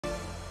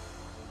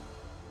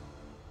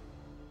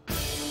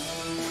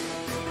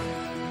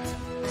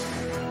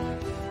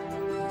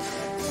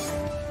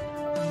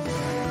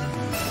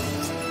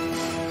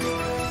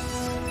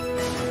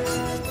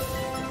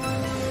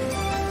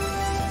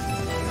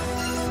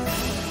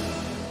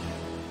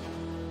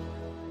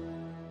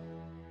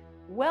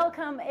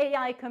Welcome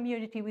AI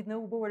community with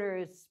no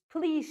borders.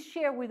 Please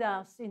share with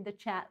us in the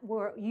chat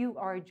where you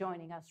are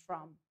joining us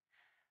from.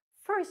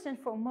 First and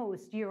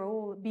foremost, dear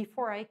all,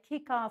 before I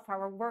kick off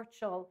our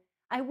virtual,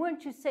 I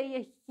want to say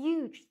a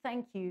huge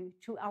thank you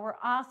to our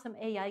awesome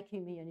AI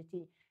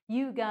community.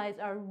 You guys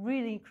are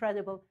really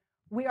incredible.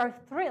 We are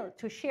thrilled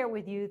to share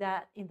with you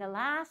that in the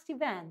last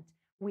event,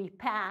 we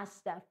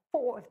passed the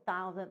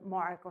 4,000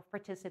 mark of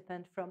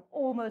participants from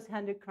almost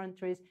 100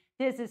 countries.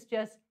 This is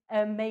just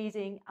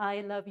amazing.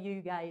 I love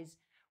you guys.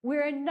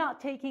 We're not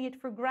taking it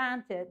for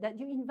granted that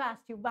you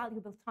invest your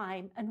valuable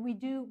time, and we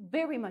do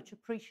very much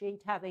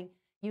appreciate having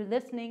you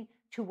listening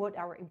to what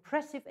our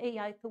impressive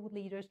AI thought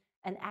leaders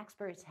and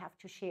experts have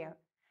to share.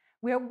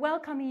 We are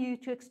welcoming you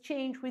to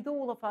exchange with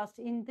all of us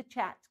in the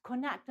chat,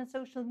 connect on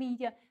social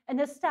media, and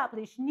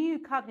establish new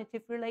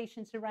cognitive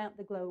relations around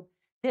the globe.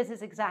 This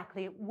is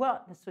exactly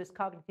what the Swiss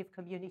cognitive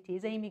community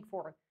is aiming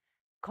for,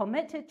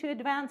 committed to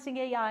advancing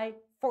AI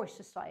for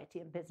society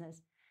and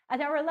business.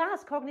 At our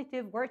last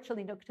Cognitive Virtual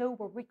in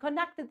October, we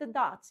connected the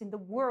dots in the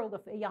world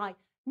of AI,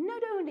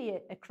 not only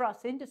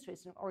across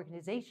industries and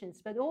organizations,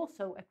 but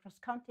also across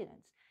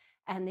continents,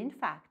 and in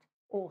fact,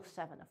 all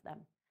 7 of them.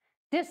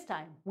 This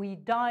time, we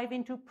dive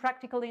into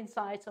practical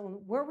insights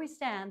on where we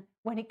stand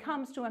when it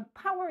comes to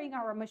empowering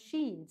our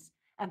machines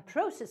and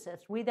processes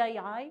with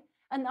AI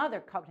and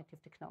other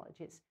cognitive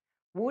technologies.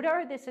 What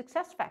are the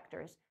success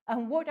factors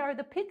and what are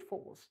the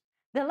pitfalls?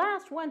 The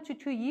last 1 to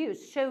 2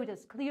 years showed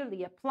us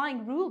clearly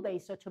applying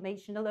rule-based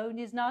automation alone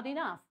is not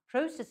enough.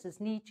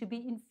 Processes need to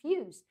be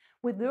infused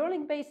with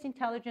learning-based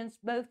intelligence,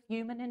 both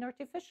human and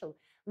artificial,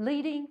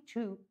 leading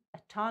to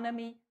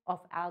autonomy of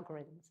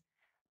algorithms.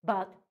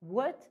 But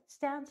what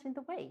stands in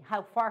the way?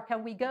 How far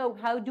can we go?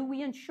 How do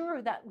we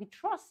ensure that we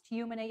trust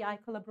human AI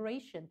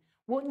collaboration?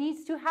 What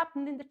needs to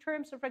happen in the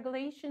terms of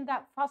regulation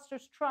that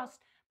fosters trust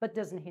but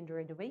doesn't hinder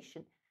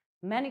innovation?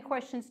 Many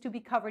questions to be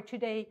covered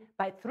today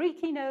by 3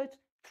 keynotes,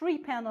 3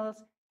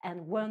 panels,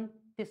 and 1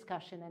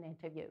 discussion and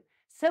interview.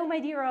 So, my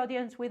dear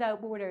audience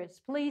without borders,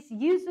 please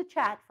use the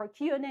chat for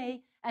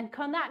Q&A and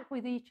connect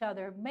with each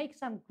other. Make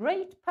some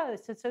great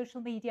posts on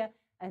social media,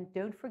 and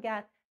don't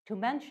forget to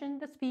mention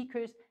the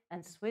speakers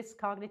and Swiss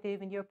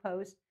Cognitive in your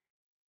post.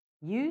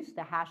 Use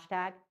the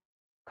hashtag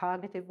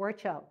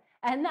CognitiveVirtual.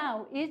 And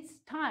now it's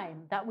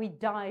time that we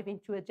dive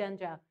into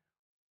agenda,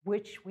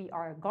 which we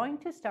are going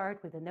to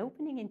start with an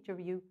opening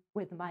interview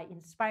with my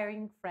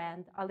inspiring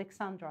friend,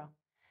 Aleksandra.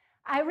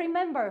 I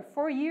remember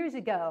 4 years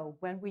ago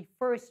when we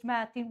first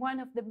met in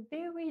one of the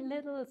very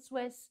little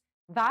Swiss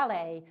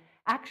valley,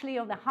 actually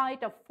on the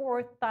height of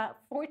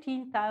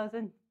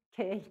 14,000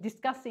 K,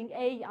 discussing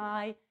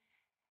AI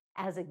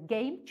as a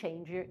game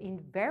changer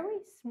in very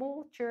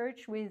small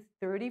church with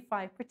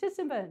 35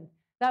 participants.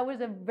 That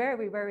was a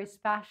very, very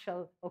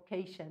special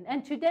occasion.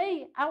 And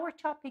today our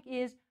topic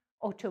is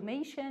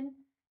automation,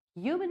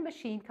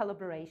 human-machine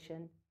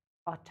collaboration,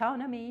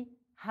 autonomy.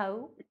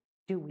 How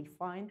do we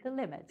find the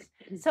limits?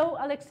 So,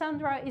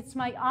 Aleksandra, it's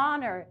my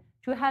honor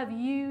to have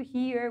you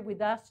here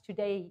with us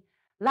today.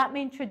 Let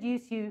me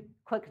introduce you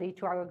quickly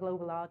to our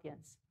global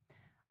audience.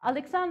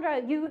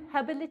 Aleksandra, you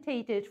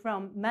habilitated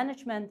from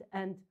management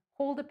and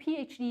hold a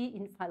PhD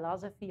in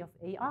philosophy of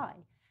AI.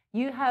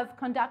 You have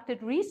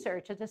conducted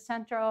research at the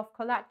Center of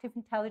Collective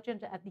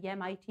Intelligence at the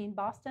MIT in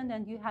Boston,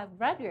 and you have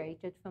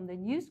graduated from the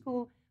New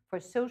School for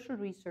Social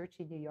Research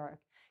in New York.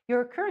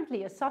 You're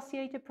currently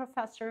associated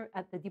professor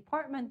at the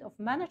Department of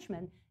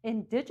Management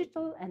in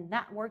Digital and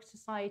Network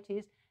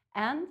Societies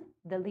and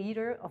the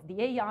leader of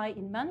the AI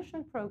in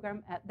Management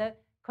program at the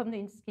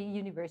Komenitsky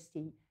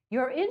University.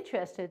 You're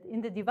interested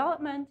in the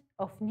development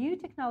of new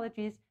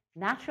technologies,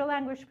 natural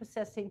language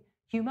processing,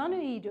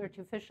 humanoid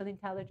artificial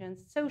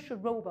intelligence, social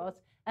robots,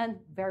 and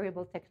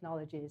variable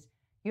technologies.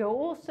 You're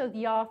also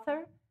the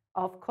author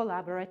of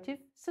Collaborative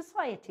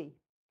Society.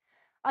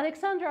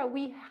 Aleksandra,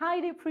 we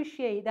highly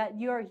appreciate that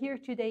you are here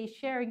today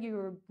sharing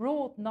your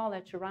broad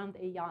knowledge around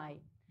AI.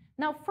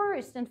 Now,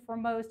 first and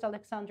foremost,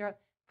 Aleksandra,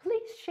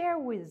 please share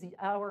with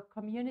our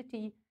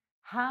community,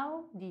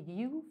 how did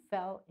you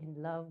fall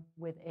in love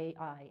with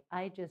AI?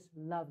 I just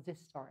love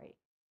this story.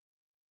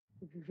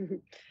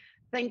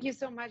 Thank you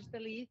so much,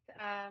 Dalit.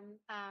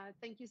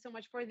 Thank you so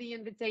much for the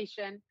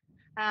invitation.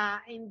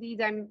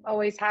 Indeed, I'm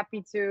always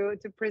happy to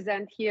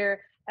present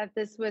here at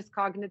the Swiss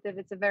Cognitive.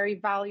 It's a very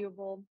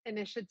valuable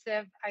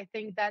initiative. I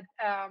think that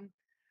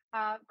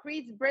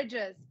creates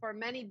bridges for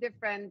many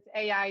different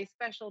AI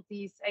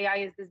specialties. AI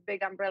is this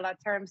big umbrella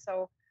term,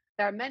 so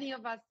there are many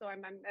of us, so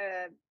I'm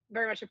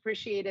very much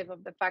appreciative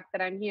of the fact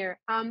that I'm here.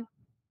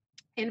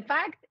 In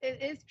fact,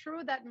 it is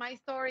true that my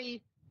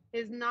story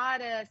is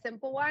not a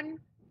simple one.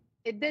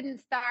 It didn't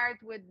start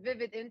with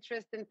vivid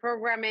interest in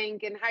programming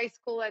in high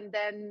school and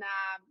then,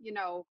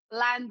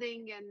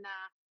 landing in a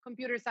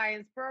computer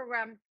science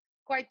program.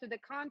 Quite to the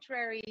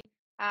contrary,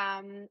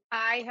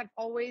 I have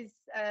always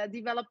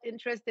developed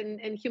interest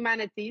in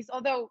humanities,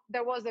 although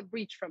there was a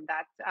breach from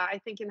that. I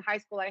think in high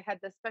school, I had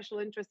a special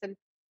interest in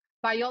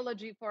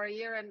biology for a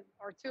year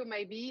or two,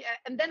 maybe.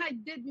 And then I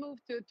did move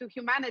to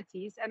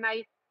humanities, and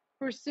I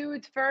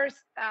pursued first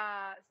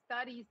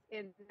studies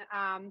in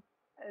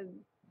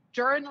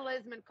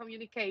journalism and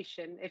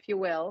communication, if you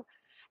will.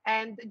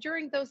 And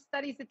during those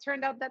studies, it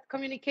turned out that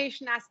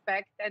communication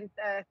aspect and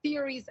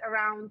theories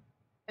around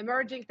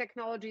emerging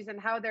technologies and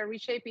how they're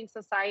reshaping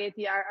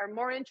society are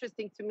more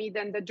interesting to me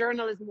than the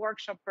journalism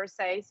workshop per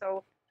se.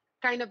 So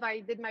kind of I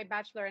did my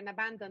bachelor and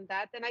abandoned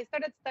that. And I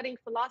started studying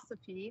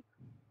philosophy.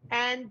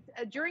 And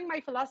during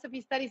my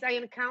philosophy studies, I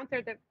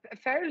encountered a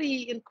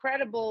fairly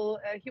incredible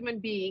human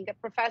being, a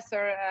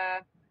professor,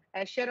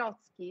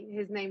 Sierocki,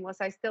 his name was,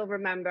 I still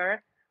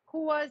remember,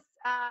 who was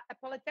a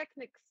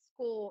Polytechnic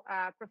school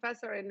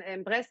professor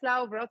in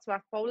Breslau,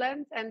 Wrocław,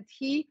 Poland. And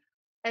he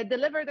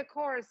delivered a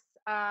course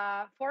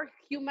for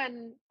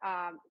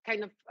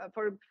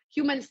for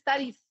human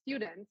studies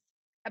students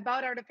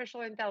about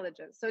artificial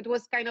intelligence. So it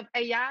was kind of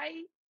AI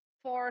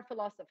for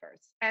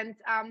philosophers. And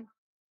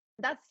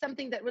that's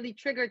something that really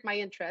triggered my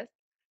interest.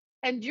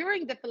 And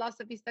during the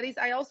philosophy studies,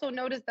 I also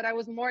noticed that I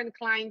was more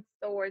inclined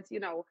towards,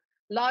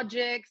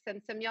 logics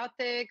and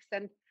semiotics.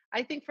 And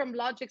I think from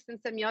logics and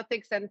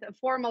semiotics and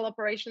formal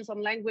operations on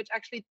language,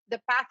 actually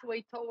the pathway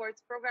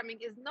towards programming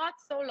is not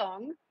so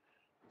long.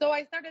 So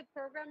I started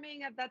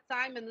programming at that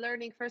time and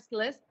learning first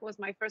Lisp was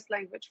my first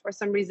language for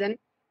some reason,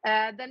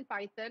 then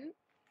Python.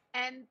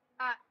 And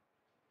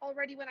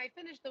already when I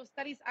finished those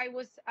studies, I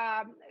was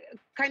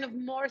kind of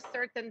more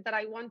certain that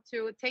I want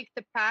to take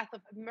the path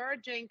of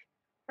merging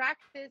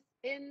practice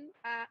in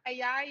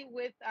AI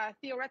with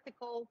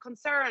theoretical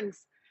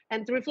concerns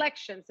and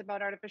reflections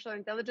about artificial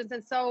intelligence.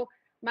 And so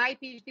my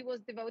PhD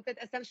was devoted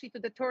essentially to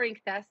the Turing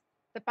test,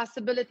 the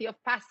possibility of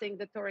passing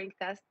the Turing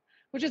test,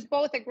 which is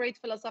both a great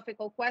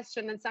philosophical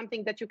question and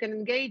something that you can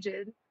engage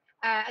in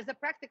as a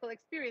practical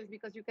experience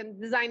because you can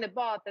design a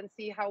bot and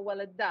see how well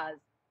it does.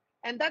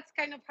 And that's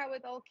kind of how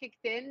it all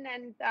kicked in.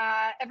 And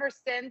ever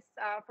since,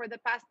 for the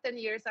past 10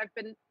 years, I've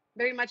been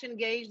very much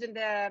engaged in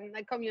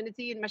the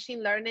community in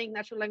machine learning,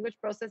 natural language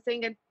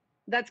processing, and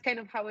that's kind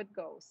of how it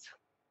goes.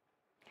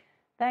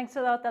 Thanks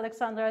a lot,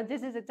 Aleksandra.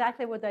 This is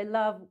exactly what I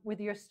love with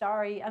your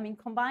story. I mean,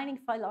 combining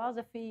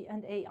philosophy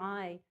and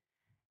AI,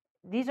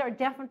 these are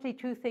definitely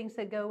two things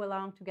that go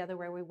along together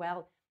very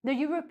well. The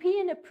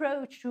European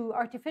approach to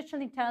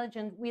artificial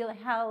intelligence will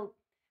help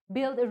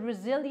build a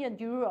resilient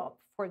Europe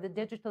for the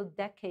digital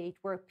decade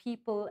where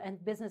people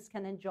and business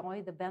can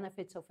enjoy the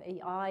benefits of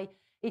AI.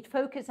 It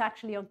focuses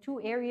actually on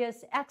two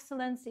areas,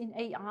 excellence in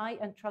AI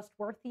and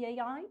trustworthy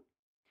AI.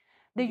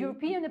 The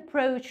European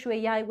approach to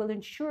AI will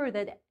ensure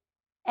that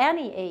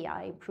any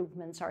AI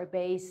improvements are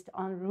based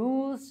on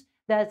rules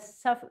that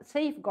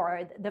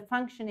safeguard the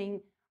functioning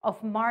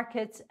of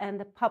markets and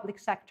the public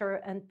sector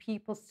and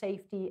people's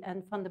safety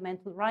and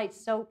fundamental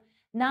rights. So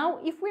now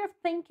if we're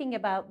thinking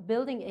about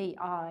building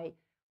AI,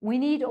 we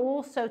need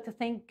also to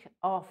think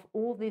of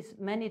all these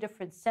many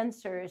different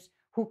sensors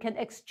who can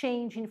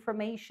exchange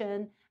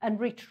information and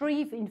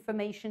retrieve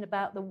information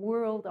about the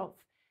world of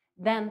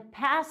then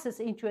passes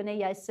into an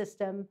AI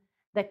system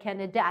that can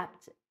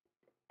adapt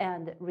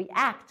and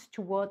react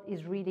to what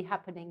is really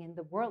happening in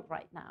the world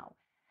right now.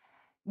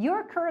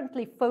 You're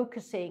currently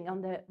focusing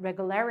on the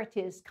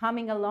regularities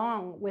coming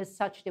along with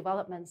such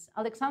developments.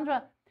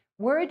 Aleksandra,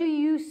 where do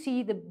you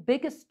see the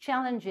biggest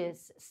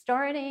challenges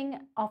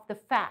starting off the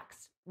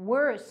facts,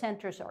 where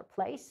centers are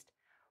placed,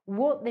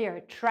 what they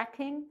are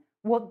tracking,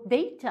 what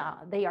data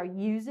they are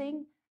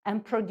using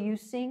and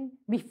producing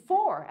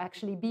before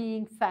actually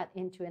being fed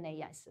into an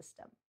AI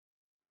system?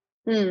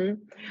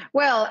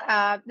 Well,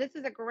 this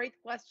is a great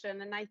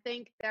question. And I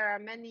think there are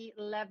many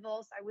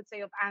levels, I would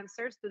say, of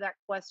answers to that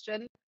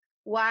question.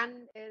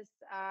 One is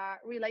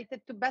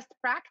related to best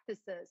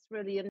practices,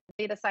 really, in the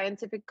data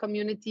scientific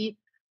community,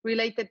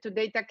 related to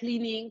data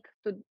cleaning,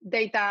 to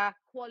data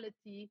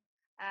quality,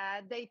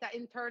 data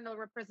internal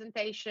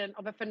representation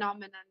of a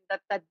phenomenon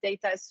that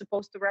data is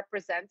supposed to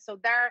represent. So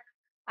there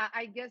are,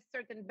 I guess,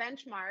 certain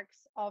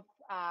benchmarks of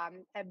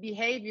a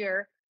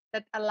behavior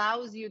that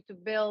allows you to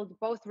build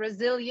both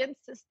resilient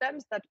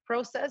systems that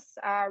process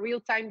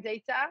real-time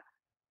data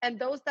and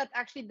those that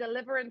actually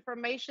deliver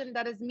information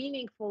that is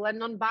meaningful and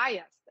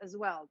non-biased as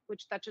well,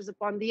 which touches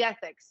upon the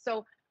ethics.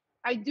 So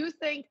I do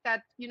think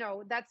that,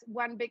 that's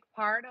one big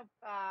part of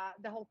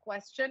the whole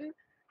question.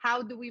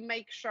 How do we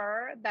make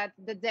sure that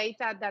the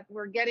data that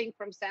we're getting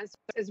from sensors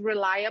is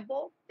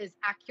reliable, is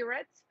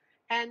accurate,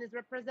 and is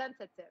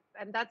representative?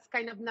 And that's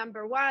kind of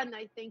number one,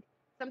 I think,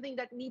 something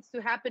that needs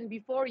to happen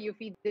before you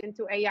feed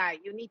into AI.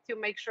 You need to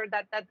make sure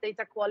that that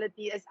data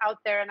quality is out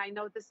there. And I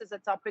know this is a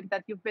topic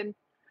that you've been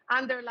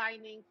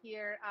underlining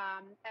here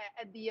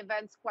at the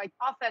events quite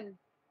often,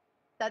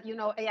 that,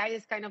 AI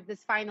is kind of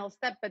this final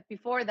step. But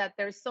before that,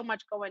 there's so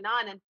much going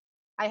on. And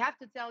I have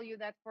to tell you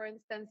that, for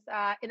instance,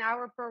 in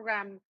our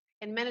program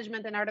in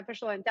management and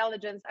artificial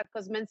intelligence at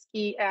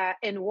Kosminski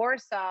in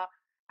Warsaw,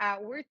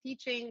 we're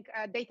teaching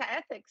data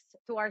ethics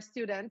to our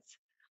students.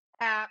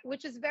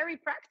 Which is very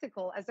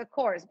practical as a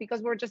course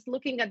because we're just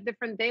looking at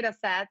different data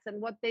sets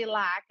and what they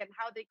lack and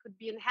how they could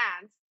be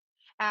enhanced.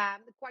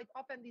 Quite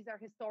often these are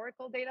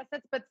historical data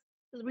sets, but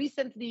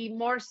recently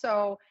more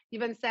so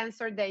even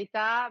sensor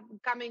data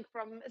coming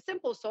from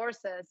simple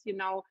sources,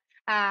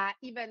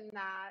 even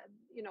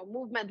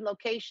movement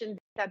location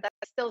data.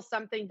 That's still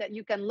something that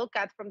you can look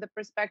at from the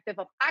perspective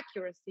of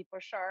accuracy for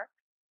sure.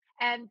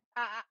 And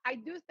I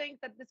do think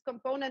that this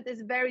component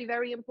is very,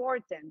 very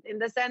important in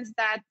the sense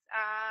that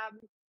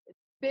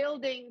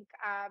building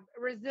a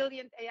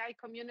resilient AI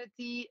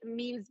community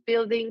means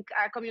building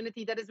a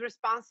community that is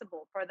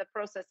responsible for the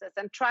processes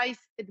and tries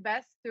its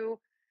best to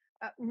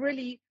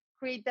really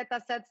create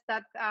data sets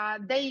that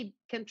they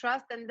can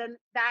trust. And then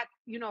that,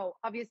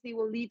 obviously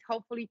will lead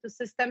hopefully to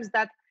systems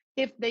that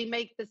if they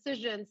make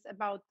decisions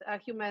about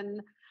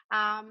human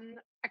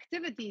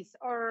activities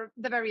or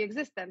the very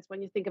existence,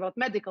 when you think about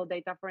medical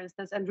data, for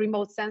instance, and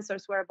remote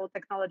sensors, wearable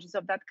technologies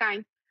of that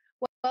kind,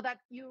 well, that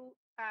you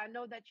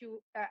know that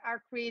you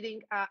are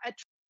creating a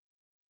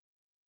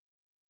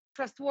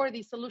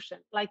trustworthy solution.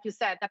 Like you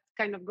said, that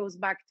kind of goes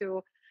back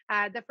to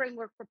the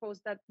framework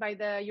proposed by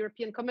the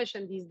European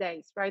Commission these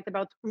days, right,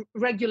 about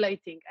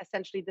regulating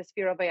essentially the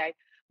sphere of AI.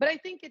 But I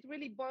think it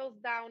really boils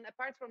down,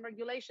 apart from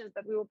regulations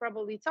that we will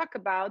probably talk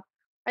about,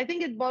 I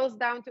think it boils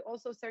down to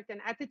also certain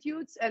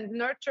attitudes and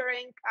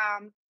nurturing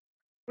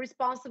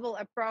responsible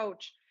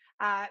approach.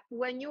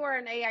 When you are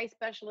an AI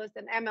specialist,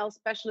 an ML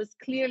specialist,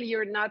 clearly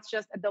you're not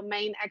just a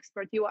domain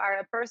expert. You are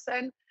a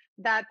person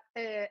that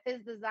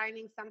is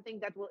designing something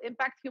that will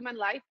impact human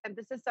life. And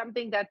this is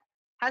something that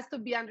has to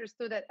be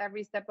understood at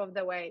every step of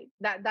the way.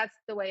 That's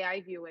the way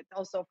I view it,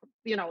 also,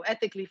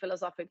 ethically,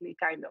 philosophically,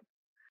 kind of.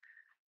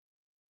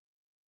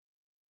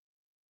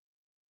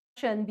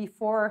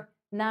 Before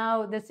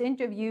now this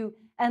interview,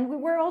 and we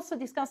were also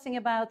discussing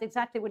about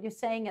exactly what you're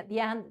saying at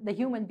the end, the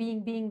human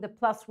being the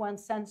plus one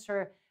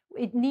sensor.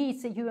 It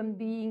needs a human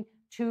being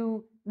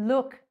to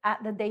look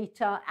at the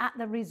data, at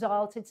the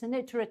results. It's an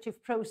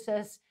iterative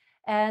process.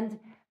 And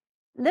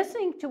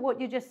listening to what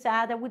you just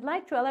said, I would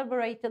like to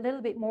elaborate a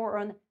little bit more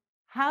on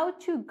how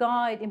to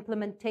guide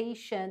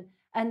implementation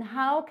and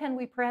how can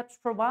we perhaps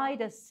provide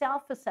a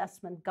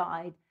self-assessment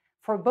guide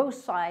for both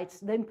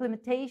sides, the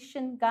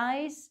implementation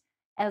guys,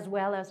 as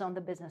well as on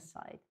the business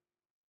side.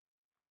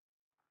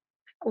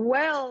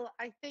 Well,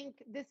 I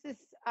think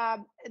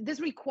this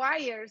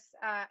requires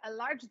a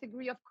large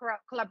degree of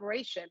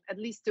collaboration, at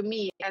least to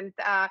me, and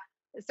a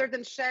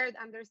certain shared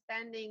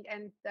understanding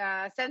and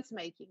sense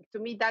making. To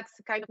me, that's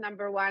kind of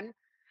number one.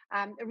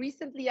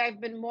 Recently,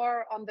 I've been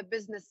more on the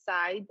business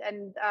side,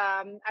 and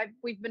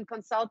we've been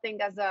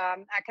consulting as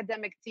an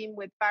academic team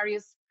with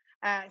various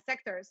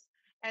sectors.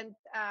 And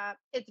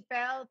it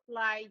felt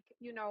like,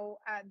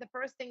 the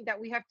first thing that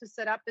we have to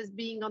set up is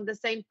being on the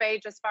same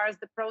page as far as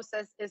the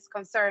process is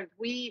concerned.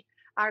 We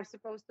are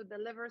supposed to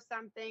deliver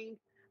something,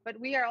 but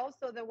we are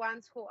also the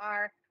ones who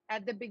are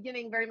at the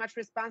beginning very much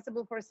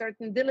responsible for a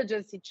certain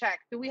diligence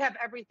check. Do we have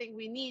everything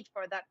we need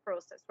for that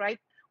process, right?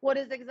 What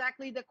is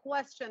exactly the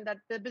question that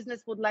the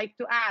business would like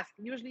to ask?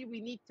 Usually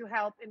we need to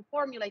help in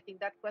formulating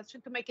that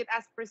question to make it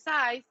as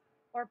precise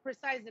or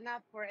precise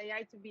enough for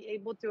AI to be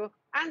able to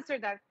answer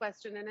that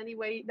question in any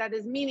way that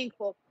is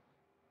meaningful.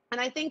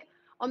 And I think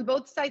on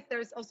both sides,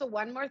 there's also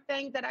one more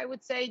thing that I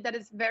would say that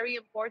is very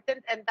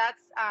important, and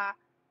that's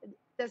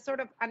the sort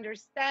of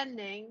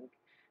understanding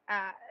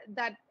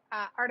that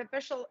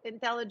artificial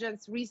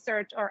intelligence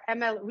research or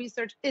ML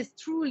research is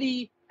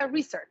truly a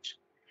research,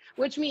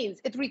 which means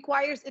it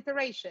requires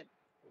iteration.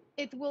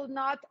 It will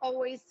not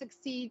always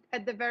succeed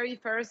at the very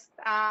first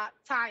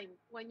time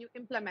when you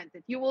implement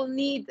it. You will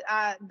need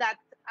that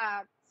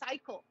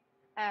cycle.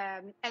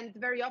 And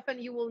very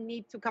often you will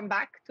need to come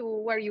back to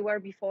where you were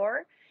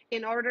before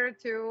in order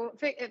to,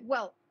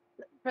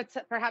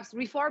 perhaps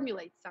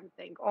reformulate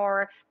something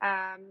or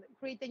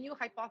create a new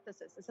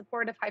hypothesis, a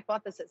supportive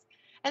hypothesis.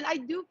 And I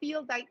do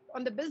feel like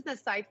on the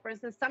business side, for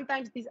instance,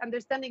 sometimes this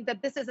understanding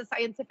that this is a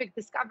scientific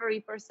discovery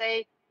per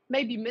se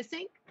may be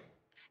missing,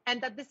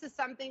 and that this is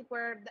something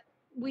where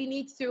we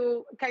need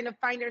to kind of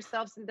find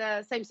ourselves in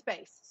the same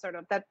space, sort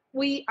of, that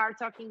we are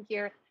talking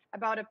here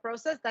about a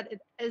process that it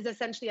is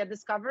essentially a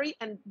discovery,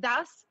 and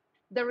thus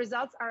the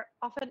results are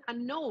often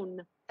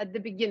unknown at the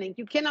beginning.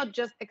 You cannot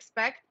just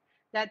expect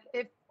that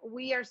if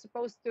we are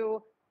supposed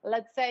to,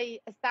 let's say,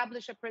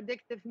 establish a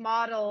predictive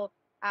model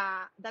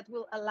that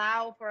will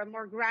allow for a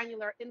more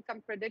granular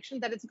income prediction,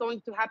 that it's going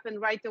to happen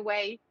right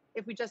away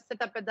if we just set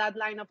up a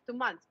deadline of 2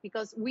 months,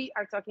 because we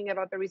are talking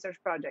about the research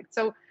project.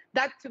 So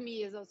that to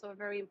me is also a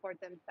very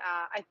important,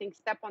 I think,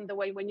 step on the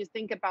way when you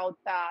think about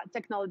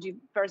technology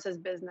versus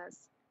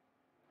business.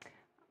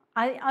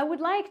 I would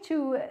like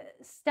to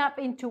step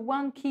into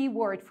one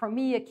keyword. For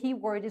me, a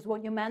keyword is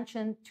what you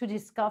mentioned, to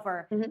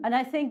discover. Mm-hmm. And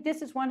I think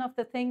this is one of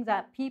the things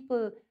that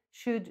people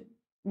should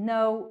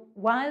know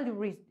while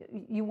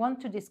you want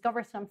to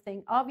discover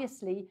something.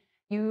 Obviously,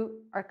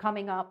 you are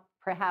coming up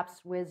perhaps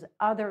with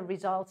other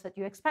results that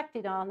you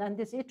expected on. And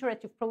this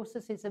iterative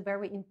process is a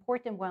very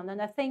important one.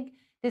 And I think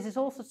this is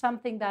also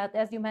something that,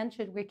 as you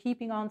mentioned, we're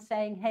keeping on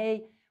saying,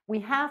 hey, we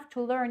have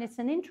to learn. It's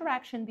an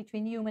interaction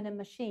between human and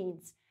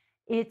machines.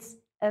 It's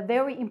a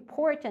very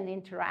important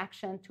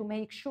interaction to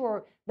make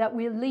sure that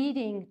we're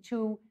leading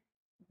to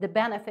the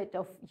benefit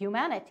of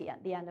humanity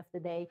at the end of the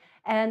day.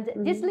 And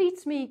this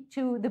leads me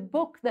to the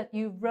book that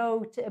you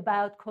wrote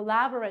about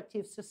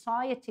collaborative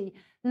society,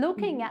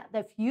 looking at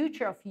the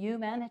future of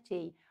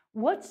humanity.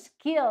 What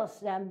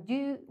skills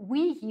do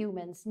we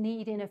humans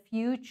need in a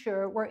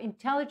future where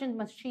intelligent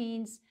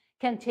machines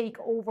can take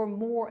over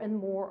more and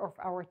more of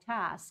our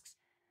tasks?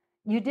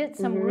 You did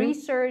some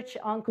research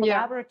on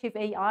collaborative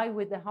AI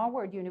with the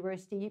Harvard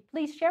University.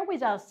 Please share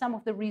with us some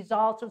of the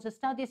results of the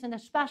studies and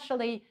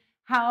especially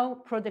how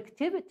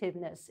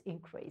productiveness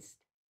increased.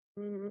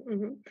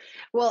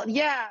 Well,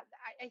 yeah,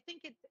 I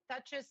think it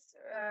touches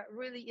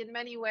really in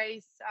many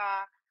ways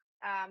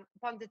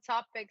upon the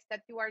topics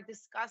that you are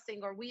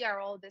discussing, or we are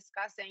all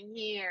discussing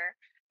here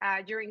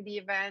during the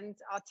event: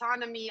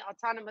 autonomy,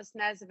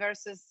 autonomousness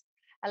versus,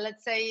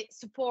 let's say,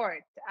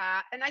 support.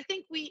 And I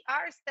think we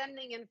are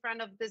standing in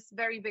front of this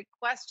very big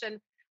question: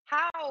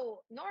 how,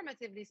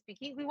 normatively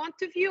speaking, we want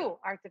to view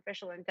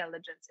artificial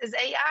intelligence. Is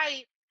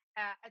AI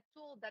a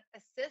tool that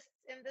assists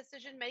in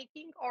decision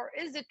making, or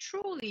is it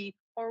truly,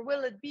 or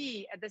will it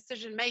be a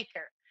decision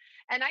maker?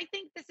 And I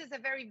think this is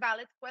a very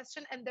valid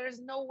question, and there's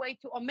no way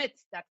to omit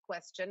that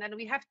question. And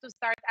we have to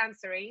start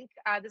answering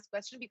this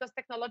question, because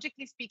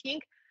technologically speaking,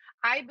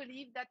 I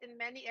believe that in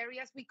many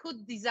areas we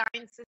could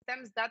design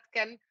systems that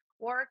can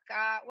work,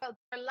 well,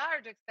 to a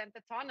large extent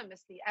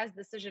autonomously as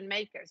decision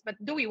makers. But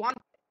do we want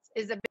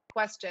it is a big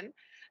question.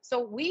 So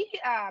we,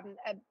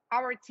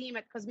 our team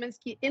at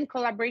Kosminski, in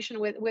collaboration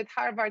with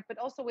Harvard, but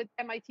also with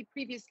MIT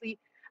previously,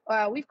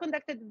 we've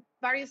conducted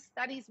various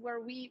studies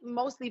where we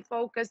mostly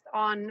focused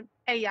on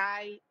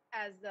AI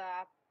as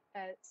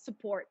a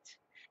support,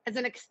 as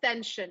an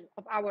extension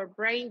of our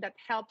brain that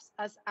helps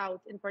us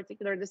out in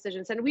particular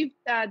decisions. And we've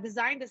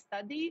designed a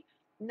study,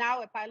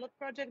 now a pilot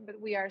project, but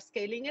we are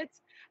scaling it,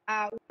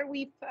 where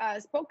we've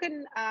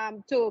spoken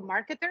to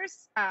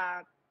marketers,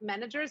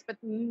 managers, but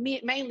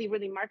mainly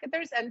really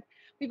marketers. And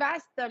we've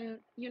asked them,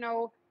 you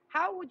know,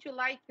 how would you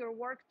like your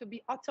work to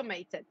be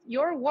automated?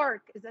 Your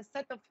work is a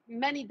set of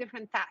many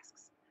different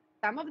tasks.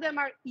 Some of them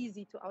are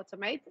easy to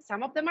automate.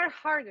 Some of them are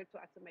harder to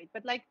automate.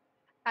 But like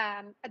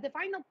at the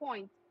final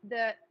point,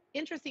 the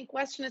interesting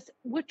question is,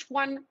 which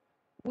one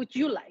would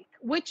you like?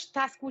 Which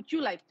task would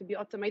you like to be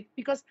automated?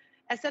 Because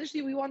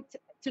essentially we want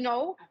to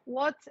know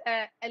what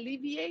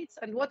alleviates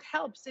and what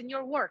helps in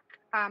your work.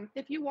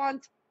 If you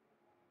want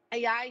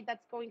AI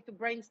that's going to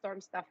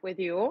brainstorm stuff with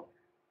you,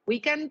 we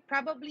can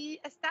probably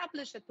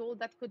establish a tool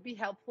that could be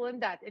helpful in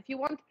that. If you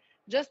want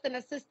just an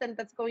assistant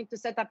that's going to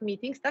set up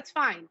meetings, that's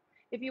fine.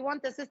 If you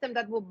want a system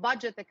that will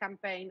budget a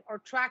campaign or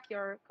track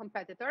your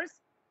competitors,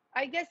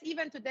 I guess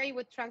even today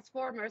with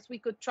transformers, we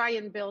could try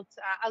and build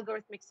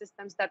algorithmic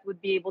systems that would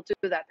be able to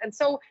do that. And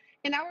so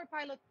in our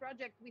pilot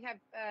project, we have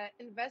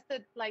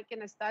invested like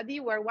in a study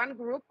where one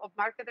group of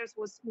marketers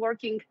was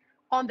working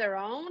on their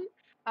own,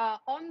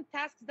 on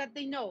tasks that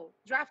they know,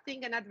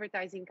 drafting an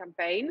advertising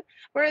campaign,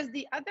 whereas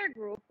the other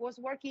group was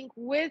working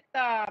with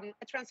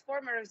a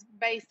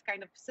transformers-based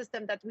kind of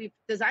system that we've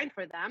designed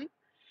for them.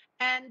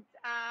 And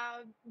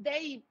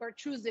they were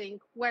choosing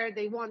where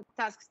they want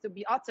tasks to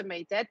be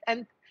automated.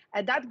 And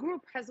that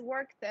group has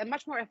worked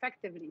much more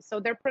effectively. So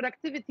their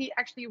productivity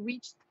actually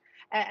reached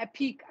a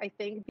peak, I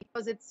think,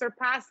 because it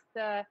surpassed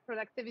the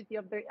productivity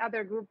of the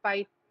other group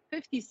by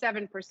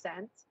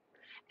 57%.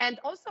 And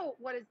also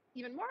what is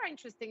even more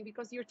interesting,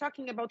 because you're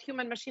talking about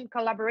human-machine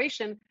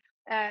collaboration,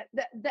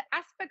 the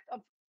aspect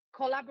of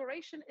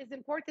collaboration is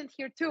important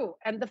here too,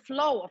 and the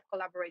flow of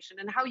collaboration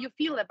and how you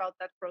feel about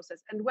that process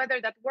and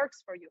whether that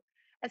works for you,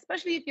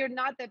 especially if you're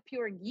not a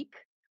pure geek,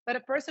 but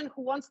a person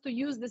who wants to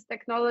use this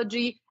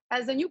technology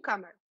as a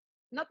newcomer,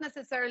 not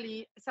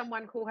necessarily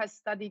someone who has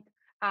studied,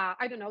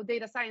 I don't know,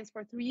 data science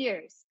for 3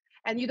 years,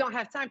 and you don't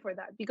have time for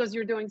that because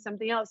you're doing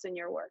something else in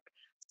your work.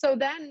 So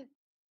then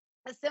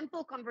a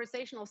simple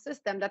conversational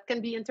system that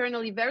can be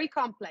internally very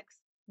complex,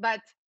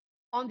 but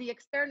on the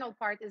external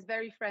part is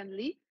very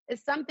friendly,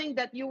 is something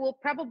that you will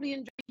probably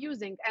enjoy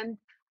using. And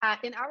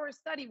in our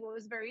study, what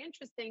was very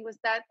interesting was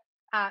that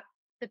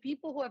the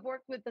people who have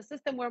worked with the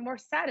system were more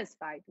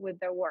satisfied with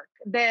their work.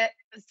 The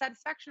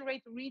satisfaction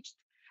rate reached,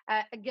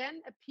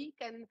 again, a peak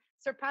and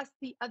surpassed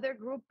the other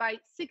group by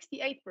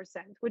 68%,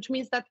 which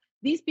means that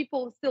these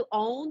people still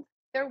owned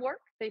their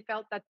work. They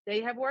felt that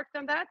they have worked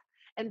on that,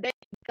 and they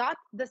got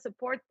the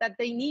support that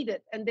they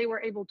needed, and they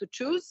were able to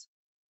choose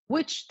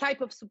which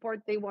type of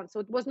support they want. So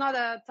it was not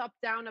a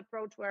top-down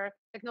approach where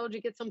technology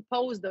gets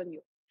imposed on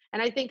you.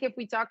 And I think if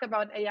we talk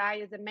about AI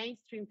as a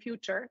mainstream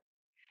future,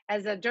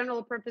 as a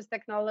general purpose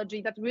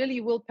technology that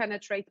really will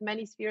penetrate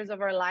many spheres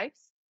of our lives,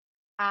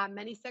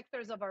 many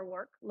sectors of our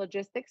work,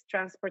 logistics,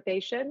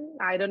 transportation,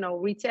 I don't know,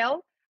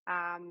 retail,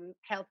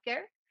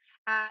 healthcare,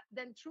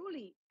 then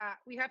truly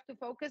we have to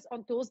focus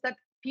on tools that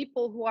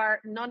people who are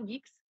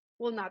non-geeks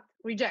will not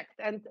reject.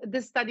 And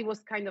this study was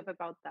kind of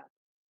about that.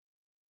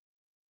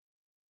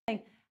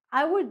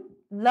 I would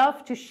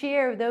love to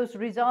share those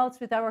results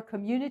with our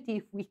community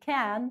if we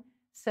can.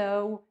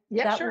 So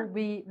yeah, that sure. Would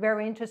be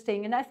very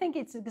interesting. And I think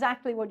it's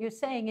exactly what you're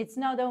saying. It's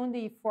not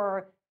only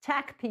for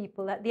tech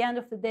people, at the end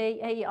of the day,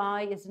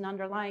 AI is an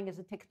underlying, is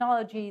a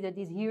technology that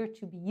is here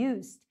to be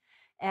used.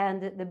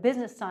 And the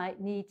business side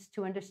needs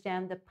to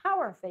understand the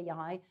power of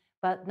AI,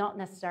 but not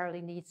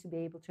necessarily needs to be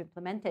able to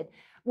implement it.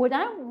 What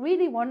I'm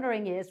really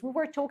wondering is, we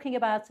were talking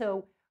about,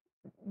 so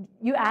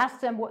you ask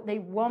them what they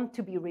want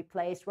to be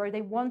replaced, where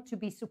they want to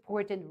be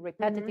supported,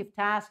 repetitive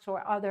tasks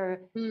or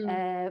other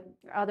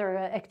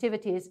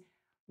activities.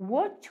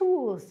 What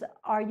tools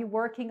are you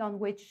working on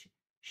which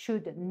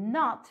should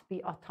not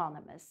be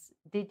autonomous?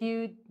 Did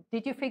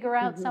you figure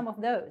out some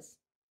of those?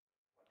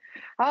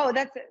 Oh,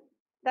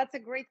 that's a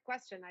great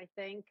question, I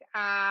think.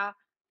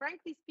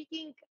 Frankly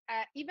speaking,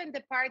 even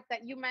the part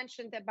that you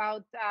mentioned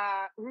about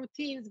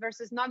routines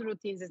versus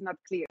non-routines is not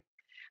clear,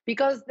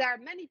 because there are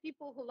many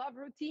people who love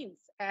routines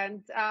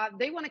and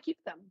they want to keep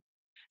them.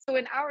 So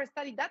in our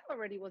study, that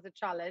already was a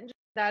challenge,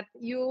 that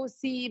you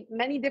see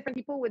many different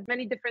people with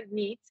many different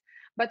needs.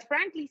 But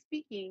frankly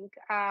speaking,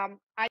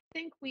 I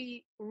think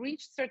we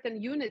reached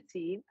certain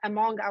unity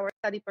among our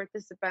study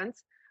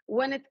participants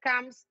when it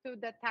comes to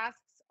the tasks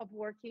of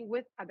working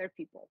with other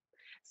people.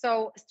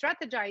 So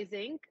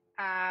strategizing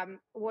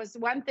was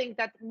one thing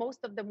that most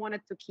of them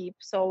wanted to keep.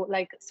 So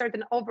like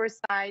certain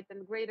oversight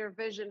and greater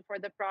vision for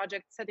the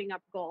project, setting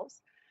up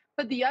goals.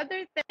 But the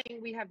other thing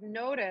we have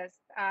noticed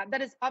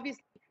that is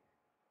obviously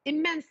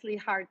immensely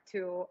hard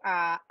to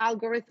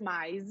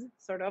algorithmize,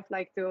 sort of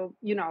like to,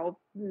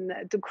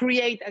 to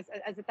create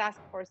as a task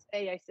force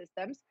AI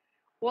systems,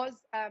 was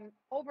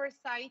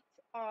oversight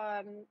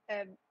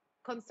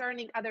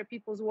concerning other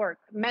people's work,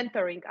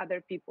 mentoring other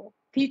people,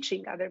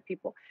 teaching other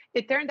people.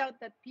 It turned out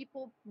that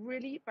people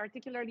really,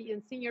 particularly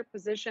in senior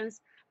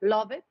positions,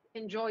 love it,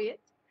 enjoy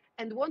it,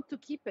 and want to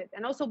keep it,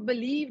 and also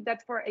believe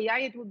that for AI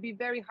it would be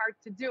very hard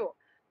to do.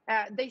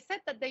 They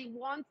said that they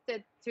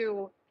wanted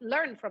to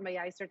learn from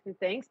AI certain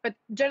things, but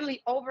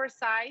generally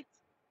oversight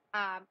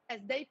as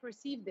they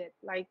perceived it,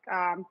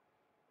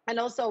 and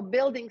also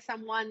building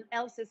someone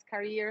else's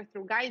career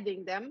through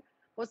guiding them,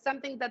 was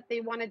something that they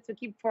wanted to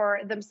keep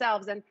for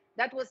themselves. And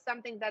that was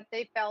something that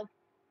they felt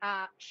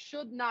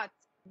should not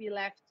be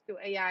left to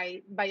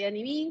AI by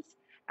any means,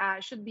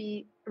 should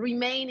be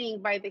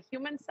remaining by the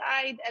human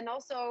side, and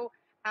also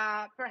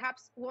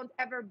perhaps won't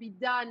ever be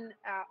done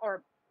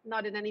or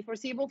not in any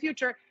foreseeable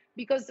future,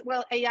 because,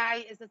 well,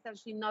 AI is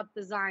essentially not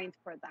designed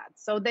for that.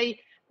 So they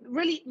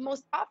really,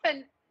 most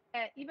often,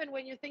 even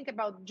when you think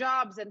about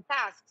jobs and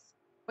tasks,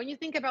 when you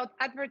think about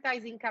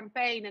advertising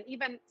campaign, and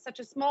even such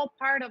a small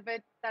part of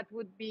it that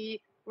would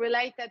be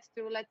related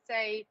to, let's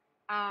say,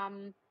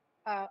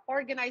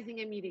 organizing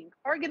a meeting.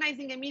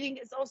 Organizing a meeting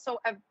is also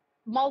a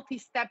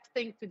multi-step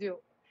thing to do.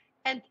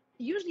 And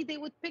usually they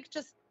would pick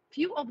just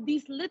few of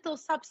these little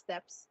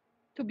sub-steps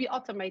to be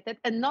automated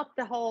and not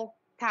the whole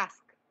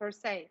task per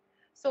se.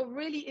 So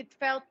really it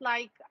felt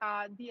like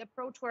the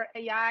approach where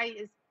AI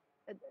is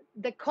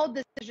the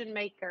co-decision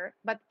maker,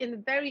 but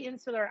in very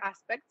insular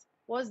aspects,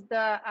 was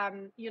the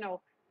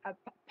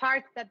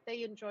part that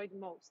they enjoyed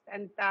most,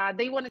 and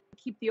they wanted to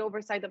keep the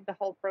oversight of the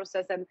whole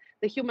process and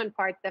the human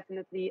part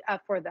definitely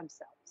for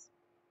themselves.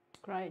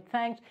 Great,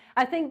 thanks.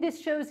 I think this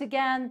shows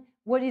again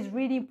what is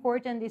really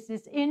important is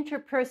this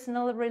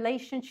interpersonal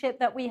relationship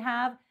that we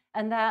have,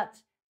 and that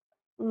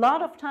a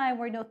lot of time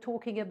we're not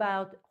talking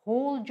about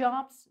whole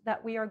jobs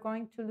that we are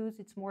going to lose.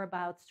 It's more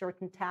about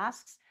certain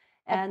tasks.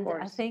 And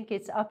I think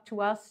it's up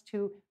to us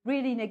to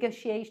really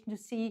negotiate to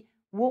see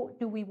what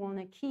do we want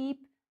to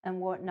keep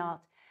and what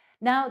not.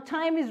 Now,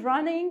 time is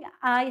running.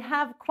 I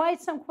have quite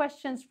some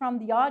questions from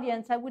the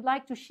audience. I would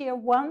like to share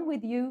one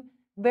with you,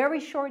 very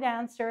short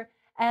answer.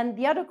 And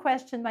the other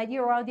question, my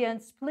dear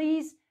audience,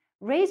 please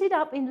raise it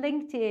up in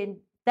LinkedIn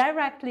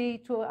directly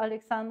to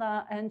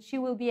Aleksandra, and she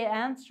will be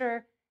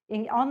answer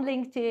on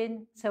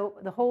LinkedIn, so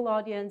the whole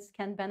audience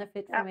can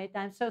benefit from it.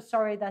 I'm so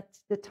sorry that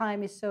the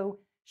time is so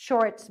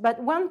short, but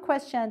one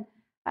question,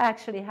 I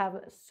actually have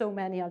so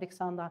many,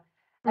 Aleksandra,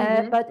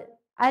 but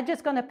I'm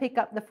just going to pick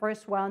up the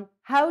first one.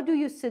 How do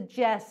you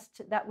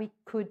suggest that we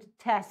could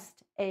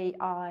test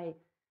AI?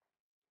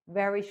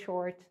 Very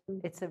short.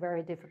 It's a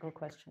very difficult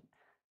question.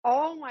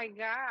 Oh my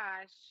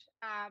gosh.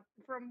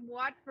 From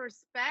what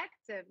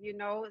perspective,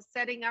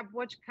 setting up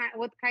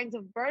what kinds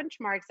of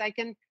benchmarks I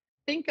can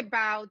think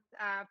about,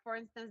 for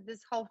instance,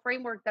 this whole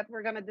framework that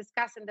we're going to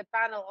discuss in the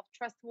panel of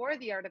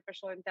trustworthy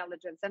artificial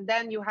intelligence. And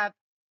then you have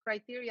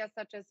criteria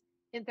such as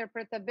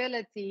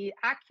interpretability,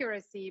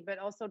 accuracy, but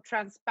also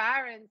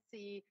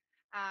transparency,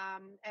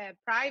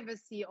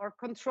 privacy, or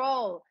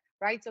control,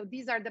 right? So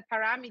these are the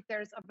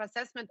parameters of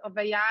assessment of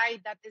AI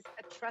that is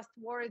a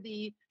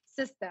trustworthy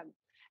system.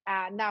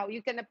 Now,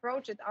 you can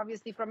approach it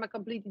obviously from a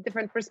completely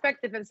different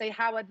perspective and say,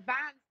 how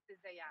advanced is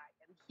AI?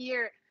 And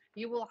here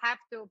you will have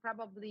to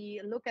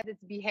probably look at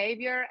its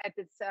behavior, at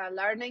its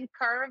learning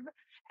curve,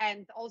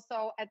 and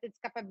also at its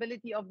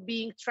capability of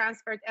being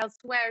transferred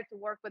elsewhere to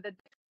work with a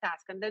different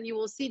task. And then you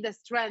will see the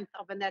strength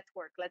of a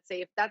network. Let's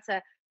say if that's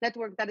a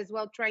network that is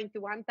well trained to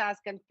one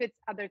task and fits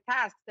other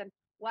tasks, then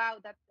wow,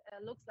 that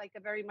looks like a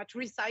very much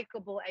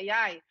recyclable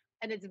AI,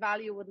 and its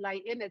value would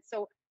lie in it.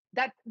 So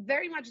that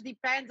very much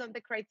depends on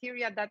the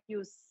criteria that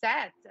you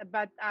set.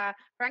 But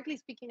frankly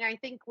speaking, I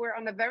think we're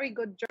on a very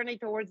good journey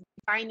towards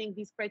defining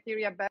these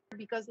criteria better,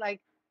 because like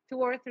 2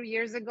 or 3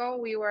 years ago,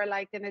 we were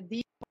like in a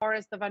deep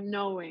forest of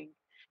unknowing.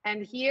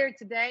 And here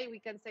today, we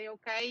can say,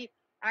 okay,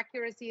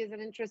 accuracy is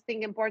an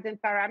interesting, important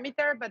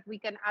parameter, but we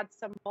can add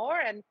some more.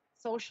 And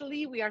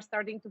socially, we are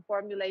starting to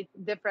formulate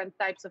different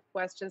types of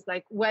questions,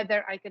 like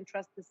whether I can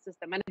trust the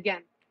system. And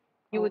again,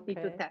 you would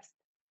need to test.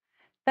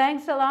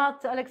 Thanks a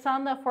lot,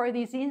 Aleksandra, for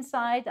this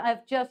insight.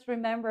 I've just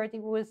remembered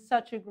it was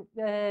such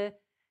a,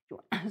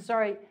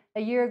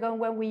 a year ago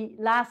when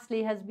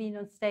Lastly has been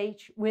on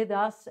stage with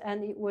us,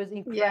 and it was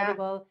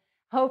incredible.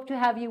 Yeah. Hope to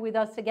have you with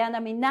us again. I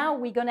mean, now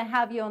we're going to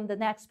have you on the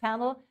next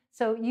panel.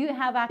 So you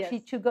have actually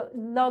to go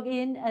log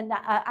in and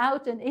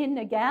out and in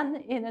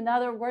again in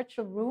another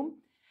virtual room.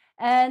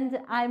 And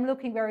I'm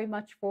looking very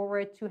much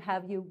forward to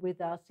have you with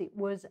us. It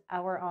was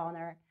our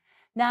honor.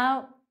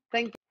 Now,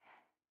 thank you.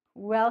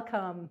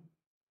 Welcome.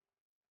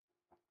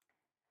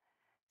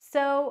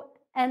 So,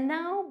 and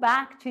now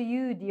back to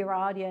you, dear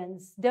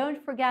audience.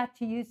 Don't forget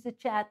to use the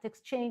chat,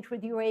 exchange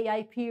with your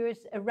AI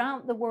peers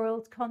around the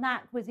world,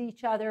 connect with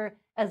each other,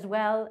 as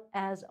well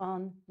as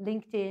on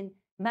LinkedIn,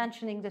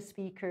 mentioning the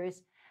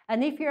speakers.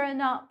 And if you're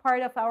not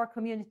part of our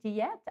community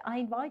yet, I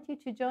invite you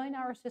to join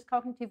our Swiss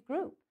Cognitive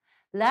group.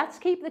 Let's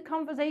keep the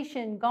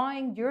conversation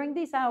going during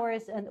these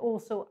hours and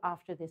also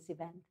after this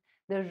event.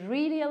 There's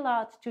really a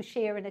lot to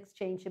share and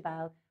exchange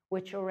about,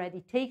 which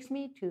already takes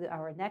me to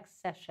our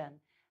next session.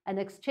 An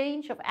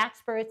exchange of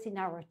experts in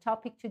our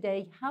topic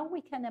today, how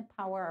we can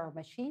empower our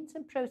machines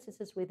and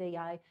processes with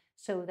AI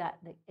so that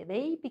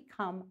they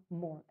become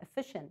more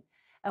efficient.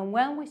 And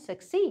when we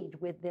succeed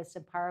with this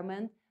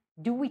empowerment,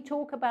 do we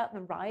talk about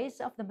the rise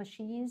of the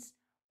machines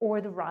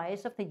or the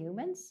rise of the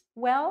humans?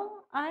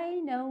 Well, I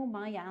know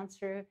my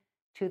answer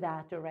to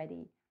that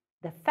already.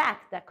 The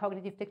fact that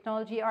cognitive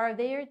technology are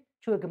there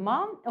to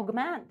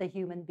augment the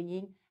human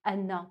being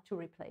and not to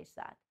replace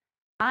that.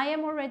 I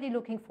am already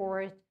looking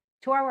forward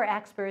to our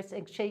experts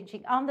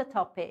exchanging on the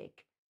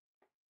topic.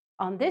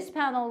 On this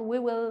panel, we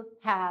will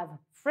have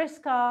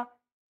Friska,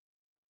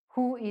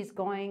 who is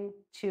going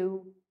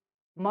to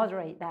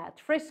moderate that.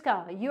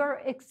 Friska,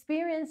 your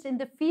experience in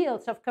the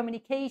fields of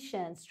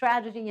communication,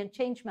 strategy, and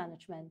change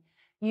management.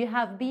 You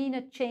have been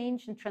a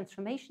change and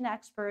transformation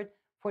expert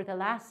for the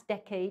last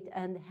decade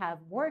and have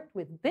worked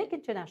with big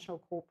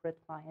international corporate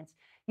clients.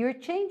 Your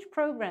change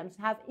programs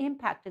have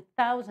impacted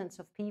thousands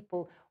of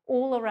people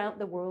all around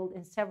the world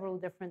in several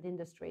different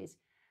industries.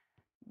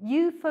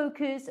 You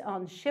focus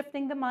on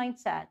shifting the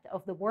mindset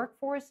of the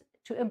workforce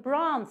to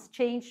embrace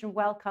change and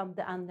welcome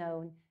the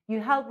unknown. You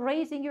help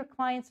raising your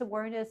clients'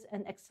 awareness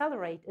and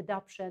accelerate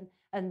adoption,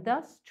 and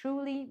thus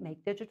truly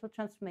make digital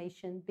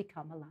transformation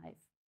become alive.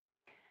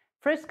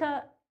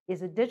 Friska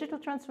is a digital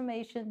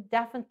transformation,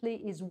 definitely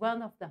is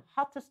one of the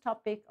hottest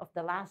topics of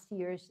the last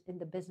years in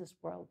the business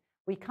world.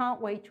 We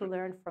can't wait to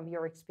learn from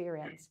your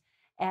experience.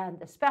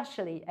 And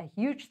especially a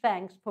huge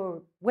thanks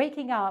for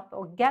waking up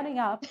or getting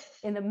up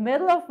in the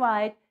middle of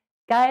night.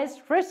 Guys,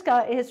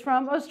 Friska is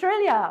from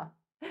Australia.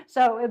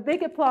 So a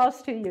big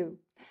applause to you.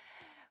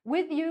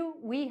 With you,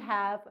 we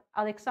have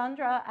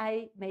Aleksandra.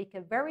 I make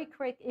a very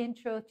quick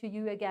intro to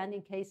you again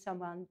in case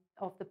someone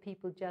of the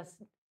people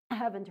just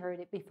haven't heard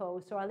it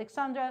before. So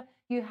Aleksandra,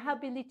 you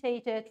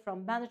habilitated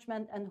from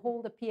management and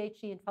hold a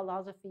PhD in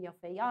philosophy of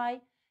AI.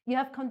 You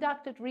have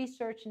conducted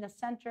research in a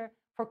center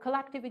for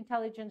collective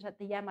intelligence at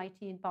the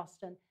MIT in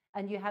Boston,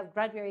 and you have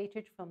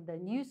graduated from the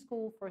New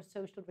School for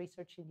Social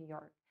Research in New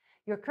York.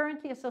 You're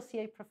currently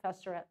associate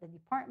professor at the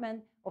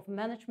Department of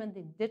Management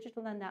in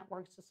Digital and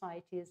Network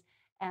Societies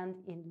and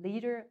in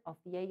leader of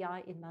the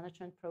AI in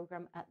Management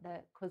program at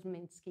the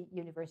Kosminski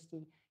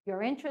University.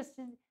 You're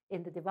interested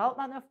in the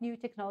development of new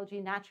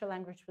technology, natural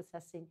language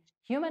processing,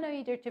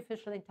 humanoid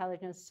artificial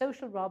intelligence,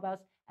 social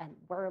robots, and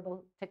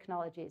wearable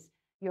technologies.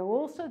 You're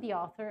also the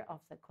author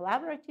of the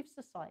Collaborative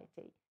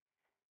Society.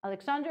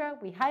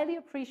 Aleksandra, we highly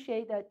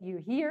appreciate that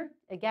you're here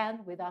again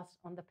with us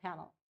on the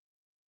panel.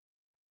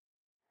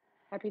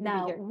 Happy to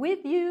now, be here.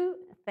 with you,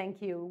 thank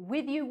you.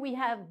 With you, we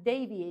have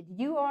David.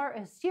 You are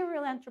a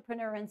serial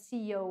entrepreneur and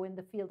CEO in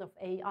the field of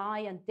AI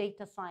and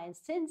data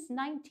science since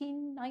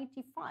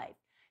 1995.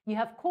 You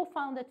have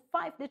co-founded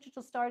 5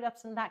 digital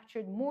startups and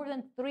lectured more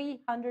than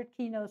 300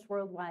 keynotes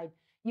worldwide.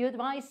 You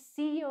advise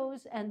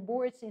CEOs and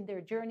boards in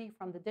their journey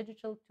from the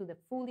digital to the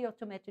fully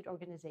automated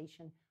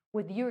organization.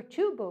 With your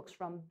 2 books,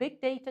 From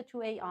Big Data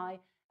to AI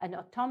and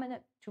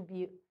Automate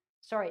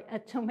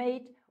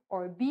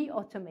or Be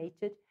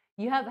Automated,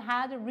 you have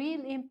had a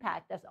real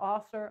impact as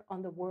author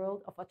on the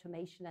world of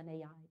automation and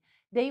AI.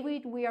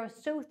 David, we are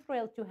so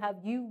thrilled to have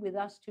you with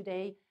us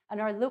today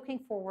and are looking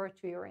forward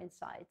to your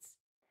insights.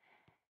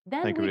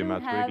 Then Thank you very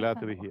much. We're glad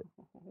to be here.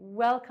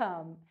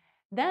 Welcome.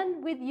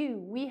 Then with you,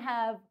 we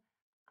have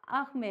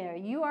Ahmer.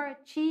 You are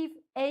Chief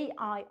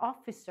AI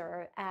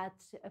Officer at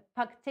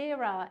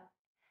Pactera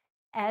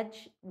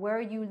Edge, where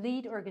you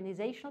lead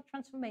organizational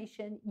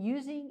transformation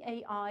using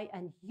AI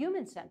and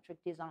human-centric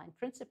design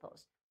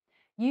principles.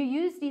 You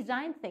use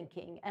design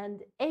thinking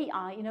and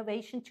AI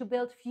innovation to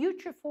build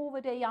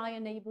future-forward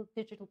AI-enabled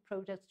digital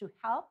projects to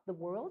help the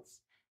world's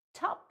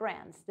top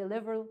brands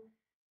deliver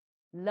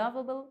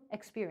lovable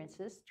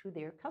experiences to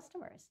their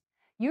customers.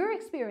 Your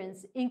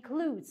experience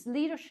includes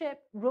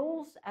leadership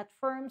roles at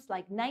firms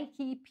like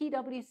Nike,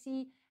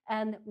 PwC,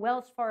 and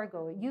Wells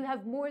Fargo. You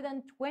have more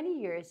than 20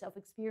 years of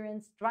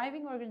experience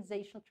driving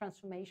organizational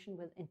transformation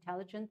with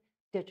intelligent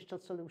digital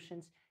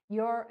solutions.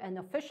 You're an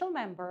official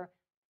member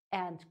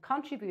and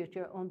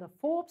contributor on the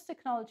Forbes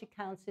Technology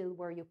Council,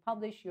 where you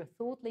publish your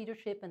thought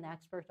leadership and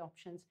expert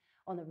options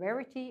on a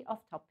variety of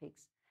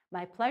topics.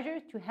 My pleasure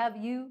to have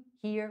you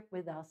here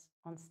with us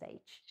on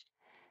stage.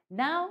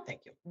 Now,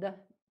 thank you.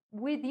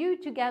 With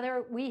you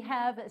together, we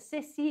have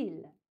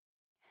Cécile.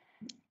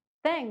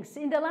 Thanks.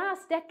 In the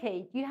last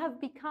decade, you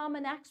have become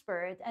an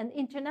expert and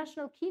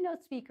international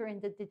keynote speaker in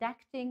the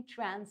detecting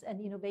trends and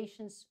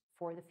innovations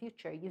for the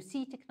future. You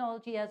see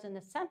technology as an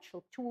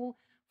essential tool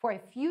for a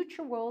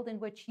future world in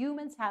which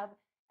humans have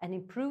an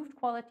improved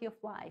quality of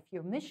life.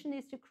 Your mission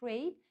is to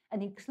create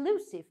an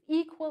inclusive,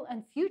 equal,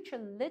 and future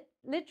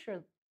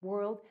literal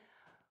world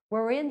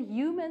wherein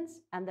humans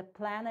and the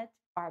planet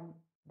are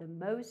the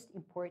most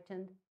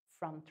important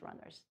front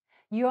runners.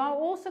 You are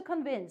also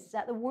convinced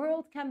that the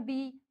world can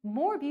be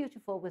more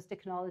beautiful with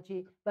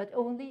technology, but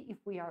only if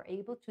we are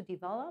able to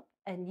develop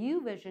a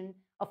new vision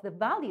of the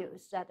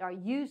values that are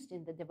used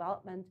in the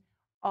development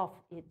of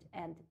it,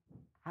 and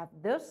have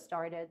thus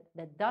started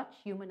the Dutch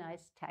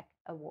Humanized Tech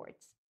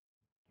Awards.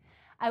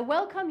 I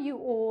welcome you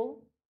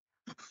all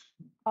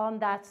on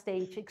that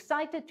stage,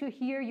 excited to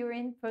hear your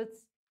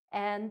inputs,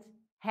 and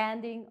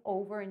handing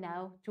over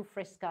now to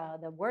Friska.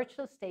 The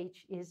virtual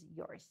stage is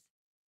yours.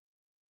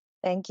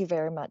 Thank you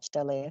very much,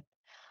 Dalia.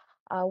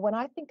 When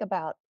I think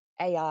about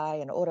AI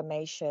and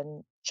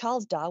automation,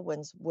 Charles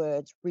Darwin's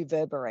words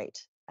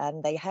reverberate,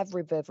 and they have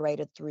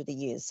reverberated through the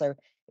years. So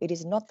it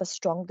is not the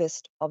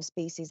strongest of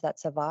species that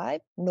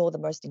survive, nor the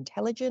most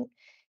intelligent.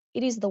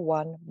 It is the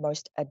one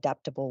most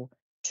adaptable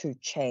to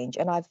change.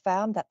 And I've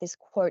found that this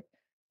quote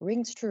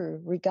rings true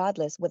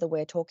regardless whether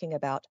we're talking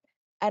about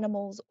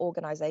animals,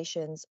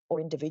 organizations, or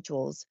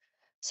individuals.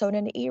 So in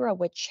an era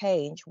where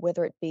change,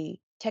 whether it be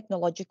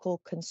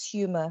technological,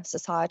 consumer,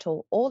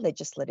 societal, or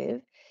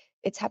legislative,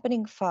 it's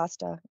happening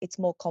faster, it's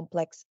more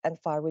complex and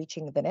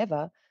far-reaching than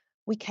ever.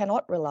 We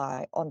cannot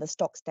rely on the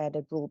stock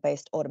standard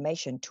rule-based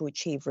automation to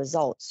achieve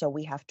results. So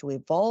we have to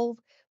evolve,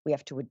 we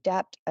have to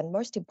adapt, and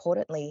most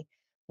importantly,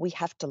 we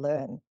have to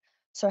learn.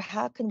 So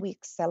how can we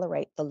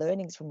accelerate the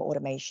learnings from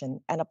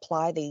automation and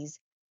apply these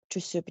to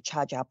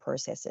supercharge our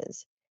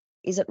processes?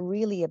 Is it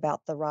really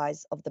about the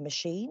rise of the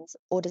machines,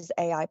 or does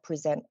AI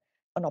present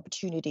an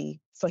opportunity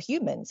for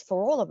humans,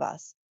 for all of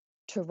us,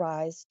 to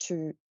rise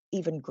to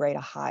even greater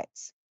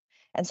heights?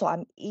 And so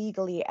I'm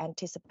eagerly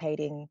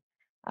anticipating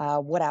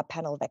what our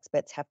panel of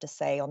experts have to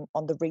say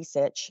on the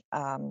research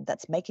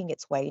that's making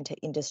its way into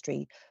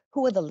industry.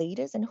 Who are the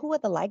leaders and who are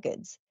the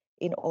laggards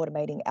in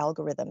automating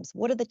algorithms?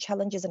 What are the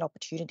challenges and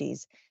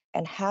opportunities?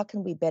 And how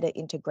can we better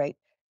integrate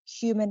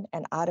human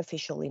and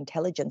artificial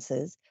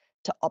intelligences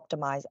to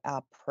optimize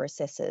our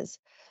processes?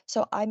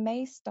 So I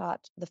may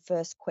start the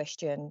first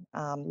question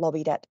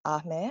lobbied at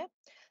Ahmer.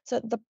 So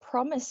the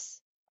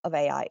promise of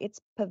AI, it's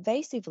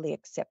pervasively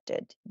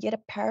accepted, yet a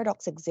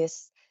paradox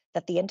exists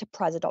that the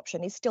enterprise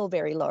adoption is still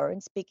very low.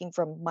 And speaking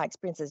from my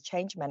experience as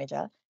change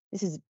manager,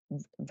 this is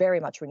very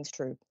much rings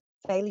true.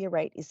 Failure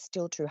rate is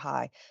still too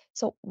high.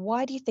 So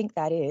why do you think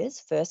that is,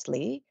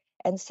 firstly?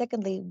 And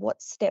secondly,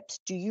 what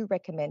steps do you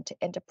recommend to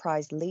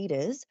enterprise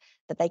leaders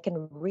that they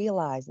can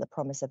realize the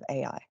promise of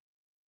AI?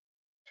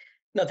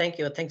 No, thank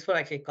you. Thanks for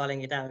actually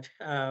calling it out.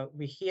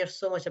 We hear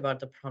so much about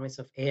the promise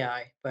of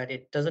AI, but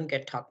it doesn't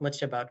get talked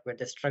much about where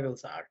the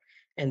struggles are.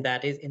 And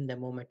that is in the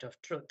moment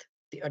of truth,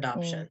 the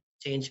adoption,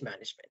 change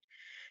management.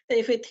 And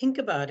if we think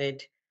about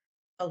it,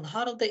 a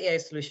lot of the AI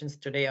solutions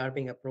today are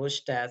being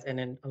approached as, and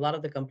then a lot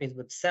of the companies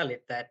would sell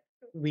it, that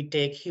we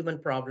take human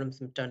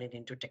problems and turn it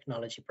into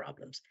technology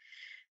problems.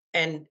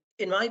 And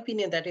in my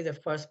opinion, that is a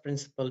first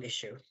principle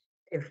issue.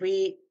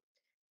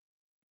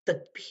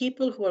 The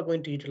people who are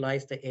going to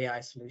utilize the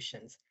AI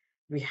solutions,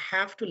 we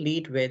have to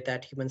lead with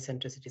that human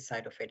centricity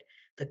side of it,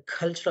 the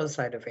cultural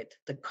side of it,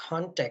 the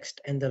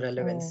context and the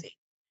relevancy.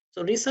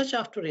 So research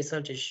after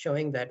research is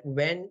showing that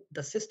when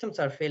the systems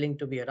are failing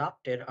to be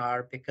adopted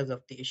are because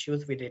of the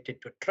issues related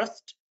to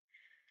trust,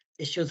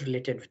 issues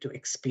related to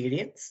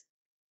experience,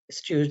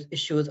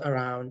 issues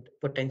around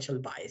potential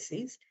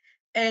biases,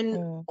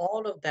 and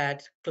all of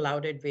that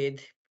clouded with,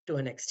 to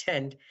an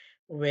extent,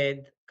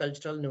 with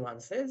cultural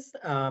nuances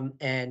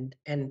and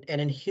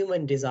a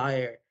human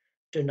desire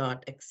to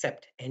not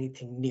accept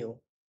anything new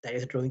that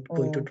is going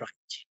to drive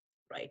change,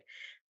 right?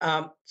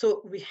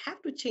 So we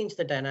have to change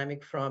the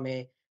dynamic from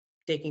a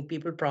taking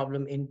people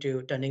problem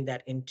into turning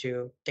that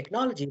into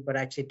technology, but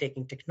actually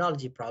taking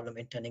technology problem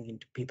and turning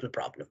into people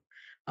problem.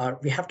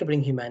 We have to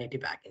bring humanity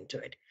back into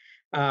it.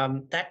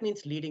 That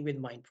means leading with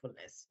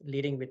mindfulness,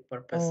 leading with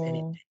purpose and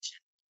intention,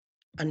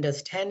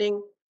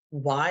 understanding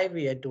why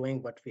we are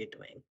doing what we are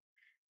doing.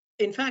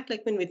 In fact,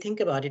 like when we think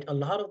about it, a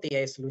lot of the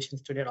AI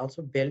solutions today are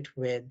also built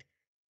with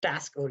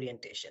task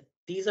orientation.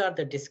 These are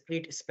the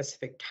discrete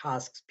specific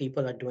tasks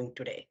people are doing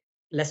today.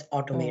 Let's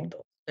automate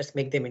those. Let's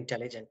make them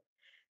intelligent.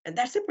 And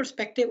that's a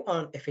perspective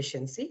on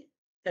efficiency.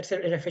 That's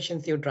an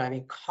efficiency of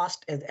driving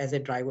cost as a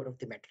driver of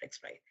the metrics,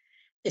 right?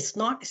 It's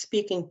not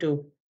speaking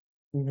to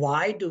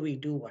why do we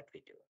do what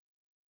we do.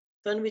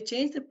 So when we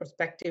change the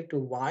perspective to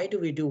why do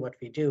we do what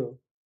we do,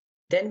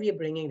 then we are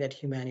bringing that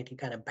humanity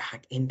kind of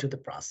back into the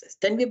process.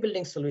 Then we're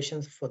building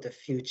solutions for the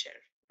future,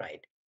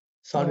 right?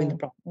 Solving the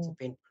problems of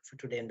pain for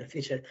today and the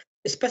future.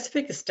 The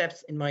specific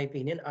steps, in my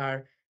opinion,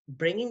 are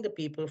bringing the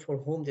people for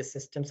whom the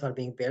systems are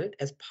being built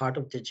as part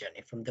of the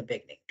journey from the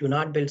beginning. Do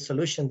not build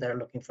solutions that are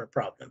looking for a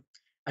problem.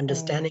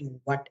 Understanding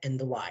what and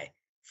the why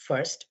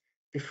first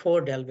before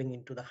delving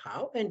into the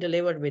how, and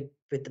delivered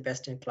with the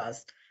best in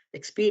class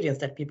experience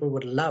that people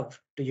would love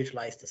to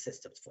utilize the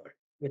systems for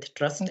with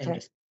trust and Okay.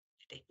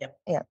 responsibility. Yep.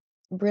 Yeah,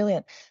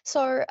 brilliant.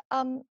 So,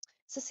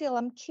 Cecile,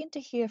 I'm keen to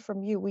hear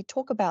from you. We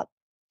talk about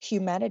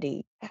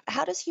humanity.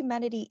 How does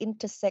humanity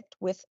intersect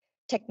with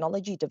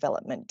technology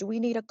development? Do we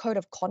need a code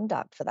of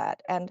conduct for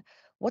that? And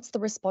what's the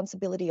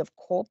responsibility of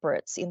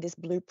corporates in this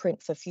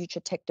blueprint for future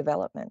tech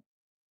development?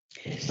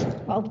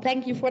 Well,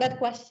 thank you for that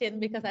question,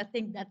 because I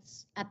think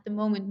that's at the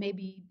moment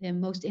maybe the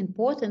most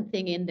important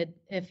thing in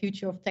the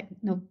future of tech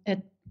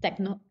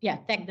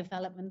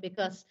development,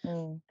 because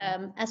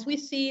as we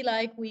see,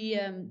 like we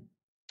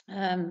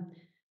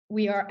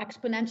are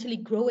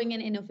exponentially growing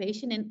in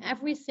innovation in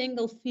every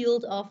single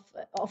field of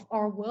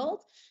our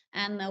world,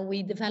 and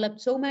we developed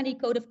so many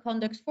code of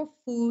conducts for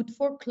food,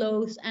 for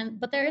clothes,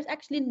 but there is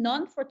actually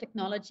none for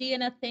technology.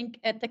 And I think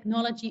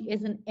technology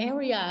is an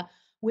area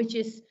which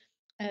is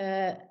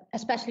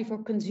especially for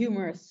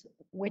consumers,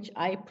 which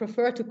I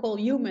prefer to call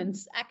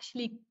humans,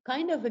 actually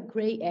kind of a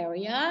gray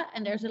area.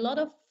 And there's a lot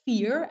of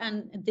fear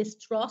and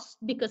distrust,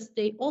 because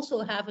they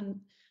also have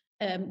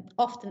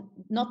often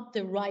not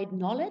the right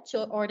knowledge,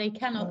 or they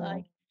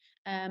cannot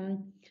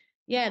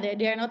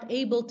they're not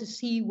able to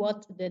see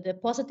what the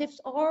positives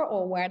are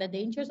or where the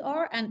dangers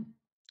are. And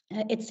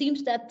it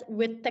seems that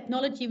with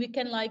technology we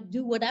can like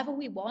do whatever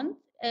we want,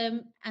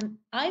 and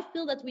I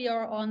feel that we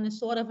are on a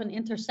sort of an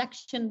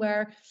intersection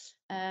where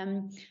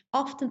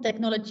often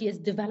technology is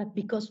developed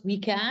because we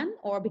can,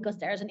 or because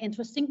there's an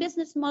interesting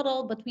business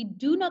model, but we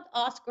do not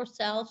ask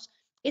ourselves,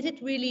 is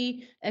it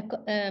really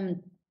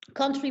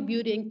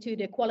contributing to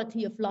the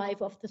quality of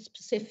life of the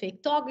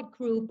specific target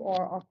group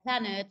or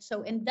planet?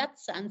 So in that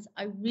sense,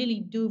 I really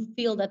do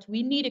feel that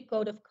we need a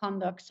code of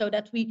conduct, so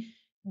that we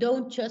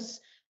don't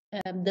just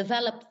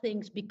develop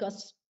things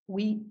because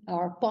we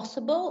are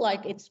possible,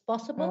 like it's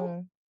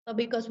possible, but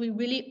because we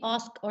really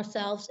ask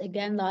ourselves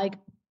again, like,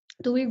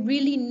 do we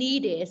really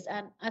need this?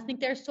 And I think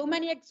there's so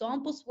many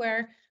examples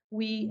where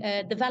we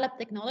develop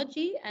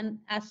technology, and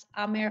as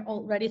Amer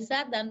already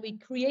said, then we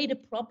create a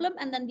problem,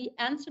 and then the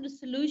answer, the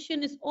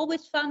solution is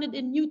always founded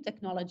in new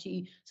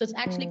technology. So it's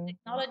actually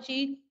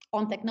technology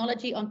on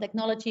technology on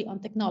technology on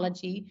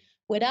technology,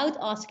 without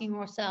asking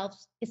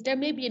ourselves, is there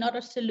maybe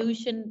another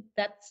solution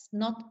that's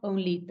not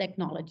only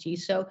technology?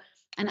 So,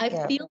 and I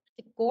feel that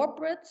the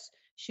corporates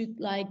should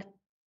like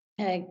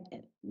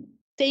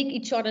take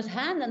each other's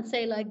hand and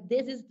say, like,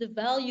 this is the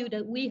value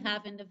that we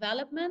have in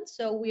development.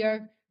 So we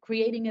are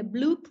creating a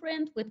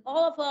blueprint with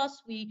all of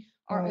us. We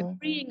are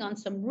agreeing on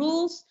some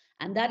rules,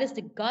 and that is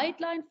the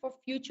guideline for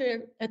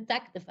future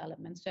tech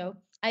development. So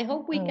I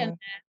hope we can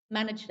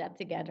manage that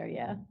together.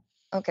 Yeah.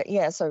 Okay,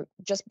 yeah, so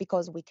just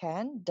because we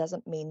can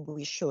doesn't mean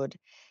we should.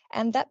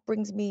 And that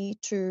brings me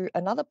to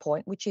another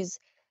point, which is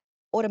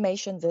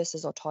automation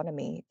versus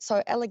autonomy.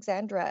 So,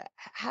 Aleksandra,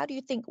 how do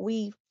you think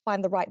we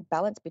find the right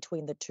balance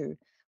between the two?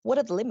 What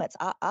are the limits?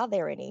 Are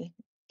there any?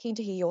 Keen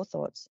to hear your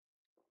thoughts.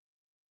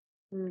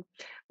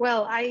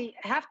 Well, I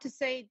have to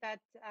say that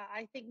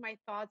I think my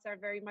thoughts are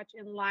very much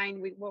in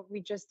line with what we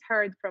just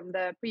heard from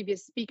the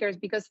previous speakers,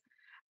 because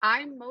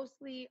I'm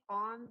mostly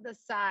on the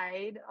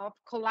side of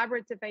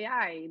collaborative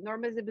AI,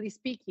 normatively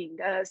speaking,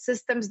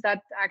 systems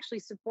that actually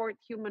support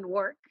human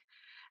work.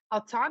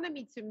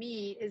 Autonomy to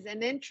me is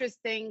an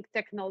interesting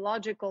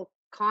technological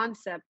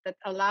concept that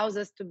allows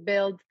us to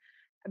build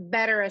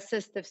better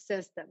assistive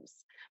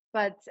systems.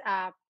 But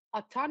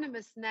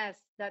autonomousness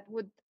that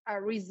would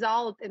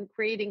result in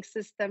creating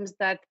systems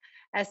that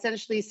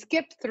essentially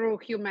skip through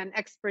human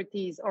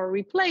expertise or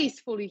replace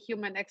fully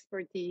human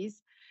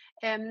expertise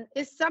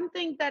is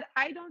something that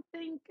I don't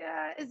think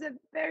is a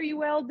very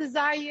well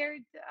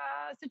desired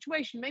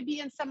situation. Maybe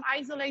in some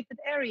isolated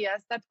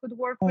areas that could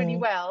work really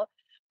well,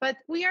 but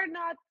we are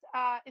not,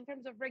 in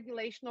terms of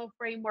regulational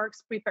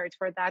frameworks, prepared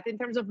for that. In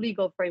terms of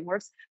legal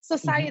frameworks,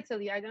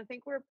 societally, I don't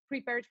think we're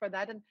prepared for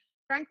that. And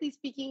frankly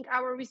speaking,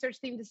 our research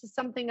team, this is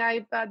something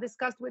I've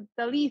discussed with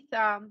Dalit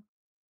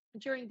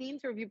during the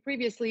interview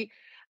previously.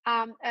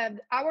 And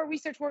our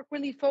research work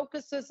really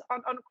focuses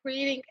on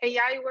creating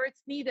AI where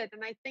it's needed.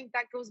 And I think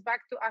that goes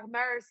back to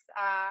Ahmer's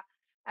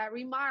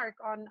remark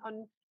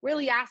on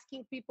really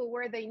asking people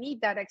where they need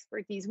that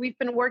expertise. We've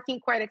been working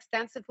quite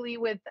extensively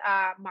with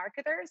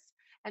marketers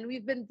and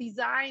we've been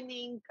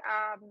designing,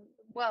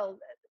 well,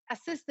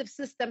 assistive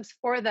systems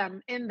for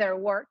them in their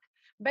work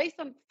based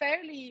on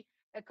fairly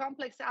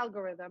complex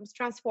algorithms,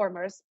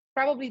 transformers,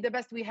 probably the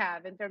best we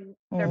have in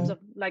terms of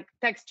like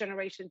text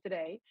generation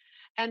today,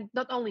 and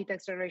not only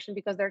text generation,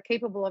 because they're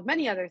capable of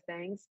many other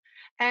things.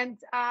 And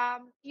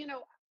you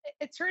know,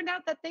 it turned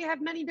out that they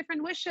have many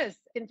different wishes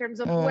in terms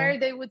of where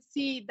they would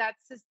see that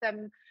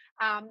system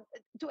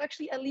to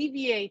actually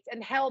alleviate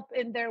and help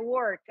in their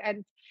work.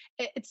 And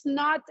it's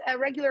not a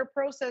regular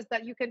process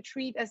that you can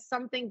treat as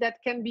something that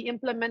can be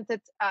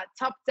implemented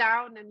top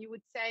down, and you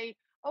would say,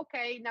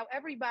 okay, now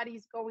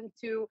everybody's going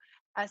to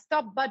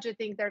stop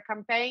budgeting their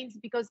campaigns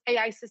because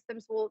AI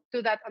systems will do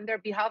that on their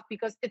behalf,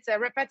 because it's a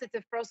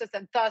repetitive process,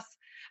 and thus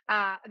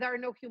there are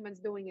no humans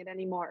doing it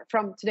anymore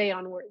from today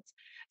onwards.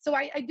 So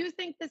I do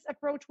think this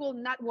approach will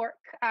not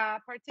work,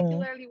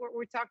 particularly what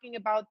we're talking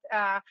about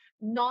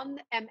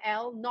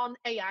non-ML,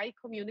 non-AI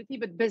community,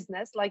 but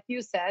business, like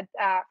you said,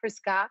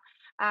 Friska.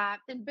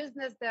 In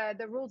business,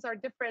 the rules are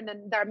different,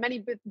 and there are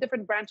many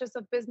different branches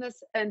of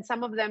business, and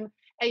some of them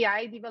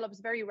AI develops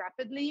very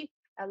rapidly.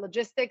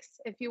 Logistics,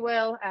 if you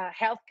will,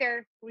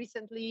 healthcare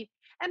recently,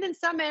 and in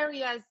some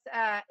areas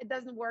it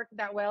doesn't work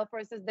that well. For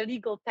instance, the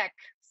legal tech,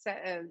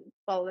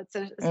 well, it's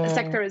a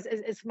sector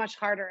is much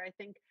harder, I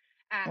think,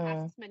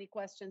 asks many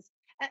questions,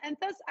 and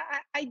thus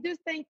I do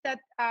think that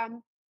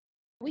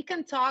we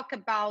can talk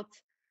about,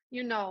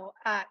 you know,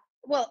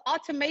 well,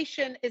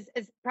 automation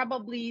is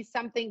probably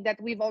something that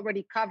we've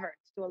already covered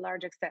to a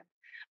large extent,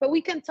 but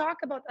we can talk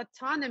about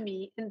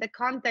autonomy in the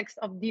context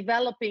of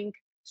developing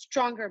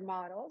stronger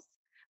models.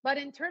 But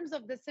in terms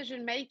of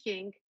decision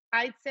making,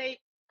 I'd say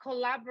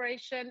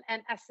collaboration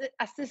and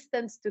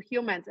assistance to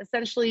humans,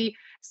 essentially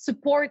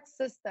support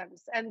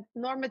systems. And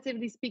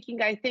normatively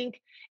speaking, I think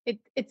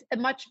it's a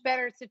much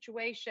better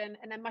situation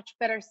and a much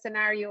better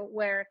scenario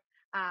where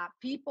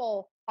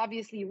people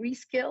obviously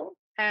reskill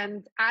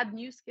and add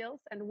new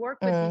skills and work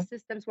with these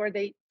systems where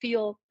they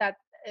feel that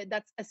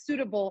that's a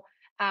suitable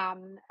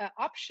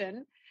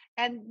option,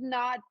 and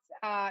not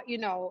you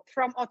know,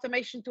 from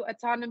automation to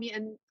autonomy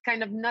and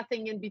kind of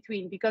nothing in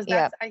between, because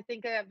that's I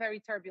think a very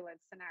turbulent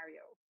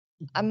scenario.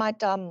 I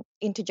might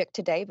interject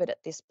to David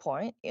at this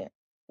point. You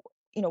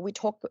know, we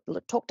talked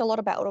a lot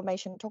about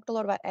automation, talked a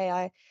lot about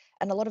AI,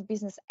 and a lot of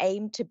business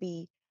aim to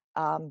be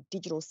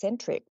digital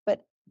centric.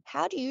 But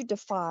how do you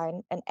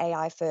define an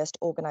AI first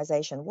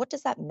organization? What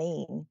does that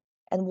mean,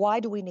 and why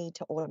do we need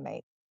to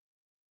automate?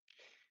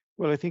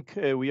 Well, I think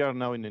we are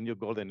now in a new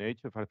golden age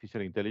of artificial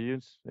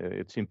intelligence.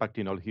 It's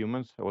impacting all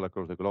humans all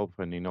across the globe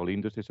and in all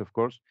industries, of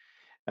course.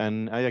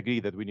 And I agree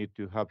that we need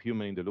to have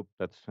human in the loop.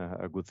 That's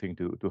a good thing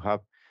to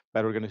have.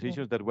 But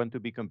organizations that want to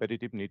be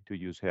competitive need to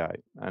use AI.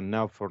 And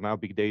now,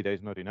 big data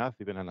is not enough.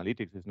 Even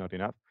analytics is not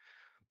enough.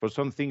 For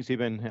some things,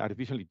 even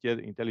artificial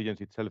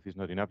intelligence itself is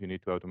not enough. You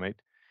need to automate.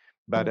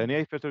 But an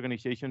AI-first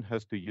organization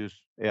has to use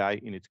AI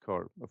in its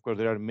core. Of course,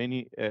 there are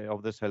many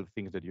off-the-shelf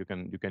things that you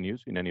can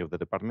use in any of the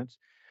departments,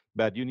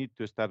 but you need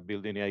to start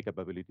building AI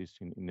capabilities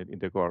in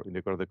the core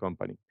of the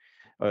company.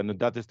 And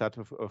that starts,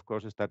 of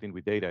course, starting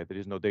with data. There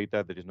is no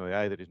data, there is no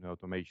AI, there is no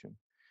automation.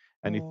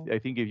 And I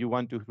think if you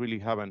want to really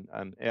have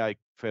an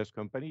AI-first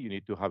company, you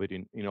need to have it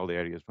in all the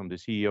areas, from the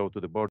CEO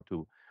to the board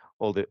to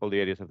all the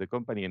areas of the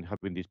company, and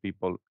having these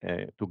people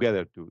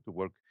together to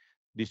work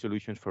these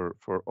solutions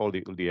for all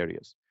the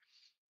areas.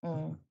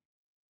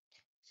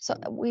 So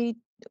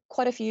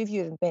quite a few of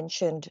you have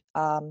mentioned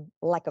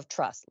lack of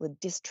trust, the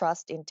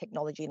distrust in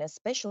technology, and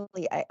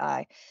especially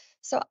AI.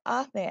 So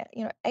Ahmed,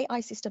 you know,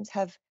 AI systems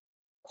have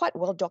quite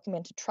well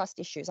documented trust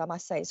issues, I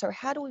must say. So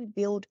how do we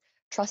build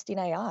trust in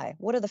AI?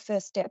 What are the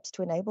first steps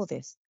to enable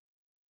this?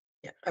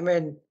 Yeah, I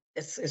mean,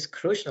 it's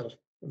crucial.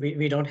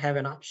 We don't have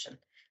an option.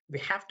 We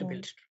have to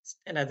build trust.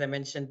 And as I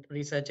mentioned,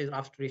 research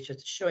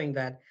is showing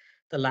that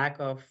the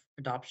lack of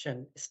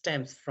adoption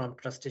stems from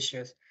trust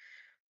issues.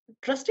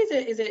 Trust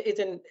is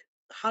an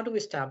how do we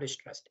establish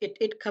trust?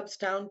 It comes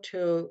down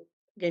to,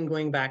 again,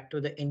 going back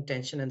to the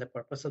intention and the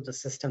purpose of the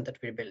system that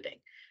we're building.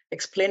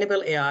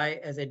 Explainable AI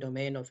as a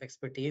domain of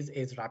expertise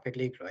is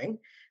rapidly growing.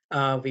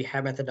 We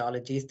have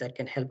methodologies that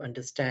can help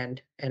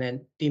understand and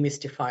then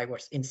demystify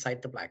what's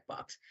inside the black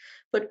box.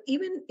 But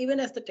even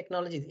as the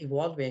technology is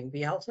evolving,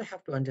 we also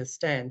have to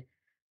understand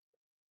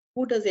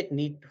who is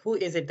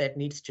it that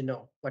needs to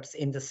know what's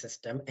in the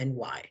system and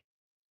why.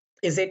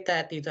 Is it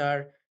that these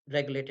are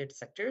regulated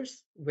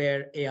sectors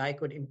where AI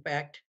could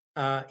impact?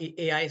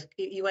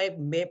 AI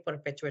may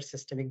perpetuate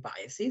systemic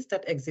biases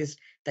that exist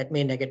that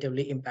may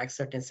negatively impact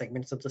certain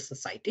segments of the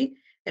society,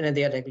 and if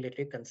they are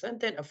regulatory concerned,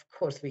 then of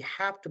course we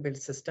have to build a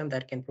system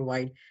that can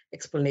provide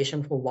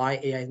explanation for why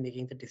AI is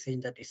making the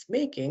decision that it's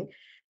making,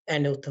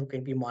 and it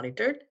can be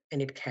monitored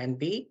and it can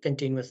be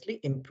continuously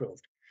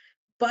improved.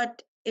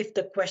 But if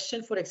the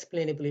question for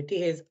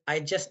explainability is, I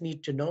just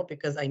need to know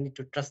because I need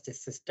to trust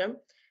this system,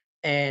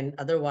 and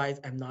otherwise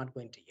I'm not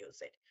going to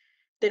use it,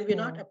 then we're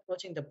not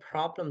approaching the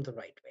problem the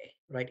right way,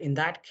 right? In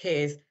that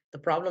case, the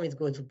problem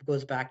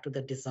goes back to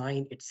the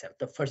design itself,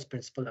 the first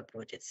principle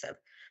approach itself.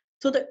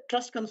 So the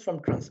trust comes from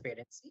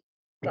transparency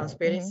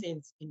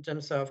in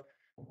terms of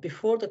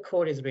before the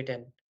code is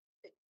written,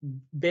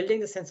 building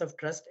the sense of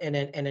trust and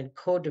then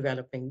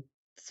co-developing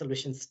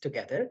solutions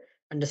together,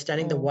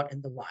 understanding the what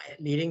and the why,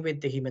 leading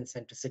with the human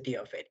centricity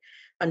of it,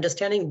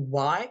 understanding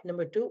why.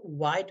 Number two,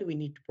 why do we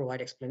need to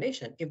provide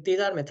explanation? If these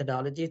are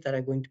methodologies that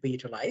are going to be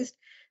utilized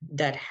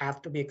that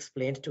have to be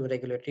explained to a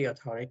regulatory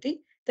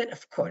authority, then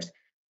of course.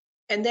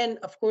 And then,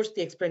 of course,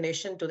 the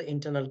explanation to the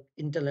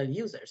internal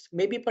users.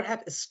 Maybe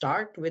perhaps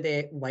start with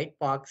a white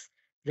box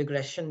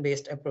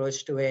regression-based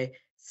approach to a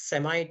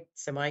semi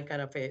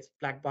kind of a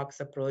black box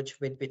approach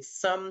with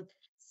some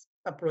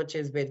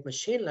approaches with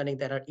machine learning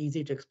that are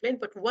easy to explain.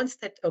 But once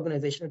that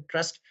organizational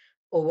trust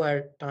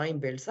over time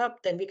builds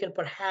up, then we can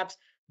perhaps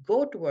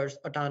go towards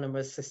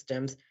autonomous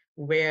systems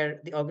where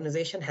the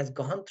organization has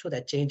gone through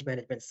that change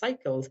management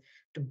cycles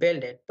to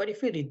build it. But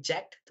if we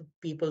reject the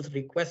people's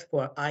request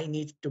for, I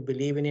need to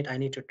believe in it, I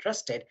need to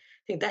trust it,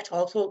 I think that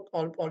also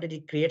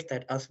already creates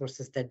that us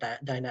versus that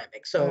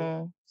dynamic.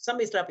 So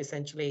sum it up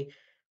essentially,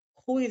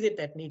 who is it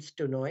that needs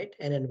to know it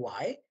and then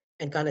why?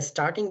 And kind of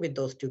starting with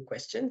those two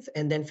questions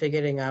and then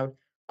figuring out,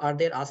 are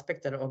there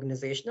aspects that are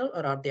organizational,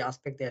 or are there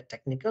aspects that are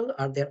technical?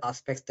 Are there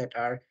aspects that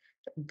are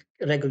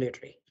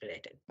regulatory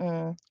related?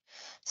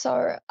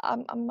 So I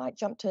might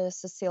jump to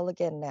Cecile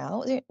again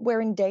now.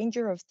 We're in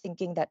danger of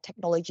thinking that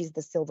technology is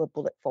the silver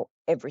bullet for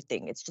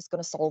everything. It's just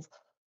going to solve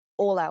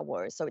all our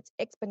woes. So it's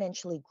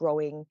exponentially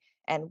growing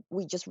and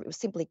we just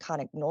simply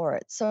can't ignore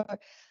it. So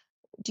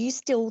do you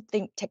still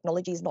think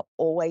technology is not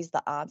always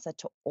the answer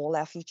to all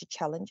our future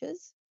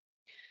challenges?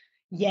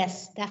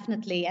 Yes,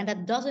 definitely. And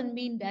that doesn't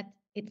mean that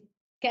it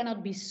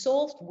cannot be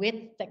solved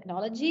with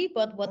technology.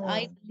 But what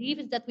I believe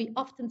is that we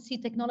often see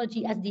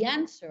technology as the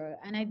answer.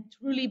 And I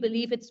truly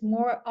believe it's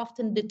more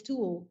often the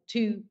tool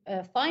to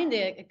find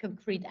a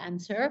concrete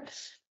answer.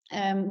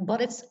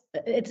 But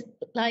it's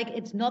like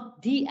it's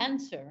not the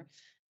answer.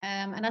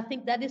 And I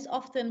think that is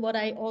often what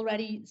I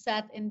already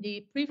said in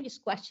the previous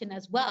question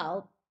as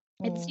well.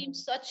 It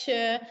seems such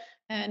a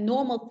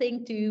normal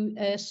thing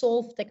to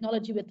solve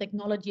technology with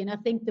technology. And I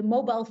think the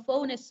mobile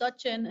phone is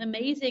such an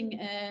amazing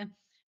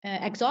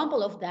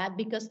example of that,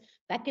 because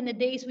back in the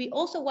days, we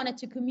also wanted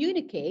to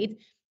communicate,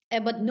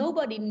 but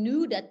nobody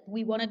knew that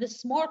we wanted a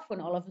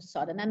smartphone all of a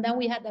sudden. And then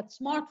we had that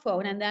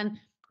smartphone, and then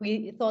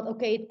we thought,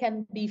 okay, it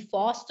can be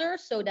faster.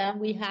 So then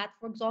we had,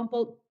 for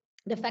example,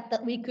 the fact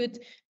that we could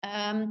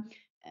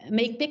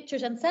make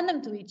pictures and send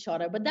them to each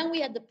other. But then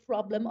we had the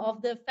problem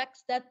of the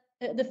fact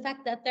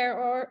that there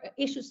are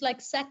issues like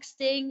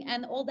sexting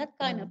and all that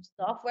kind of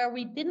stuff where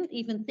we didn't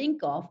even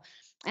think of.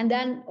 And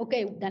then,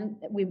 okay, then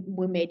we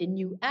made a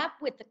new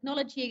app with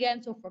technology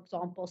again. So for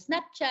example,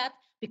 Snapchat,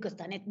 because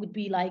then it would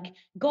be like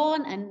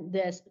gone and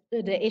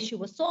the issue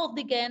was solved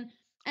again.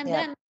 And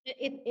then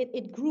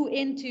it grew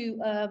into,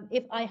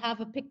 if I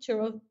have a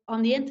picture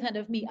on the internet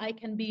of me, I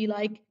can be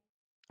like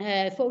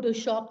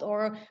photoshopped,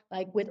 or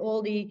like with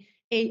all the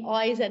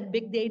AIs and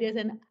big data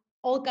and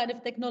all kind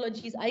of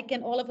technologies, I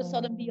can all of a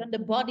sudden be on the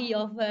body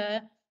of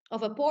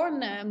a porn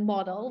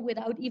model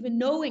without even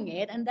knowing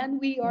it. And then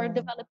we are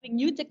developing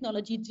new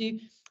technology to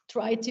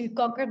try to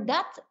conquer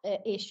that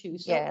issue.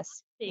 So I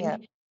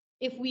think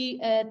if we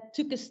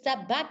took a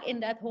step back in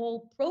that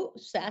whole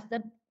process,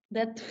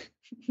 that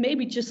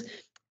maybe just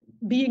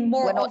being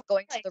more, we're not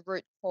going to the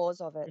root cause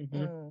of it.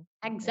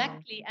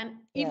 Exactly. And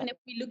even if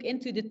we look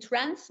into the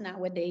trends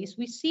nowadays,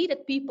 we see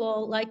that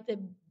people like the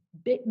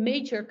big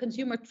major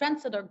consumer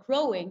trends that are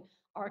growing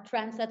are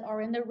trends that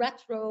are in the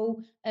retro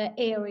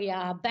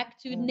area, back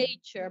to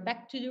nature,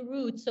 back to the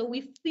roots. So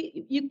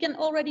you can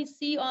already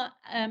see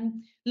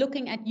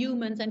looking at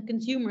humans and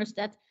consumers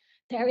that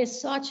there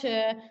is such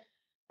a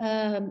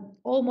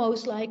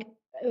almost like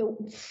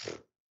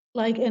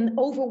an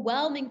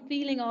overwhelming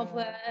feeling of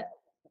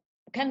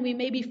can we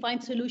maybe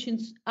find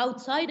solutions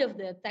outside of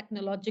the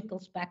technological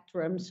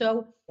spectrum?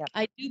 So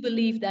I do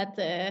believe that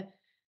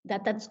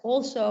that's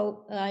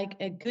also like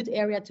a good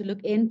area to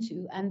look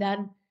into, and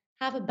then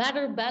have a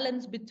better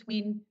balance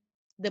between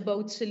the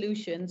both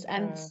solutions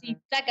and see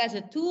tech as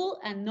a tool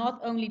and not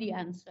only the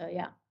answer.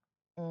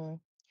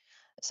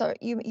 So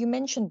you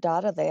mentioned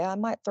data there. I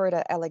might throw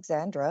to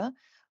Aleksandra.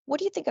 What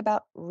do you think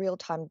about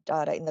real-time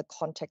data in the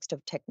context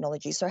of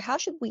technology? So how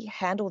should we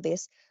handle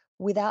this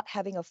without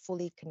having a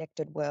fully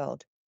connected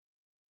world?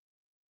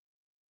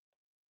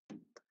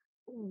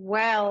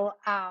 Well,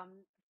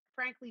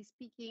 frankly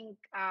speaking,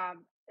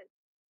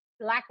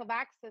 lack of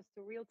access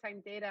to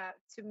real-time data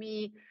to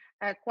me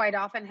quite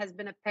often has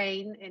been a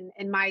pain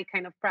in my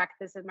kind of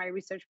practice, in my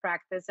research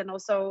practice, and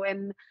also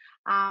in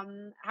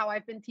how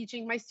I've been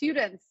teaching my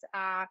students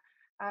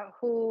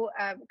who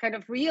kind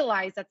of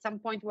realize at some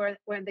point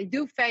when they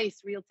do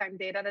face real-time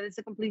data that it's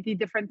a completely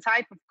different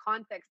type of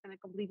context and a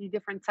completely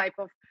different type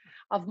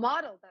of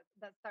model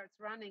that starts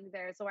running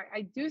there. So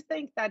I do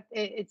think that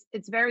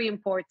it's very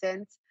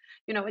important,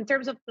 in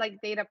terms of like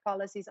data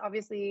policies.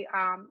 Obviously,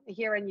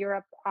 here in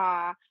Europe,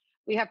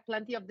 we have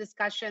plenty of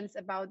discussions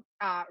about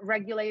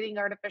regulating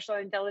artificial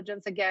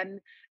intelligence. Again,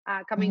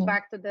 coming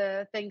back to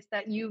the things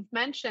that you've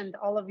mentioned,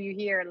 all of you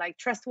here, like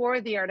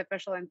trustworthy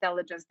artificial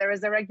intelligence. There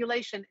is a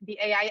regulation, the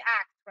AI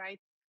Act, right,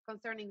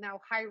 concerning now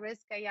high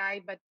risk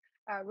AI, but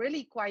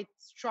really quite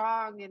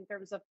strong in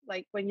terms of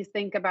like when you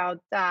think about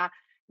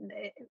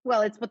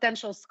well, its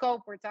potential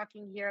scope. We're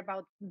talking here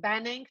about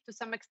banning to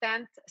some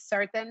extent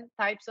certain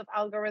types of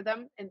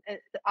algorithms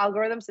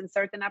in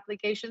certain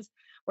applications.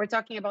 We're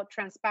talking about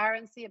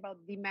transparency, about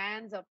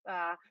demands of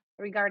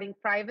regarding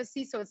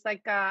privacy. So it's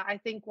like I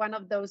think one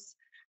of those.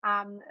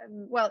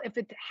 Well, if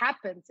it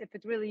happens, if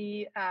it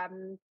really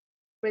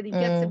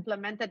gets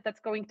implemented,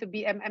 that's going to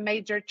be a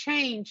major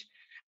change.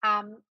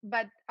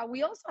 But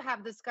we also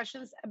have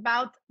discussions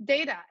about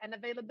data and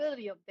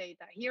availability of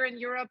data. Here in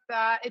Europe,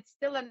 it's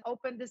still an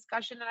open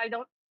discussion, and I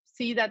don't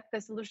see that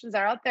the solutions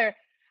are out there.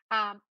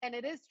 And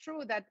it is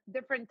true that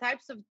different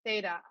types of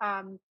data,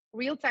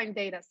 real-time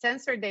data,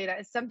 sensor data,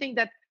 is something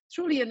that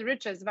truly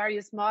enriches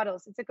various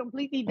models. It's a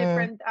completely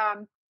different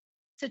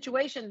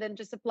situation than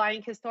just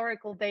applying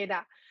historical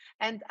data.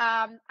 And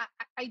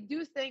I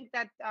do think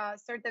that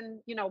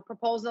certain,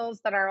 proposals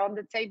that are on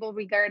the table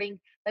regarding,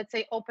 let's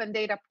say, open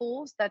data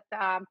pools that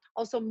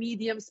also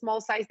medium,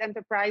 small-sized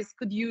enterprise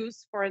could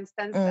use, for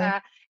instance,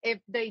 if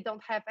they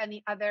don't have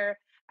any other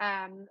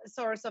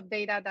source of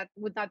data that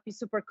would not be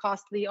super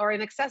costly or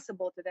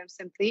inaccessible to them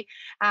simply.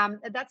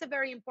 That's a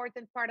very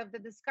important part of the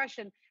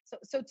discussion.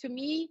 So to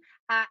me,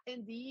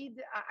 indeed,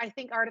 I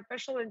think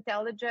artificial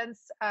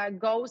intelligence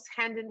goes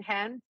hand in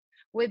hand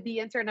with the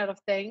Internet of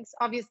Things.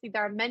 Obviously,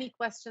 there are many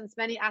questions,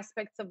 many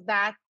aspects of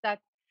that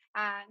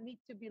need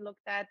to be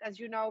looked at. As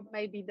you know,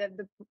 maybe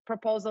the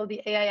proposal,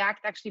 the AI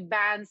Act, actually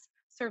bans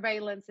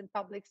surveillance in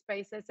public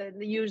spaces and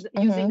the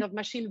using of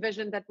machine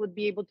vision that would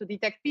be able to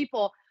detect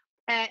people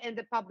in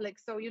the public.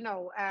 So,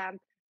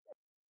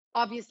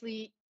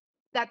 obviously,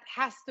 that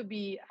has to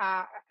be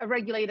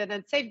regulated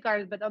and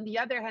safeguarded. But on the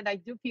other hand, I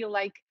do feel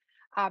like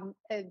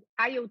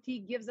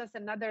IoT gives us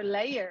another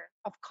layer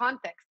of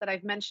context that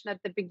I've mentioned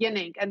at the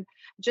beginning. And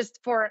just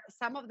for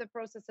some of the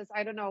processes,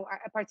 I don't know,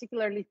 I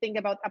particularly think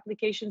about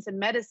applications in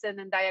medicine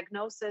and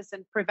diagnosis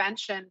and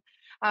prevention.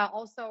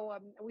 Also,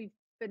 we've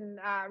been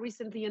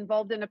recently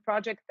involved in a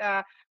project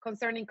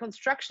concerning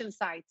construction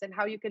sites and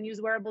how you can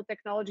use wearable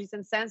technologies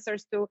and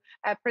sensors to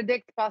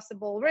predict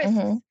possible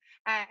risks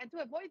and to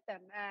avoid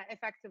them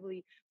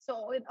effectively.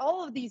 So in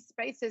all of these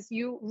spaces,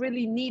 you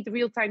really need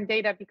real-time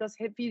data, because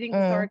feeding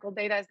historical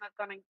data is not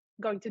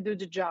going to do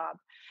the job.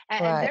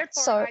 And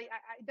therefore, so,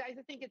 I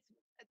think it's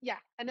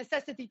a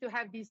necessity to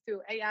have these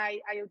two, AI,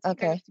 IoT,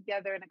 kind of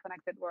together in a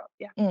connected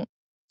world.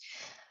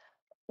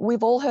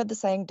 We've all heard the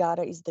saying,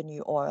 data is the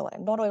new oil.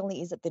 And not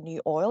only is it the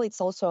new oil, it's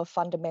also a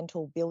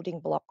fundamental building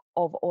block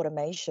of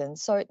automation.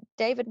 So,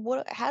 David,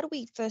 how do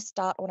we first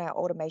start on our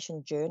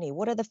automation journey?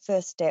 What are the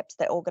first steps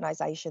that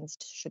organizations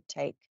should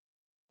take?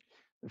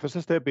 The first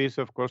step is,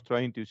 of course,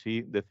 trying to see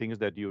the things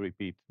that you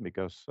repeat,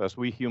 because as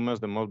we humans,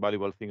 the most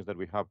valuable things that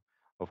we have,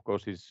 of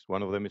course, is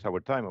one of them is our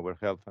time, our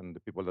health, and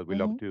the people that we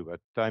love too. But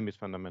time is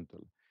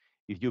fundamental.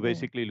 If you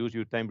basically lose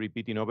your time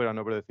repeating over and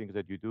over the things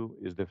that you do,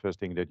 is the first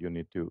thing that you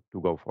need to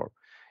go for.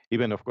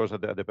 Even, of course,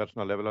 at the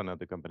personal level and at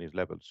the company's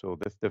level. So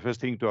the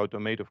first thing to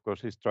automate, of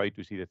course, is try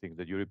to see the things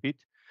that you repeat,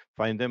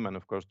 find them, and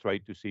of course, try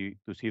to see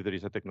if there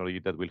is a technology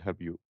that will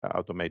help you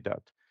automate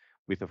that.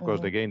 With, of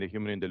course, again, the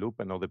human in the loop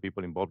and all the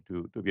people involved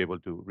to be able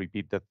to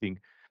repeat that thing,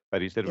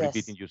 but instead of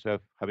repeating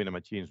yourself, having a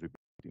machine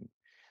repeating.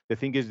 The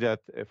thing is that,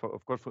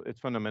 of course, it's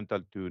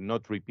fundamental to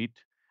not repeat.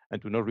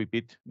 And to not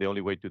repeat, the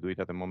only way to do it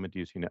at the moment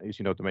is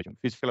in automation.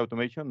 Physical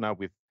automation, now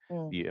with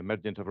the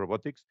emergence of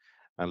robotics,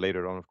 and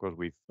later on, of course,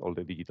 with all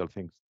the digital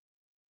things.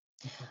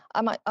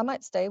 I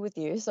might stay with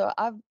you. So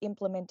I've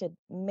implemented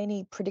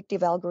many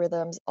predictive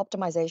algorithms,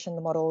 optimization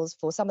models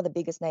for some of the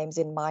biggest names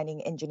in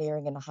mining,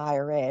 engineering, and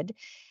higher ed.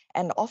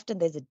 And often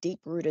there's a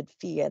deep-rooted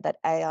fear that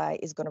AI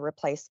is going to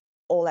replace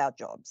all our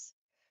jobs.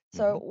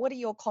 So what are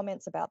your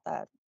comments about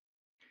that?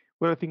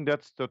 Well, I think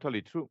that's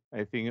totally true.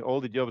 I think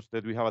all the jobs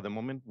that we have at the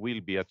moment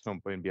will be at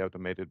some point be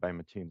automated by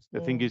machines.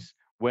 The thing is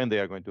when they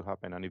are going to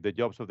happen and if the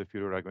jobs of the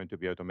future are going to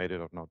be automated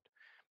or not.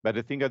 But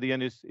the thing at the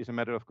end is a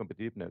matter of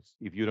competitiveness.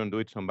 If you don't do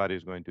it, somebody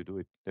is going to do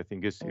it. The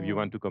thing is, if you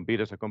want to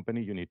compete as a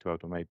company, you need to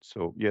automate.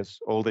 So yes,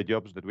 all the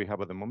jobs that we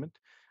have at the moment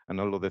and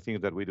all of the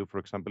things that we do, for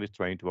example, is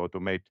trying to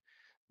automate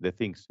the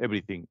things,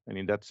 everything. And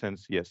in that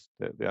sense, yes,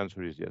 the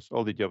answer is yes.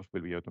 All the jobs will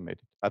be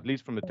automated, at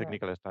least from a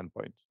technical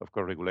standpoint. Of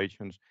course,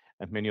 regulations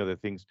and many other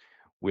things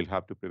will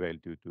have to prevail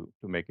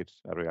to make it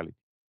a reality.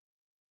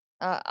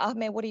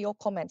 Ahmed, what are your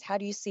comments? How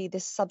do you see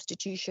this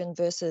substitution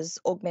versus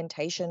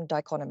augmentation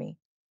dichotomy?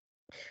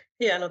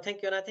 Yeah, no,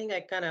 thank you. And I think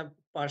I kind of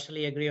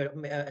partially agree, or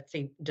I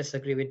think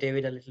disagree with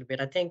David a little bit.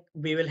 I think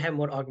we will have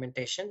more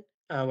augmentation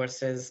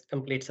versus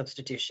complete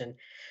substitution.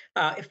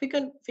 If we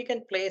can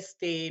place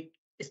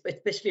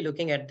especially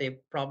looking at the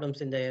problems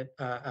in the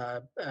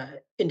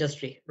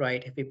industry,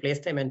 right? If we place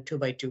them in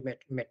 2x2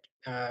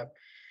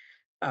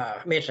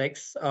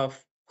 matrix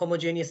of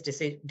homogeneous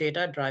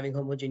data driving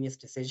homogeneous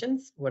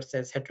decisions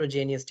versus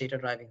heterogeneous data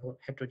driving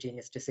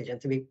heterogeneous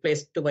decisions. So we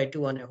place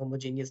 2x2 on a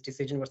homogeneous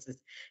decision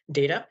versus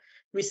data.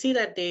 We see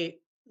that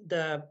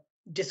the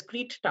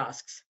discrete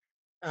tasks,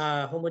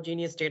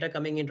 homogeneous data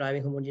coming in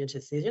driving homogeneous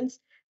decisions,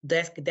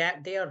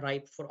 that they are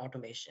ripe for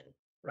automation,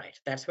 right?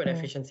 That's where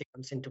efficiency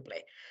comes into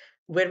play.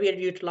 Where we are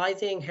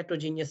utilizing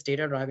heterogeneous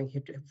data driving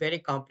very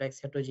complex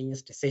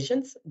heterogeneous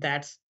decisions,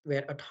 that's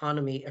where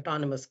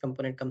autonomous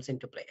component comes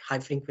into play. High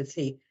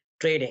frequency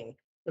trading,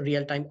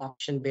 real-time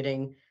auction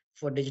bidding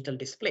for digital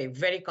display,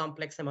 very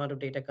complex amount of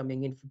data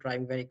coming in for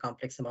driving very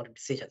complex amount of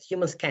decisions.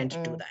 Humans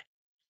can't do that.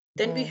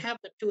 Then we have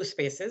the two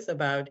spaces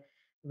about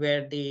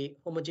where the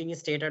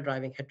homogeneous data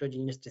driving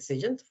heterogeneous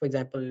decisions, for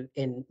example,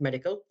 in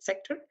medical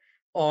sector,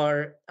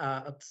 or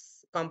a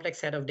complex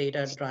set of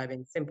data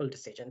driving simple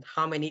decisions,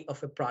 how many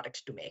of a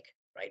product to make,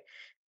 right?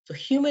 So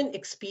human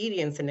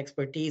experience and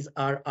expertise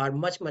are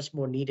much, much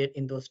more needed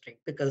in those things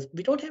because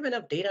we don't have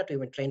enough data to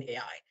even train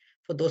AI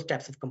for those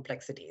types of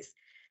complexities.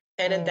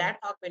 And in that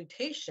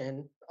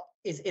augmentation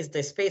is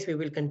the space we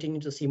will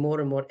continue to see more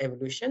and more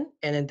evolution.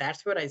 And then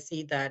that's where I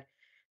see that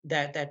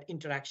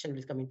interaction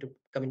will come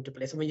into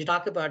play. So when you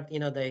talk about,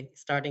 the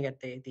starting at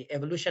the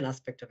evolution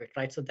aspect of it,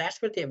 right? So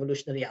that's where the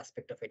evolutionary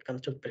aspect of it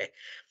comes to play.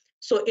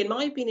 So in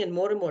my opinion,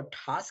 more and more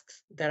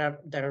tasks that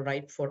are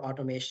ripe for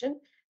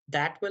automation,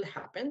 that will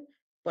happen.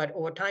 But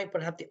over time,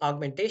 perhaps the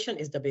augmentation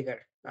is the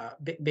bigger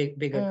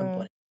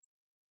component.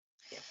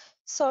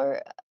 So,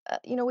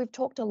 we've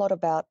talked a lot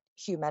about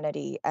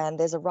humanity, and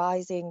there's a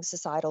rising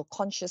societal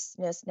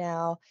consciousness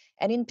now,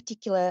 and in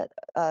particular,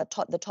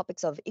 the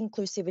topics of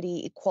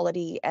inclusivity,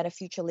 equality, and a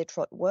future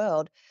literate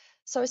world.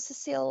 So,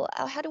 Cecile,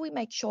 how do we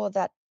make sure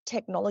that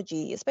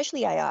technology,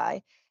 especially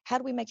AI, how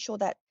do we make sure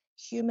that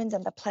humans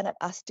and the planet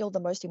are still the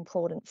most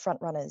important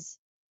front runners?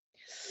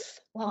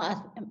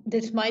 Well,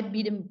 this might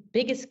be the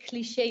biggest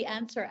cliche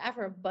answer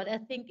ever, but I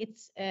think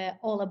it's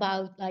all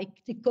about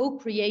like the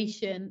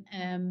co-creation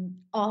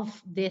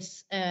of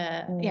this,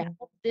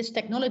 of this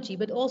technology,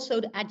 but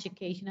also the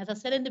education. As I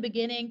said in the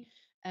beginning,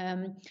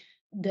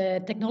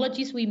 the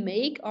technologies we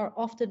make are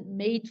often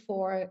made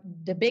for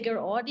the bigger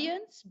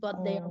audience,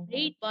 but they are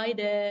made by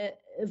the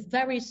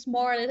very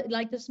smart,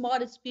 like the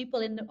smartest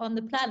people on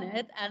the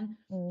planet,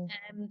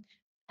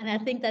 and I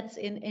think that's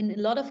in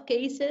a lot of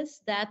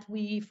cases that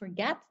we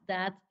forget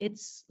that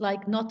it's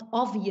like not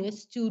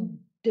obvious to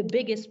the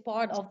biggest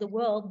part of the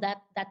world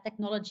that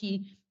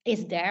technology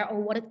is there or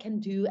what it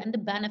can do and the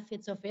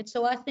benefits of it.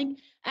 So I think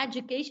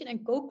education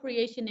and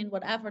co-creation in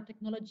whatever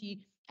technology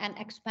and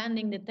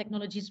expanding the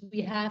technologies we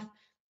have,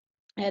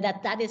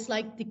 that is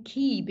like the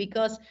key,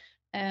 because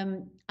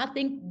I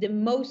think the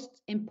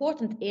most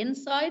important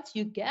insights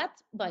you get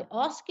by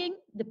asking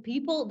the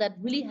people that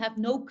really have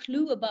no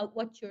clue about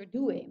what you're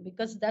doing,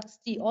 because that's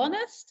the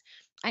honest,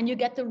 and you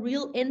get the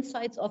real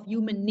insights of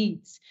human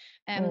needs.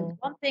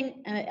 One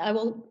thing, I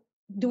will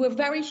do a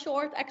very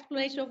short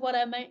explanation of what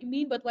I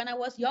mean, but when I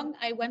was young,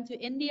 I went to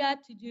India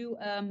to do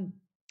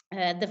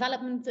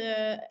development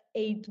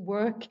aid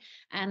work,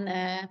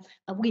 and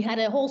we had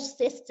a whole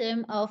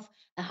system of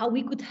how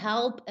we could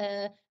help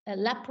a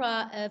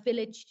lepra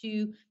village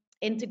to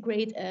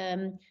integrate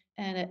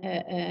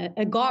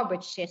a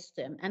garbage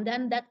system. And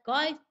then that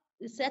guy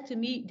said to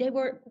me, they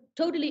were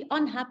totally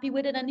unhappy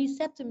with it, and he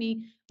said to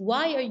me,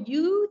 why are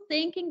you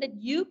thinking that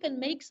you can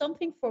make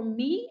something for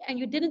me and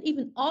you didn't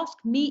even ask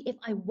me if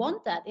I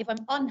want that, if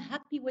I'm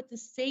unhappy with the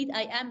state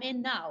I am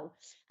in now?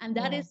 And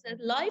that is a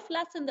life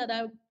lesson that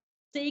I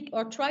take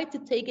or try to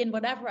take in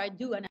whatever I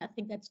do. And I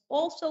think that's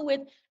also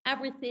with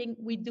everything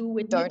we do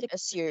with don't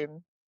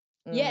assume.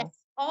 Yes,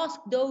 ask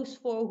those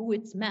for who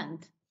it's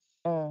meant.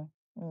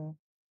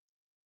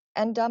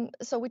 And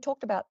so we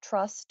talked about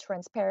trust,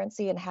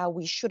 transparency, and how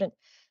we shouldn't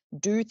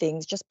do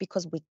things just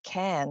because we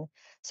can.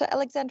 So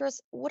Aleksandra,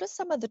 what are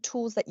some of the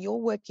tools that you're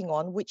working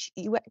on which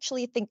you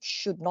actually think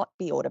should not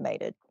be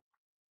automated?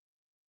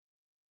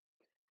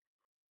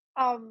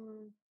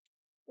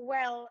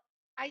 Well,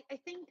 I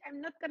think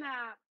I'm not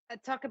gonna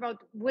talk about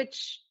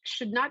which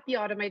should not be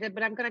automated,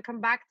 but I'm gonna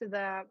come back to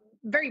the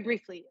very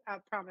briefly,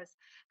 promise,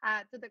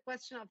 to the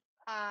question of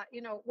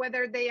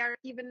whether they are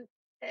even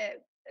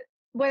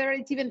whether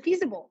it's even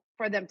feasible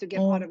for them to get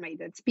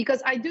automated.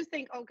 Because I do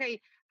think,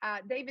 okay,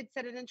 David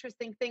said an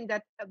interesting thing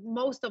that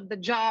most of the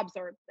jobs,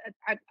 or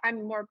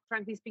I'm more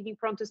frankly speaking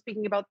prone to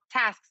speaking about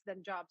tasks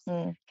than jobs,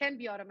 can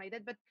be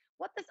automated. But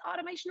what does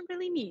automation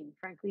really mean,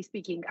 frankly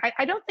speaking?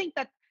 I don't think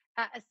that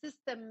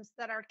systems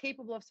that are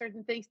capable of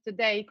certain things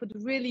today could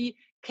really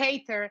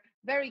cater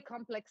very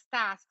complex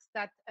tasks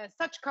that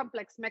such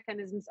complex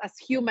mechanisms as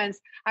humans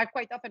are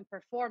quite often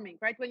performing,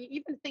 right? When you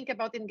even think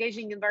about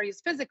engaging in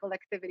various physical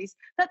activities,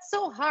 that's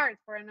so hard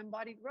for an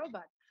embodied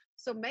robot.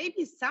 So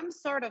maybe some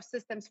sort of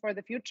systems for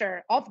the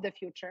future,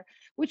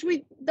 which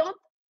we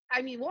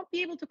won't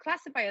be able to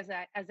classify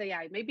as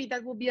AI. Maybe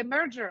that will be a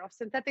merger of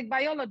synthetic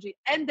biology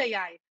and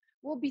AI,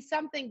 will be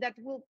something that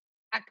will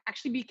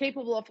actually be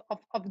capable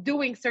of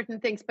doing certain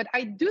things. But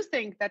I do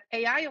think that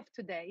AI of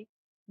today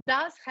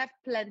does have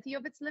plenty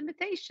of its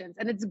limitations,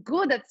 and it's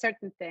good at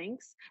certain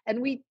things, and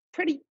we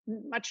pretty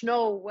much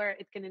know where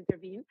it can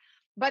intervene.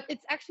 but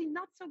it's actually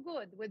not so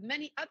good with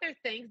many other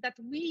things that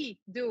we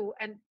do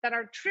and that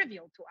are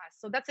trivial to us.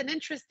 So that's an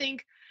interesting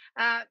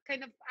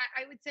kind of,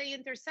 I would say,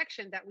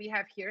 intersection that we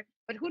have here.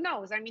 But who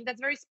knows? I mean, that's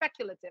very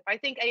speculative. I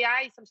think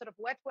AI is some sort of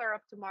wetware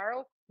of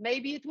tomorrow.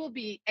 Maybe it will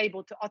be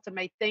able to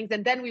automate things,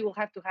 and then we will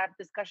have to have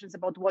discussions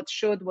about what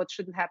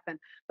shouldn't happen.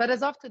 But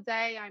as of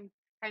today, I'm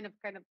kind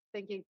of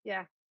thinking,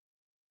 yeah,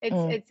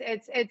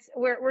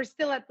 we're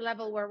still at the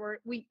level where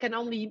we can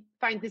only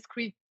find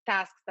discrete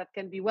tasks that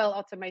can be well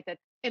automated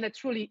in a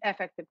truly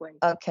effective way.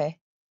 Okay.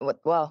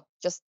 Well,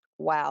 just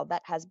wow,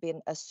 that has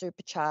been a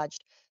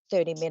supercharged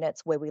 30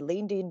 minutes where we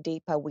leaned in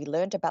deeper. We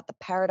learned about the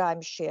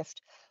paradigm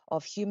shift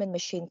of human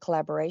machine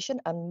collaboration,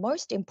 and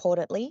most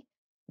importantly,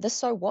 the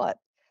so what,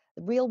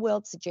 the real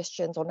world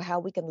suggestions on how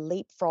we can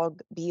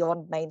leapfrog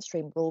beyond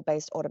mainstream rule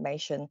based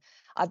automation.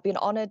 I've been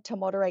honored to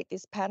moderate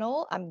this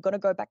panel. I'm going to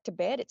go back to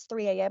bed. It's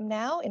 3 a.m.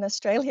 now in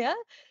Australia.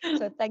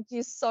 So thank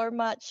you so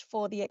much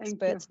for the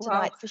experts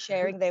tonight for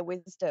sharing their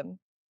wisdom.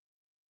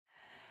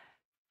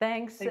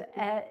 Thanks,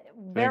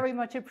 very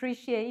much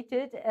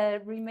appreciated.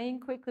 Remain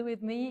quickly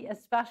with me,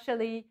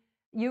 especially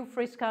you,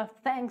 Friska.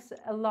 Thanks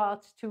a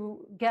lot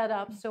to get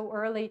up so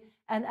early.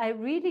 And I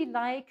really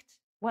liked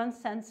one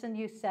sentence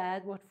you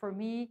said, what for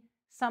me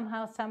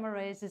somehow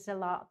summarizes a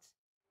lot.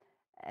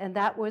 And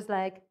that was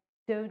like,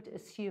 don't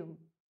assume.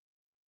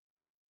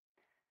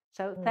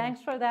 So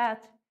thanks for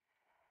that.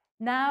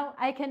 Now,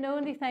 I can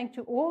only thank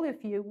to all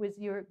of you with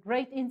your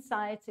great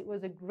insights. It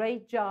was a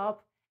great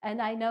job. And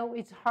I know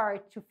it's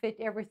hard to fit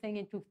everything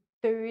into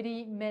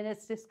 30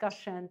 minutes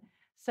discussion.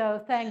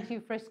 So thank you,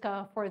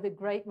 Friska, for the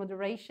great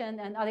moderation.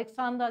 And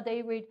Aleksandra,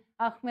 David,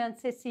 Ahmed,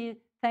 Cecile,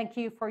 thank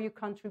you for your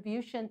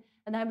contribution.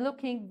 And I'm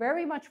looking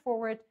very much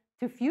forward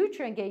to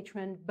future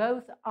engagement,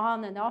 both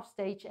on and off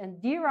stage.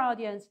 And dear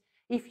audience,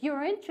 if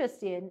you're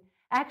interested,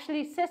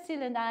 actually,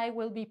 Cecile and I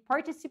will be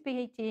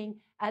participating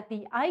at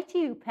the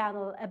ITU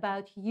panel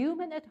about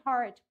human at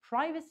heart,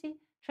 privacy,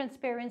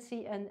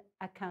 transparency, and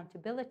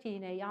accountability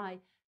in AI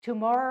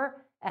tomorrow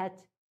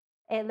at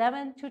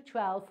 11 to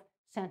 12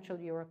 Central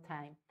Europe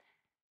time.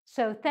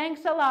 So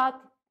thanks a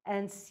lot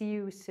and see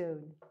you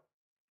soon.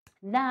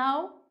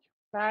 Now,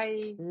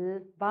 bye.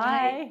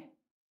 Bye.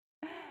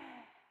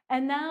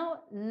 And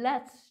now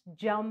let's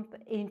jump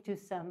into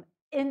some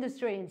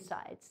industry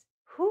insights.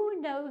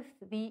 Who knows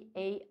the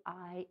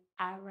AI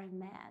Iron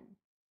Man?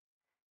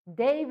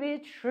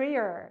 David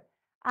Shrier.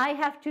 I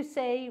have to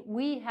say,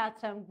 we had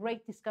some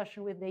great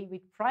discussion with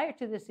David prior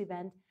to this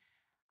event.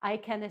 I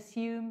can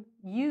assume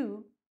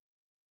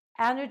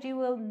energy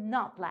will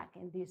not lack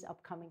in this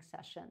upcoming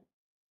session.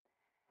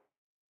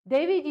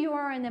 David, you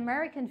are an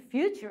American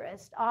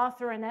futurist,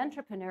 author, and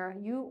entrepreneur.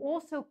 You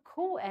also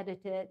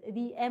co-edited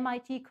the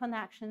MIT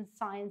Connection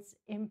Science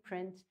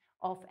imprint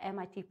of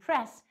MIT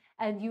Press,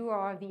 and you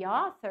are the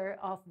author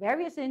of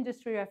various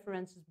industry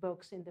references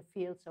books in the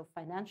fields of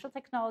financial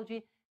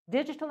technology,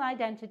 digital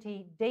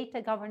identity,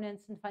 data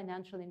governance, and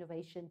financial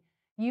innovation.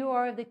 You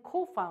are the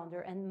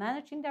co-founder and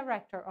managing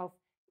director of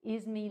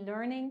ISME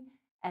Learning,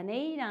 an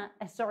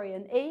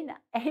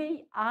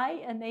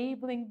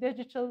AI-enabling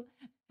digital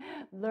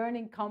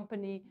learning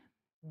company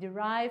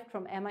derived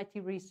from MIT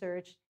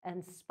research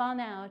and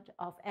spun out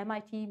of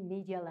MIT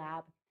Media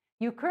Lab.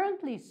 You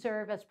currently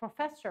serve as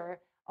professor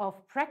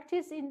of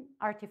practice in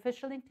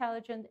artificial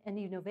intelligence and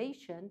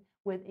innovation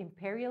with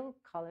Imperial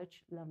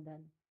College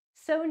London.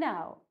 So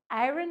now,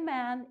 Iron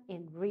Man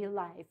in real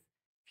life,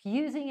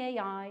 fusing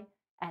AI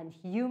and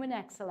human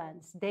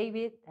excellence.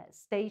 David, the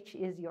stage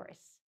is yours.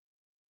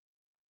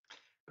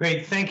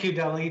 Great, thank you,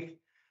 Dalit.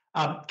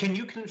 Can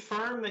you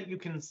confirm that you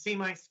can see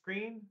my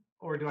screen,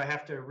 or do I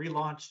have to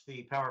relaunch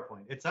the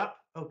PowerPoint? It's up?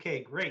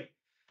 Okay, great.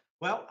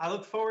 Well, I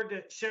look forward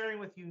to sharing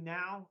with you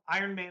now,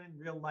 Iron Man in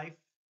real life,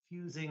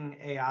 fusing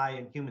AI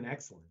and human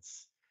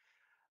excellence.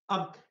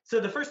 So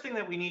the first thing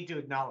that we need to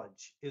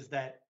acknowledge is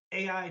that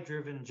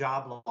AI-driven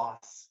job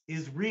loss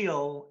is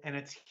real and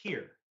it's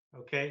here,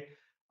 okay?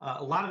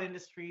 A lot of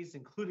industries,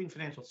 including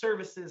financial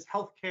services,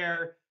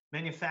 healthcare,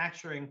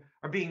 manufacturing,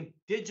 are being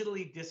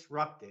digitally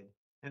disrupted,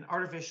 and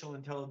artificial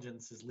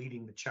intelligence is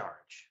leading the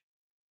charge.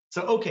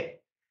 So,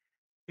 okay,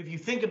 if you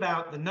think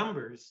about the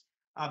numbers,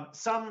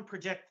 some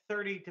project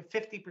 30 to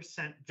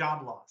 50%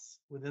 job loss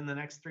within the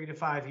next 3 to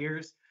 5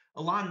 years.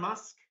 Elon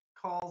Musk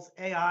calls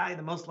AI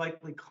the most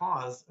likely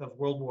cause of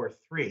World War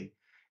III.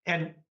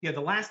 And the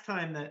last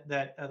time that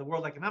the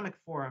World Economic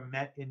Forum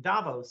met in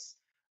Davos,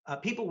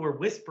 people were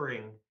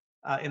whispering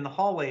in the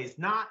hallways,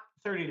 not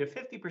 30 to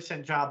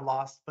 50% job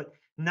loss, but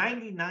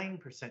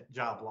 99%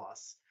 job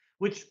loss,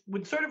 which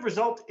would sort of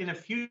result in a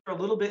future a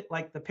little bit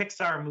like the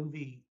Pixar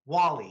movie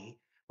WALL-E,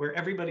 where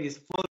everybody is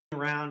floating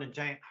around in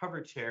giant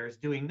hover chairs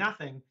doing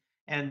nothing,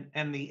 and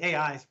the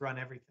AIs run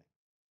everything.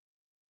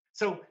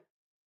 So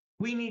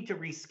we need to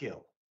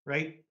reskill,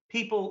 right?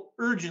 People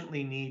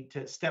urgently need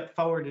to step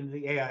forward into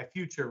the AI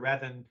future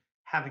rather than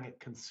having it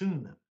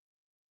consume them.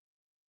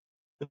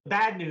 The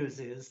bad news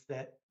is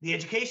that the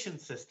education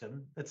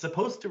system that's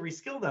supposed to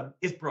reskill them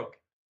is broken.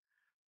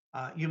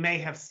 You may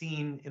have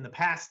seen in the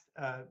past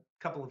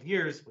couple of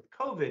years with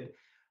COVID,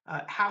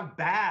 how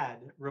bad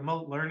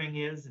remote learning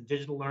is and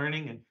digital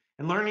learning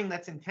and learning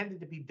that's intended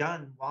to be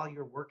done while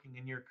you're working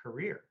in your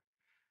career.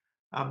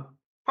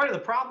 Part of the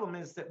problem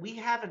is that we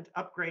haven't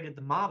upgraded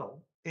the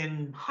model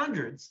in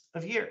hundreds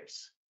of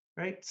years,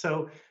 right?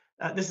 So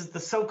this is the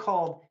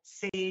so-called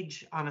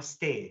sage on a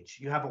stage.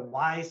 You have a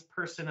wise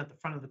person at the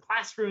front of the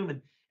classroom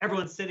and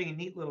everyone's sitting in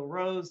neat little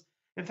rows.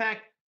 In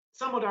fact,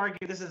 some would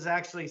argue this is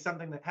actually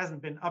something that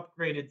hasn't been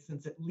upgraded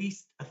since at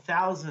least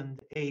 1000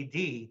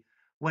 AD,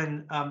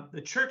 when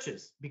the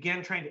churches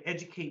began trying to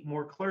educate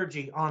more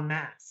clergy en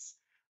masse.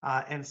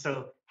 And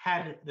so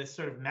had this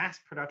sort of mass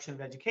production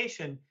of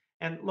education.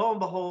 And lo and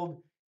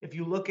behold, if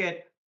you look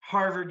at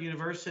Harvard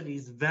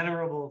University's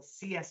venerable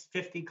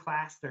CS50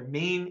 class, their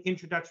main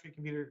introductory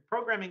computer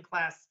programming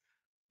class,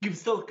 you've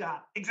still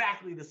got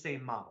exactly the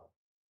same model.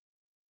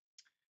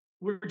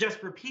 We're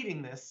just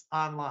repeating this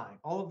online.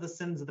 All of the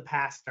sins of the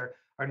past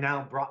are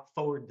now brought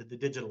forward to the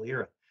digital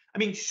era. I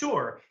mean,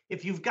 sure,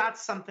 if you've got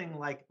something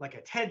like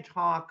a TED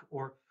Talk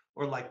or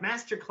like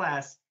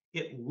Masterclass,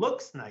 it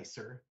looks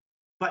nicer,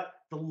 but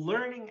the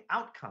learning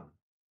outcome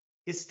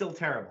is still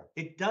terrible.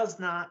 It does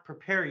not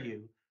prepare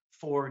you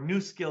for new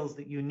skills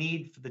that you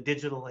need for the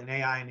digital and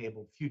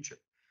AI-enabled future.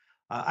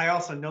 I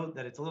also note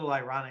that it's a little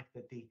ironic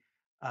that the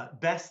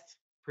best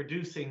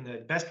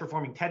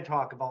performing TED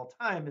Talk of all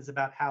time is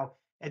about how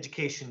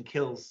education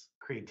kills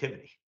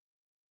creativity.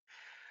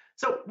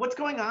 So what's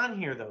going on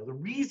here, though? The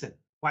reason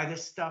why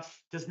this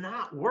stuff does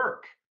not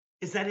work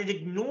is that it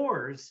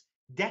ignores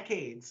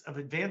decades of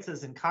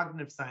advances in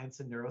cognitive science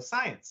and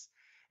neuroscience.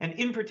 And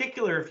in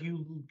particular, if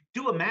you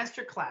do a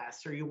master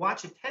class or you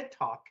watch a TED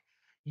Talk,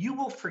 you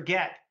will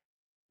forget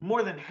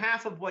more than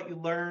half of what you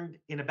learned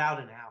in about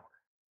an hour.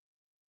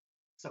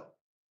 So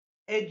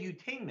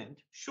edutainment,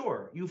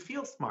 sure, you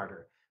feel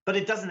smarter, but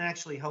it doesn't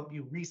actually help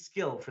you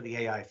reskill for the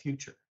AI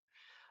future.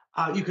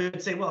 You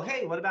could say, well,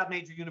 hey, what about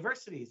major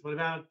universities? What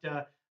about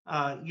the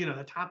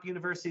top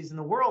universities in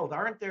the world?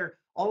 Aren't there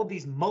all of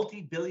these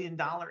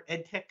multi-billion-dollar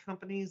ed tech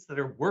companies that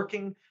are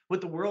working with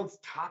the world's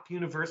top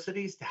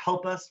universities to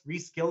help us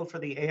reskill for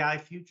the AI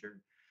future?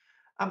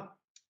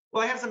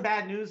 Well, I have some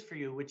bad news for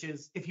you, which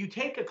is if you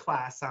take a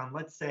class on,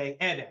 let's say,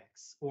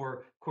 edX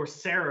or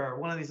Coursera or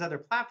one of these other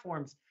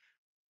platforms,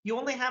 you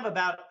only have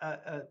about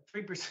a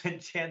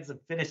 3% chance of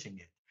finishing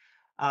it.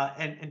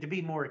 And to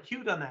be more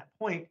acute on that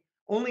point,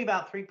 only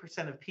about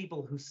 3% of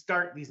people who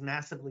start these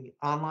massively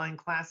online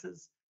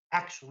classes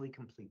actually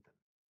complete them.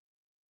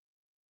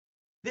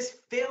 This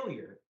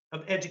failure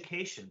of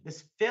education,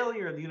 this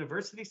failure of the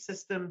university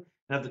system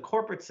and of the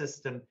corporate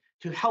system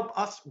to help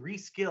us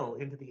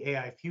reskill into the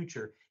AI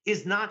future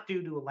is not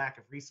due to a lack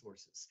of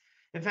resources.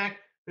 In fact,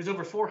 there's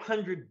over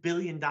 $400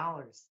 billion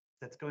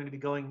that's going to be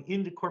going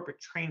into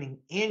corporate training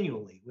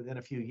annually within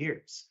a few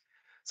years.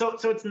 So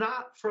it's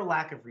not for a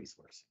lack of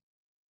resources.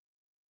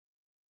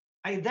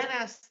 I then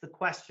asked the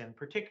question,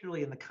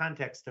 particularly in the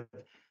context of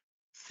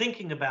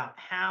thinking about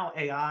how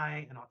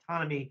AI and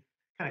autonomy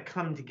kind of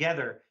come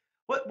together.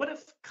 What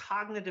if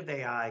cognitive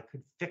AI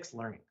could fix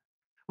learning?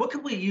 What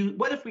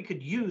if we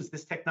could use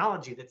this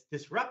technology that's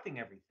disrupting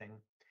everything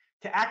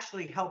to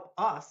actually help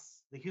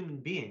us, the human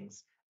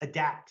beings,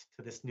 adapt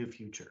to this new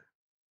future?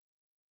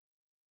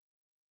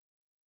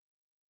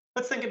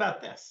 Let's think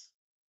about this.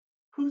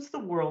 Who's the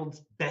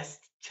world's best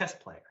chess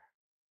player?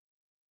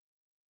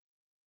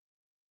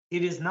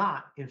 It is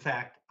not, in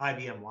fact,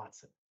 IBM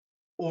Watson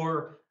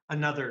or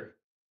another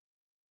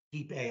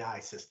deep AI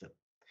system.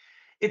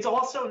 It's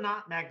also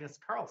not Magnus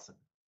Carlsen.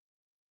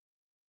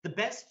 The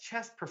best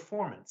chess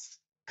performance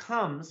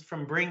comes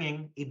from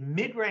bringing a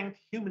mid-ranked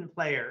human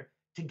player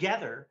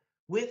together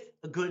with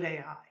a good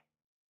AI.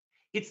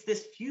 It's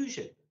this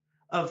fusion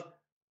of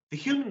the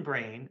human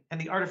brain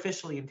and the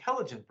artificially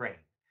intelligent brain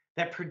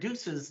that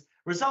produces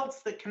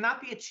results that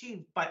cannot be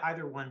achieved by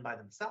either one by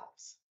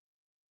themselves.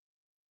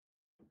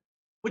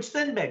 Which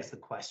then begs the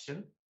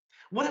question,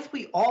 what if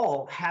we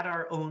all had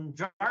our own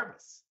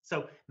Jarvis?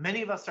 So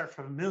many of us are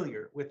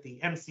familiar with the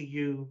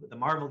MCU, the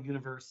Marvel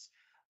Universe,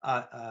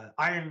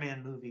 Iron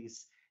Man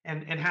movies,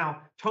 and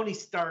how Tony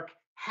Stark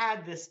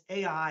had this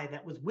AI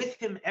that was with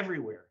him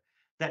everywhere,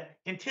 that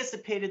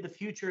anticipated the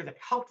future, that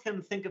helped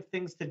him think of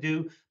things to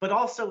do, but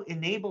also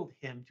enabled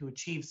him to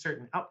achieve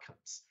certain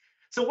outcomes.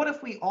 So what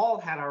if we all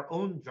had our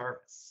own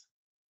Jarvis?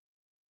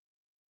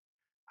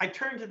 I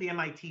turned to the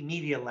MIT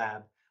Media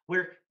Lab,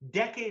 where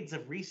decades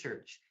of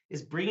research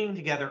is bringing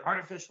together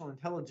artificial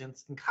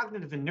intelligence and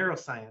cognitive and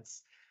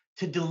neuroscience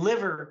to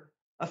deliver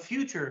a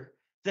future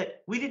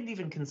that we didn't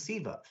even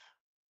conceive of.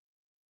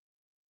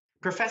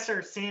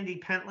 Professor Sandy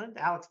Pentland,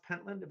 Alex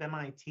Pentland of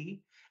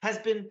MIT, has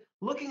been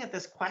looking at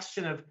this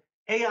question of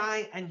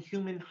AI and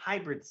human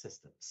hybrid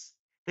systems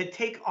that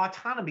take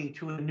autonomy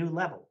to a new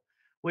level,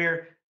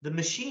 where the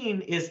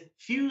machine is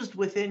fused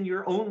within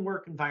your own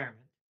work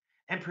environment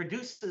and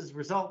produces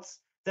results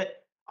that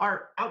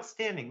are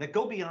outstanding, that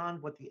go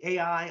beyond what the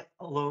AI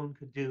alone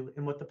could do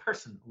and what the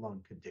person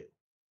alone could do.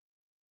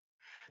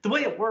 The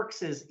way it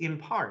works is, in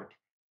part,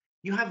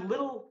 you have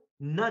little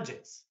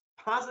nudges,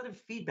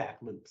 positive feedback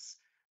loops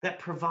that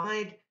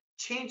provide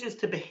changes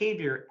to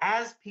behavior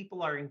as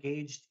people are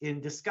engaged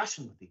in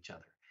discussion with each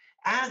other.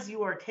 As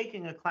you are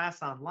taking a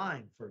class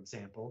online, for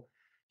example,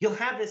 you'll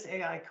have this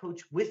AI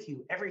coach with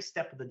you every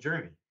step of the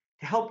journey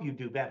to help you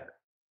do better.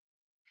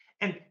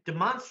 And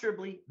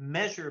demonstrably,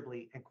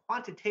 measurably, and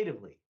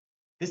quantitatively,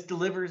 this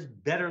delivers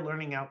better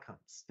learning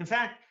outcomes. In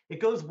fact, it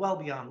goes well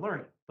beyond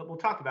learning, but we'll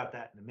talk about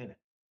that in a minute.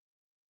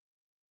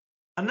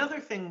 Another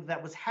thing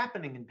that was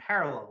happening in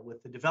parallel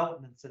with the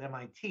developments at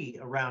MIT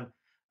around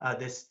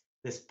this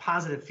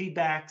positive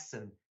feedbacks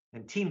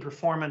and team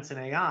performance in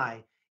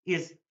AI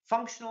is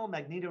functional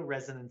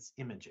magnetoresonance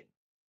imaging.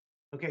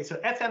 Okay, so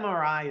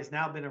fMRI has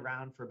now been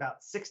around for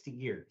about 60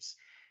 years.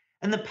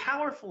 And the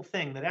powerful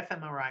thing that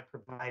fMRI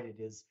provided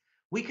is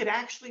we could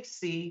actually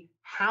see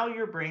how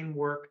your brain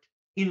worked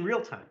in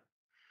real time.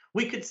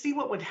 We could see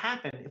what would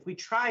happen if we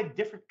tried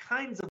different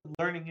kinds of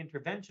learning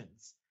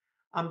interventions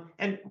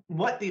and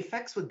what the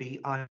effects would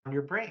be on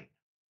your brain.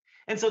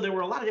 And so there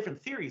were a lot of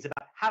different theories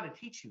about how to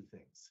teach you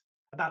things,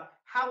 about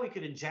how we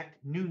could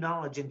inject new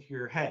knowledge into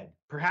your head,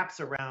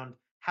 perhaps around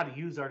how to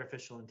use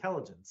artificial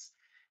intelligence.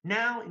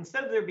 Now,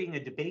 instead of there being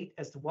a debate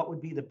as to what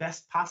would be the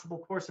best possible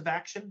course of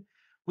action,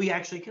 we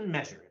actually can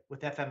measure it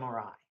with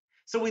fMRI.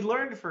 So we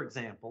learned, for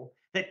example,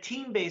 that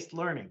team-based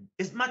learning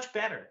is much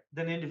better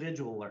than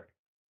individual learning.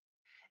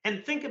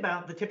 And think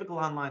about the typical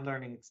online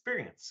learning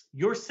experience.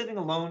 You're sitting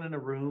alone in a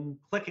room,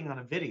 clicking on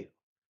a video.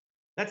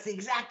 That's the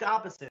exact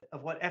opposite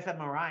of what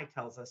fMRI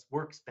tells us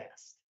works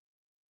best.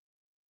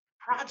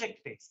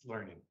 Project-based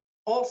learning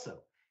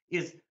also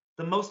is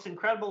the most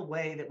incredible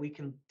way that we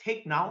can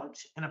take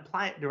knowledge and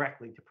apply it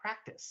directly to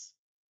practice.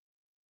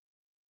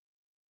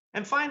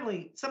 And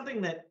finally,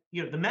 something that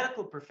the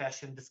medical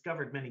profession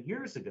discovered many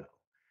years ago,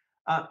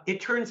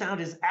 it turns out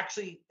is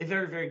actually a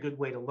very, very good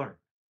way to learn.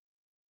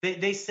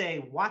 They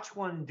say, watch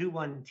one, do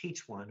one,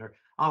 teach one, or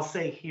I'll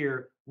say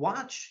here,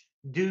 watch,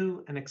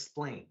 do, and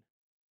explain.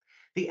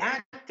 The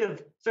act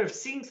of sort of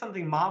seeing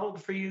something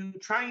modeled for you,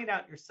 trying it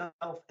out yourself,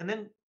 and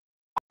then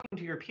talking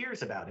to your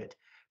peers about it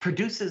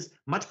produces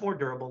much more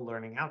durable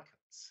learning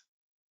outcomes.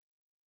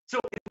 So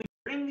if we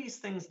bring these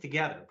things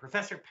together,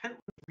 Professor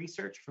Pentland's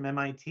research from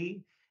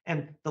MIT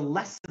and the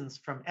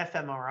lessons from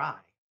fMRI,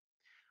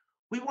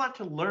 we want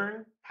to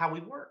learn how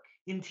we work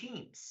in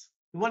teams.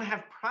 We want to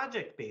have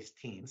project-based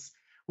teams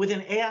with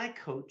an AI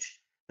coach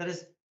that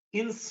is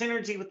in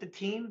synergy with the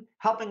team,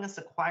 helping us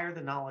acquire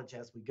the knowledge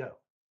as we go.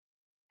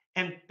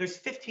 And there's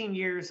 15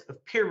 years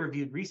of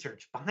peer-reviewed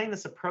research behind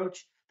this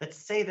approach that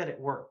say that it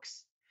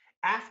works.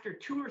 After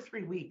 2 or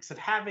 3 weeks of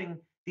having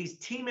these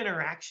team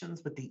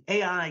interactions with the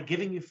AI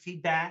giving you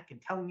feedback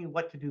and telling you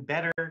what to do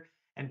better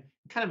and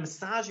kind of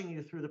massaging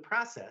you through the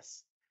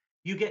process,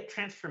 you get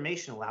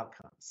transformational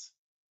outcomes.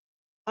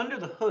 Under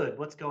the hood,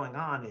 what's going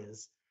on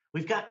is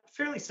we've got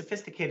fairly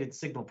sophisticated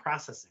signal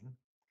processing.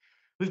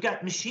 We've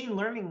got machine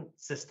learning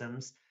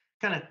systems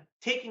kind of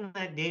taking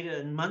that data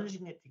and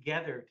munging it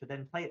together to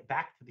then play it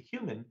back to the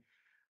human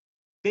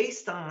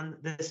based on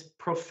this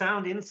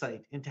profound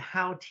insight into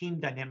how team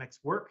dynamics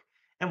work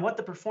and what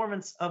the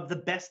performance of the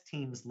best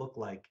teams look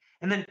like,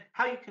 and then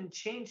how you can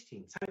change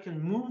teams, how you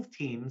can move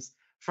teams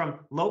from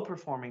low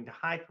performing to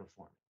high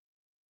performing.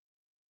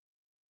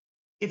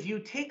 If you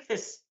take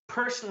this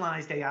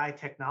personalized AI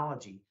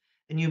technology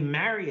and you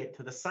marry it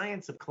to the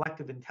science of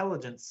collective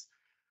intelligence,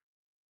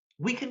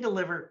 we can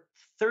deliver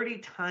 30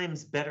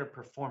 times better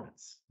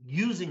performance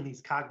using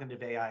these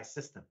cognitive AI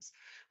systems.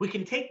 We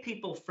can take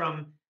people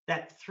from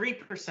that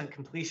 3%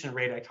 completion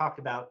rate I talked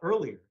about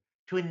earlier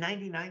to a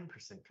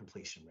 99%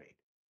 completion rate.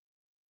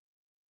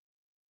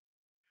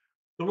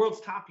 The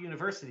world's top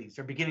universities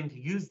are beginning to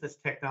use this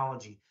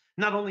technology,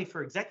 not only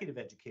for executive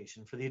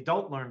education, for the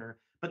adult learner,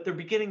 but they're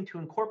beginning to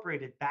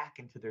incorporate it back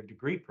into their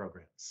degree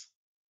programs.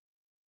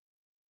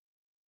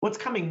 What's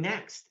coming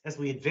next as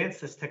we advance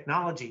this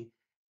technology?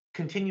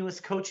 Continuous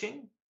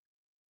coaching,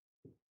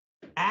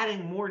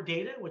 adding more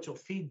data, which will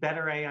feed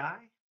better AI,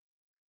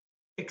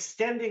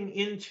 extending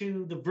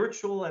into the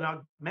virtual and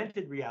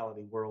augmented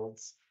reality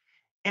worlds,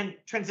 and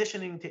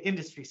transitioning to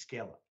industry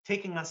scale-up,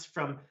 taking us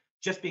from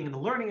just being in the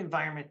learning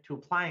environment to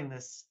applying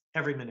this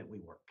every minute we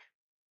work.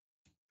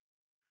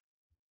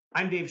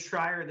 I'm Dave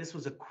Shrier. This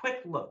was a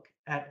quick look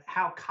at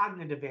how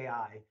cognitive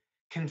AI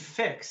can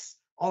fix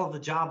all of the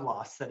job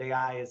loss that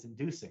AI is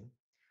inducing.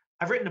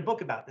 I've written a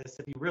book about this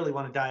if you really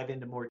want to dive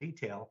into more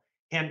detail,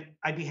 and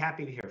I'd be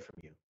happy to hear from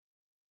you.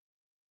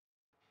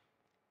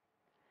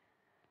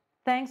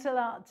 Thanks a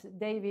lot,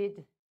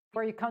 David,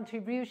 for your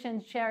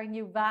contribution, sharing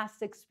your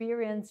vast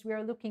experience. We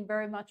are looking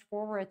very much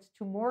forward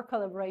to more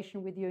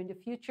collaboration with you in the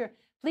future.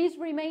 Please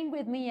remain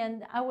with me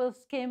and I will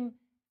skim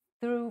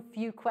through a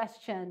few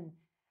questions.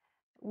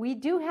 We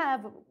do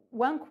have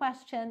one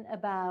question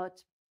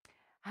about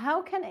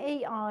how can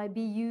AI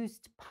be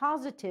used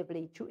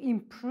positively to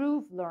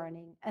improve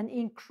learning and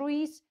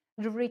increase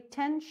the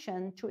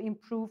retention to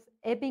improve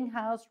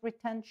Ebbinghaus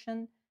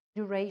retention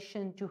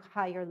duration to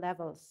higher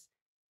levels?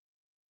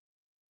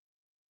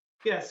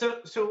 Yeah,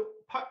 so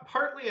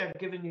partly I've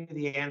given you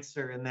the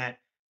answer in that,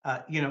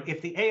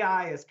 if the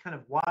AI is kind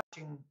of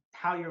watching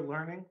how you're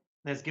learning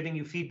that's giving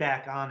you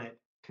feedback on it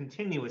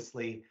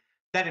continuously,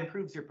 that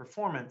improves your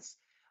performance.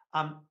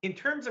 In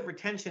terms of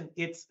retention,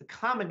 it's a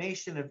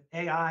combination of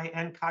AI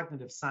and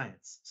cognitive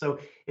science. So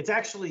it's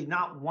actually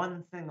not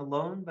one thing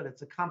alone, but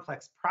it's a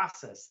complex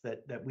process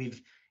that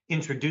we've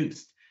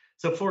introduced.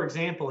 So for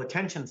example,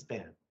 attention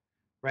span,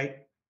 right?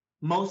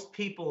 Most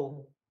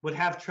people would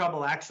have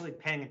trouble actually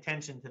paying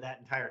attention to that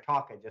entire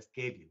talk I just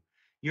gave you.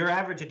 Your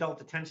average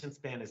adult attention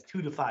span is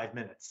 2 to 5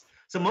 minutes.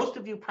 So most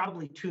of you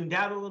probably tuned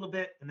out a little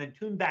bit and then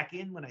tuned back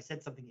in when I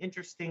said something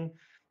interesting.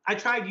 I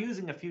tried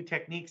using a few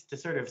techniques to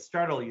sort of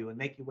startle you and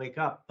make you wake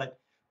up, but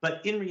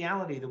in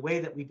reality, the way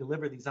that we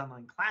deliver these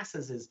online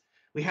classes is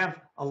we have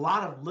a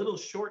lot of little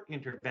short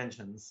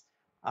interventions,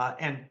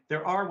 and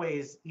there are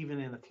ways even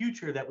in the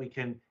future that we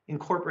can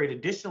incorporate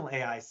additional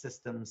AI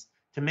systems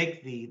to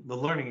make the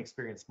learning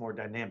experience more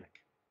dynamic.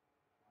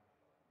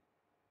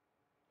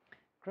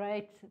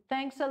 Great.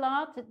 Thanks a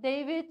lot,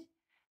 David.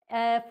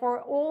 For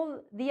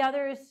all the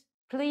others,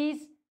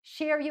 please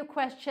share your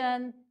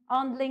question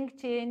on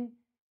LinkedIn,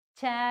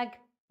 tag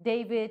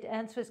David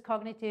and Swiss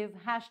Cognitive,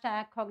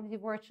 hashtag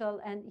CognitiveVirtual,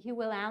 and he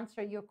will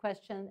answer your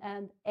question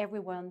and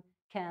everyone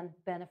can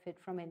benefit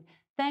from it.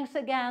 Thanks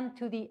again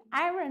to the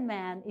Iron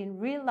Man in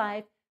real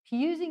life,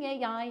 fusing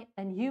AI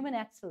and human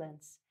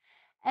excellence.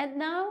 And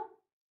now,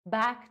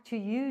 back to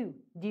you,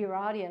 dear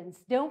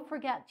audience. Don't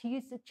forget to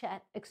use the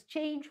chat,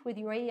 exchange with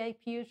your AI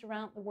peers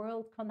around the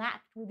world,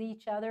 connect with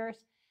each other,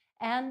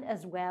 and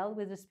as well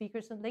with the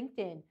speakers on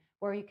LinkedIn,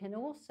 where you can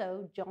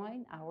also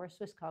join our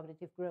Swiss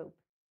Cognitive group.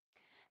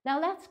 Now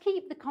let's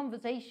keep the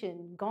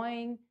conversation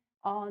going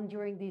on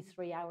during these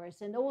 3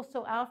 hours and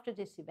also after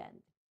this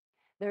event.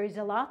 There is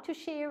a lot to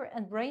share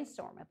and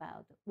brainstorm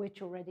about,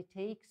 which already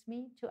takes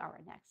me to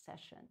our next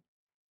session.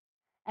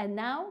 And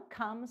now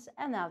comes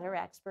another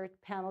expert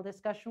panel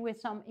discussion with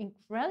some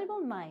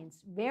incredible minds,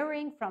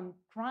 varying from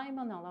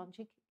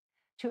criminology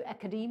to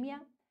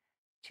academia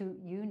to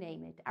you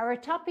name it. Our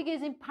topic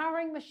is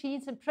empowering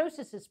machines and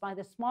processes by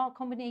the small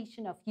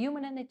combination of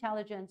human and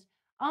intelligence.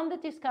 On the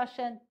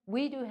discussion,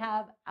 we do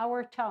have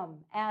our Tom.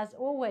 As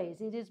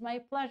always, it is my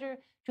pleasure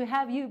to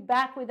have you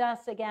back with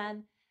us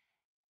again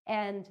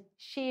and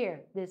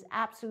share this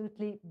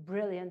absolutely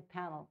brilliant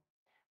panel.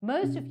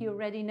 Most of you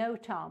already know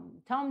Tom.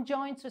 Tom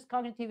joined Swiss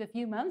Cognitive a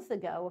few months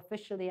ago,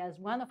 officially as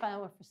one of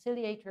our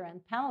facilitator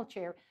and panel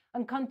chair,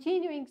 and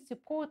continuing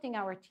supporting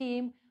our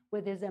team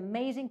with his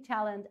amazing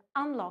talent,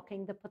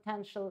 unlocking the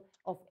potential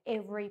of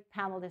every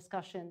panel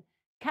discussion,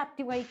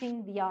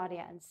 captivating the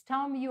audience.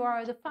 Tom, you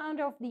are the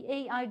founder of the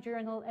AI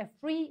Journal, a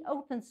free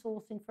open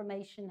source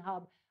information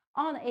hub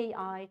on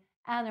AI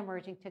and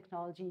emerging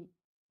technology.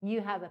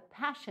 You have a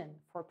passion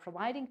for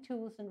providing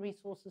tools and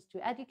resources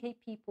to educate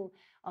people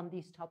on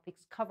these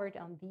topics covered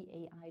on the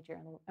AI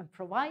Journal and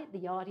provide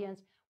the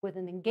audience with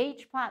an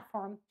engaged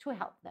platform to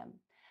help them.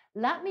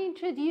 Let me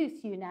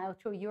introduce you now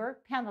to your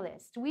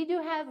panelists. We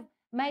do have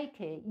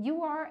Meike.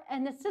 You are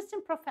an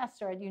assistant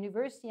professor at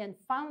university and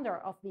founder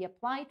of the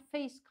Applied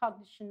Face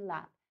Cognition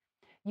Lab.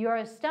 You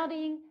are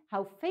studying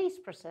how face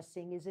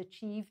processing is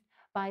achieved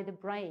by the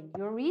brain.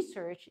 Your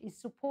research is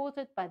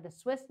supported by the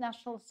Swiss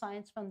National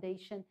Science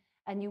Foundation,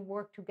 and you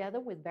work together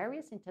with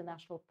various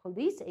international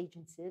police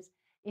agencies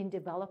in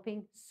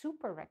developing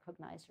super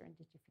recognizer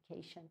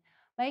identification.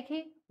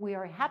 Meike, we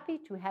are happy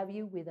to have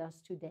you with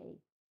us today.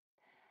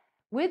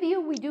 With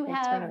you, we do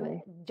have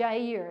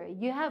Jair.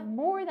 You have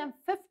more than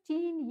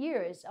 15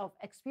 years of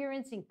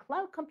experience in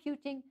cloud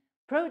computing,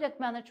 product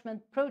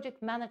management,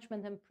 project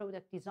management, and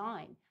product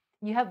design.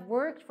 You have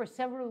worked for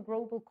several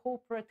global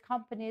corporate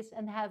companies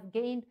and have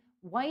gained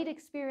wide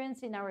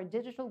experience in our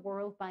digital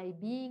world by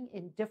being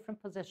in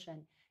different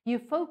positions. You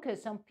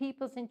focus on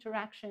people's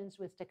interactions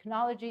with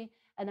technology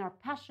and are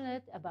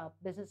passionate about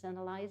business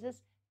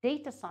analysis,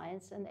 data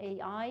science, and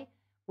AI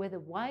with a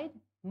wide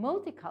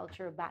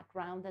multicultural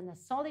background and a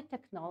solid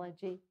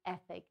technology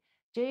ethic.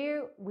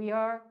 Jair, we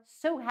are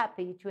so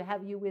happy to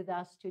have you with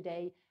us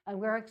today, and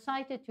we're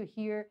excited to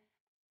hear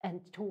and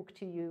talk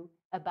to you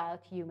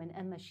about human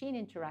and machine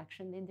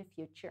interaction in the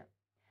future.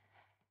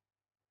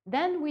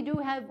 Then we do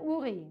have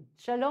Uri.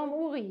 Shalom,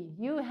 Uri.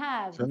 You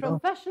have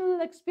professional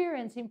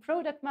experience in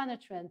product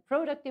management,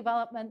 product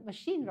development,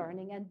 machine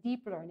learning, and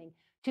deep learning.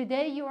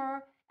 Today, you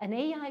are an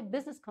AI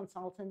business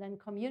consultant and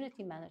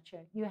community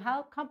manager. You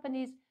help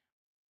companies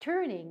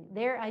turning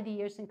their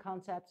ideas and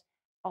concepts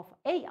of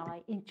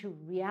AI into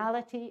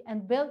reality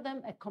and build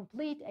them a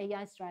complete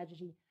AI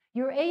strategy.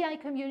 Your AI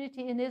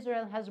community in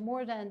Israel has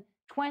more than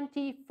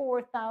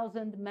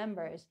 24,000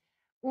 members.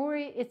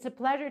 Uri, it's a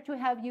pleasure to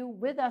have you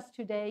with us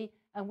today,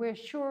 and we're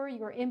sure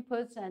your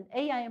inputs and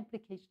AI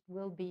implications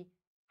will be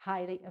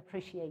highly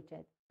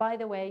appreciated. By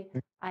the way,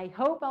 I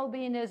hope I'll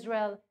be in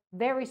Israel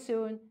very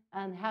soon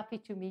and happy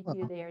to meet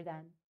you there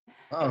then.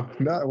 Oh,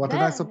 what a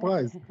nice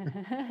surprise.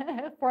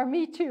 For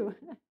me too.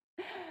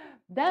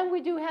 Then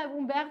we do have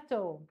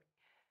Umberto.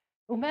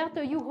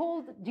 Umberto, you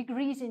hold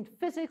degrees in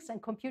physics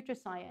and computer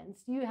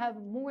science. You have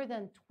more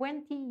than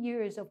 20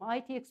 years of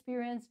IT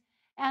experience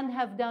and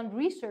have done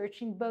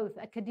research in both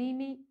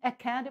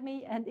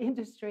academy and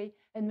industry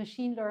and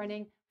machine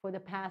learning for the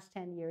past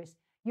 10 years.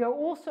 You're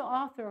also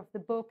author of the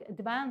book,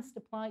 Advanced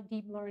Applied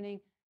Deep Learning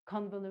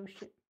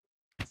Convolution.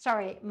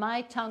 Sorry,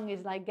 my tongue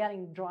is like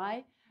getting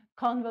dry.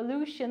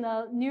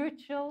 Convolutional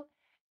Neural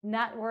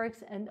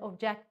Networks and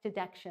Object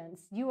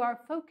Detections. You are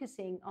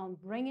focusing on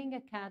bringing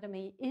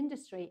academy,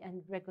 industry,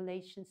 and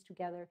regulations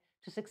together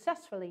to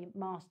successfully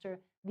master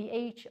the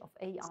age of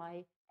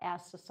AI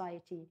as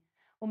society.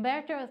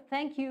 Umberto,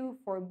 thank you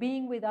for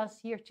being with us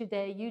here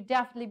today. You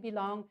definitely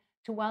belong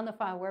to one of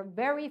our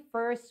very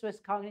first Swiss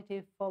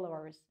Cognitive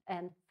followers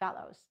and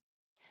fellows.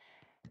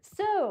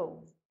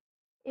 So,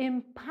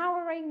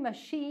 empowering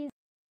machines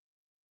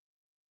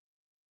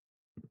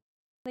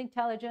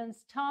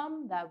intelligence.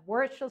 Tom, the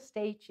virtual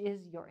stage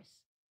is yours.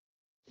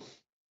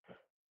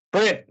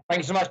 Brilliant.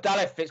 Thank you so much,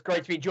 Dalif. It's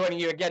great to be joining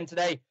you again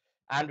today.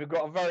 And we've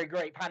got a very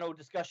great panel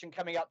discussion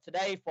coming up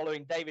today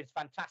following David's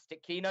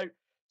fantastic keynote.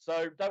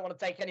 So don't want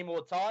to take any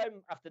more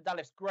time after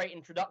Dalif's great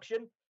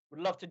introduction.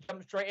 Would love to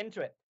jump straight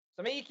into it.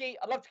 So Miki,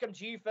 I'd love to come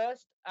to you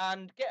first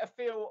and get a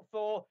feel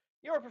for,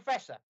 you're a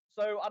professor.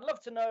 So I'd love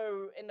to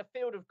know, in the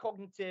field of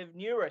cognitive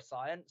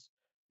neuroscience,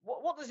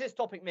 what does this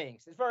topic mean?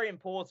 Because it's very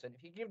important.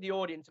 If you give the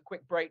audience a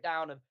quick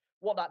breakdown of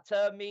what that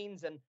term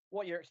means and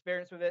what your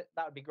experience with it,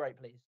 that would be great,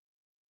 please.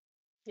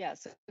 Yeah,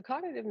 so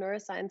cognitive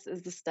neuroscience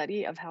is the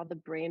study of how the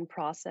brain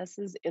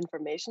processes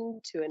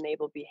information to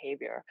enable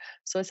behavior.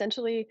 So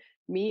essentially,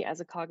 me as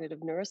a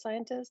cognitive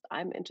neuroscientist,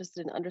 I'm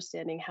interested in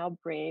understanding how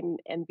brain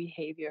and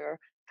behavior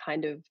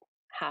kind of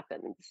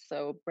happens.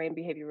 So brain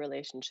behavior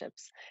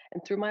relationships.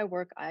 And through my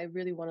work, I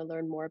really want to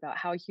learn more about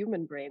how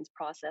human brains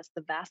process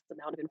the vast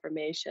amount of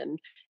information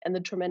and the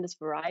tremendous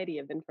variety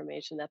of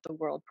information that the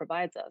world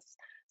provides us.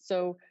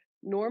 So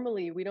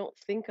normally we don't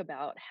think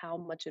about how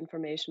much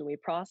information we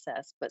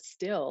process, but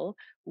still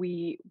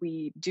we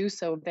do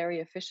so very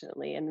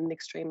efficiently in an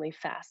extremely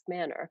fast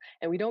manner.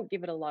 And we don't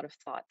give it a lot of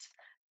thought,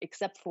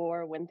 except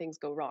for when things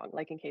go wrong,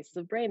 like in cases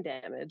of brain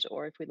damage,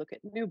 or if we look at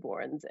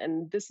newborns.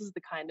 And this is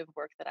the kind of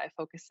work that I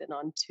focus in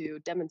on to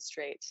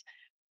demonstrate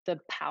the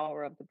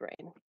power of the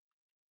brain.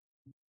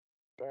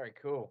 Very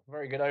cool.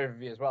 Very good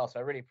overview as well. So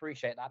I really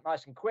appreciate that.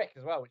 Nice and quick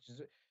as well, which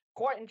is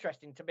quite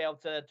interesting to be able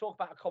to talk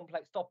about a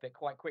complex topic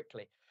quite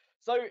quickly.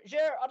 So,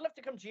 Shrier, I'd love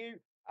to come to you.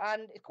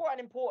 And it's quite an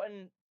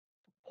important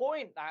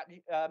point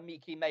that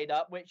Miki made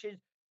up, which is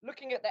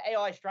looking at the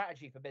AI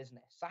strategy for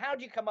business. So how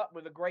do you come up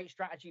with a great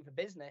strategy for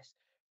business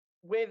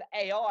with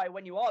AI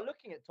when you are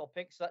looking at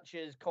topics such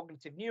as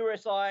cognitive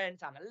neuroscience,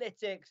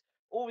 analytics,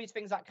 all these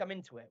things that come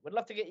into it? Would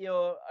love to get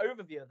your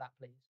overview of that,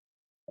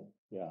 please.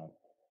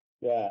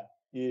 Yeah.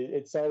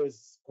 It's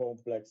always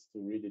complex to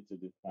really to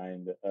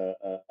define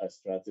a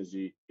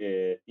strategy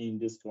in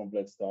these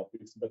complex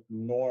topics, but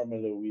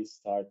normally we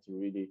start to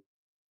really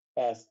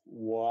ask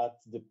what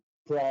the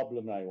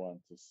problem I want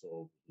to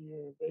solve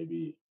here,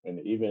 maybe, and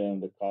even in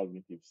the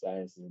cognitive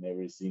sciences and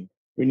everything,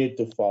 we need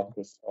to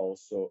focus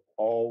also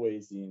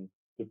always in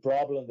the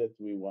problem that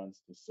we want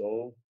to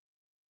solve,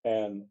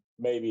 and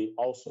maybe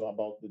also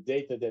about the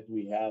data that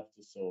we have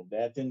to solve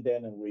that, and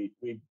then we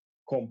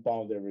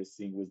compound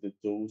everything with the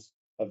tools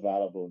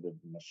available, the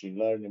machine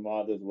learning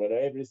models,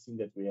 whatever, everything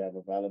that we have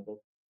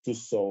available to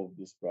solve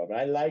this problem.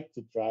 I like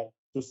to try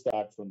to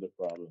start from the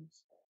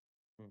problems.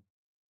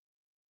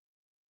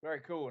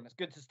 Very cool. And it's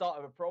good to start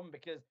with a problem,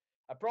 because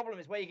a problem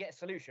is where you get a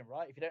solution,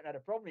 right? If you don't know the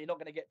problem, you're not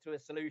going to get to a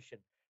solution,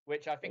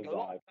 which I think a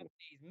lot of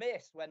companies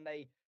miss when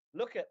they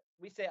look at,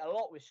 we see it a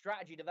lot with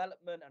strategy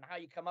development and how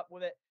you come up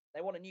with it.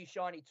 They want a new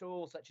shiny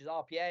tool such as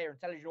RPA or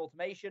intelligent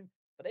automation,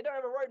 but they don't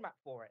have a roadmap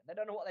for it. They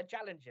don't know what their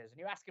challenge is. And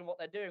you ask them what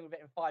they're doing with it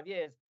in 5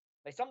 years,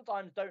 they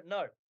sometimes don't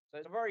know. So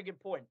it's a very good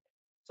point.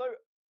 So,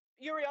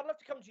 Yuri, I'd love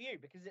to come to you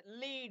because it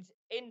leads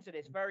into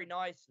this very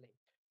nicely.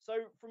 So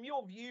from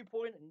your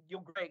viewpoint and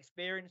your great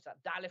experience that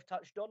Dalif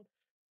touched on,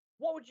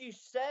 what would you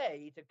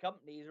say to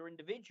companies or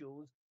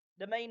individuals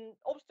the main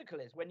obstacle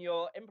is when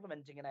you're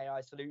implementing an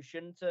AI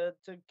solution to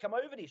come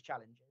over these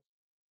challenges?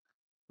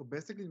 So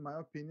basically, in my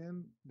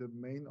opinion, the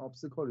main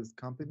obstacle is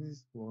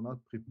companies who are not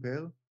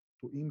prepared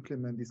to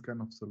implement these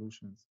kind of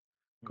solutions.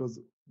 Because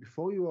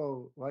before you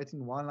are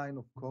writing one line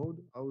of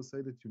code, I would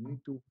say that you need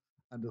to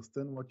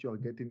understand what you are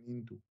getting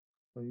into.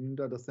 So you need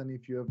to understand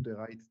if you have the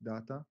right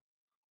data,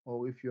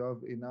 or if you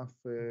have enough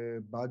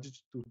budget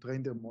to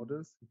train their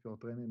models, if you're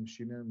training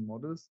machine learning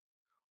models,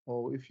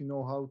 or if you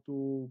know how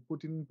to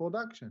put it in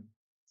production.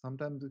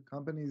 Sometimes the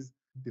company is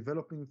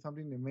developing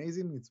something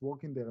amazing, it's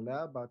working in their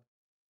lab, but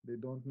they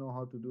don't know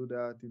how to do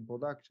that in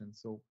production.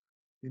 So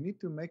you need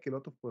to make a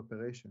lot of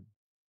preparation.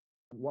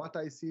 What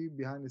I see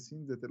behind the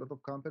scenes that a lot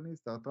of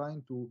companies are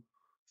trying to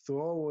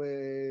throw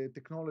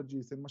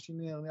technologies and machine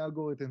learning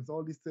algorithms,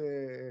 all this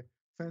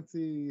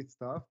fancy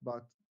stuff,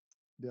 but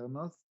they're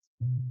not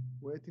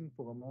waiting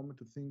for a moment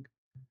to think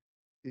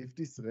if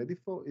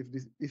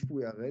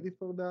we are ready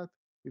for that,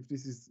 if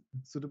this is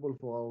suitable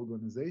for our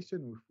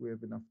organization, if we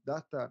have enough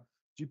data,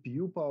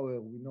 GPU power,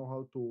 we know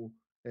how to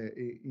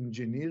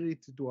engineer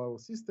it to our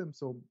system.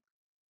 So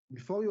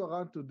before you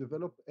are to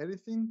develop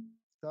anything,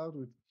 start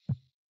with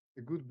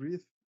a good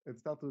breath and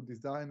start to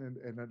design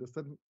and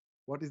understand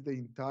what is the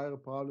entire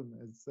problem,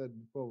 as said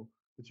before,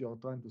 that you are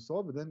trying to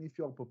solve, and then if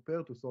you are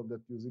prepared to solve that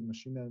using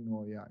machine learning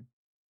or AI.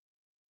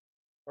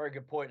 Very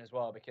good point as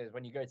well, because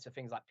when you go to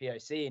things like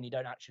POC and you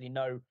don't actually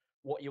know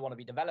what you want to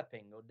be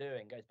developing or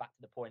doing, goes back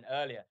to the point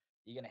earlier,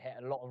 you're going to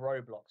hit a lot of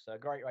roadblocks. So a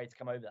great way to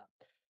come over that.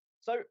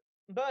 So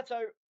Umberto,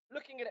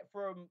 looking at it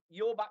from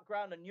your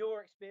background and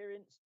your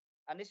experience,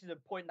 and this is a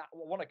point that I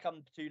want to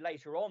come to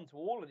later on to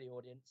all of the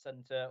audience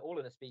and to all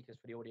of the speakers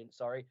for the audience,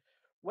 sorry,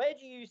 where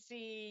do you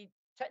see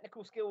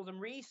technical skills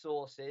and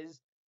resources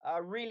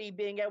really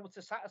being able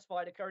to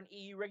satisfy the current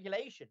EU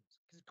regulations?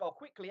 Because I'll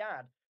quickly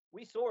add,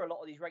 we saw a lot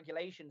of these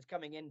regulations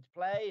coming into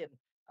play,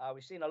 and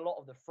we've seen a lot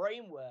of the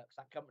frameworks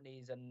that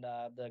companies and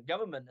the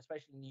government,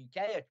 especially in the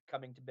UK, are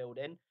coming to build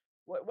in.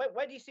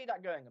 Where do you see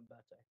that going,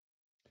 Umberto?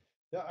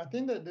 Yeah, I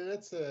think that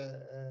that's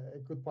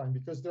a good point,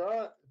 because there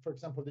are, for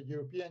example, the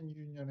European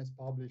Union has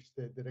published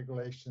the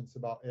regulations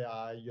about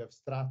AI. You have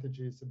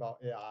strategies about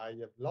AI.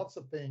 You have lots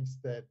of things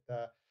that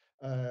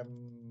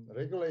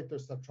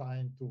regulators are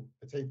trying to,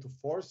 let's say, to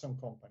force on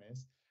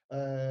companies.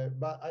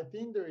 But I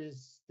think there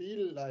is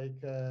still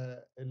like a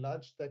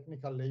large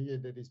technical layer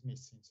that is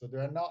missing. So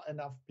there are not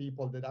enough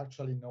people that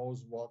actually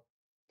knows what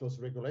those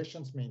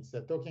regulations means.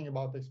 They're talking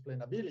about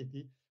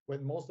explainability,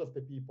 when most of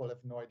the people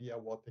have no idea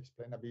what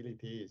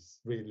explainability is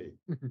really,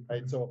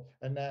 right? So,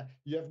 and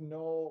you have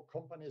no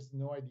companies,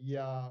 no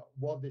idea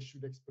what they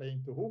should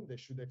explain, to whom they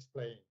should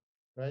explain,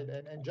 right?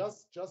 And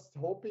just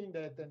hoping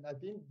that, and I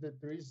think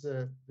that there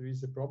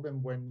is a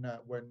problem when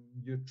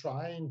you're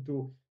trying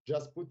to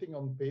just putting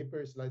on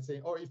papers, like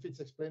saying, oh, if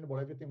it's explainable,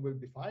 everything will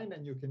be fine,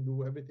 and you can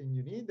do everything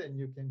you need, and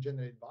you can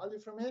generate value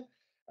from it.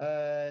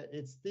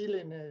 It's still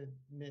in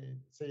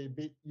a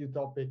bit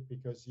utopic,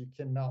 because you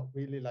cannot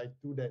really like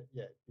do that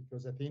yet,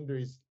 because I think there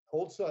is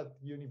also at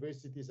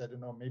universities, I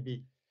don't know,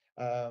 maybe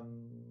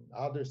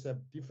others have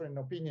different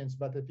opinions,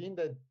 but I think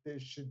that there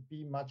should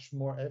be much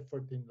more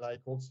effort in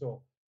like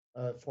also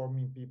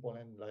forming people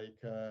and like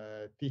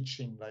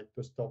teaching like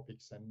those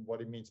topics and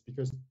what it means,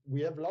 because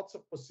we have lots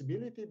of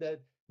possibility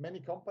that many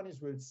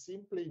companies will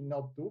simply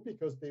not do,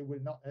 because they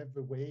will not have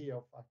a way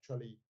of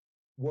actually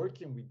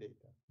working with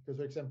data. Because,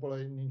 for example,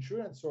 in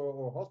insurance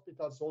or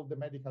hospitals, all the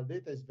medical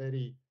data is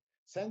very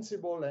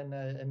sensible,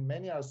 and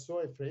many are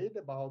so afraid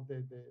about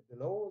the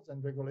laws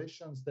and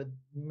regulations that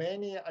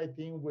many, I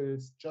think, will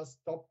just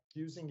stop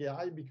using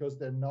AI because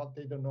they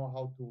don't know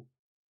how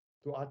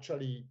to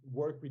actually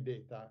work with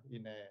data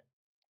in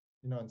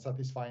and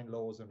satisfying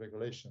laws and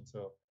regulations.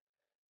 So,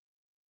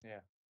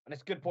 yeah, and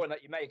it's a good point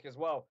that you make as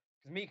well,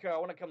 because Mika, I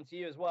want to come to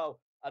you as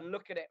well and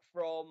look at it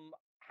from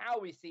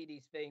how we see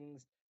these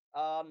things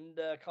on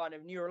the kind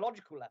of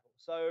neurological level.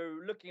 So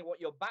looking at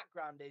what your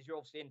background is, you're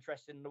obviously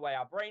interested in the way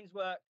our brains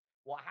work,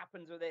 what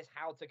happens with this,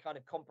 how to kind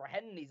of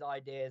comprehend these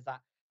ideas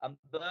that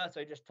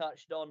Umberto just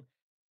touched on.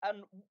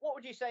 And what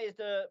would you say is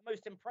the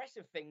most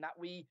impressive thing that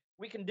we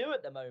can do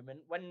at the moment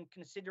when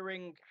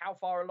considering how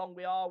far along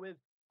we are with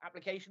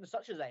applications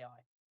such as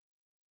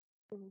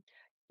AI?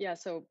 Yeah,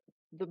 so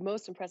the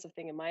most impressive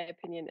thing, in my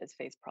opinion, is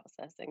face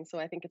processing. So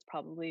I think it's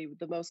probably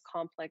the most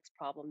complex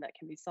problem that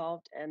can be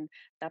solved. And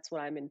that's what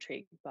I'm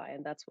intrigued by.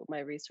 And that's what my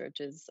research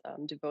is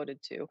devoted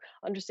to,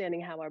 understanding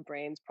how our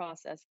brains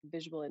process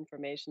visual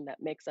information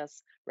that makes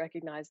us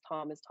recognize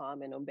Tom as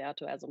Tom and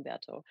Umberto as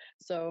Umberto.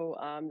 So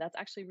that's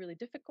actually really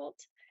difficult.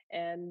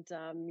 And,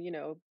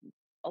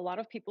 a lot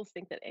of people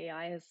think that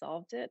AI has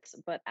solved it,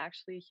 but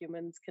actually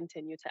humans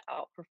continue to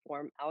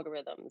outperform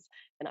algorithms.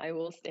 And I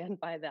will stand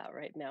by that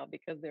right now,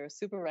 because there are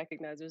super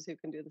recognizers who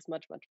can do this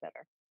much, much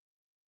better.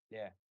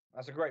 Yeah,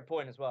 that's a great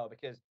point as well,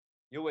 because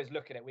you always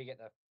look at it, we get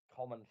the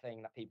common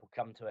thing that people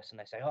come to us and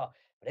they say, oh,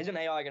 but isn't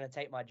AI going to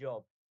take my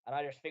job? And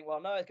I just think, well,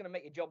 no, it's going to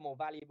make your job more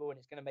valuable and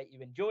it's going to make you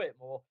enjoy it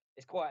more.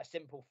 It's quite a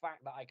simple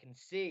fact that I can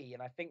see.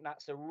 And I think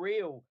that's a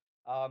real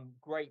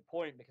great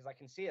point, because I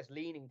can see us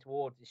leaning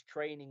towards this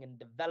training and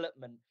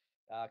development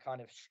kind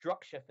of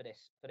structure for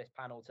this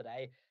panel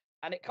today,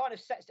 and it kind of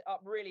sets it up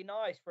really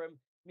nice from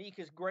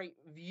Mika's great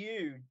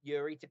view,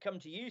 Yuri, to come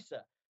to you, sir.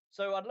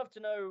 So I'd love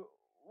to know,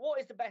 what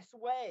is the best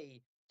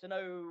way to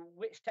know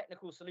which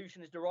technical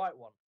solution is the right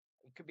one?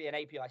 It could be an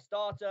API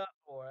startup,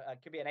 or it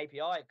could be an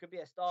API. It could be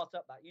a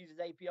startup that uses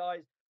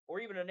APIs,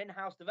 or even an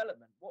in-house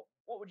development.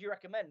 What would you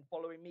recommend,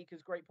 following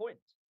Mika's great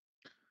points?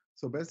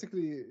 So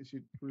basically, she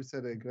really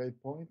said a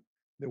great point.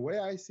 The way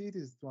I see it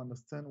is to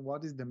understand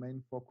what is the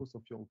main focus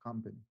of your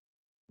company.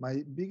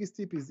 My biggest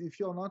tip is, if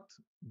you're not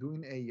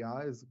doing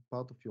AI as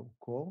part of your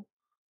core,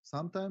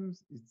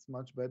 sometimes it's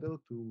much better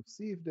to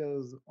see if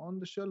there's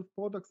on-the-shelf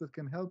products that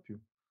can help you.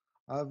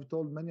 I've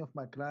told many of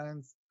my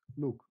clients,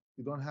 look,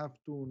 you don't have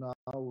to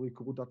now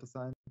recruit data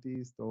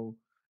scientists or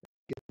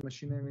get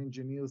machine learning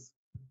engineers.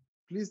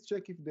 Please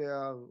check if there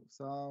are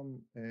some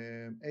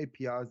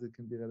APIs that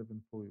can be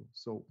relevant for you.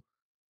 So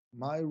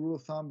my rule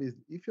of thumb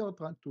is, if you're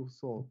trying to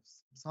solve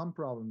some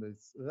problem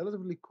that's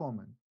relatively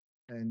common,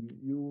 and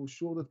you're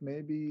sure that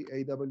maybe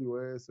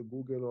AWS or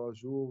Google or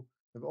Azure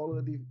have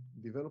already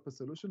developed a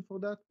solution for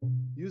that,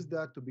 use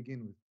that to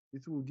begin with.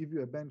 It will give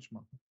you a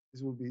benchmark.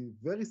 This will be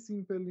very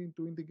simple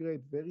to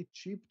integrate, very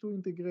cheap to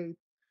integrate.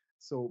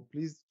 So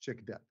please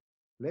check that.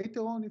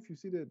 Later on, if you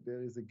see that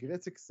there is a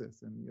great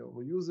success and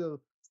your user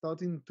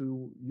starting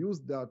to use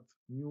that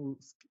new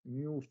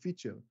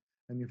feature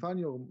and you find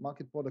your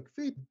market product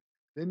fit,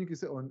 then you can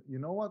say, oh, you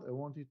know what? I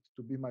want it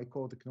to be my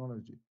core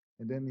technology.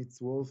 And then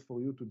it's worth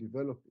for you to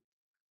develop it.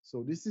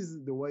 So this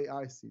is the way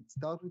I see it.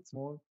 Start with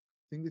small,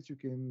 thing that you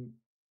can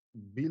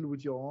build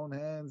with your own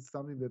hands,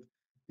 something that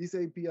this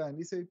API and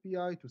this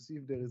API to see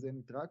if there is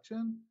any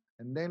traction.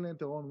 And then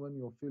later on, when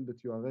you feel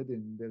that you are ready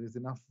and there is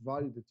enough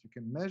value that you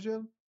can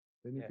measure,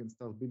 then you can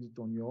start build it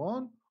on your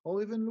own,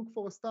 or even look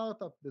for a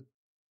startup that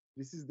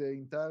this is the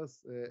entire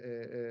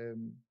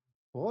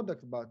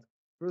product, but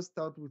first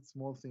start with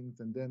small things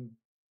and then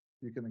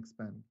you can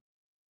expand.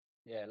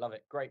 Yeah, love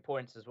it. Great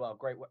points as well.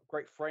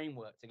 Great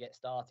framework to get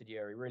started,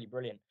 Yuri. Really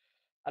brilliant.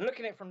 And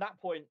looking at it from that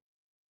point,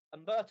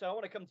 Umberto, I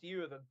want to come to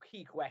you with a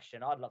key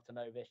question. I'd love to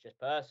know this just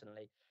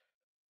personally.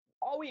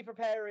 Are we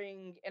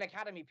preparing in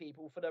academy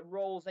people for the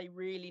roles they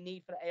really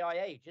need for the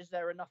AI age? Is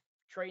there enough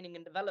training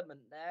and development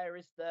there?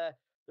 Is there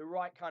the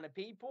right kind of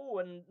people?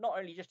 And not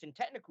only just in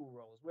technical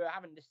roles, we were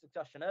having this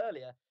discussion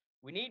earlier.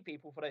 We need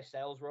people for those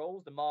sales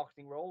roles, the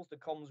marketing roles, the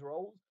comms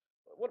roles.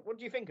 What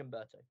do you think,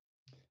 Umberto?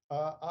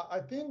 I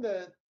think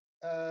that,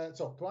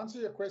 so to answer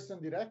your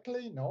question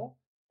directly, no.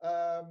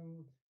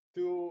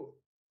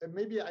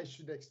 Maybe I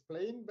should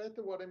explain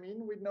better what I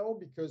mean with no,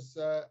 because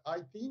I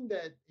think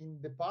that in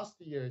the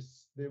past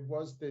years, there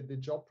was the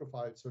job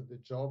profiles or the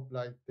job,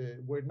 like there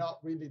was not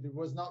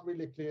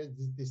really a clear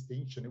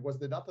distinction. It was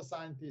the data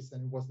scientist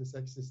and it was the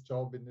sexiest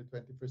job in the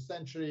 21st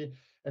century,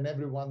 and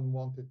everyone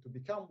wanted to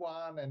become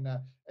one.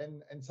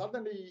 And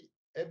suddenly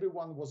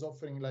everyone was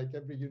offering, like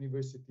every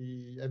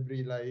university,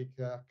 every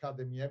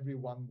academy,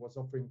 everyone was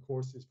offering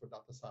courses for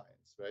data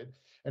science, right?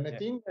 And I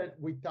think that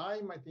with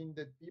time, I think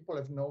that people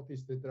have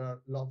noticed that there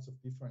are lots of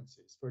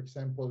differences. For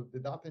example, the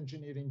data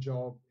engineering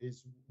job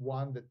is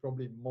one that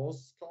probably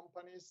most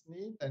companies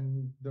need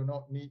and do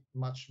not need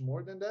much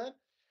more than that.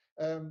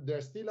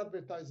 They're still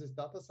advertised as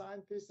data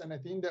scientists. And I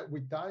think that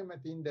with time, I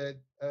think that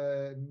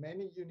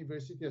many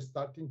universities are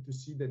starting to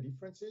see the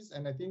differences.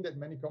 And I think that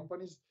many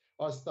companies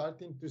are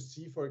starting to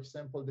see, for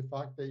example, the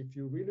fact that if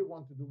you really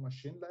want to do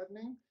machine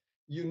learning,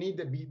 you need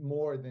a bit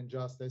more than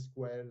just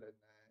SQL and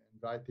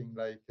writing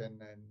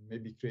and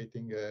maybe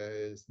creating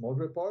a small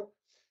report.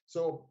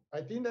 So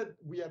I think that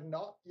we are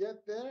not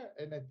yet there.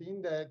 And I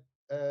think that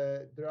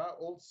there are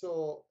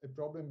also a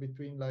problem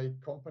between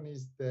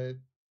companies that,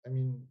 I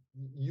mean,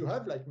 you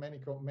have many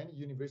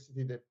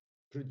universities that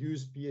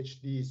produce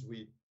PhDs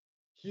with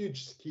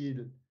huge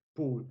skill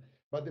pool.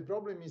 But the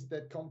problem is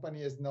that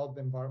company has not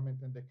the environment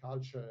and the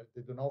culture.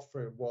 They don't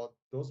offer what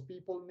those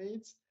people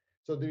need.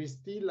 So there is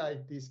still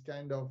this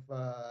kind of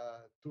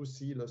two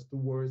silos, two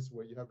worlds,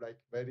 where you have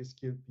very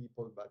skilled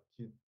people, but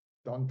you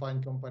don't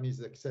find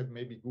companies except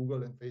maybe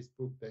Google and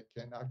Facebook that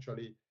can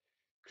actually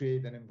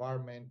create an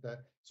environment.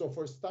 So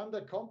for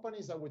standard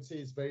companies, I would say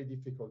it's very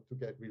difficult to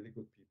get really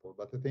good people.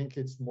 But I think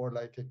it's more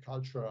like a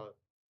cultural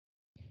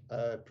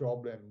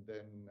problem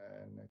than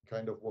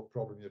kind of what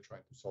problem you're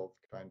trying to solve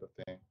kind of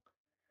thing.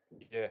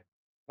 Yeah,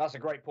 that's a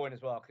great point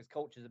as well, because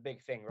culture is a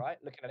big thing, right?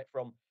 Looking at it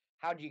from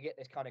how do you get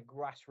this kind of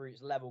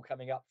grassroots level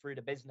coming up through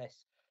the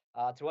business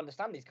to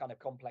understand these kind of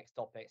complex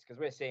topics, because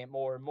we're seeing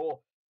more and more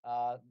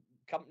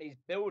companies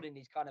building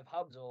these kind of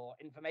hubs or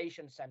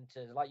information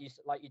centers, like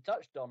you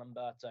touched on,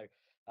 Umberto.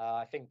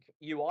 I think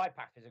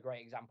UiPath is a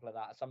great example of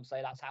that. Some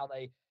say that's how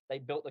they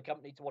built the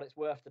company to what it's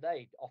worth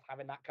today, off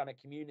having that kind of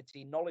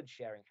community knowledge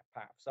sharing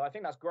path. So I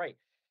think that's great.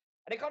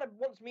 And it kind of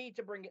wants me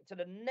to bring it to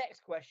the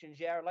next question,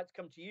 Shrier. I'd like to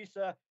come to you,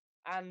 sir,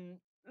 and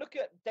look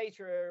at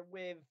data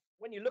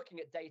when you're looking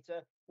at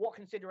data, what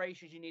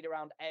considerations you need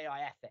around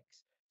AI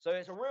ethics. So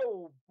it's a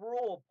real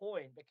broad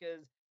point,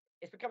 because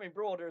it's becoming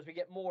broader as we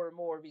get more and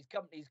more of these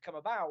companies come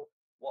about.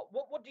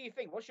 What do you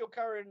think? What's your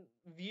current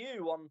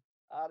view on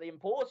the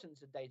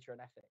importance of data and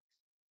ethics?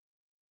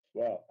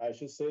 Well, I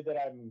should say that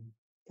I'm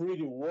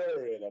pretty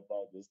worried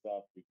about this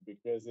topic,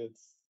 because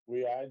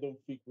I don't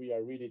think we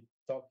are really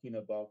talking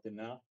about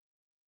enough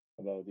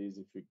about this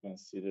if we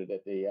consider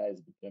that AI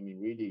is becoming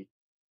really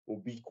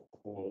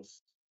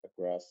ubiquitous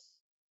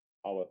across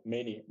our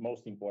many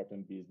most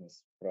important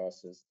business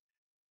process.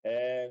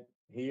 And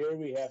here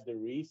we have the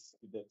risk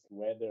that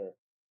whether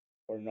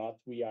or not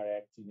we are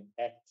acting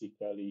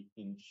ethically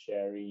in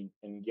sharing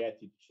and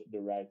getting the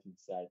right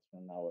insights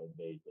from our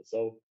data.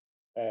 So,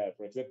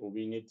 for example,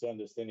 we need to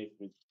understand if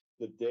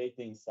the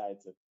data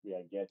insights that we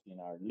are getting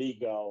are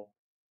legal,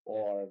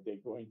 or they're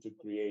going to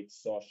create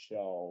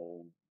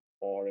social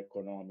or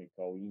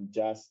economical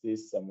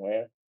injustice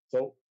somewhere.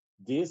 So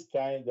this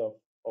kind of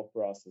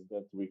process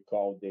that we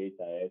call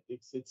data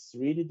ethics, it's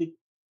really the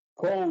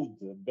code,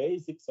 the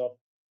basics of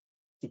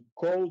to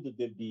code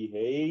the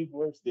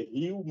behaviors, the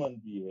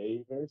human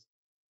behaviors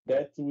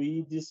that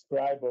we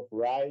describe of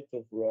right,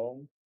 of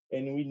wrong,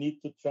 and we need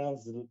to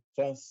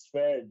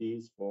transfer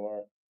these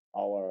for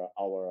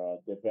our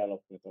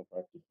development of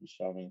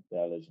artificial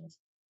intelligence.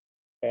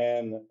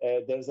 And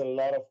there's a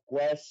lot of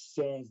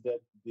questions that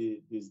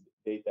this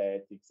data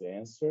ethics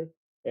answer.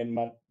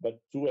 But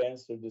to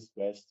answer this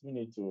question, we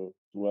need to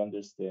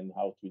understand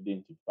how to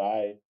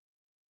identify,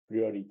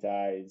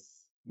 prioritize,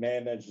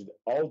 manage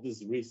all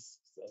these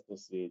risks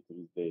associated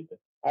with data.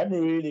 I'm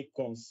really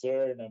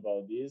concerned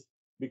about this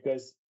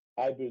because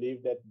I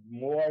believe that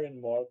more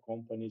and more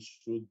companies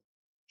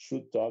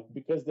should talk,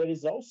 because there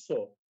is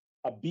also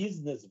a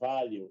business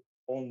value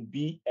on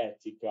be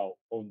ethical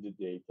on the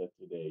data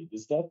today.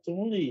 It's not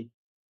only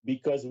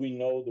because we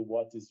know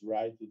what is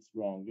right, it's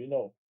wrong.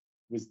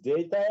 With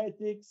data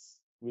ethics,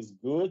 with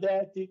good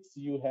ethics,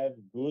 you have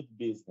good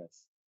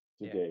business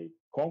today.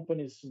 Yeah.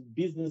 Companies,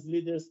 business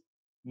leaders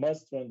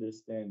must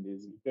understand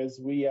this, because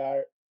we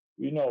are,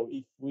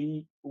 if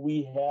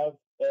we have,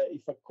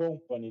 if a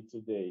company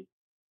today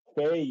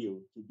fail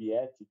to be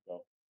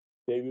ethical,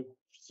 they will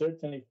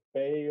certainly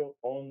fail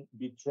on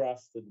be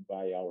trusted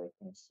by our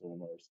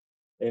consumers.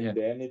 And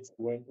then it's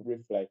going to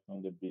reflect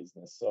on the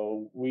business.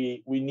 So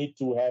we need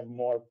to have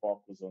more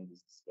focus on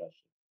this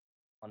discussion.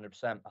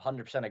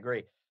 100%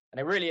 agree. And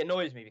it really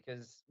annoys me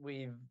because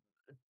we've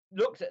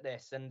looked at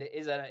this, and it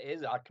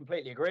is I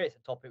completely agree, it's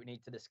a topic we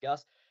need to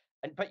discuss.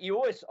 But I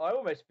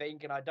almost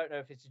think, and I don't know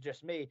if this is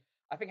just me,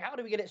 I think, how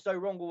do we get it so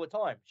wrong all the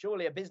time?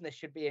 Surely a business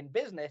should be in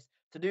business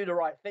to do the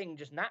right thing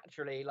just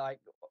naturally, like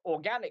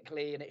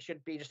organically, and it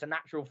should be just a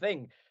natural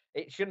thing.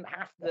 It shouldn't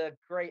have to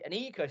create an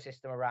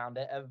ecosystem around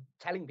it of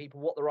telling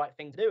people what the right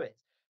thing to do is.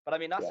 But I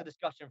mean, that's a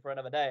discussion for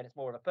another day, and it's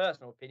more of a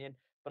personal opinion.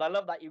 But I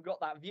love that you've got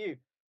that view.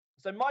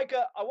 So,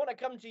 Micah, I want to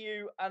come to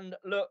you and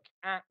look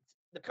at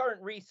the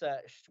current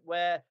research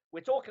where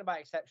we're talking about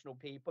exceptional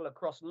people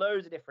across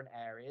loads of different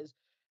areas.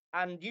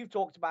 And you've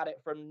talked about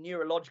it from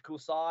neurological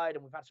side,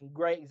 and we've had some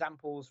great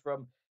examples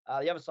from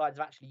the other sides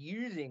of actually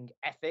using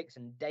ethics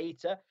and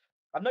data.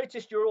 I've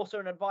noticed you're also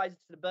an advisor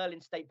to the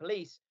Berlin State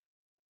Police.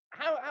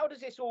 How does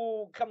this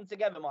all come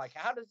together, Micah?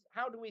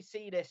 How do we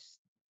see this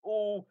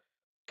all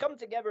come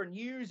together and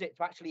use it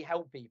to actually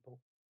help people?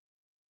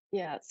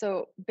 Yeah,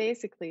 so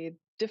basically,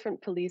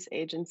 different police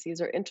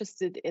agencies are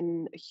interested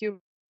in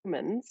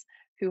humans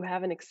who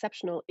have an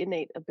exceptional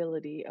innate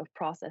ability of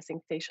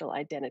processing facial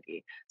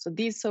identity. So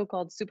these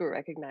so-called super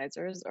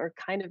recognizers are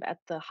kind of at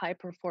the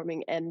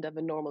high-performing end of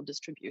a normal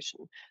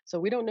distribution. So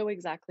we don't know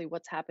exactly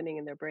what's happening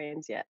in their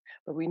brains yet,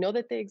 but we know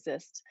that they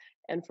exist.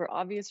 And for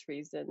obvious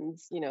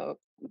reasons,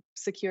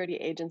 security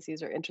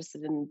agencies are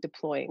interested in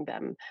deploying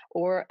them,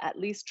 or at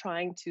least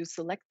trying to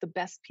select the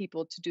best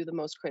people to do the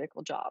most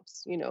critical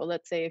jobs.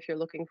 Let's say if you're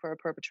looking for a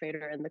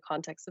perpetrator in the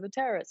context of a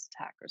terrorist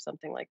attack or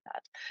something like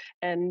that.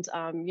 And,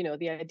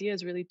 the idea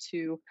is really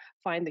to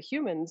find the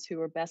humans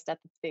who are best at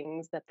the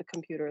things that the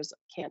computers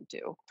can't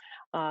do,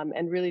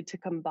 and really to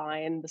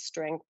combine the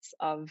strengths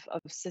of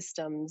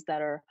systems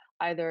that are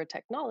either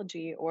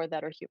technology or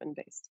that are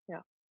human-based.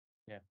 Yeah.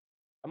 Yeah.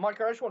 And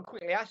Micah, I just want to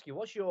quickly ask you,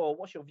 what's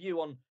your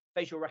view on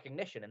facial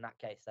recognition in that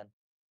case then?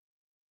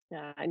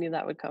 Yeah, I knew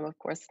that would come, of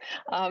course.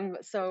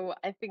 So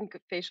I think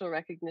facial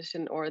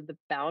recognition, or the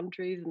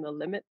boundaries and the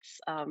limits,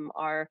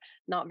 are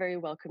not very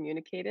well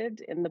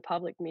communicated in the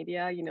public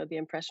media. The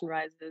impression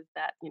rises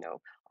that,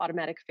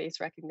 automatic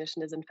face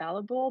recognition is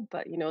infallible,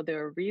 but,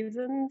 there are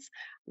reasons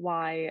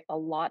why a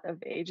lot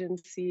of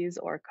agencies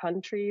or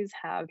countries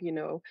have,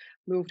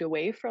 moved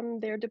away from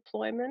their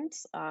deployment.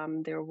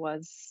 There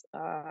was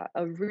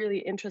a really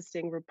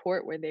interesting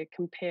report where they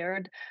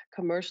compared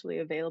commercially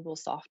available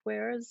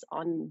softwares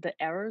on the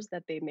errors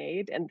that they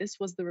made, and this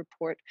was the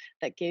report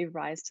that gave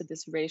rise to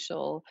this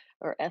racial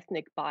or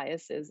ethnic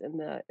biases in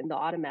the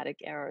automatic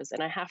errors.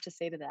 And I have to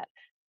say to that,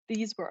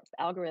 these were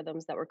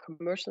algorithms that were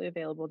commercially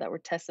available, that were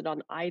tested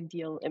on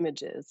ideal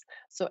images.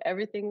 So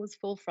everything was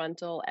full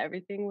frontal,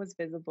 everything was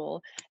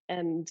visible,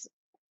 and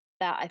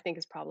that, I think,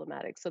 is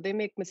problematic. So they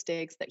make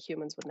mistakes that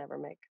humans would never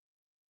make.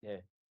 Yeah.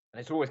 And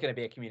it's always going to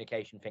be a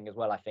communication thing as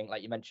well, I think,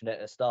 like you mentioned at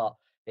the start.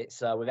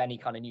 It's with any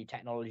kind of new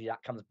technology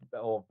that comes,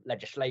 or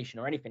legislation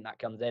or anything that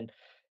comes in,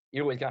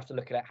 you're always going to have to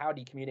look at it. How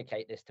do you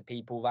communicate this to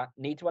people that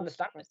need to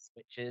understand this,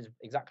 which is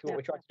exactly what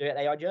we're trying to do at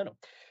AI Journal.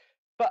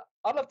 But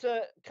I'd love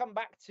to come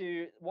back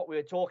to what we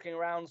were talking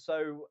around.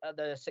 So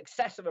the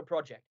success of a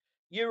project.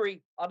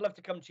 Yuri, I'd love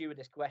to come to you with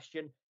this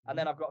question. And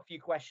then I've got a few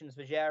questions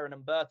for Jer and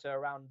Umberto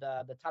around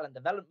the talent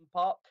development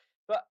part.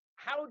 But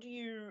how do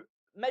you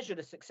measure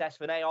the success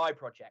of an AI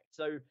project?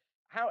 So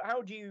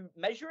how do you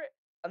measure it?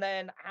 And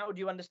then how do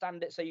you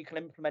understand it so you can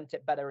implement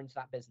it better into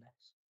that business?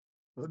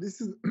 So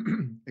this is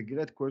a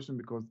great question,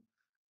 because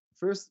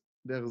first,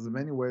 there's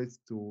many ways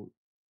to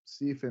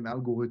see if an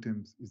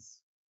algorithm is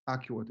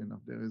accurate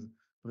enough. There is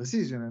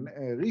precision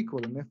and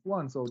recall and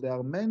F1. So there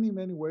are many,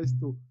 many ways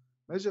to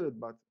measure it,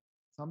 but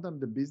sometimes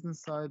the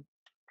business side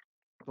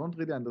don't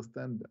really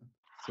understand that.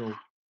 So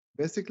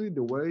basically,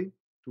 the way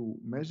to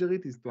measure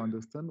it is to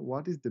understand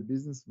what is the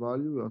business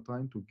value you are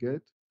trying to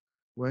get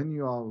when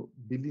you are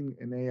building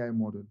an AI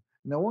model.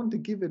 And I want to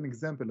give an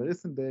example, a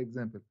recent day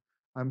example.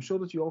 I'm sure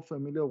that you're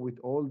familiar with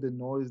all the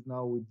noise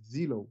now with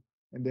Zillow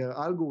and their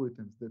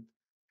algorithms that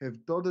have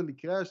totally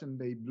crashed, and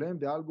they blame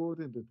the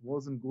algorithm that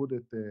wasn't good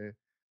at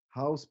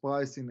house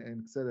pricing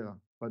and etc.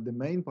 But the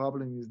main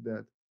problem is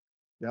that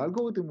the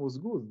algorithm was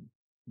good,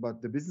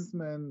 but the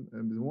businessman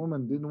and the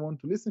woman didn't want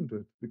to listen to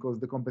it because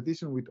the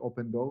competition with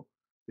Open Door,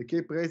 they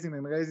keep raising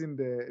and raising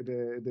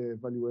the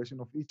valuation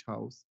of each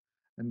house.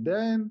 And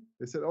then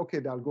they said, okay,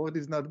 the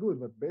algorithm is not good,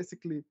 but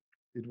basically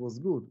it was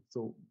good.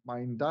 So my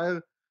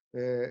entire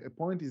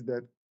point is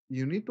that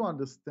you need to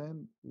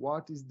understand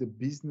what is the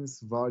business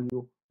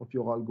value of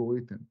your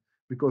algorithm,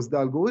 because the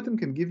algorithm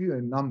can give you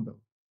a number,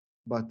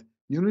 but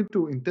you need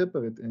to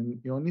interpret and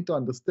you need to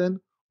understand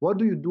what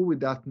do you do with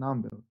that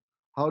number?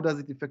 How does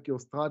it affect your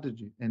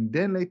strategy? And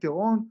then later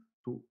on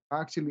to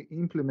actually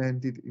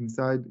implement it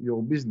inside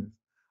your business.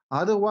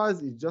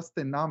 Otherwise, it's just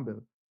a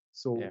number.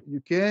 So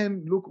you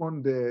can look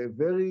on the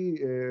very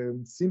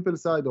simple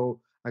side, or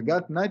I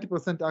got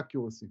 90%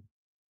 accuracy.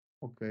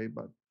 Okay,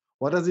 but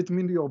what does it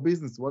mean to your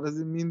business? What does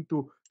it mean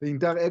to the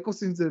entire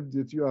ecosystem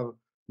that you are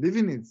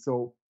living in?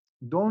 So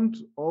don't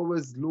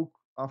always look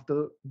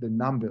after the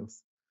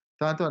numbers.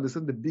 Try to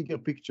understand the bigger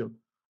picture.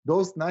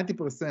 Those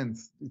 90%,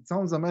 it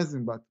sounds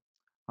amazing, but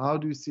how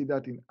do you see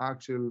that in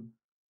actual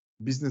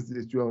business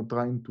that you are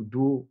trying to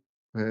do?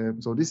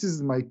 So this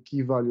is my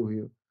key value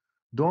here.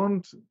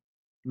 Don't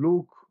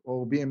look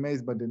or be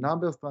amazed by the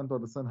numbers, trying to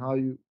understand how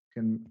you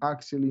can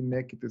actually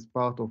make it as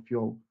part of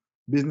your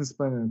business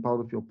plan and part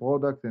of your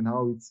product and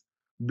how it's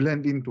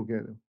blending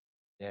together.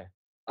 Yeah,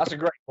 that's a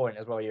great point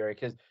as well, Yuri,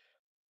 because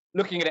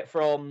looking at it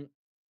from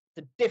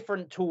the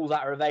different tools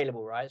that are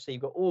available, right? So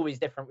you've got all these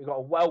different, we've got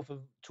a wealth of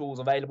tools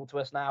available to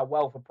us now,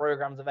 wealth of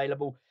programs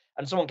available.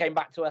 And someone came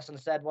back to us and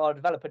said, well, a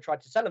developer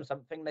tried to sell them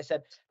something. And they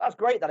said, that's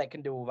great that it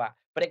can do all that,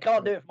 but it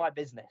can't do it for my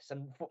business.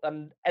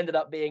 And ended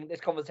up being,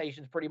 this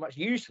conversation is pretty much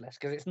useless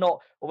because it's not,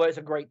 although it's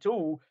a great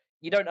tool,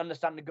 you don't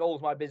understand the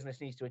goals my business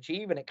needs to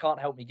achieve and it can't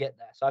help me get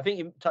there. So I think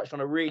you touched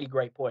on a really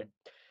great point.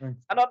 And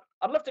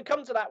I'd love to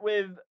come to that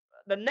with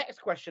the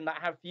next question that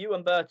I have for you,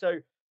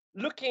 Umberto,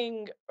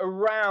 looking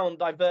around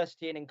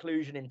diversity and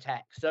inclusion in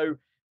tech. So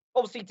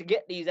obviously to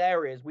get these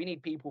areas, we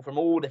need people from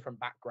all different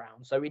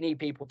backgrounds. So we need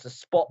people to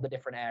spot the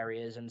different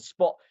areas and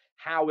spot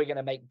how we're going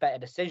to make better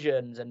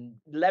decisions and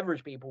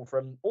leverage people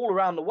from all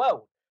around the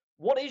world.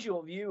 What is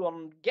your view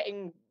on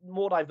getting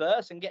more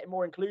diverse and getting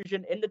more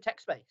inclusion in the tech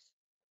space?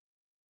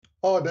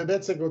 Oh,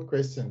 that's a good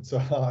question. So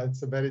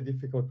it's a very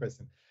difficult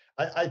question.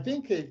 I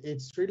think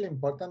it's really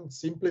important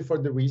simply for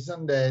the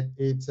reason that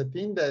it's a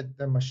thing that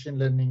the machine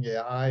learning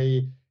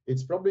AI,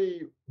 it's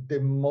probably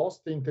the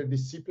most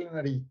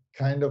interdisciplinary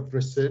kind of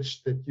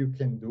research that you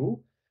can do,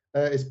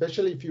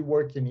 especially if you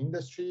work in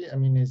industry. I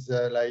mean, it's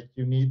like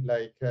you need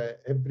like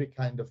every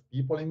kind of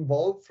people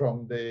involved,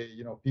 from the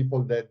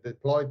people that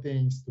deploy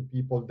things to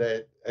people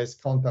that has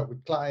contact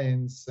with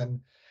clients,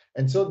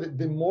 and so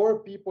the more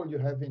people you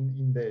have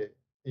in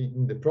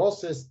the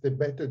process, the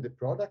better the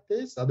product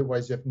is.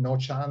 Otherwise, you have no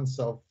chance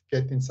of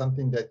getting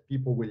something that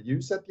people will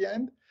use at the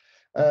end.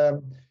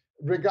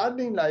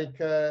 Regarding I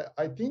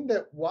think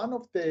that one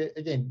of the,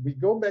 again, we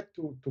go back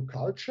to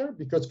culture,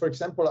 because, for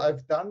example,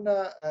 I've done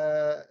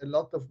a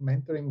lot of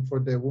mentoring for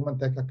the Women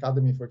Tech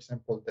Academy, for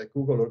example, that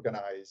Google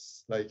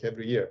organize like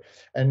every year.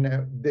 And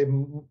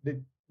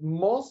the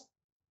most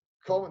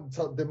common,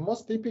 so the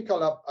most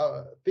typical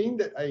thing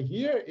that I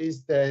hear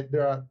is that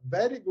there are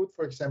very good,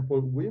 for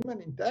example,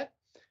 women in tech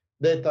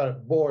that are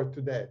bored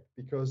to death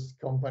because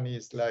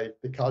companies like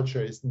the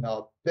culture is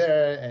not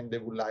there and they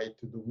would like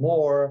to do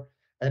more.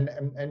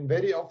 And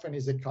very often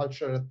is a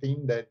cultural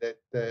thing that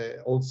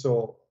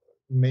also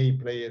may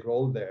play a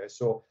role there.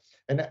 So,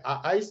 and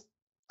I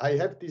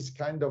have this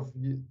kind of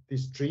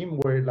this dream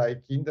where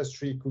like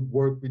industry could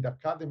work with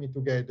academy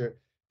together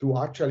to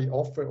actually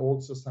offer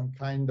also some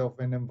kind of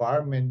an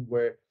environment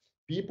where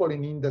people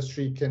in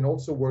industry can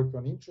also work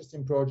on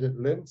interesting projects,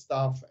 learn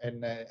stuff,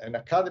 and an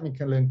academy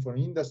can learn from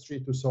industry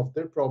to solve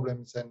their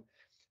problems,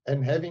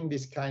 and having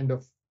this kind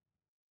of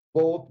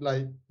both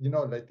like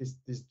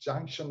this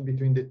junction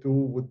between the two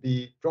would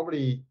be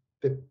probably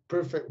the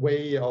perfect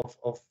way of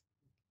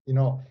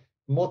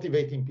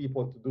motivating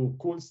people to do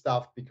cool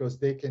stuff, because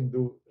they can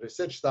do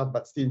research stuff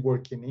but still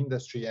work in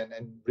industry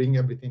and bring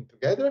everything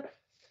together.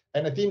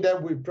 And I think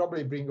that will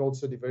probably bring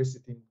also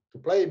diversity to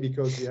play,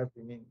 because you have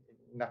in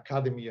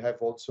academy, you have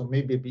also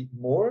maybe a bit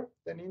more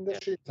than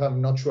industry. So I'm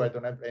not sure, I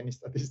don't have any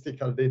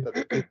statistical data,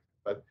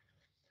 but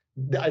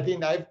I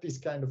think I have this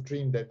kind of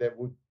dream that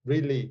would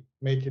really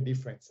make a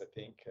difference, I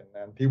think. And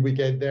until we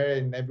get there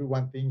and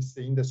everyone thinks,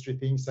 the industry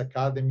thinks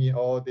academy,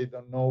 oh, they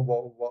don't know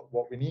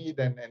what we need,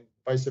 and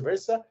vice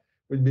versa,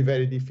 it will be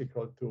very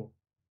difficult to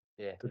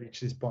reach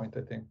this point,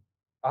 I think.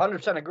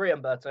 100% agree,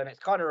 Umberto. And it's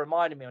kind of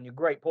reminding me on your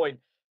great point.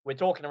 We're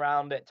talking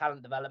around it,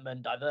 talent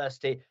development,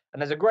 diversity.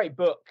 And there's a great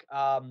book,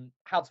 How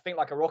to Think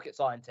Like a Rocket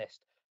Scientist.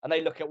 And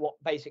they look at what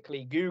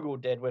basically Google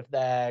did with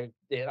their,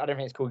 I don't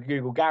think it's called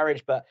Google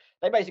Garage, but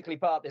they basically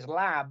put up this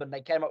lab and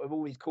they came up with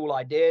all these cool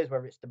ideas,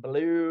 whether it's the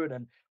balloon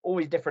and all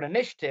these different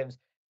initiatives.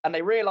 And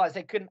they realized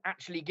they couldn't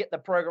actually get the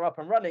program up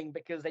and running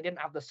because they didn't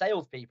have the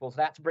salespeople. So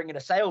they had to bring in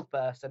a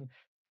salesperson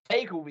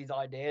take all these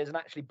ideas and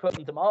actually put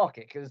them to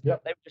market, because they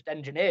were just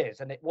engineers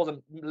and it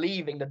wasn't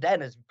leaving the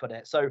den, as you put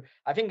it. So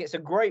I think it's a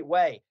great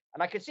way.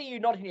 And I could see you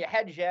nodding your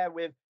head, Shrier,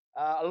 with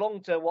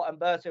along to what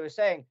Umberto was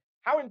saying.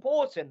 How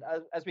important,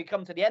 as we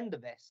come to the end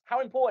of this, how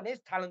important is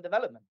talent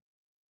development?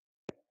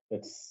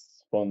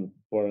 It's fun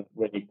for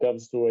when it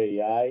comes to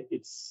AI.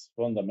 It's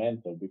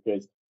fundamental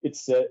because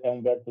it's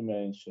Umberto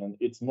mentioned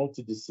it's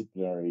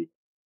multidisciplinary,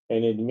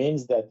 and it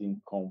means that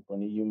in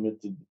company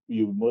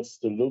you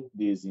must look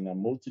this in a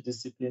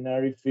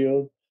multidisciplinary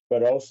field,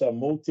 but also a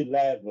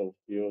multi-level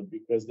field,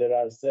 because there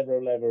are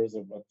several levels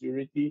of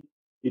maturity.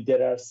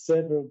 There are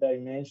several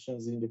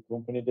dimensions in the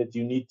company that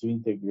you need to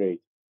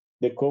integrate.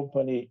 The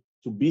company,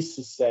 to be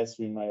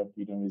successful, in my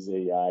opinion, with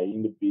AI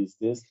in the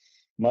business,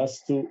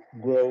 must to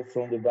grow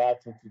from the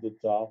bottom to the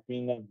top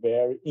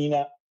in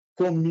a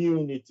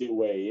community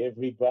way,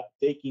 everybody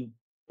taking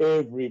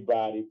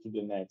everybody to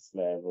the next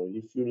level.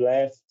 If you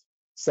left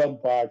some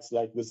parts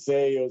like the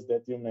sales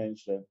that you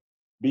mentioned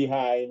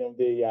behind on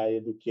the AI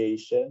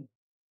education,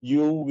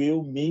 you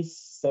will miss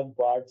some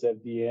parts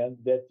at the end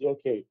that,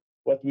 okay,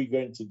 what we're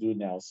going to do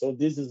now. So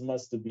this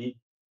must be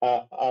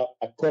a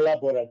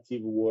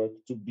collaborative work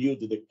to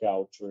build the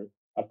culture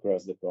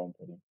across the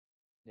company.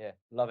 Yeah,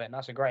 love it. And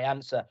that's a great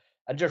answer.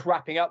 And just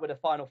wrapping up with the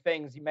final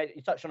things,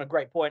 you touched on a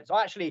great point. So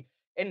actually,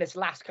 in this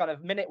last kind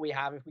of minute we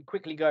have, if we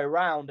quickly go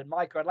around, and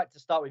Micah, I'd like to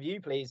start with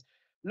you, please.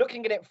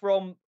 Looking at it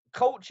from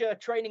culture,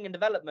 training, and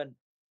development,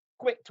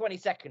 quick 20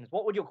 seconds.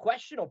 What would your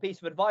question or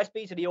piece of advice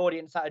be to the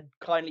audience that are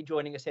kindly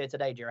joining us here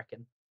today, do you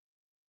reckon?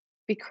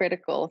 Be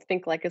critical,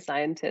 think like a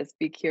scientist,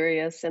 be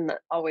curious, and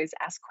always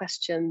ask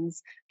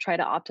questions, try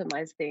to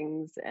optimize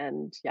things.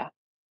 And yeah,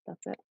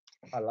 that's it.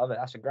 I love it.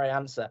 That's a great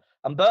answer.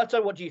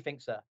 Umberto, what do you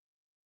think, sir?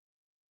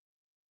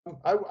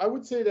 I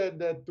would say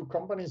that to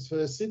companies,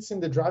 sits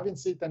in the driving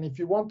seat, and if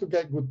you want to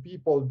get good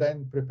people,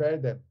 then prepare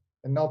them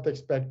and not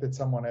expect that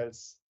someone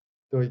else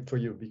do it for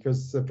you,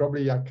 because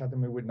probably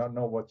academy would not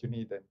know what you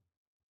need.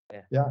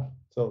 And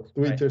so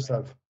do it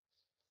yourself.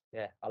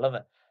 Yeah, I love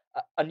it.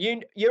 And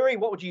you, Yuri,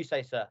 what would you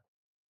say, sir?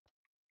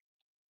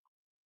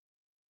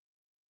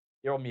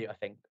 You're on mute, I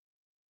think.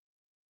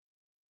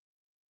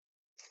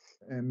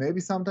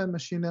 Maybe sometimes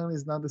machine learning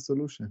is not the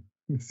solution.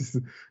 This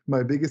is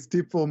my biggest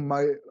tip for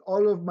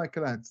all of my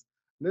clients.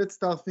 Let's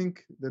start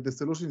think that the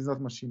solution is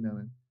not machine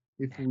learning.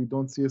 If we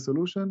don't see a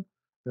solution,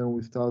 then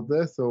we start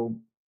there. So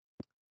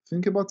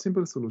think about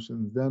simple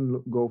solutions,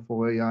 then go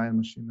for AI and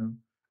machine learning.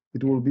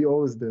 It will be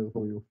always there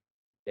for you.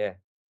 Yeah.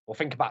 Or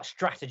think about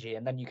strategy,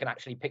 and then you can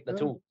actually pick the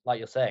tool, like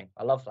you're saying.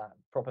 I love that.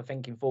 Proper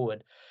thinking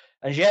forward.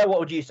 And Shrier, what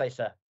would you say,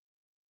 sir?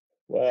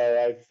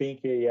 Well, I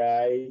think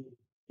AI,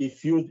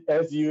 if you,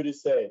 as Yuri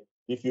said,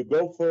 if you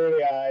go for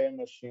AI and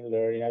machine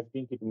learning, I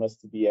think it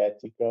must be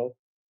ethical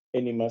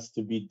and it must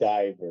be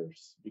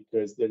diverse,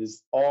 because there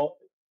is all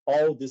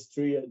these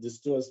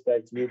two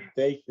aspects will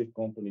take the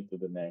company to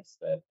the next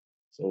step.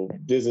 So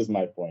this is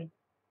my point.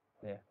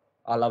 Yeah,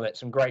 I love it.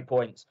 Some great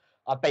points.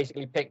 I've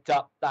basically picked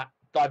up that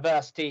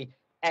diversity,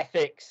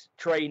 ethics,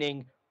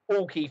 training,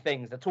 all key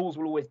things. The tools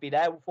will always be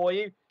there for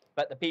you,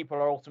 but the people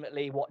are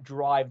ultimately what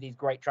drive these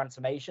great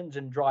transformations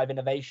and drive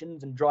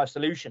innovations and drive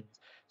solutions.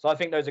 So I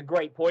think those are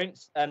great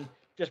points. And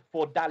just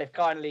before Dalif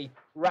kindly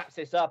wraps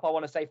this up, I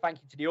want to say thank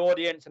you to the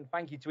audience and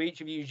thank you to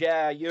each of you,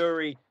 Shrier,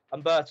 Yuri,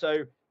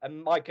 Umberto,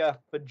 and Micah,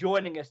 for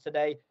joining us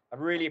today. I've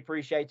really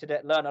appreciated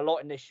it, learned a lot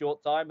in this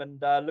short time, and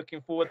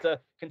looking forward to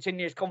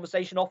continuous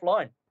conversation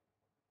offline.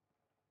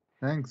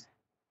 Thanks.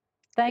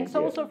 Thanks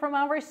also from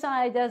our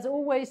side. As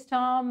always,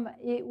 Tom,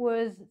 it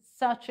was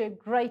such a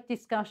great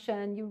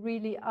discussion. You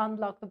really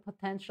unlocked the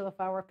potential of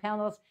our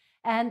panels.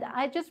 And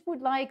I just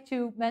would like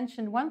to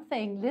mention one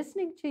thing,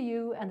 listening to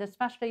you, and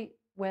especially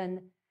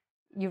when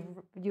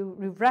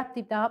you've wrapped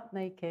it up,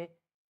 Mike,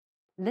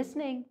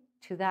 listening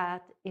to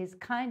that is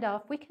kind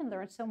of, we can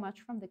learn so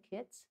much from the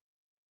kids.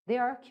 They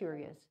are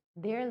curious.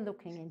 They're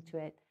looking into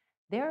it.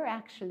 They're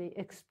actually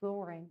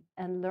exploring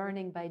and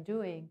learning by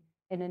doing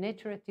in an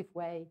iterative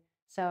way.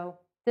 So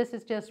this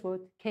is just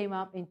what came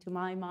up into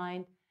my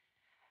mind.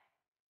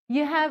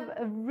 You have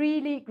a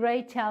really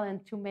great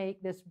talent to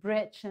make this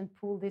bridge and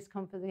pull this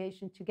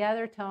conversation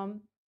together,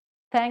 Tom.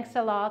 Thanks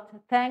a lot.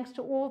 Thanks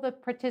to all the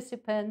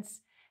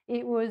participants.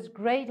 It was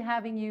great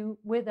having you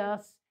with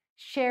us,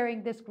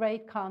 sharing this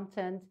great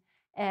content.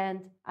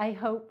 And I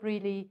hope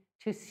really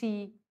to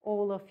see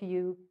all of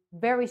you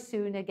very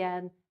soon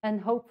again,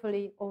 and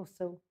hopefully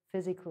also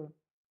physically.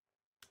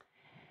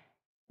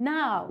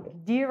 Now,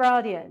 dear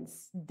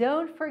audience,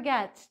 don't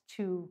forget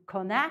to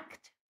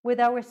connect with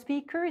our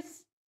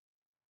speakers,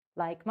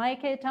 like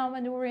Mike, Tom,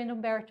 and Uri, and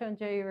Umberto, and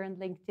Jair, and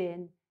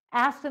LinkedIn.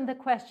 Ask them the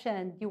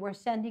question you were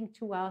sending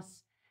to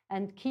us,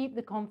 and keep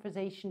the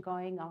conversation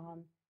going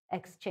on,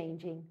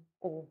 exchanging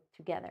all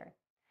together.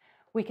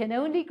 We can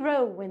only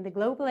grow when the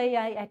global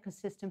AI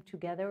ecosystem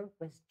together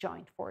with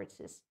joint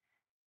forces.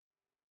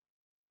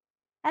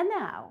 And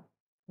now,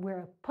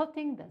 we're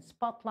putting the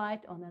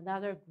spotlight on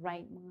another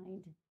great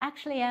mind.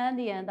 Actually,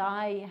 Andy and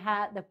I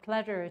had the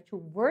pleasure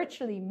to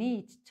virtually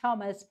meet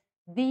Thomas,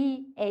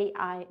 the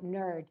AI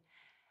nerd.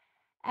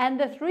 And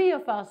the three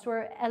of us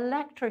were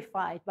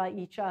electrified by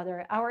each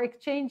other. Our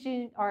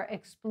exchanges are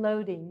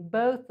exploding,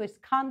 both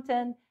with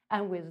content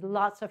and with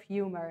lots of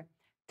humor.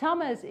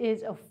 Thomas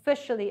is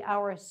officially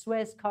our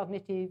Swiss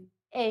cognitive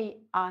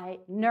AI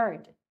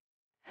nerd.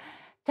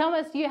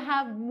 Thomas, you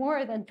have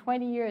more than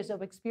 20 years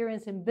of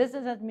experience in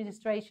business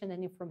administration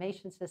and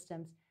information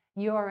systems.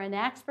 You are an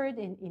expert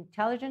in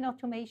intelligent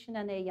automation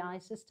and AI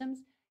systems.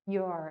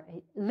 You are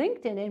a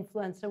LinkedIn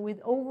influencer with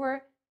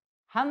over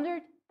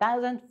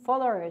 100,000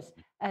 followers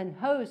and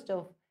host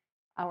of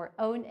your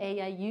own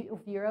AI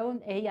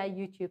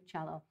YouTube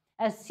channel.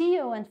 As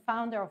CEO and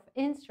founder of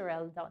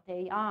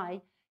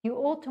Insurel.ai, you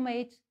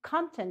automate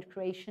content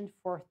creation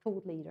for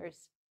thought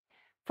leaders.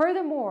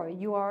 Furthermore,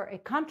 you are a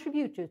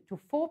contributor to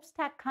Forbes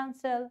Tech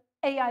Council,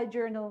 AI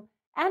Journal,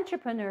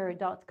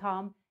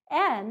 Entrepreneur.com,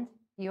 and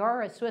you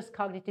are a Swiss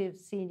Cognitive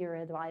Senior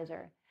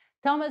Advisor.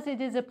 Thomas,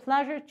 it is a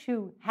pleasure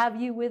to have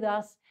you with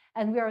us,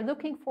 and we are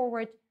looking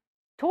forward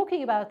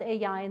talking about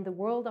AI in the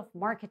world of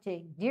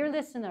marketing. Dear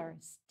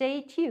listeners,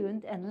 stay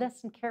tuned and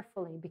listen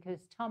carefully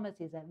because Thomas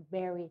is a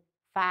very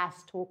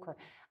fast talker.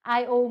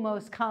 I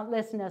almost can't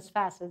listen as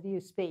fast as you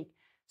speak.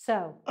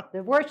 So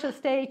the virtual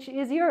stage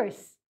is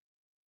yours.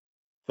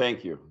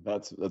 Thank you.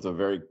 That's a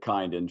very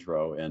kind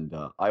intro, and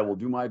I will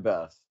do my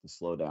best to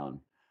slow down.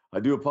 I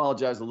do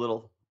apologize a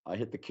little. I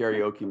hit the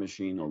karaoke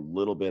machine a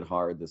little bit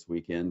hard this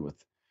weekend with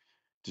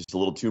just a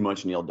little too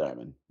much Neil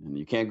Diamond, and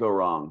you can't go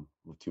wrong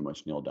with too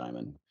much Neil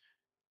Diamond.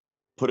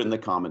 Put it in the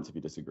comments if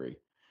you disagree.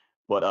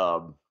 But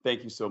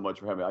thank you so much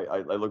for having me.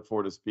 I look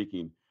forward to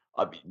speaking.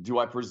 Do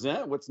I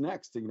present? What's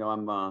next? You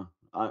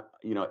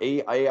know,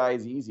 AI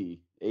is easy.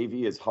 AV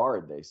is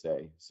hard, they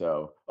say.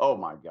 So, oh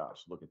my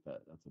gosh, look at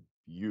that. That's a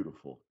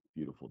beautiful,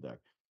 beautiful deck.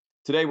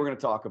 Today, we're going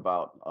to talk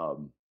about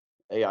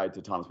AI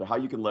to Thomas, but how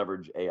you can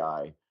leverage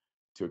AI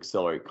to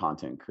accelerate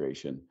content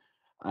creation.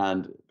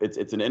 And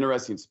it's an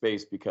interesting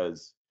space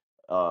because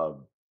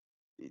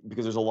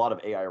there's a lot of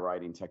AI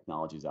writing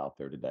technologies out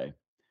there today.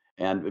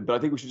 But I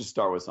think we should just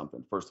start with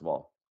something. First of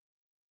all,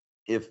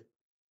 if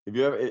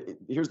you ever,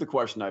 here's the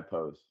question I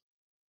pose.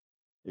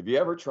 If you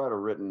ever try to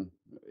written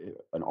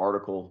an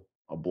article,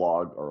 a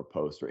blog, or a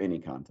post, or any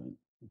content,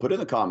 put it in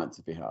the comments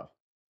if you have.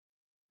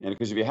 And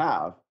because if you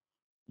have,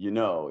 you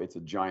know it's a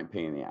giant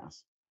pain in the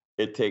ass.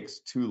 It takes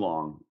too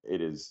long.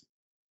 It's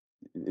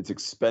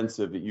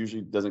expensive. It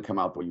usually doesn't come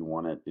out the way you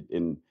want it.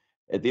 And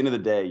at the end of the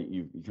day,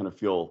 you kind of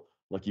feel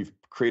like you've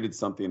created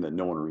something that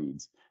no one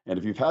reads. And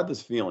if you've had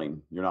this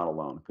feeling, you're not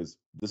alone, because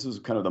this is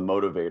kind of the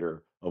motivator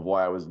of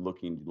why I was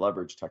looking to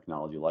leverage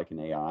technology like an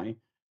AI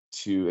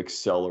to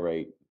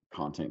accelerate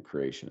content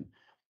creation.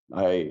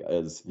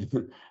 As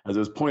it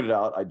was pointed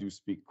out, I do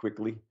speak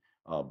quickly,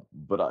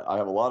 but I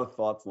have a lot of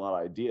thoughts, a lot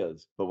of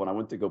ideas. But when I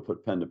went to go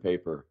put pen to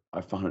paper,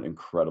 I found it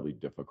incredibly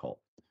difficult.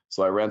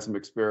 So I ran some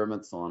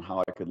experiments on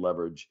how I could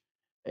leverage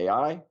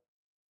AI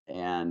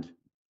and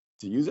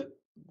to use it.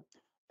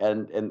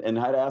 And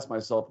I had to ask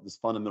myself this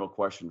fundamental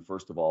question,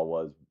 first of all,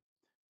 was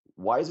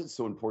why is it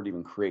so important to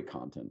even create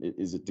content?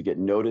 Is it to get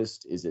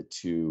noticed? Is it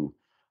to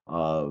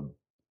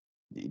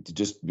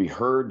just be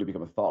heard, to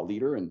become a thought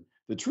leader? And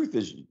the truth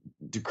is,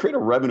 to create a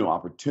revenue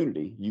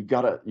opportunity, you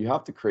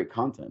have to create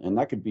content. And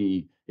that could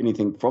be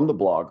anything from the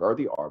blog or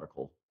the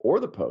article or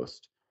the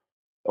post,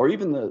 or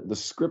even the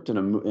script in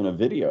a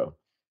video.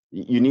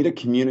 You need to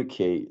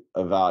communicate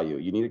a value.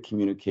 You need to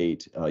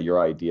communicate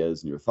your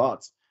ideas and your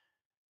thoughts.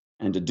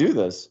 And to do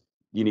this,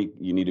 you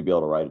need to be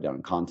able to write it down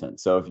in content.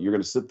 So if you're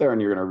going to sit there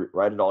and you're going to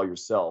write it all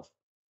yourself,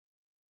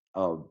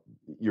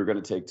 you're going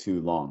to take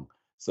too long.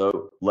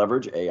 So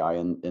leverage AI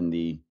in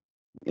the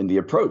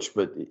approach,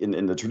 but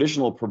in the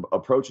traditional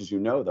approach, as you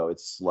know, though,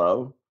 it's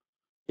slow,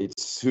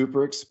 it's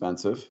super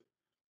expensive,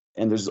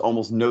 and there's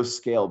almost no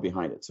scale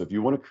behind it. So if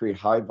you want to create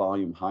high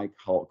volume, high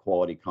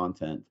quality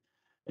content,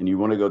 and you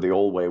want to go the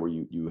old way where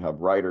you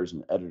have writers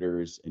and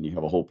editors and you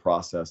have a whole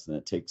process and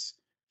it takes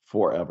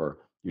forever,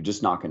 you're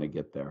just not going to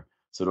get there.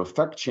 So to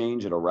affect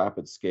change at a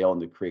rapid scale and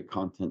to create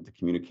content to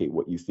communicate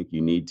what you think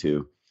you need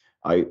to,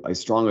 I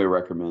strongly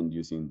recommend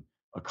using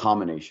a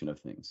combination of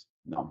things.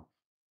 Now,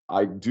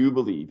 I do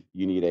believe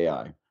you need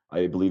AI.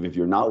 I believe if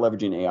you're not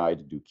leveraging AI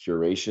to do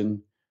curation,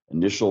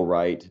 initial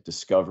write,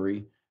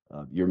 discovery,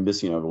 you're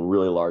missing a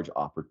really large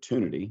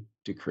opportunity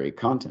to create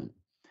content.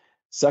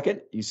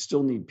 Second, you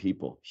still need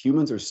people.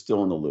 Humans are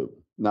still in the loop.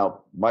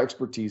 Now, my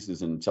expertise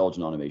is in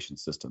intelligent automation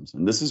systems,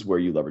 and this is where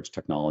you leverage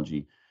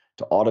technology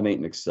to automate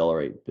and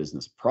accelerate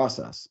business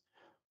process.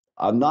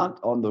 I'm not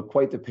on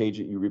quite the page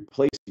that you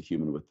replace the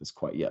human with this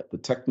quite yet. The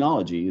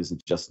technology is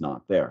just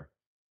not there.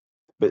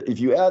 But if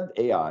you add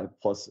AI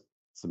plus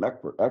some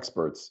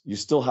experts, you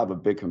still have a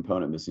big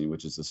component missing,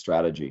 which is the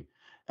strategy.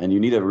 And you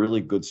need a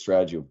really good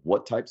strategy of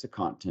what types of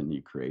content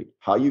you create,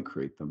 how you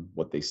create them,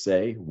 what they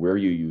say, where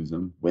you use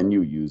them, when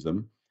you use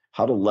them,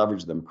 how to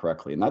leverage them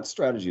correctly. And that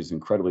strategy is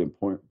incredibly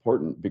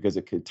important because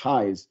it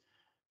ties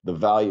the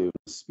value and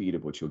the speed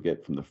of what you'll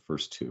get from the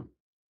first two.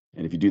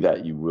 And if you do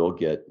that, you will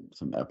get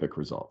some epic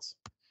results.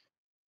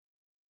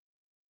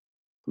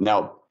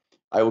 Now,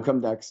 I will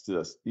come next to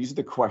this. These are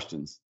the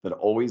questions that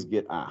always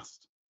get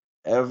asked.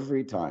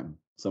 every time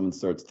someone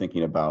starts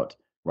thinking about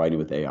writing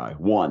with AI.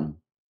 One,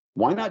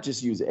 why not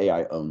just use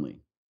AI only?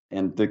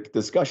 And the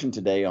discussion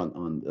today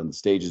on the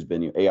stage has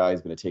been, AI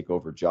is going to take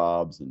over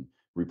jobs and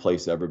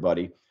replace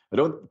everybody. I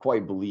don't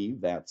quite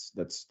believe that's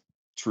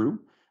true.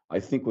 I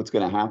think what's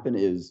going to happen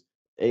is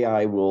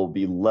AI will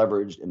be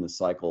leveraged in the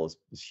cycle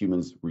as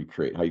humans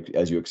recreate,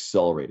 as you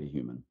accelerate a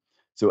human.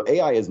 So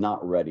AI is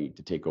not ready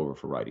to take over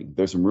for writing.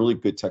 There's some really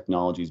good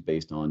technologies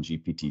based on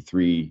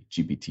GPT-3,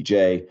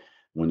 GPTJ.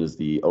 One is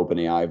the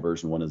OpenAI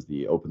version, one is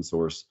the open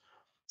source.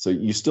 So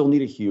you still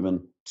need a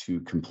human to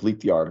complete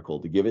the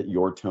article, to give it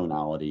your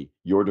tonality,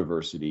 your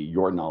diversity,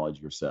 your knowledge,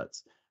 your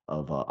sets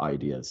of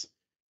ideas.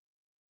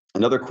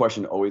 Another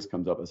question always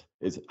comes up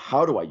is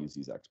how do I use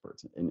these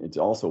experts? And it's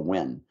also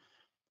when.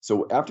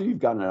 So after you've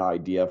gotten an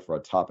idea for a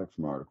topic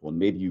from an article, and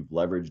maybe you've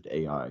leveraged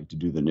AI to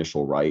do the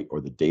initial write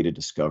or the data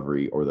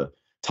discovery or the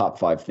top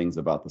 5 things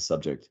about the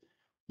subject,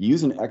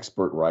 use an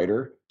expert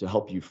writer to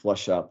help you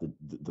flesh out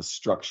the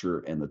structure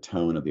and the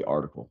tone of the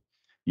article.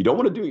 You don't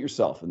want to do it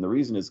yourself. And the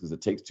reason is because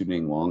it takes too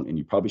dang long, and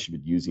you probably should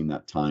be using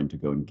that time to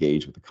go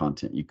engage with the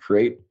content you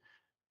create,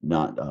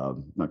 not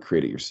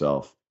create it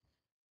yourself.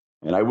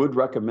 And I would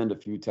recommend a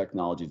few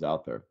technologies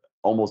out there.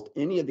 Almost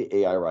any of the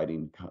AI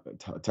writing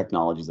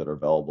technologies that are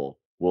available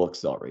will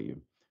accelerate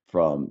you,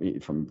 from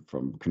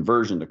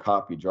conversion to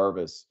copy,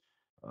 Jarvis,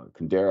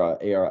 Kundera,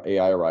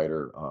 AI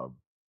Writer,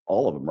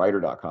 all of them,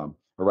 writer.com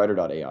or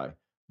writer.ai.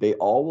 They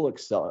all will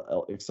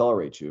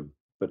accelerate you,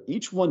 but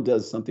each one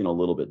does something a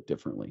little bit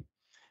differently.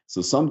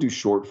 So some do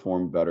short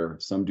form better,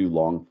 some do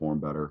long form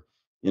better.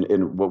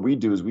 And what we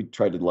do is we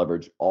try to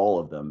leverage all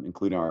of them,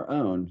 including our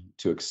own,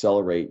 to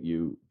accelerate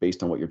you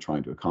based on what you're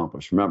trying to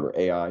accomplish. Remember,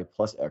 AI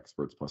plus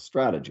experts plus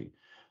strategy.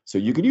 So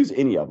you can use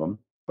any of them,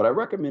 but I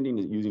recommend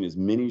using as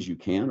many as you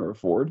can or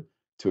afford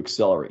to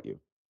accelerate you.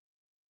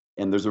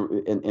 And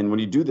and when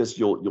you do this,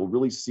 you'll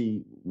really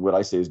see what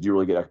I say is, do you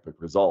really get epic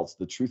results?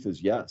 The truth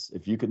is yes.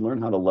 If you can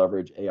learn how to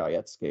leverage AI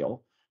at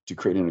scale to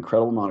create an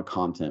incredible amount of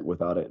content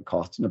without it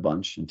costing a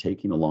bunch and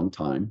taking a long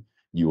time,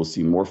 you will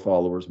see more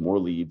followers, more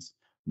leads,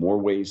 more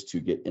ways to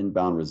get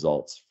inbound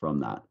results from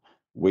that,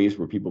 ways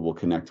where people will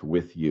connect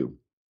with you.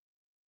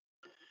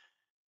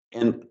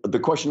 And the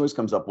question always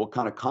comes up, what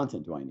kind of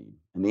content do I need?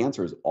 And the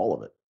answer is all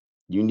of it.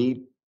 You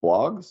need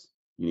blogs,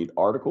 you need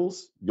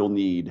articles, you'll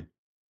need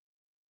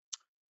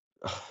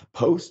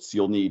posts,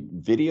 you'll need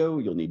video,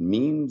 you'll need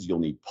memes, you'll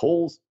need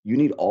polls, you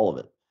need all of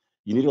it.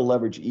 You need to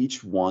leverage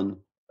each one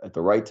at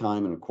the right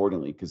time and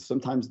accordingly, because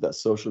sometimes that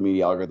social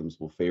media algorithms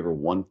will favor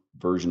one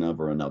version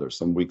of or another.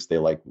 Some weeks they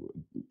like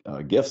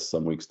GIFs,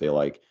 some weeks they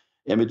like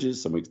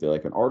images, some weeks they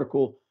like an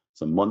article,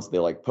 some months they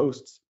like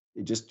posts.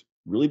 It just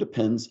really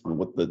depends on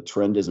what the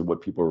trend is and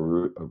what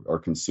people are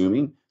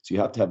consuming. So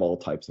you have to have all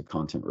types of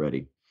content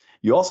ready.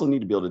 You also need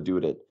to be able to do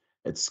it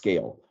at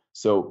scale.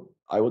 So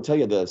I will tell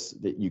you this,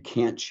 that you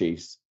can't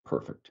chase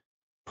perfect.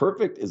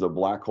 Perfect is a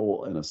black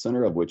hole in the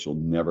center of which you'll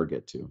never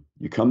get to.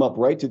 You come up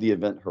right to the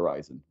event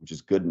horizon, which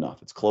is good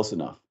enough. It's close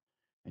enough,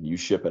 and you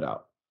ship it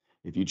out.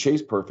 If you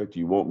chase perfect,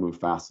 you won't move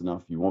fast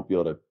enough. You won't be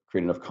able to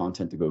create enough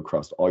content to go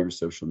across all your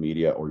social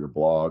media or your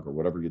blog or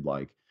whatever you'd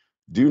like.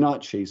 Do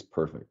not chase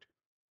perfect.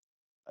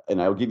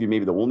 And I'll give you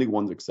maybe the only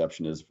one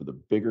exception is for the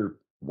bigger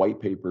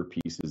white paper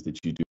pieces that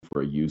you do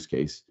for a use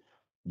case.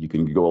 You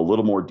can go a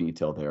little more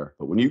detail there.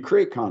 But when you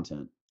create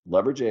content,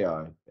 leverage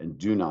AI and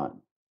do not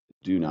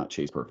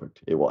chase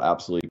perfect. It will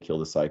absolutely kill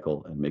the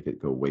cycle and make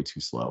it go way too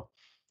slow.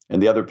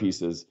 And the other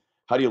piece is,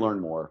 how do you learn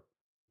more?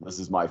 This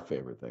is my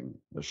favorite thing,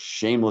 the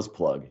shameless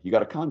plug. You got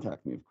to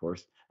contact me, of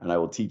course, and I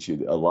will teach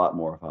you a lot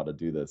more of how to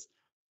do this.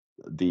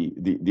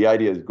 The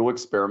idea is go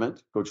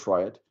experiment, go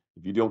try it.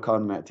 If you don't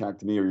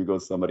contact me or you go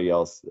to somebody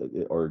else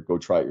or go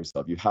try it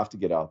yourself, you have to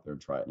get out there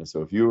and try it. And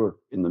so if you're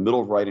in the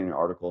middle of writing an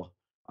article,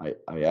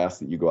 I ask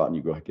that you go out and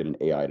you go get an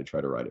AI to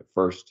try to write it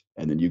first,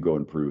 and then you go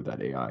improve that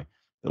AI.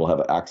 It'll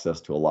have access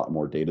to a lot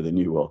more data than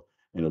you will,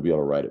 and it'll be able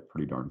to write it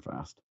pretty darn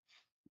fast.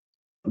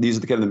 These are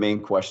the kind of the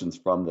main questions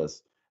from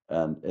this,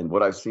 and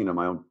what I've seen on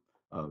my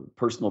own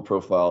personal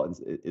profile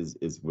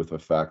is with a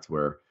fact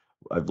where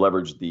I've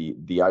leveraged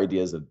the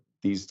ideas of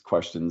these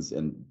questions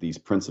and these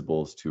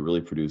principles to really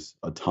produce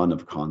a ton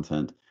of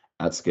content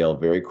at scale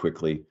very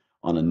quickly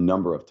on a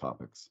number of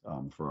topics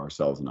for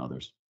ourselves and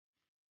others.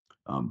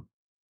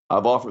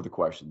 I've offered the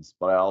questions,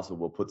 but I also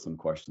will put some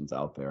questions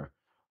out there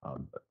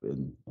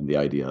in the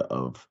idea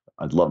of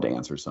I'd love to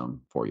answer some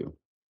for you.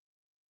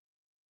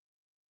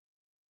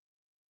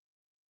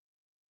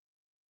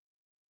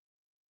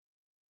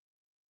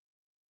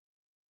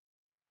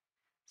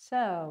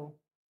 So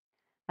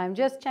I'm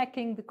just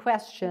checking the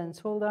questions.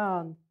 Hold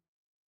on.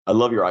 I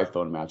love your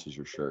iPhone matches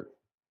your shirt.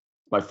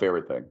 My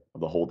favorite thing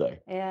of the whole day.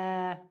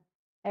 Yeah,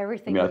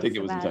 everything. I think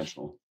it was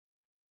intentional.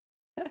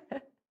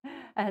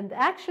 And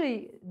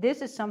actually,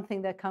 this is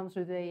something that comes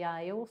with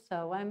AI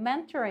also. I'm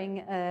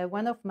mentoring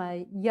one of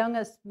my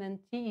youngest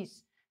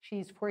mentees.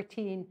 She's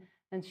 14,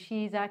 and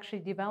she's actually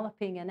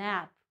developing an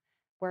app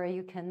where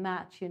you can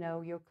match,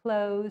 your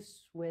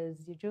clothes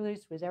with your jewelry,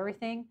 with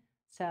everything.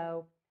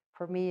 So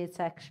for me, it's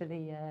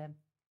actually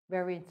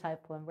very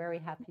insightful. I'm very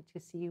happy to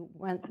see you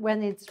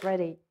when it's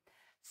ready.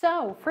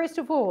 So first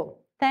of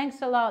all,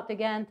 thanks a lot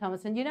again,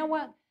 Thomas. And you know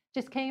what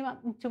just came up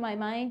into my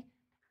mind?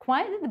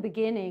 Quite at the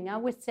beginning, I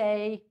would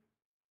say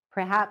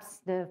perhaps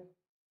the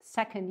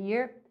second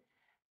year,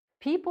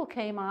 people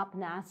came up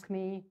and asked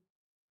me,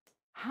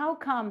 how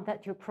come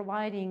that you're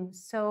providing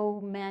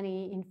so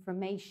many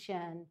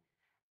information?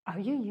 Are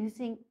you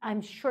using,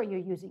 I'm sure you're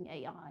using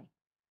AI.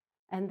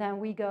 And then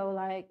we go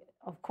like,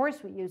 of course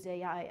we use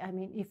AI. I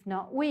mean, if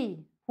not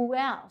we, who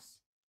else?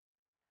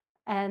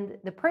 And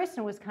the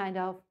person was kind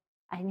of,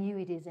 I knew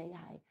it is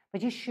AI,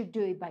 but you should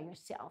do it by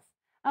yourself.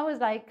 I was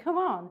like, come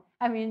on.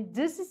 I mean,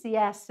 this is the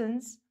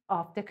essence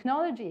of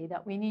technology,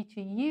 that we need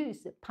to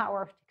use the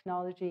power of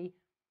technology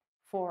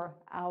for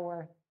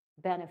our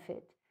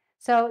benefit.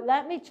 So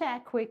let me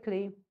check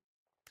quickly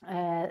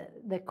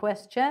the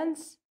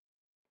questions.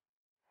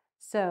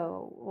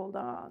 So hold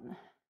on.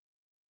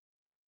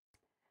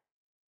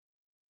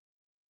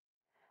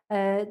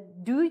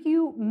 Do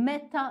you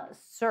meta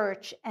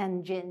search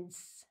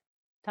engines,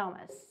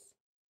 Thomas?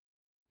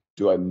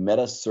 Do I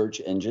meta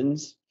search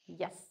engines?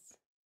 Yes.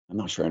 I'm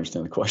not sure I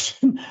understand the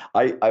question.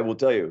 I will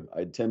tell you,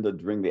 I tend to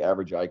bring the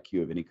average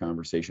IQ of any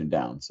conversation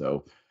down.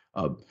 So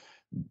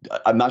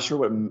I'm not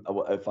sure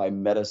if I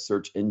meta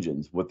search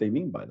engines, what they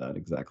mean by that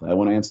exactly. I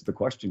want to answer the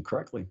question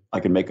correctly. I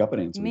can make up an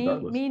answer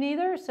regardless. Me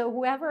neither. So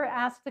whoever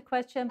asked the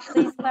question,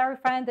 please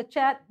clarify in the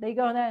chat. They're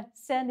going to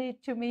send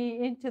it to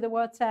me into the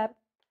WhatsApp.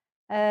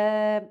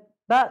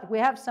 But we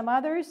have some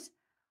others.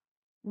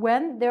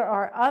 When there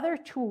are other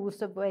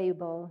tools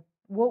available,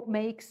 what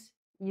makes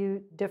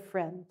you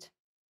different?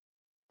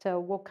 So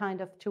what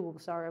kind of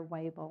tools are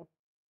available?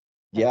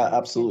 Yeah,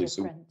 absolutely.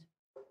 So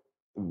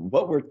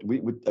what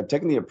I've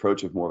taken the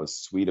approach of more of a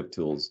suite of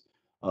tools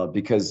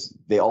because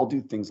they all do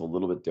things a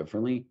little bit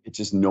differently. It's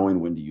just knowing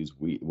when to use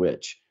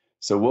which.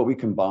 So what we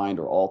combined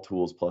are all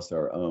tools plus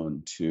our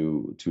own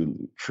to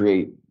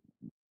create.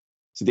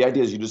 So the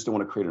idea is you just don't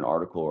want to create an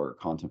article or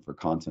content for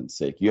content's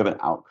sake. You have an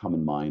outcome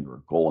in mind or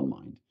a goal in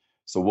mind.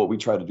 So what we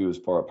try to do as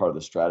part of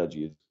the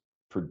strategy is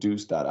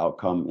produce that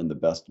outcome in the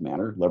best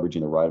manner,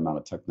 leveraging the right amount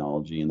of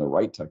technology and the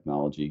right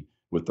technology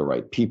with the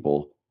right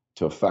people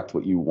to affect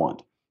what you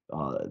want.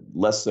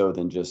 Less so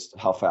than just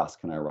how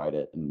fast can I write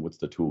it and what's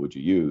the tool would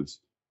you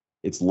use.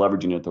 It's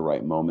leveraging it at the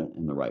right moment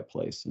in the right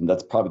place. And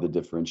that's probably the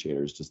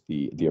differentiator, is just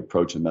the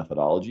approach and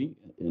methodology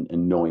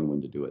and knowing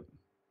when to do it.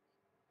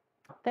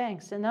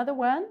 Thanks. Another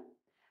one.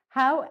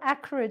 How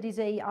accurate is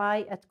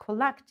AI at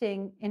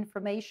collecting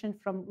information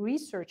from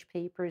research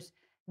papers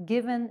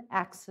given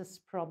access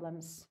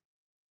problems?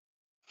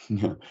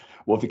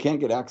 Well, if it can't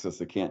get access,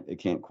 it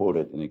can't quote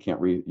it and it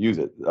can't reuse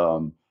it.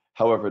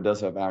 However, it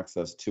does have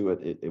access to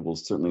it. It will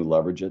certainly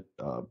leverage it.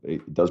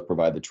 It does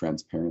provide the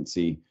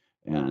transparency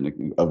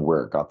and of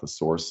where it got the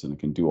source, and it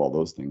can do all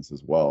those things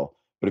as well.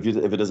 But if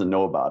it doesn't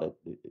know about it,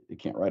 it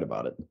can't write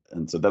about it.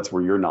 And so that's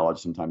where your knowledge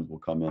sometimes will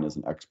come in as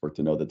an expert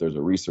to know that there's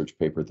a research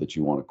paper that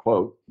you want to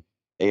quote.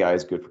 AI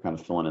is good for kind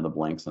of filling in the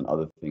blanks on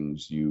other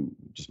things you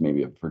just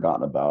maybe have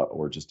forgotten about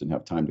or just didn't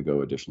have time to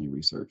go additionally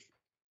research.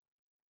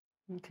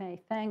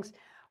 Okay, thanks.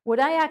 What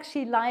I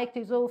actually liked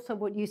is also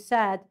what you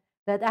said,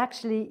 that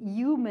actually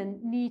human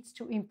needs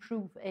to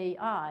improve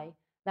AI,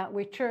 that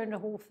we turn the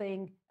whole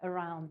thing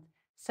around.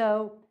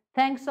 So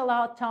thanks a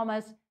lot,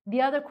 Thomas.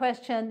 The other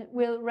question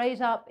we'll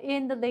raise up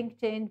in the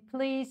LinkedIn.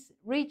 Please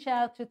reach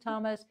out to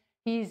Thomas.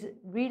 He's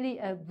really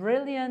a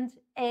brilliant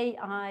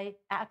AI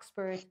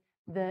expert,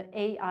 the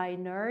AI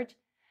nerd.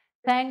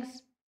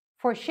 Thanks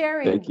for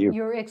sharing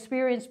your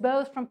experience,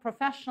 both from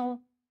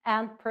professional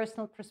and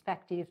personal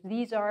perspective.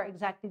 These are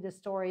exactly the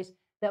stories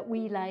that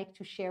we like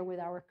to share with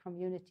our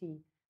community.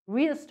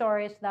 Real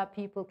stories that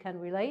people can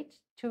relate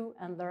to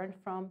and learn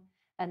from.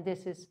 And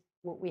this is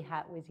what we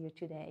had with you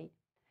today.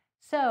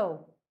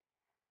 So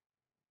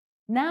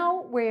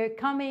now we're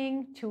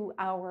coming to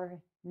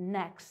our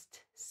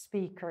next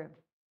speaker.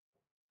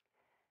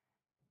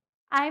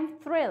 I'm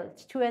thrilled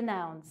to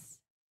announce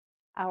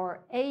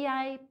our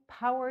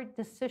AI-powered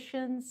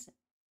decisions,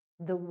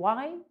 the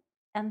why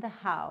and the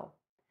how.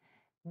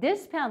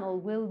 This panel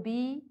will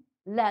be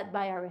led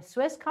by our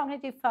Swiss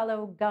cognitive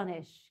fellow,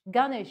 Ganesh.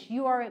 Ganesh,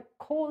 you are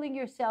calling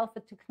yourself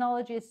a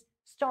technologist,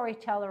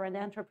 storyteller, and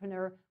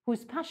entrepreneur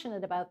who's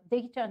passionate about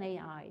data and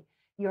AI.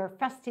 You're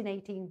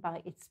fascinating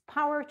by its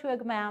power to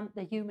augment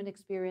the human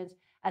experience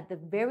at the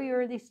very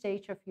early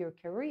stage of your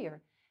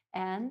career.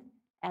 And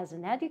as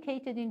an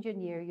educated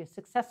engineer, you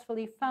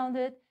successfully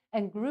founded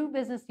and grew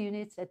business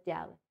units at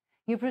Dell.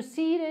 You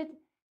proceeded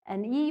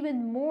an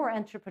even more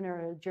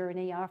entrepreneurial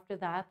journey after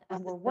that,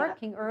 and were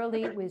working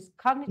early with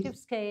Cognitive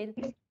Scale,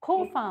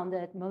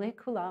 co-founded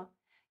Molecula.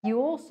 You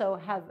also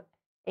have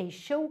a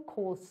show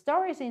called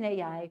Stars in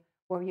AI,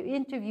 where you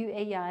interview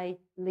AI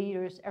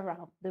leaders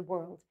around the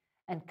world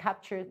and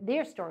capture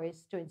their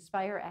stories to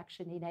inspire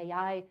action in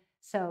AI.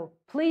 So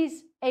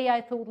please,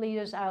 AI thought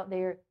leaders out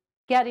there,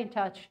 get in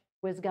touch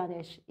with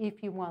Ganesh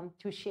if you want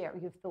to share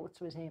your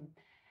thoughts with him.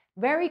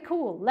 Very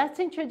cool.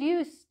 Let's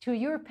introduce to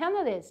your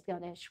panelists,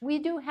 Ganesh. We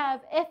do have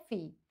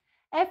Effie.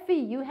 Effie,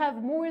 you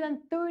have more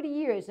than 30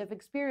 years of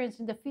experience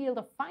in the field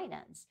of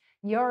finance.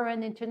 You're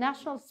an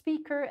international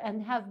speaker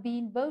and have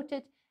been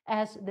voted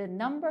as the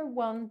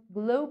 #1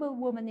 global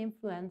woman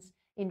influence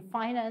in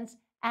finance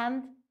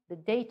and the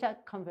data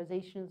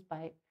conversations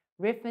by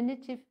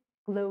Refinitiv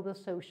Global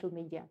Social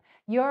Media.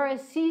 You're a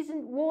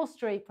seasoned Wall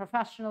Street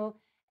professional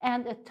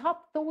and a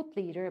top thought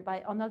leader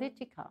by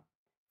Analytica.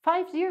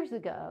 5 years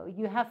ago,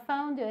 you have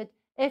founded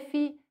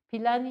Effie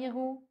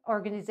Pilaniru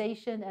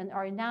organization and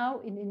are now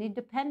an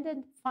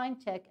independent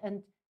fintech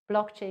and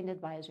blockchain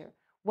advisor.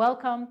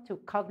 Welcome to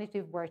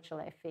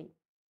CognitiveVirtual, Effie.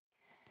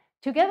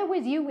 Together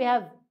with you, we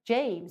have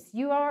James.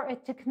 You are a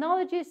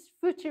technologist,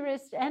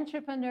 futurist,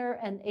 entrepreneur,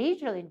 and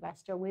angel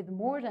investor with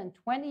more than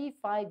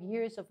 25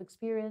 years of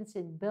experience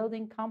in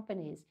building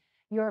companies.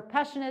 You're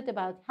passionate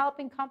about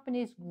helping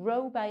companies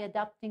grow by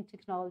adapting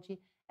technology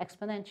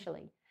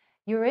exponentially.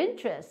 Your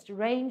interests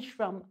range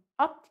from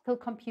optical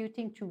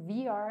computing to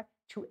VR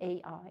to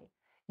AI.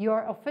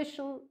 You're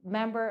official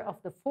member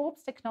of the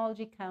Forbes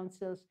Technology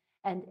Councils,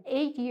 and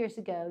 8 years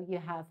ago, you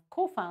have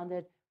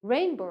co-founded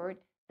Rainbird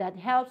that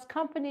helps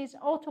companies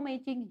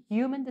automating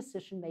human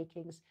decision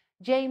makings.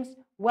 James,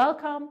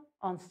 welcome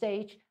on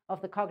stage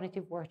of the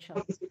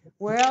CognitiveVirtual.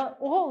 We're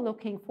all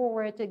looking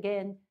forward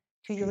again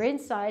to your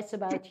insights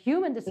about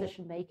human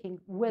decision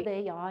making with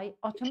AI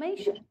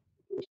automation.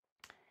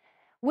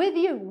 With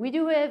you, we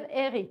do have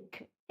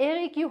Eric.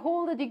 Eric, you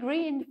hold a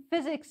degree in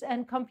physics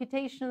and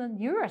computational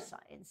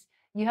neuroscience.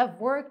 You have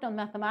worked on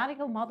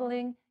mathematical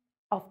modeling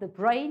of the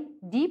brain,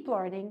 deep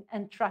learning,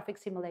 and traffic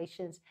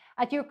simulations.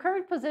 At your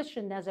current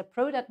position as a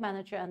product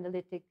manager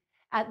analytic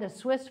at the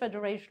Swiss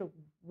Federation of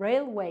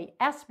Railway,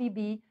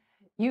 SBB,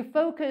 you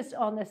focus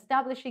on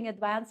establishing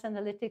advanced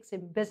analytics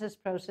in business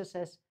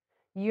processes.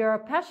 You're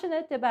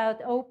passionate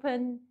about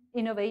open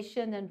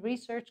innovation and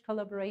research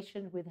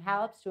collaboration, which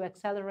helps to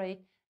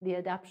accelerate the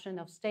adoption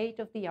of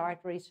state-of-the-art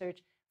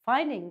research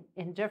finding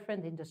in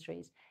different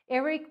industries.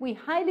 Eric, we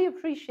highly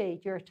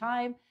appreciate your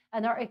time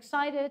and are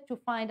excited to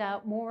find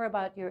out more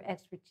about your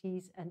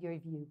expertise and your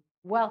view.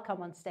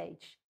 Welcome on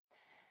stage.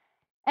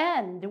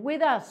 And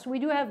with us, we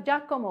do have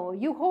Giacomo.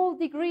 You hold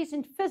degrees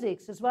in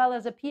physics as well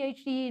as a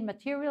PhD in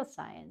material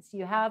science.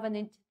 You have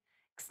an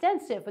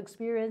extensive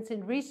experience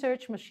in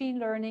research, machine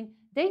learning,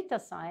 data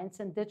science,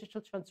 and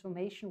digital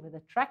transformation with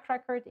a track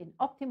record in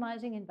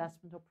optimizing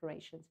investment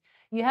operations.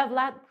 You have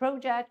led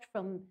projects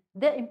from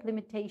the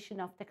implementation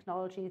of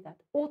technology that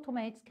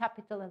automates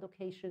capital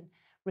allocation,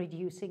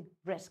 reducing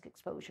risk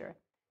exposure.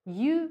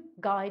 You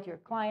guide your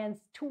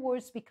clients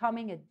towards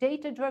becoming a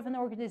data-driven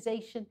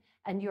organization,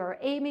 and you are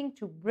aiming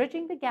to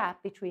bridging the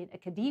gap between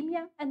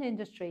academia and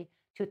industry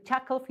to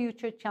tackle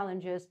future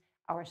challenges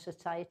our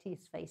society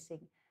is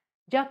facing.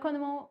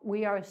 Giacomo,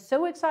 we are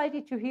so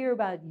excited to hear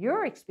about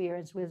your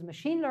experience with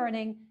machine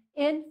learning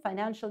in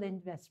financial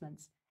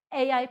investments,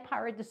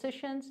 AI-powered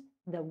decisions,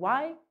 the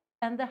why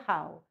and the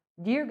how.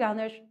 Dear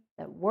Ganesh,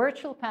 the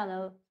virtual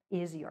panel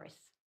is yours.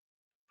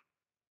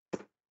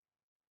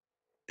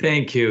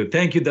 Thank you.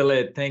 Thank you,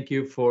 Dalit. Thank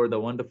you for the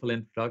wonderful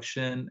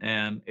introduction.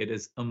 And it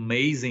is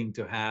amazing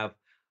to have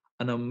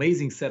an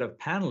amazing set of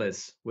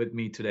panelists with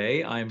me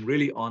today. I'm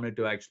really honored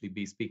to actually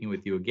be speaking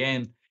with you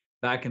again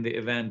back in the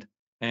event,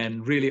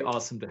 and really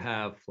awesome to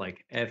have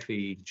like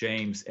Effie,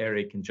 James,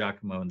 Eric, and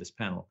Giacomo on this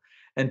panel.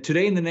 And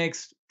today in the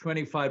next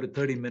 25 to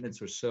 30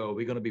 minutes or so,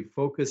 we're going to be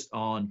focused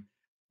on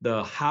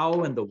the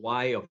how and the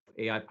why of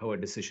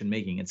AI-powered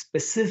decision-making. And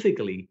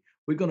specifically,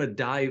 we're going to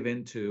dive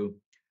into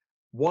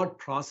what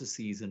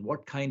processes and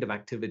what kind of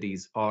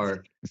activities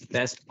are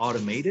best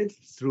automated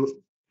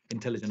through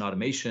intelligent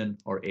automation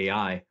or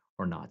AI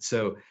or not.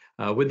 So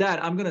with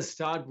that, I'm going to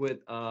start with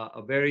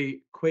a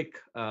very quick,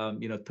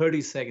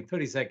 30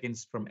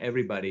 seconds from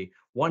everybody.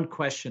 One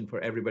question for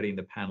everybody in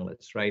the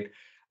panelists, right?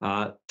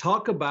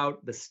 Talk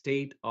about the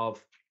state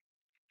of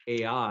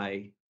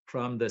AI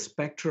from the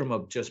spectrum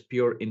of just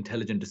pure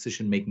intelligent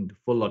decision-making to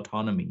full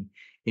autonomy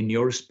in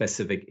your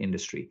specific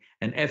industry.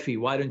 And Effie,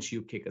 why don't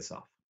you kick us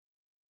off?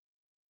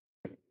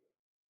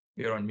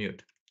 You're on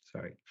mute,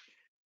 sorry.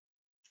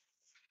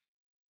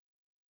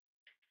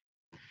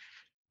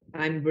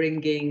 I'm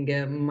bringing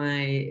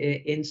my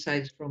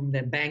insights from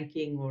the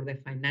banking or the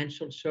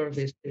financial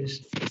services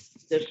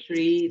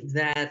industry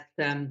that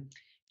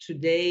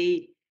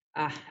today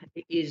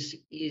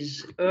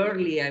is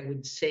early, I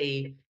would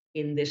say,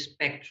 in the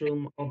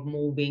spectrum of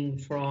moving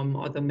from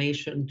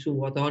automation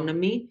to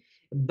autonomy.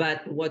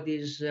 But what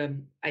is,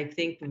 I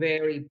think,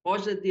 very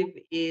positive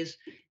is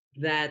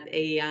that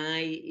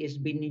AI is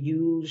being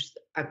used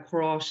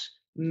across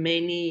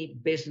many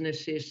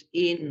businesses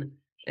in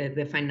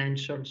the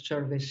financial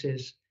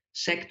services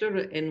sector,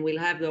 and we'll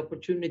have the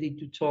opportunity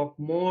to talk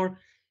more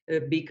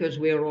because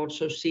we are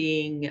also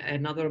seeing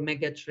another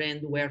mega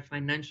trend where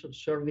financial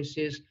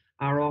services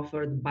are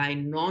offered by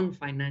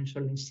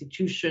non-financial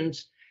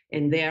institutions,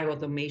 and their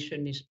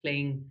automation is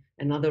playing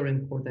another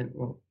important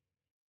role.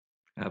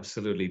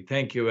 Absolutely.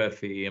 Thank you,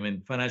 Effie. I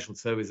mean, financial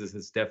services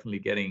is definitely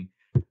getting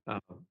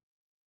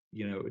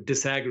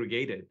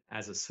disaggregated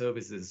as a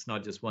service. It's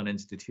not just one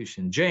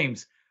institution.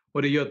 James,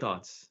 what are your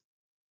thoughts?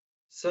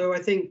 So I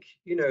think,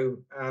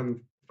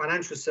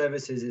 financial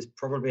services is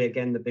probably,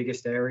 again, the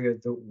biggest area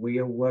that we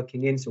are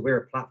working in. So we're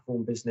a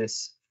platform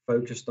business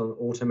focused on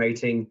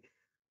automating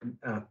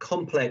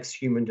complex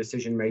human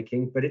decision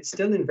making, but it's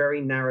still in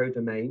very narrow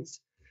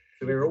domains.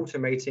 So we're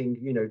automating,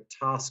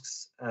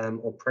 tasks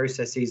or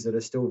processes that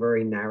are still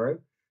very narrow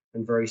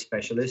and very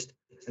specialist,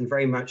 and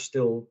very much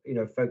still,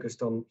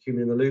 focused on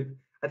human in the loop.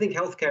 I think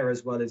healthcare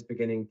as well is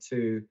beginning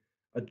to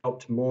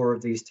adopt more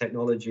of these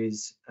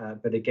technologies,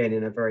 but again,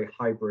 in a very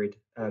hybrid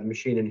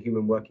machine and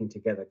human working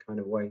together kind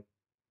of way.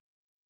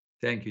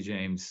 Thank you,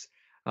 James.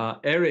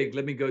 Eric,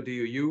 let me go to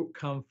you. You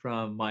come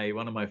from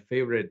one of my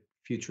favorite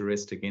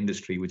futuristic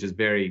industry, which is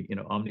very,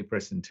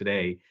 omnipresent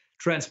today,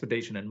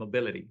 transportation and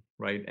mobility,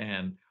 right?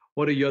 And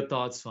what are your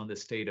thoughts on the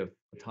state of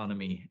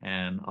autonomy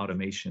and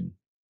automation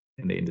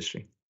in the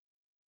industry?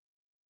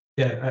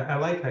 Yeah, I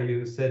like how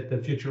you said the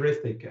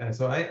futuristic.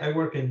 So I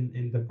work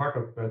in the part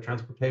of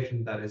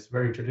transportation that is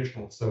very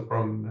traditional. So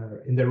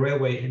from in the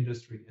railway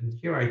industry, and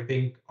here I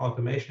think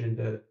automation in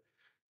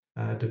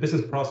the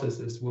business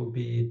processes will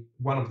be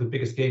one of the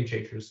biggest game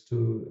changers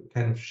to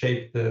kind of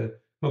shape the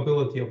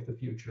mobility of the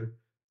future.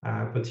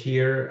 But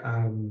here,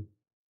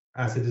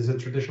 as it is a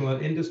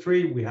traditional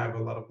industry, we have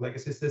a lot of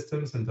legacy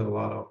systems and a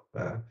lot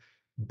of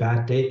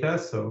bad data.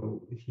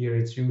 So here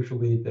it's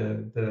usually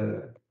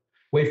the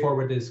way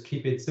forward is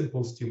keep it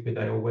simple, stupid.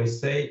 I always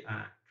say,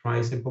 try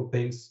simple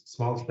things,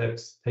 small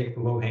steps, take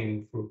the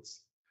low-hanging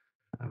fruits.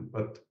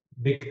 But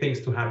big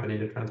things to happen in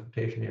the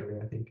transportation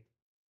area, I think.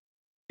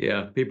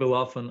 Yeah, people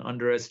often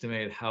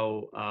underestimate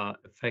how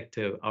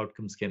effective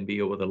outcomes can be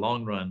over the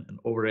long run and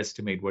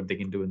overestimate what they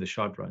can do in the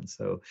short run.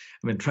 So,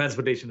 I mean,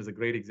 transportation is a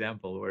great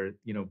example where,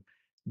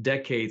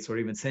 decades or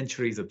even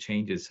centuries of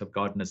changes have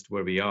gotten us to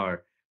where we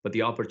are. But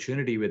the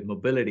opportunity with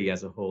mobility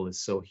as a whole is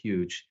so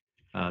huge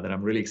that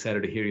I'm really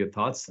excited to hear your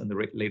thoughts and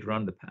later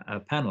on the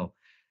panel.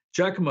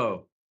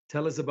 Giacomo,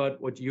 tell us about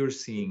what you're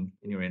seeing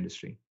in your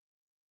industry.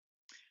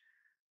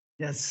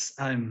 Yes,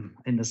 I'm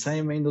in the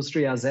same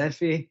industry as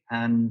Effie,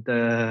 and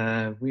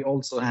we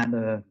also had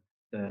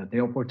the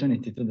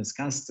opportunity to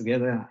discuss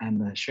together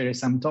and share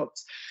some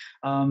thoughts.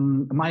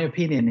 My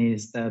opinion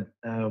is that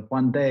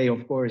one day,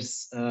 of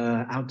course,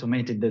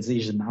 automated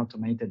decision,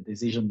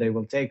 they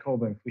will take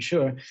over for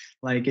sure.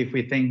 Like if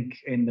we think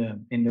in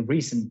the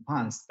recent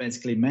past,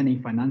 basically many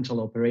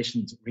financial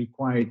operations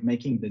required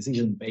making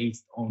decision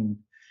based on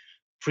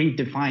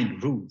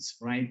predefined rules,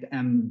 right?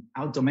 And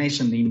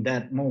automation in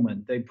that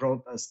moment, they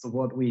brought us to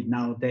what we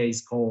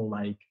nowadays call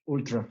like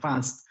ultra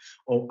fast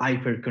or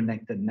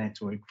hyper-connected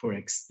network for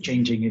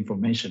exchanging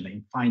information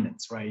in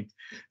finance, right?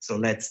 So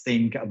let's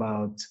think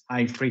about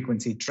high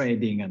frequency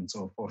trading and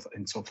so forth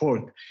and so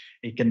forth.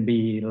 It can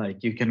be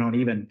like, you cannot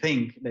even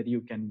think that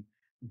you can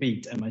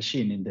beat a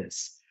machine in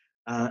this.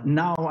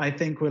 Now I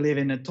think we live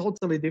in a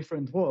totally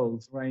different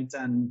world, right?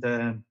 And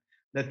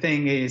the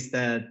thing is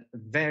that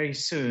very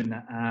soon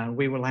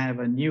we will have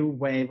a new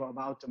wave of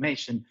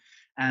automation.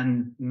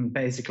 And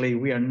basically,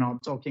 we are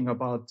not talking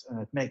about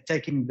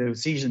taking the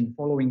decision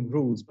following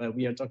rules, but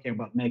we are talking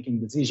about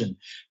making decision,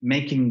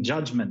 making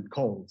judgment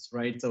calls,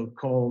 right? So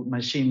call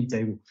machine,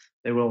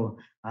 they will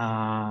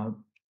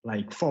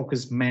like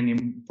focus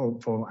many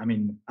for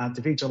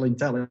artificial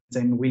intelligence,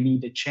 and we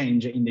need a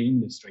change in the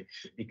industry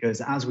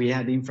because as we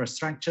had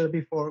infrastructure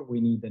before,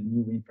 we need a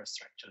new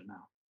infrastructure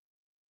now.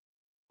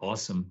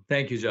 Awesome.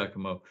 Thank you,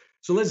 Giacomo.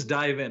 So let's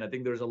dive in. I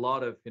think there's a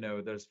lot of,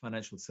 there's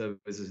financial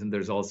services and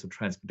there's also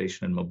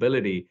transportation and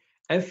mobility.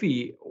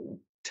 Effie,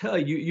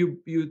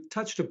 you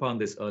touched upon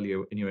this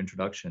earlier in your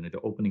introduction, in the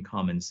opening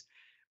comments,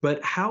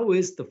 but how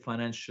is the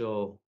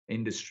financial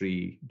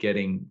industry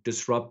getting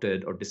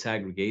disrupted or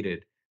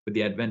disaggregated with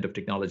the advent of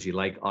technology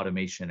like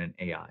automation and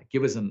AI?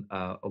 Give us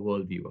a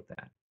worldview of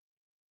that.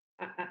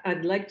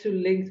 I'd like to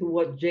link to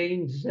what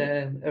James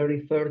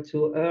referred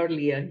to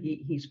earlier.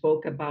 He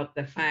spoke about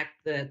the fact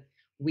that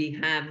we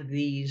have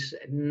these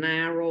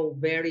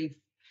very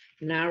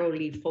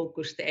narrowly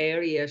focused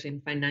areas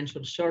in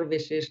financial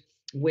services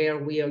where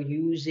we are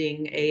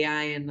using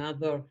AI and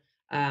other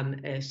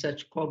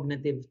such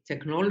cognitive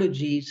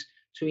technologies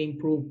to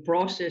improve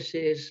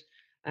processes,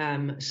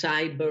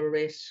 cyber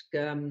risk,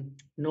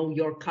 know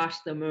your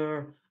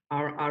customer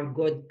are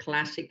good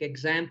classic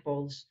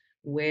examples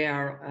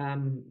where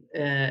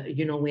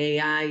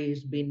AI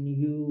is being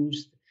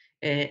used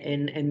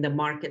and the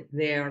market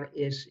there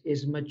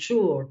is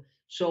mature.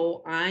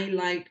 So I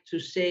like to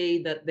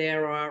say that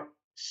there are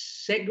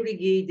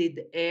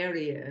segregated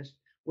areas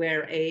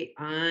where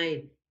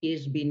AI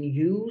is being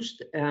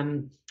used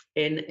and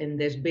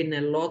there's been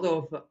a lot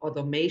of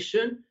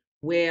automation.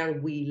 Where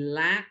we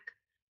lack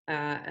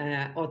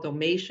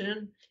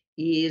automation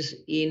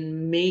is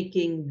in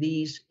making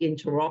these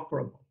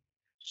interoperable.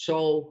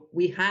 So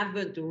we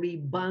haven't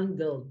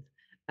rebundled,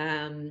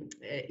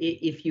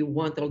 if you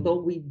want, although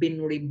we've been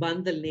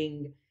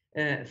rebundling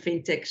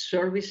fintech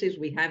services,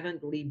 we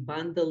haven't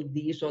rebundled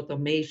these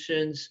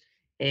automations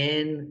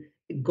and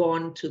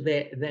gone to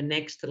the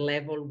next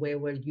level where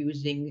we're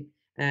using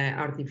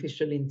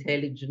artificial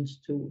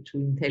intelligence to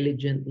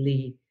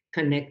intelligently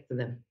connect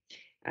them.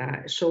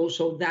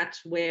 So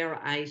that's where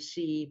I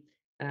see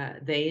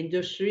the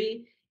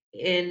industry.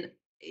 And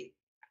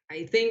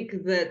I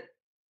think that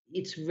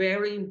it's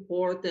very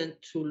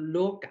important to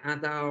look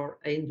at our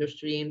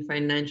industry in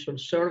financial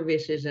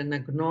services and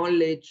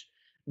acknowledge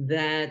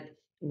that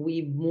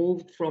we've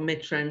moved from a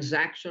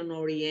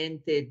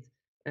transaction-oriented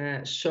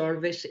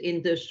service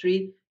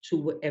industry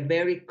to a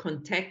very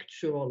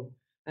contextual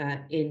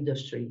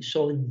industry.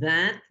 So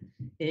that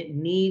it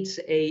needs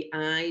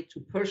AI to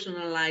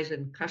personalize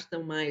and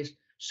customize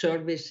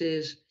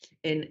services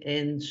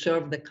and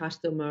serve the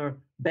customer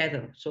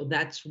better. So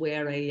that's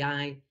where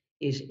AI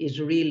is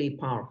really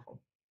powerful.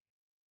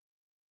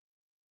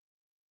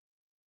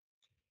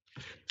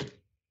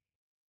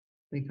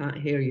 We can't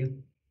hear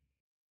you.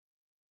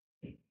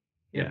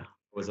 Yeah,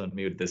 I was on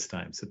mute this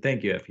time. So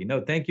thank you, Effie.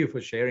 No, thank you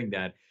for sharing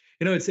that.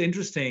 You know, it's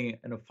interesting,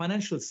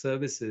 financial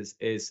services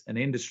is an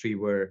industry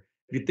where,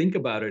 if you think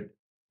about it,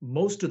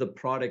 most of the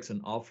products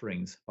and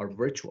offerings are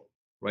virtual,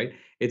 right?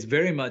 It's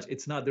very much,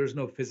 there's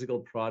no physical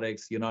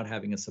products. You're not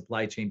having a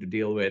supply chain to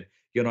deal with.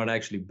 You're not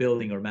actually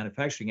building or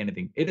manufacturing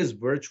anything. It is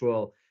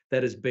virtual,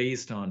 that is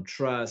based on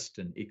trust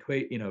and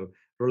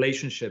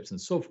relationships and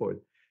so forth.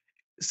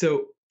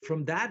 So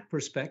from that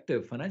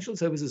perspective, financial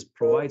services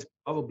provides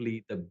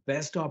probably the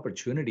best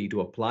opportunity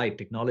to apply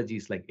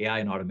technologies like AI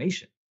and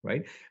automation,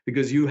 right?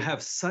 Because you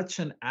have such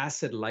an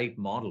asset-light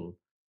model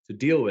to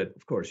deal with.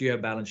 Of course, you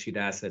have balance sheet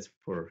assets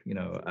for,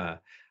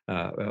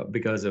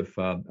 because of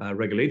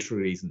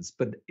regulatory reasons,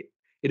 but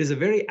it is a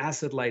very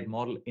asset-light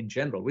model in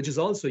general, which is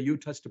also, you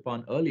touched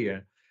upon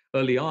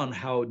early on,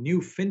 how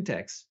new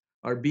fintechs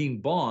are being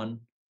born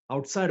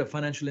outside of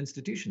financial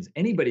institutions.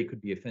 Anybody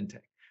could be a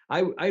fintech.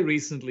 I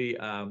recently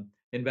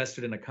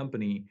invested in a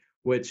company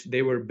which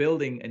they were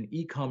building an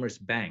e-commerce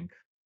bank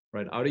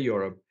right out of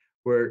Europe,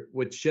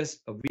 with just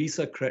a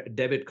Visa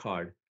debit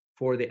card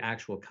for the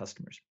actual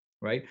customers,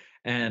 right?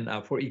 And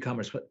for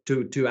e-commerce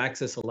to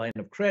access a line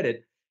of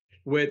credit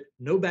with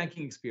no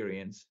banking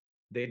experience.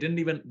 They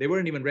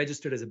weren't even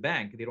registered as a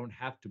bank. They don't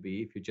have to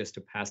be if you're just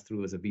a pass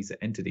through as a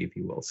Visa entity, if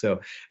you will.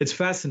 So it's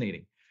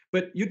fascinating.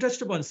 But you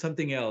touched upon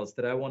something else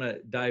that I want to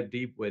dive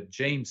deep with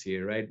James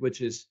here, right? Which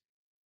is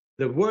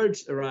the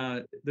words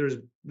around, there's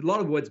a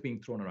lot of words being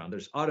thrown around.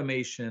 There's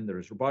automation,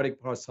 there's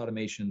robotic process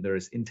automation,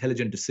 there's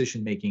intelligent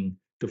decision-making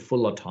to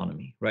full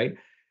autonomy, right?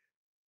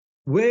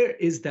 Where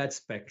is that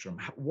spectrum?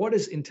 What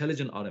is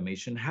intelligent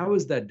automation? How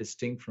is that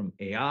distinct from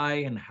AI?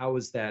 And how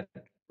is that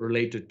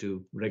related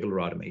to regular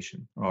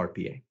automation or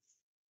RPA?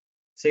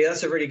 See,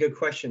 that's a really good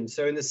question.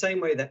 So in the same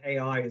way that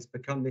AI has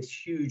become this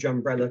huge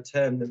umbrella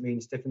term that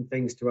means different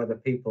things to other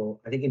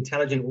people, I think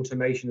intelligent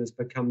automation has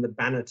become the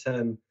banner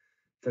term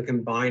for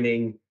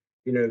combining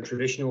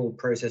traditional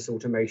process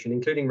automation,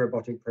 including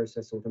robotic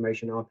process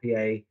automation,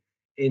 RPA,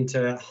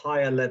 into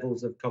higher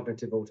levels of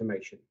cognitive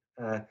automation.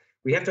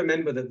 We have to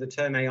remember that the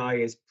term AI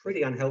is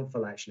pretty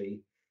unhelpful,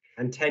 actually,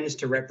 and tends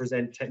to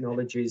represent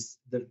technologies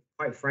that,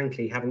 quite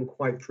frankly, haven't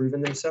quite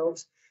proven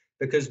themselves.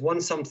 Because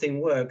once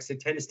something works,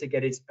 it tends to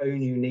get its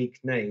own unique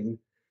name.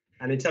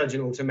 And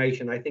intelligent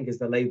automation, I think, is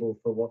the label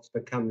for what's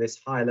become this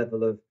high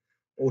level of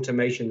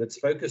automation that's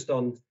focused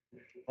on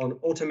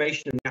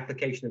automation and the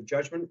application of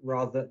judgment,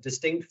 rather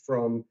distinct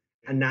from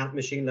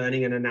machine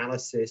learning and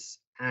analysis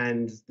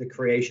and the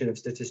creation of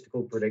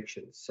statistical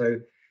predictions.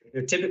 So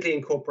typically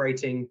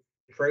incorporating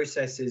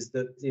processes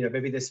that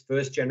maybe this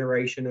first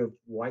generation of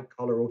white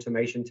collar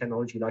automation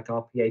technology like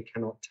RPA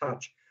cannot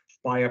touch,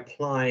 by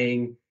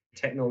applying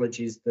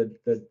technologies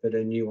that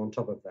are new on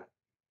top of that.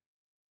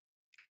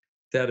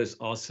 That is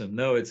awesome.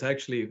 No, it's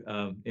actually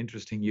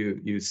interesting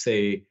you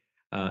say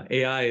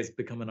AI has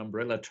become an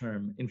umbrella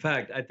term. In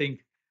fact, I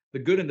think the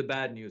good and the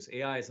bad news,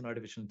 AI is an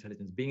artificial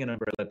intelligence, being an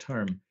umbrella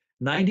term,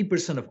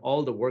 90% of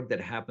all the work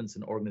that happens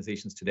in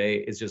organizations today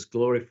is just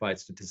glorified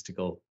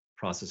statistical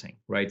processing,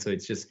 right? So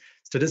it's just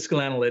statistical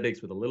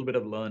analytics with a little bit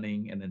of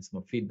learning and then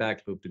some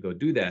feedback loop to go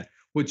do that,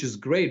 which is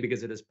great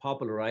because it has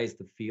popularized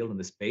the field and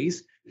the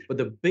space. But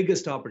the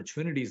biggest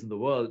opportunities in the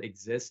world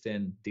exist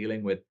in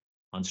dealing with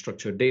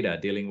unstructured data,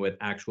 dealing with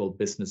actual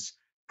business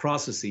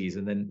processes,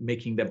 and then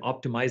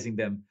optimizing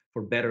them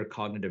for better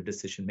cognitive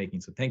decision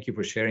making. So thank you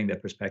for sharing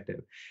that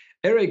perspective.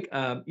 Eric,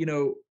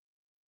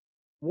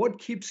 what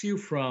keeps you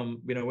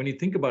from, when you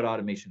think about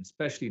automation,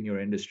 especially in your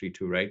industry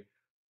too, right?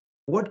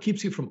 What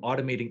keeps you from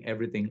automating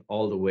everything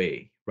all the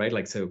way, right?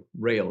 Like, so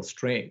rails,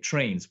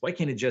 trains, why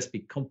can't it just be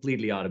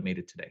completely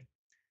automated today?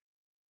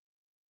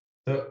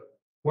 So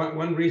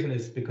one reason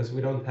is because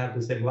we don't have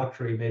the same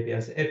luxury maybe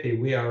as Effie.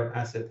 We are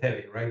asset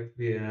heavy, right?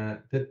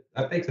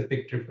 That makes a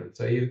big difference.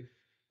 So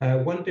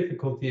one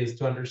difficulty is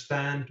to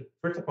understand,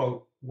 first of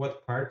all,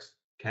 what parts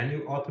can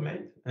you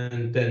automate?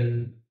 And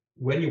then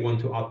when you want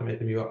to automate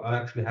them, you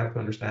actually have to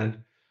understand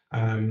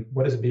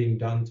what is being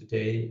done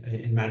today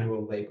in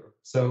manual labor.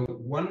 So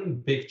one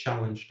big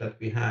challenge that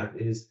we have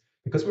is,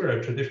 because we're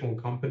a traditional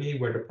company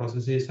where the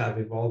processes have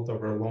evolved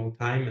over a long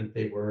time and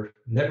they were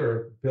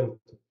never built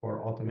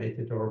for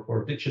automated or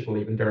for digital,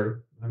 even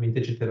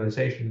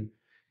digitalization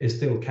is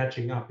still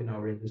catching up in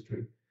our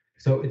industry.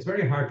 So it's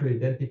very hard to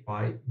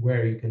identify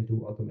where you can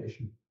do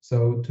automation.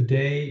 So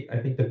today, I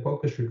think the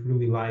focus should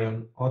really lie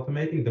on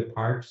automating the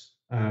parts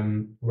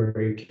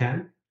where you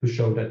can, to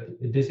show that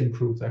this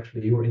improves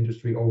actually your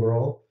industry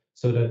overall,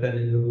 so that then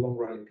in the long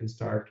run you can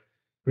start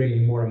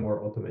bringing more and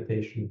more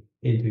automation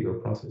into your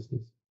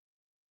processes.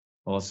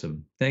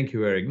 Awesome. Thank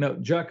you, Eric. Now,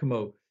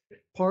 Giacomo,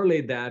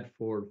 parlay that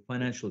for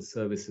financial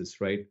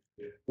services, right?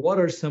 What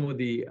are some of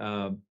the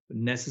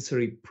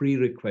necessary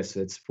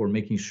prerequisites for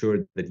making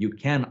sure that you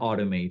can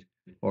automate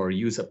or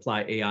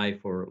apply AI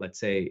for, let's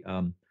say,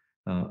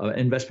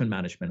 investment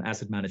management,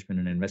 asset management,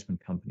 and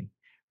investment company,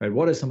 right?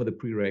 What are some of the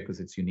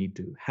prerequisites you need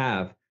to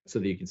have so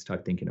that you can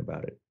start thinking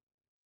about it?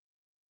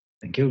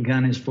 Thank you,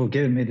 Ganesh, for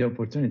giving me the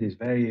opportunity. It's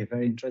very,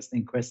 very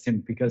interesting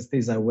question, because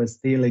this I was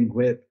dealing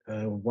with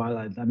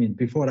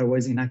before I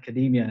was in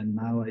academia, and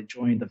now I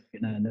joined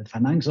the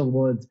financial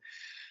world.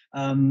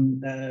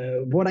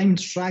 What I'm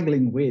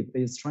struggling with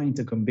is trying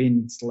to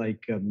convince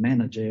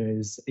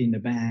managers in the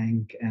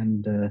bank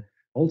and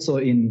also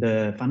in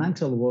the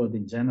financial world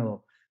in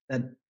general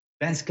that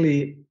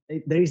basically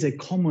there is a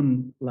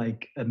common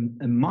a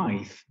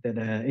myth that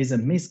is a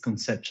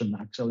misconception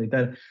actually,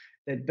 that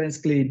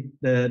basically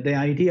the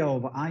idea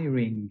of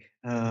hiring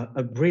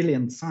a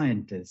brilliant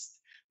scientist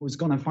who's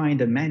going to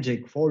find a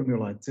magic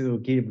formula to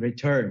give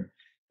return.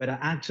 But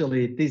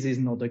actually, this is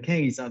not the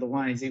case.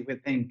 Otherwise, if we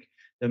think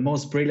the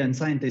most brilliant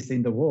scientists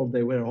in the world,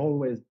 they were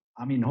always,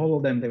 all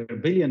of them, they were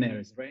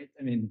billionaires, right?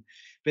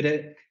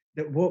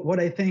 What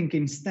I think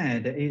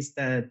instead is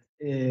that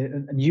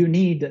you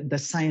need the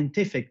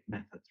scientific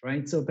method,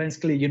 right? So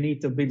basically, you need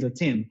to build a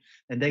team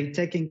and they're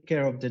taking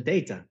care of the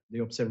data,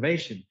 the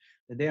observation.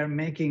 They are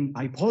making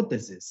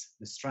hypotheses,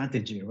 the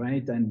strategy,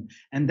 right? And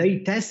they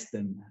test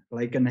them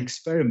like an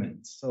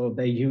experiment. So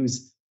they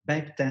use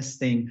back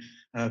testing,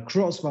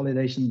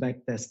 cross-validation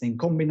back testing,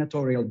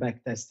 combinatorial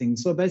back testing.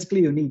 So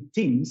basically you need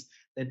teams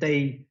that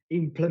they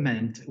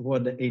implement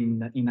what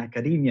in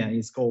academia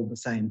is called the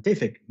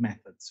scientific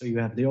method. So you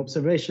have the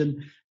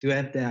observation, you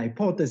have the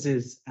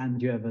hypothesis,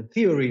 and you have a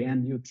theory,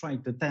 and you try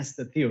to test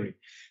the theory.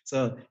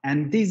 So,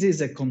 and this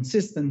is a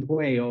consistent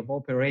way of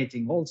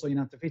operating also in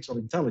artificial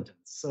intelligence.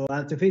 So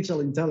artificial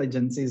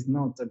intelligence is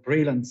not a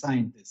brilliant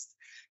scientist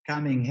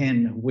coming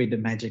in with the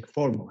magic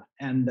formula.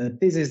 And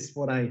this is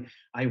what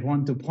I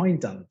want to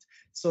point out.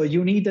 So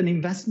you need an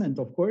investment,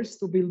 of course,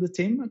 to build a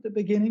team at the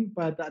beginning,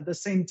 but at the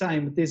same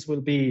time, this will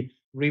be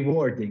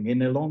rewarding in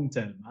the long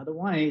term.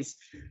 Otherwise,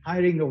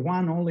 hiring a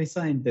one-only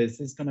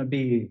scientist is going to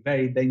be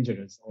very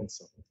dangerous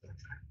also.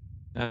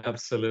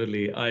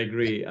 Absolutely, I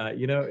agree.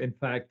 In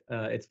fact,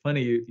 it's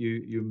funny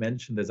you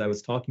mentioned this. I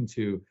was talking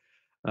to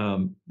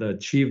the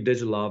Chief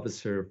Digital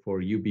Officer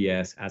for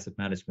UBS Asset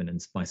Management in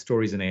my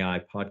Stories in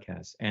AI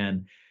podcast,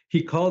 and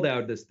he called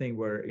out this thing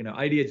where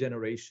idea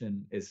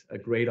generation is a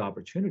great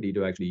opportunity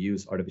to actually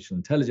use artificial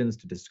intelligence,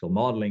 statistical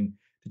modeling,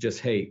 to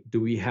just, hey,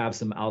 do we have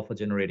some alpha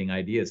generating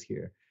ideas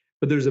here?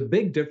 But there's a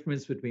big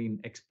difference between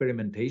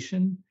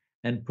experimentation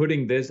and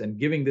putting this and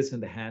giving this in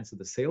the hands of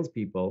the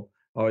salespeople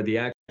or the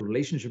actual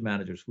relationship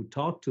managers who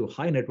talk to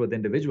high net worth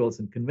individuals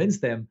and convince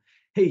them,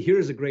 hey,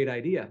 here's a great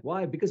idea.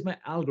 Why? Because my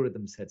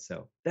algorithm said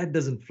so. That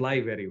doesn't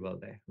fly very well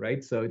there,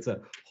 right? So it's a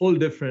whole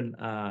different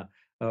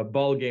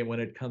ball game when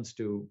it comes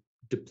to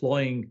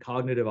deploying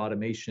cognitive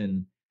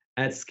automation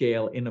at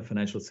scale in a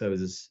financial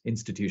services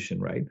institution,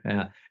 right?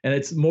 And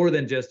it's more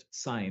than just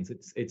science.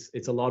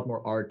 It's a lot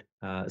more art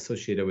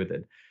associated with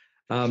it.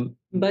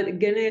 But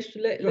Ganesh,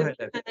 let me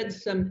add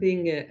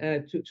something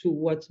to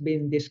what's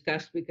been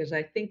discussed, because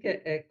I think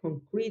a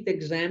concrete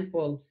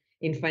example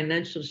in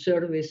financial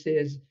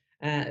services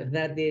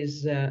that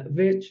is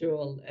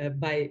virtual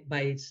by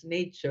its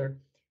nature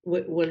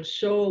will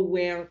show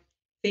where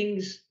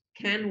things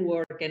can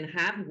work and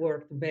have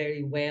worked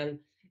very well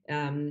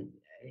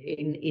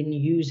in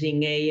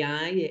using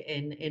AI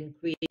and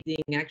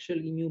creating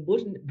actually new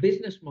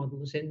business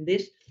models. And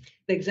the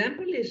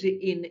example is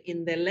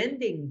in the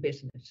lending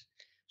business.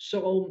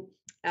 So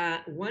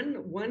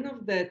one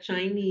of the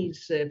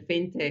Chinese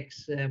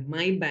fintechs,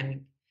 my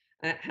bank,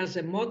 has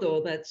a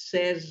model that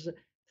says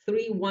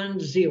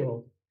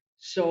 310.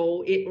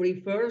 So it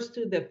refers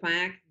to the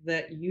fact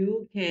that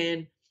you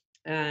can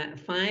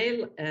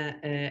file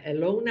a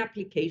loan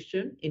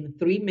application in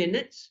 3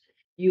 minutes.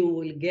 You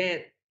will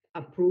get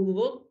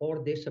approval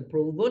or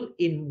disapproval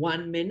in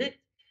 1 minute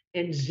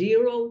and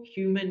 0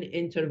 human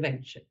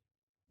intervention.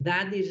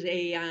 That is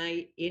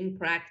AI in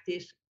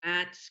practice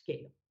at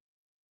scale.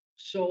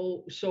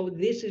 So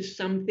this is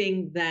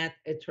something that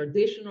a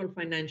traditional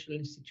financial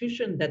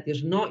institution that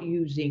is not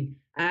using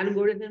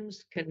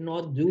algorithms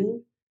cannot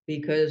do,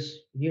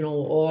 because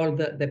all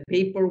the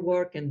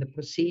paperwork and the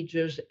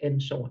procedures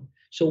and so on.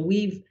 So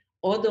we've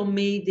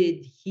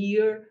automated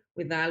here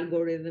with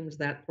algorithms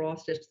that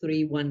process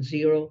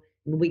 310,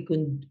 and we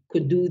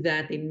could do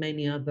that in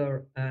many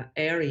other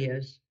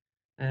areas,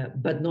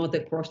 but not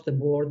across the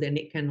board, and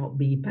it cannot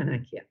be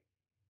panacea.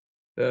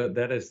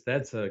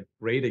 That's a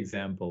great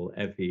example,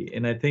 Effie,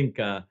 and I think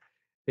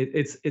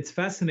it's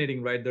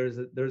fascinating, right?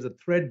 There's a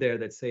thread there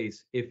that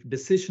says if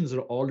decisions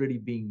are already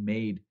being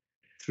made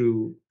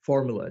through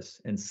formulas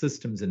and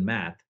systems and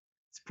math,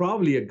 it's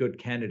probably a good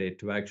candidate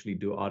to actually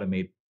do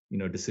automate,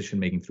 decision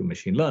making through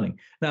machine learning.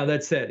 Now,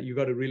 that said, you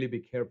got to really be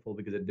careful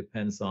because it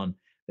depends on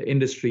the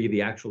industry,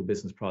 the actual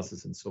business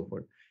process, and so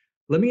forth.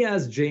 Let me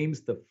ask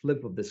James the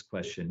flip of this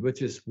question,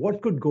 which is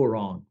what could go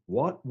wrong?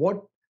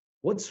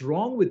 What's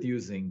wrong with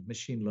using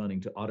machine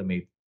learning to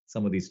automate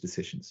some of these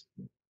decisions?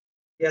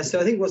 Yeah, so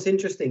I think what's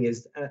interesting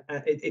is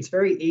it's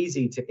very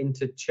easy to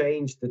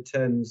interchange the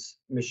terms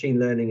machine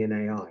learning and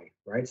AI,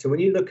 right? So when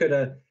you look at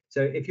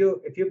if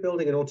you're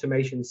building an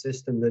automation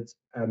system that's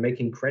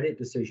making credit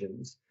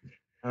decisions,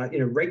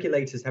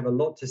 regulators have a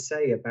lot to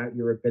say about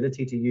your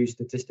ability to use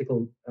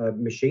statistical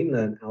machine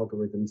learning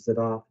algorithms that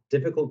are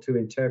difficult to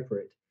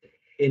interpret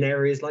in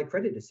areas like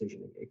credit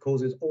decisioning. It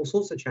causes all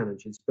sorts of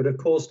challenges. But of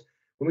course,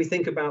 when we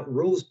think about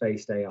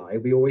rules-based AI,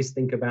 we always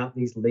think about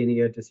these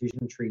linear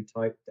decision tree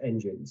type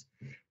engines.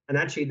 And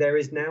actually, there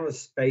is now a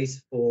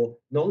space for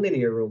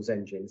nonlinear rules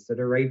engines that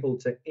are able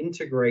to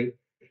integrate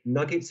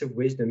nuggets of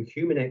wisdom,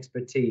 human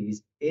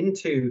expertise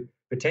into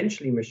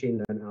potentially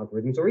machine learning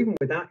algorithms, or even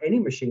without any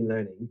machine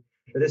learning,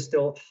 that are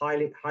still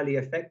highly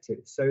effective.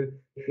 So,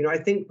 I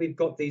think we've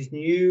got these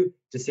new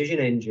decision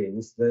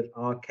engines that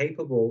are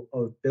capable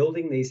of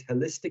building these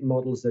holistic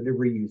models that are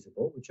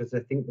reusable, which is,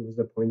 I think, that was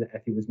the point that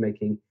Effie was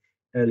making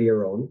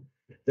earlier on,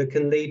 that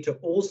can lead to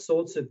all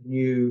sorts of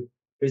new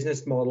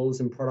business models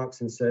and products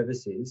and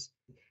services,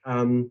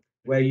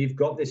 where you've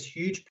got this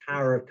huge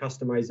power of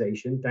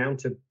customization down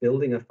to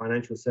building a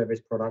financial service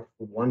product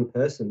for one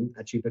person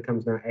actually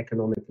becomes now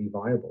economically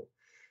viable.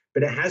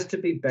 But it has to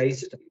be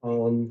based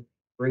on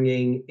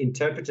bringing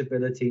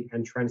interpretability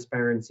and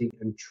transparency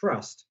and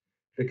trust,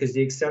 because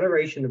the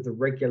acceleration of the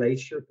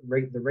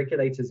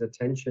regulator's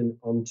attention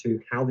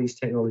onto how these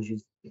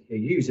technologies are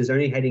used is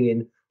only heading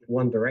in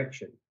one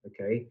direction,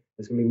 okay?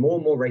 There's going to be more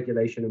and more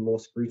regulation and more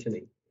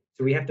scrutiny.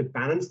 So we have to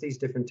balance these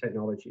different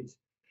technologies.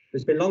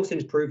 It's been long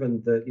since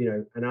proven that,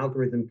 an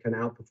algorithm can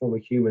outperform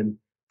a human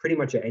pretty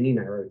much at any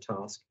narrow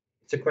task.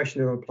 It's a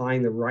question of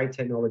applying the right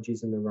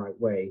technologies in the right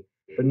way,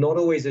 but not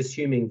always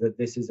assuming that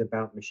this is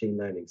about machine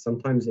learning.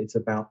 Sometimes it's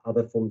about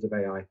other forms of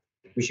AI.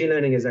 Machine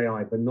learning is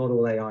AI, but not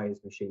all AI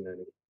is machine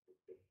learning.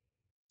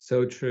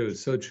 So true,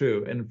 so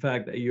true. In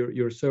fact,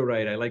 you're so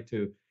right. I like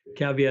to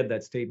caveat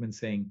that statement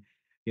saying,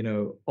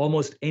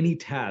 almost any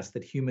task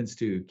that humans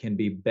do can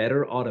be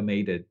better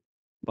automated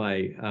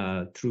by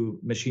through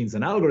machines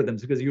and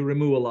algorithms, because you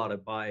remove a lot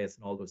of bias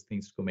and all those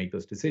things to go make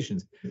those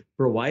decisions,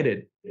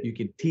 provided you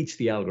can teach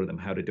the algorithm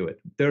how to do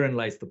it. Therein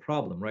lies the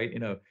problem, right?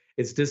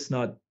 It's just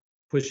not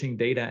pushing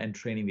data and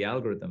training the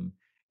algorithm.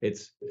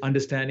 It's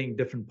understanding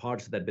different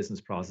parts of that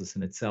business process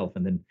in itself,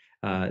 and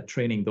then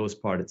training those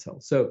parts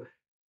itself. So,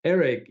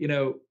 Eric,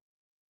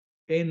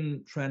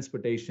 in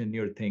transportation,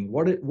 your thing,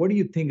 what do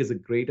you think is the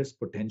greatest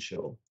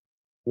potential?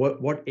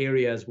 What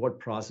areas, what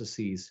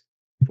processes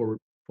for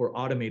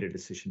automated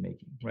decision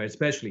making, right?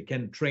 Especially,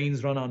 can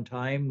trains run on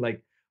time,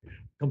 like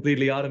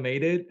completely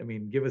automated? I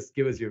mean, give us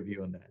your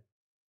view on that.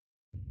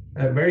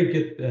 A very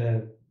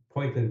good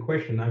point and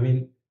question. I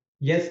mean,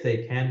 yes,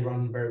 they can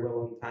run very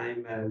well on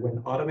time when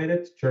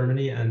automated.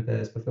 Germany and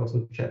especially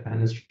also Japan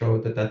has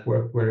showed that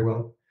worked very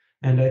well.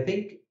 And I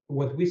think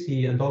what we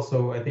see, and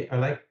also I think I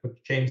like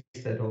what James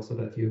said also,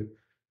 that you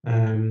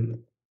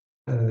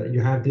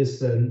have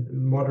this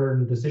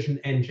modern decision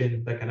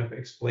engine that kind of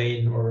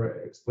explain, or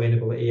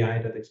explainable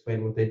AI that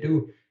explain what they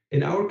do.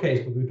 In our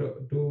case, what we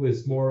do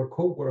is more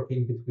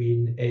co-working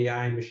between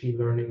AI, machine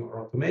learning,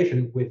 or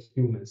automation with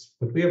humans.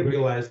 But we have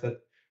realized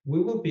that we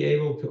will be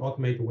able to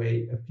automate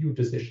away a few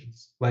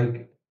decisions,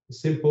 like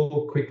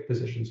simple, quick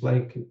decisions,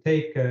 like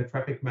take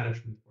traffic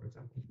management, for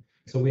example.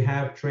 So we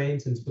have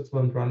trains in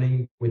Switzerland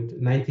running with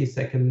 90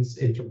 seconds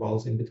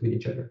intervals in between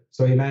each other.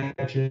 So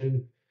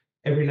imagine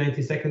every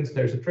 90 seconds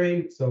there's a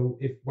train. So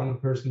if one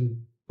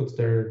person puts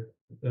their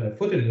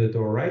foot in the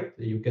door, right,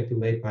 you get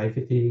delayed by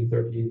 15,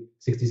 30,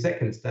 60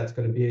 seconds. That's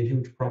going to be a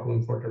huge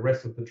problem for the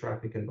rest of the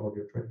traffic and all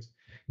your trains.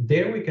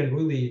 There we can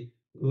really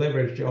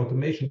leverage the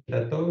automation,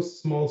 that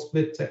those small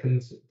split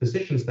seconds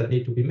decisions that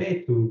need to be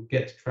made to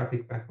get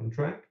traffic back on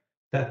track,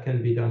 that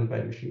can be done by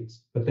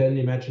machines. But then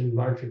imagine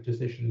larger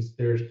decisions,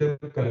 there's still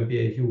going to be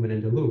a human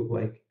in the loop,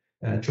 like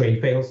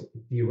train fails,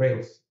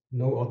 derails.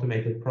 No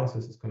automated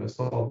process is going to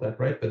solve that,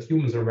 right? But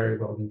humans are very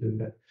well in doing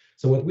that.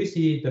 So what we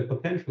see, the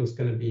potential is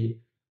going to be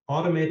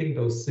automating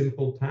those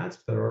simple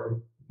tasks that are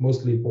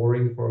mostly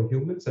boring for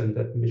humans, and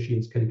that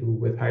machines can do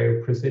with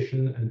higher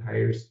precision and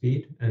higher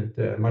speed and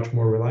much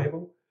more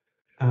reliable,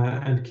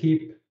 and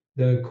keep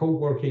the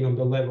co-working on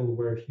the level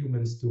where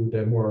humans do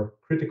the more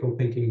critical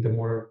thinking, the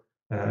more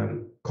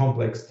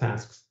complex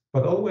tasks,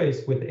 but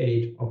always with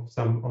aid of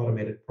some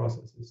automated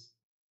processes.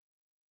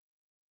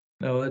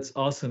 No, that's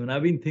awesome. And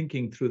I've been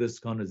thinking through this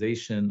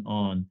conversation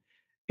on,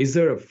 is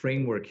there a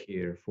framework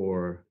here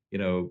for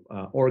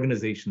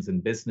organizations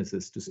and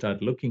businesses to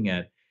start looking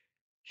at,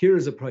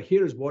 here's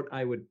what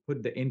I would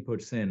put the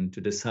inputs in to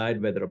decide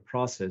whether a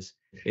process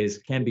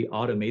can be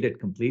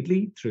automated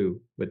completely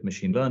with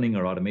machine learning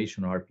or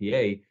automation or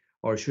RPA,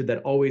 or should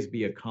that always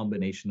be a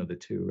combination of the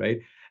two,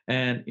 right?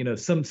 And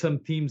some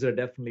themes are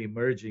definitely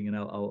emerging, and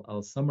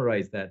I'll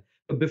summarize that.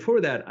 But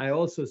before that, I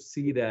also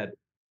see that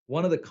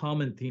one of the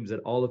common themes that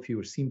all of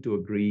you seem to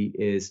agree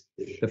is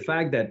the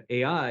fact that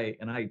AI,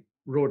 and I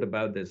wrote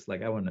about this,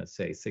 like I want to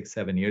say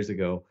 6-7 years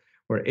ago,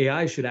 where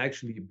AI should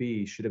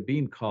have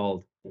been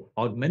called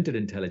augmented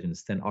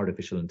intelligence than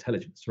artificial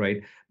intelligence,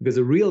 right? Because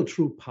the real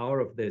true power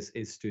of this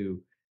is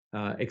to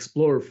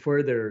explore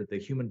further the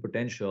human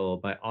potential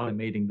by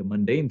automating the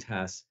mundane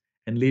tasks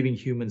and leaving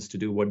humans to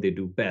do what they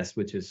do best,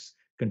 which is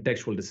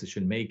contextual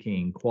decision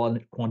making,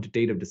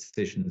 quantitative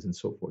decisions, and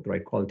so forth,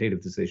 right?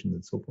 Qualitative decisions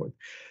and so forth.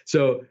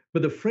 So,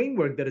 but the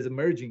framework that is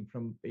emerging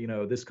from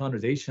this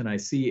conversation I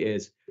see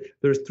is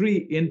there's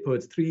three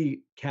inputs,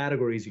 three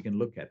categories you can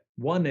look at.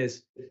 One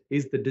is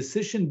the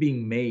decision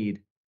being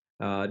made,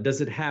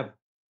 does it have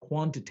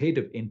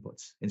quantitative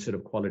inputs instead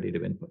of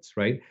qualitative inputs,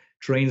 right?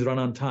 Trains run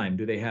on time.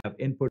 Do they have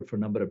input for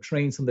number of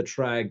trains on the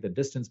track, the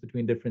distance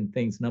between different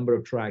things, number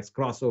of tracks,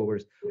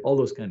 crossovers, all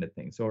those kind of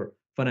things? Or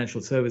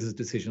financial services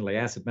decision like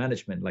asset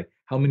management, like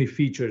how many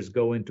features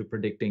go into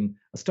predicting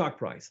a stock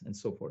price and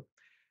so forth.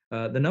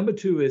 The number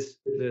two is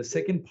the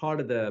second part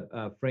of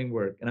the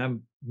framework, and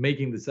I'm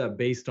making this up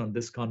based on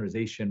this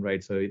conversation,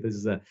 right? So this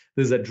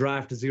is a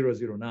draft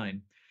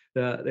 009.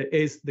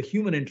 Is the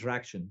human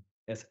interaction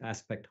as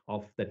aspect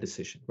of that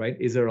decision, right?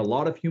 Is there a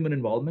lot of human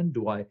involvement?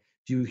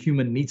 Do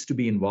human needs to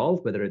be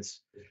involved, whether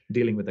it's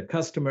dealing with a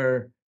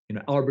customer,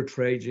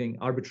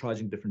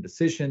 arbitraging different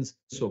decisions,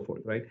 so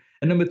forth, right?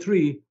 And number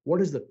three, what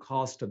is the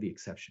cost of the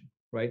exception,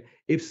 right?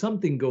 If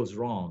something goes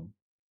wrong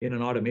in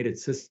an automated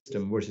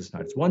system versus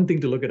not, it's one thing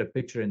to look at a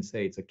picture and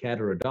say it's a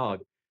cat or a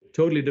dog,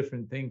 totally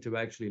different thing to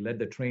actually let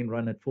the train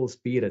run at full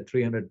speed at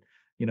 300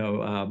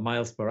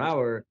 miles per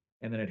hour,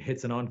 and then it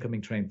hits an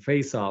oncoming train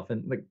face off,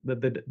 and like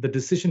the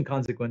decision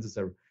consequences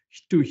are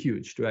too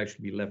huge to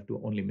actually be left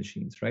to only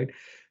machines, right?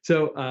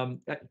 So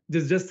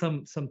there's just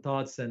some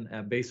thoughts,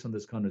 and based on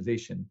this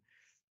conversation,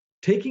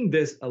 taking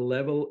this a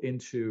level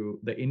into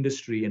the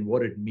industry and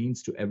what it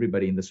means to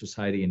everybody in the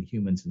society and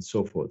humans and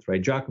so forth,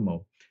 right?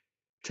 Giacomo,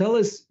 tell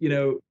us,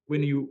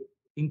 when you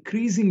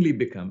increasingly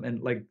become,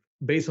 and like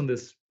based on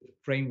this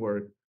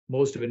framework,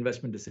 most of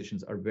investment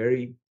decisions are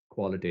very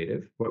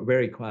qualitative,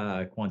 very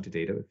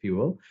quantitative, if you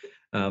will.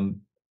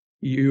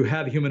 You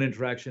have human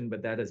interaction,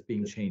 but that is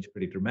being changed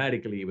pretty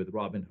dramatically with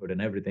Robinhood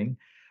and everything.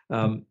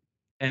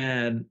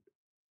 And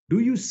do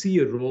you see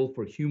a role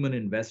for human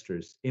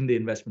investors in the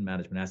investment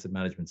management, asset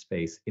management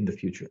space in the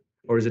future?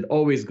 Or is it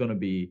always going to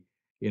be,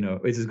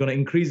 is it going to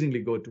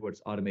increasingly go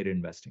towards automated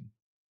investing?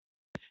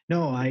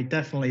 No, I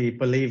definitely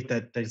believe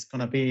that there's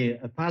going to be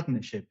a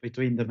partnership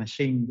between the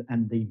machine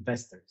and the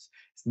investors.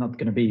 It's not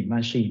going to be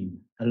machine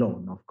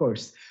alone, of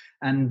course.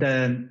 And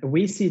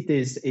we see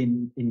this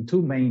in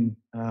two main,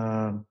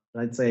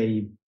 let's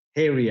say,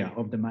 area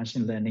of the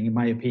machine learning, in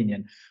my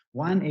opinion.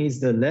 One is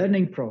the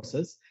learning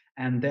process,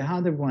 and the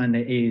other one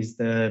is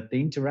the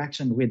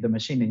interaction with the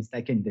machine in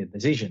taking the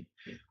decision.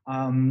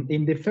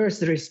 In the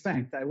first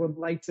respect, I would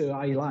like to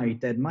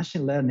highlight that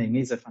machine learning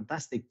is a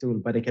fantastic tool,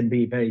 but it can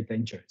be very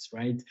dangerous,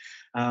 right?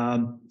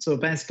 So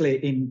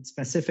basically,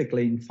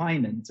 specifically in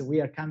finance,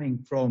 we are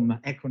coming from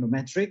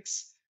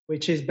econometrics,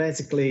 which is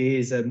basically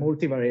a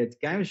multivariate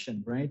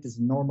Gaussian, right? It's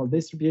a normal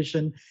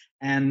distribution,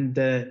 and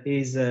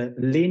is a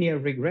linear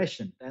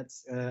regression.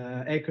 That's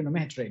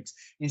econometrics.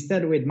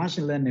 Instead, with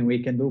machine learning,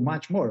 we can do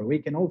much more. We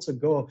can also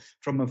go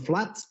from a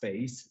flat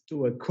space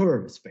to a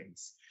curved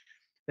space.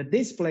 But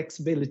this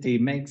flexibility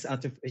makes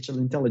artificial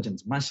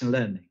intelligence, machine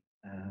learning,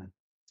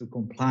 to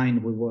comply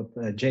with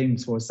what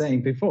James was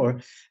saying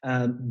before,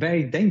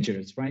 very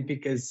dangerous, right?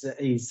 Because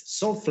it's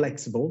so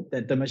flexible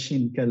that the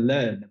machine can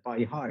learn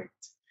by heart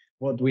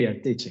what we are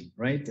teaching,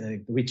 right?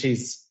 Which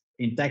is,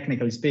 in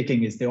technically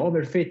speaking, is the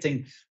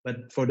overfitting.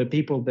 But for the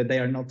people that they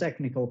are not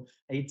technical,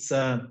 it's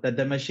that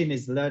the machine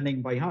is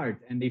learning by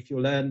heart. And if you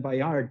learn by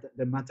heart,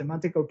 the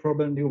mathematical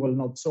problem you will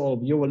not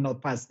solve, you will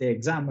not pass the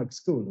exam at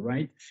school,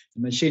 right?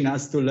 The machine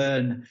has to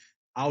learn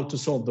how to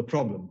solve the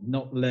problem,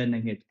 not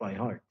learning it by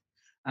heart.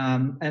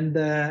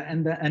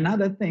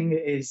 Another thing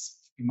is,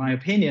 in my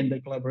opinion, the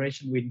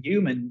collaboration with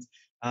humans.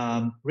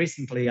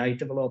 Recently, I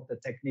developed a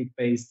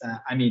technique-based,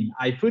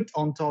 I put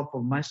on top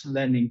of machine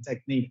learning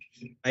technique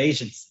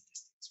Bayesian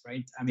statistics,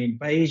 right?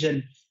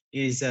 Bayesian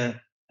is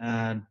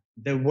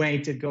the way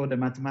to go, the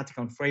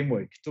mathematical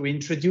framework to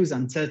introduce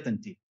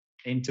uncertainty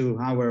into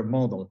our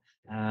model.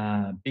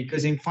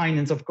 Because in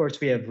finance, of course,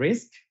 we have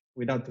risk.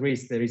 Without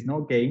risk, there is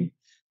no gain,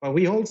 but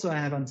we also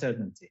have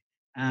uncertainty.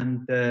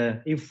 And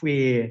if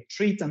we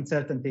treat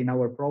uncertainty in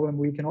our problem,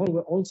 we can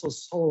also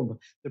solve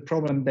the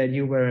problem that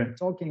you were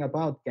talking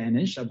about,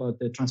 Ganesh, about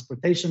the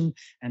transportation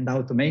and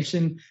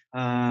automation,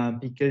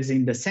 because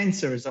in the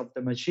sensors of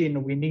the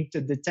machine, we need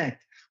to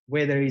detect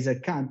whether it's a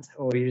cat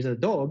or it's a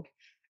dog.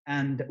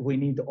 And we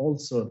need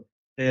also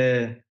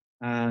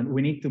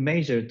we need to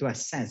measure to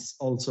assess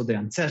also the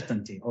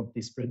uncertainty of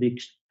this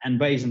prediction. And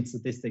Bayesian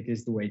statistic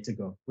is the way to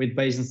go. With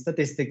Bayesian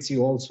statistics,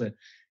 you also,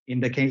 in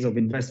the case of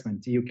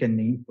investment, you can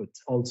input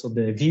also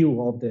the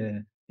view of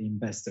the the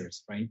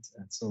investors, right?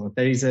 So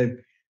there is a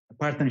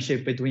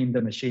partnership between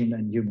the machine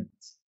and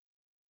humans.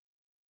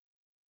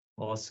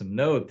 Awesome.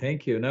 No,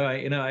 thank you. No,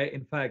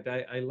 in fact,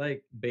 I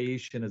like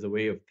Bayesian as a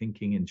way of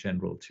thinking in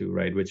general too,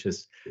 right? Which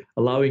is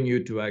allowing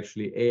you to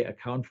actually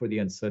account for the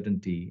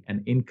uncertainty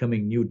and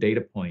incoming new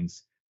data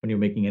points when you're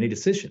making any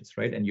decisions,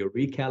 right? And you're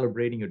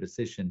recalibrating your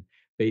decision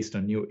based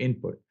on new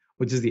input,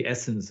 which is the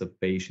essence of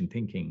Bayesian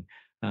thinking.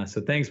 So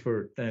thanks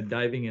for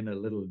diving in a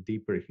little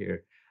deeper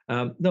here.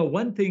 No,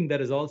 one thing that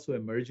is also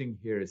emerging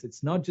here is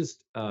it's not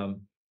just,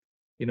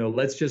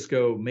 let's just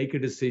go make a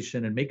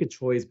decision and make a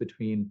choice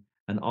between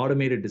an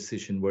automated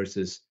decision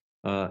versus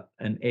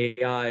an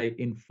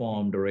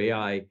AI-informed or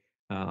AI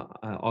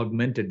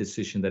augmented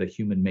decision that a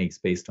human makes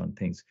based on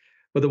things.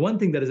 But the one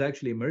thing that is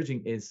actually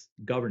emerging is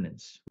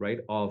governance, right,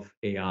 of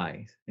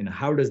AI.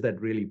 How does that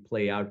really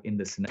play out in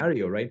the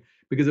scenario, right?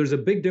 Because there's a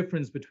big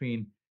difference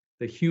between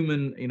the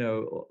human,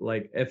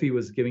 like Effie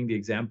was giving the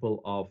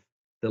example of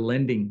the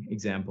lending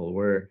example,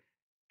 where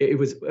it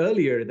was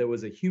earlier, there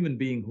was a human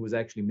being who was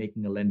actually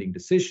making a lending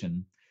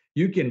decision.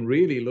 You can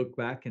really look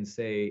back and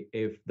say,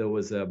 if there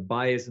was a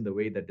bias in the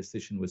way that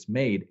decision was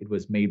made, it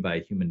was made by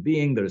a human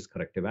being. There's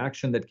corrective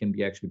action that can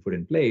be actually put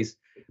in place.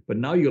 But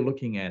now you're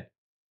looking at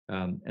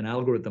an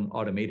algorithm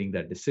automating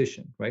that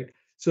decision, right?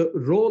 So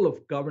role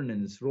of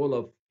governance, role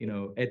of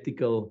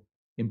ethical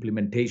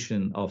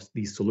implementation of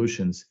these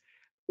solutions.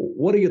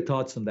 What are your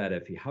thoughts on that,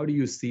 Effie? How do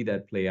you see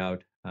that play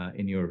out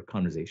in your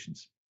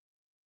conversations?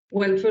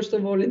 Well, first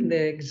of all, in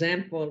the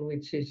example,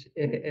 which is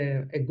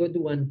a good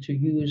one to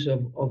use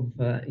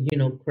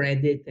of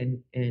credit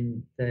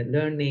and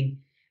learning,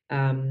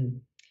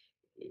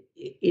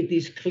 it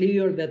is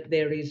clear that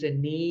there is a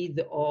need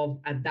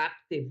of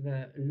adaptive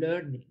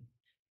learning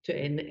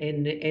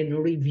and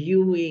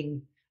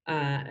reviewing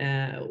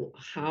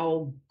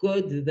how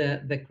good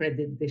the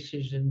credit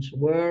decisions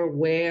were,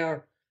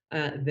 where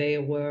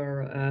there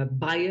were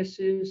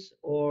biases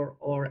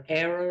or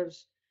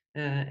errors.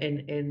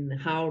 And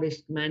how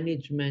risk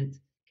management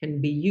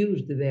can be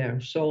used there.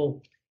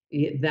 So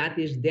that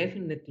is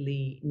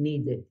definitely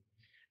needed.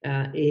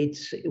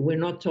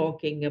 We're not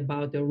talking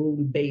about a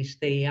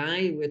rule-based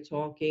AI. We're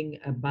talking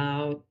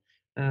about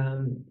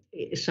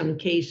some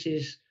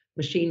cases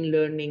machine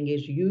learning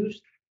is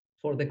used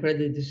for the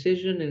credit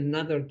decision. In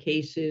other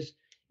cases,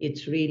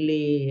 it's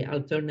really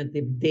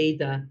alternative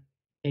data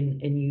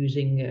and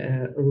using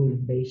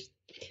rule-based.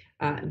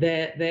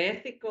 The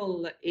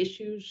ethical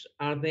issues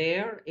are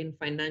there in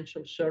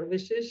financial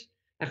services,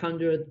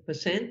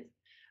 100%.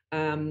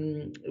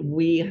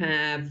 We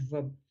have,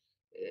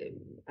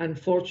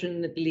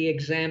 unfortunately,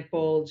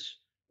 examples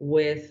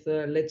with,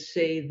 let's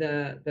say,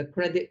 the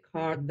credit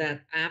card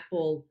that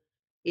Apple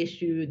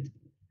issued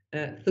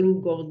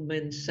through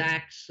Goldman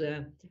Sachs,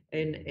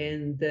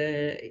 and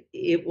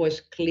it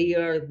was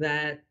clear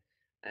that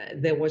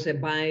there was a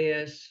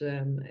bias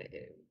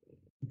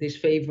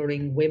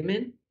disfavoring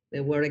women.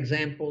 There were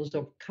examples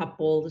of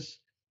couples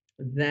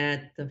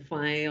that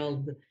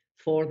filed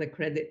for the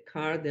credit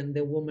card and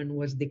the woman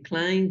was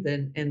declined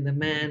and the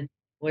man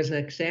was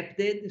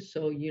accepted.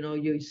 So,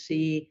 you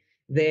see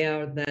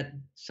there that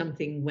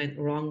something went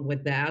wrong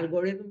with the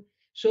algorithm.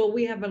 So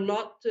we have a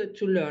lot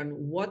to learn.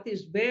 What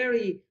is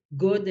very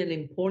good and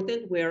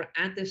important, we're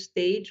at a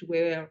stage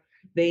where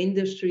the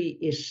industry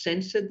is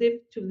sensitive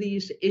to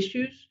these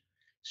issues.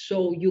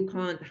 So you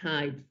can't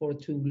hide for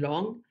too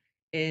long.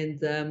 And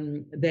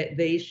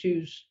the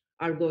issues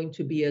are going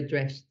to be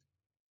addressed.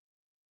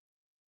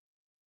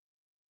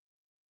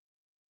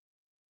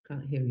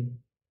 Can't hear you.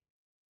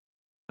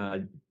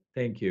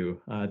 Thank you.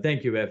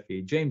 Thank you,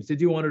 Effie. James,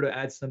 did you want to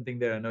add something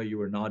there? I know you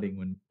were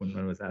nodding when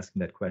I was asking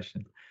that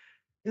question.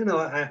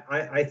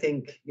 I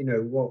think,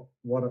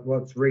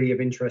 what's really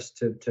of interest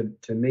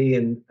to me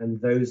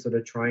and those that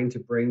are trying to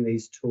bring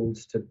these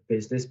tools to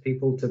business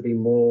people to be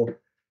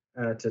more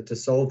to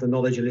solve the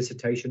knowledge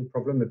elicitation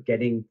problem of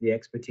getting the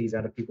expertise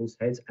out of people's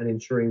heads and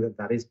ensuring that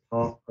that is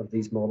part of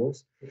these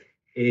models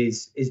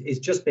is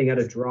just being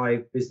able to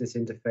drive business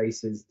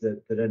interfaces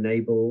that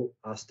enable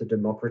us to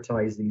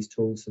democratize these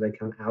tools so they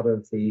come out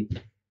of the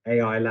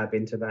AI lab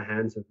into the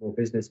hands of more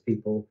business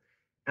people,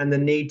 and the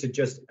need to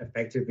just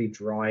effectively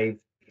drive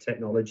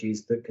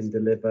technologies that can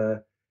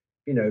deliver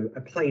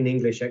a plain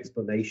English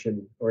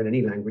explanation, or in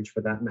any language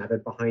for that matter,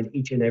 behind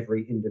each and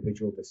every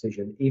individual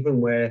decision, even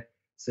where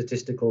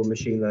statistical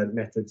machine learned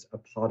methods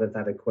are part of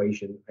that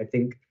equation. I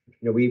think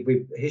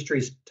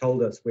history's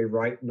told us we're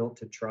right not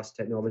to trust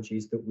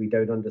technologies that we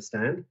don't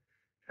understand,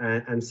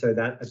 and so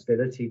that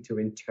ability to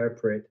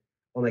interpret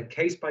on a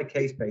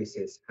case-by-case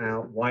basis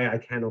why I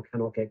can or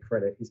cannot get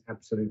credit is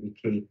absolutely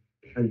key,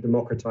 and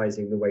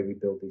democratizing the way we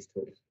build these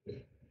tools.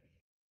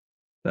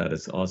 That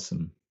is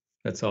awesome.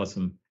 That's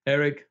awesome.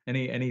 Eric,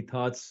 any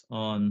thoughts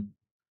on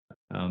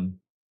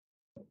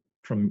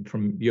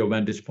from your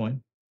vantage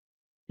point?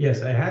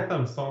 Yes, I had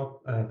some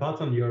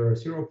thoughts on your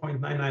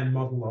 0.99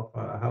 model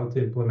of how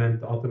to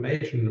implement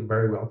automation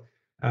very well.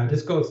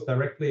 This goes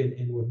directly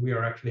in what we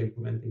are actually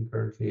implementing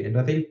currently. And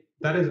I think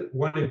that is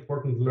one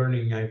important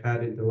learning I've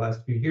had in the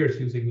last few years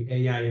using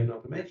AI and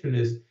automation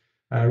is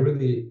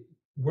really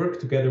work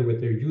together with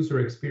their user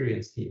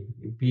experience team,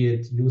 be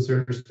it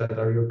users that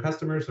are your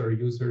customers or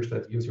users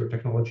that use your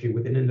technology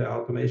within the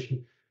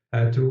automation,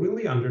 to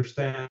really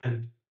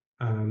understand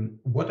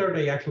what are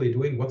they actually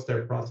doing, what's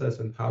their process,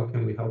 and how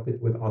can we help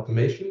it with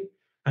automation?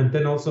 And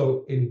then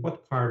also in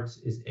what parts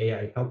is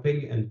AI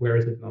helping and where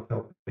is it not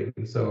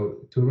helping? So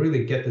to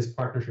really get this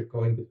partnership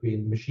going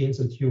between machines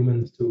and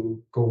humans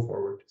to go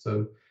forward.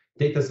 So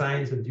data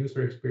science and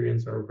user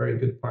experience are very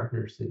good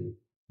partners in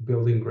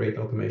building great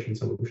automation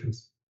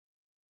solutions.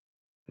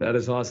 That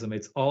is awesome.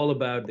 It's all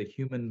about the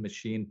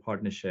human-machine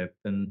partnership.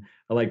 And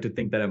I like to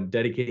think that I'm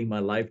dedicating my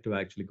life to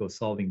actually go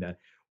solving that.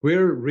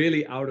 We're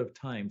really out of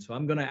time. So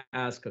I'm going to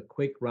ask a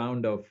quick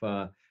round of,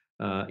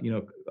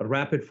 a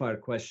rapid fire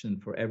question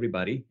for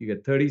everybody. You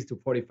get 30 to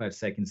 45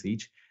 seconds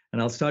each.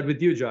 And I'll start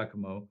with you,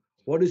 Giacomo.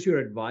 What is your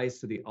advice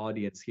to the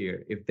audience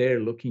here if they're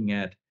looking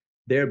at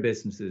their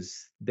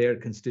businesses, their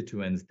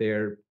constituents,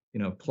 their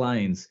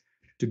clients,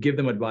 to give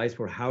them advice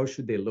for how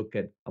should they look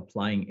at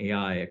applying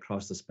AI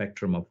across the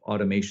spectrum of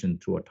automation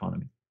to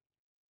autonomy?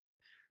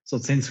 So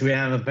since we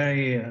have a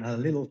very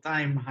little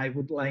time, I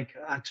would like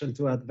actually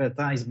to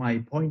advertise my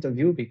point of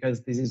view,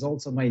 because this is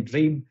also my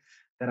dream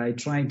that I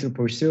try to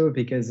pursue,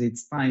 because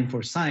it's time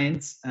for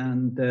science,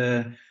 and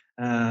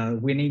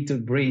we need to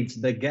bridge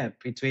the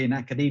gap between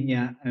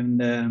academia and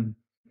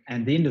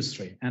the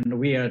industry, and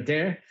we are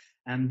there.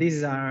 And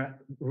these are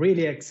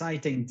really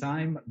exciting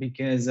time,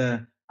 because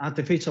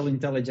artificial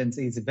intelligence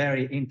is a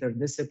very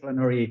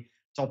interdisciplinary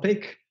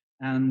topic.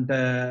 And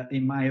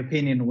in my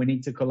opinion, we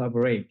need to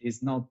collaborate.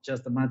 It's not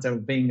just a matter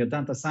of being a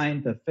data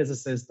scientist, a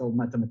physicist, or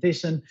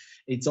mathematician.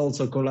 It's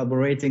also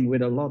collaborating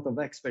with a lot of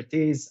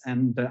expertise.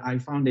 And I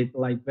found it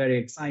very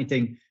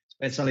exciting,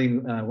 especially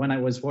when I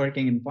was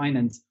working in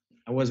finance.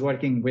 I was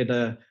working with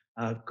a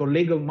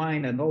colleague of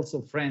mine and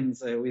also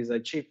friends who is a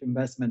chief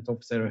investment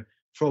officer,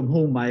 from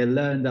whom I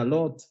learned a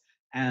lot.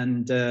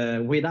 And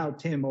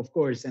without him, of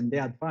course, and the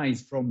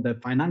advice from the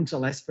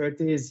financial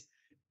expertise,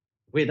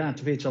 with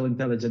artificial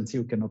intelligence,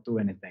 you cannot do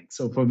anything.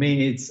 So for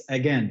me, it's,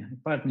 again,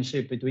 a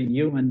partnership between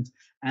humans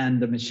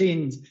and the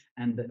machines,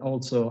 and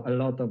also a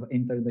lot of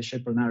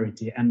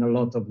interdisciplinarity and a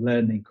lot of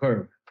learning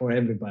curve for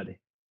everybody.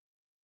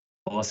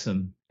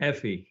 Awesome.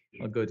 Effie,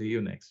 I'll go to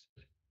you next.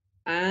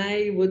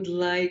 I would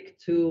like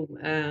to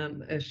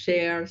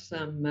share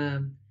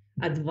some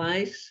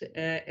advice,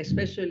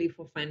 especially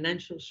for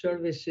financial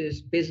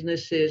services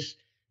businesses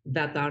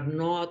that are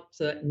not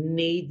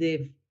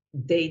native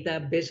data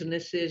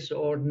businesses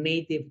or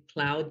native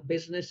cloud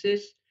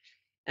businesses.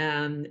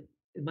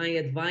 My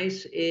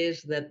advice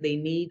is that they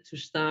need to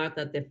start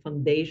at the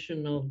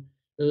foundational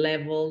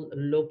level,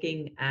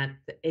 looking at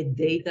a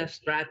data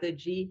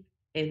strategy,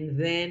 and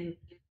then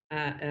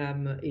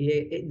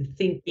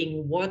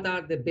thinking what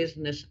are the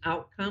business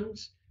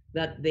outcomes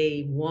that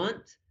they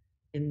want,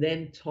 and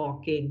then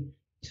talking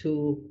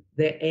to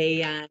the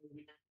AI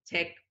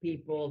tech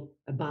people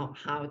about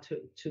how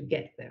to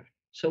get there.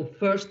 So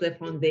first, the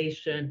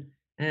foundation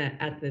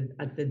at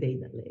the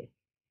data layer.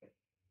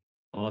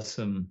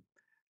 Awesome.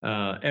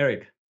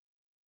 Eric.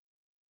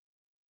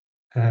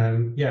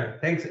 Yeah,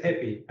 thanks,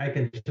 Effie. I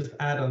can just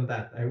add on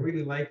that. I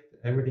really liked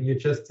everything you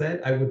just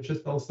said. I would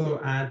just also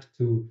add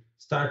to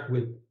start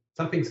with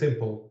something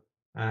simple.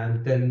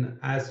 And then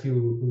as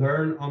you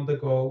learn on the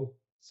go,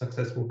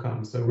 success will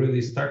come. So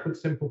really start with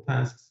simple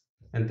tasks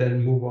and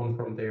then move on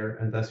from there.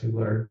 And as you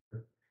learn,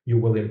 you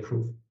will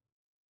improve.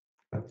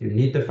 But you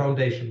need the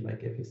foundation,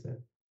 like Effie said.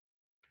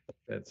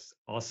 That's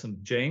awesome.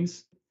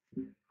 James?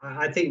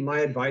 I think my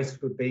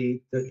advice would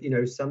be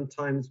that,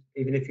 sometimes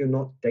even if you're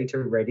not data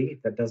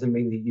ready, that doesn't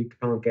mean that you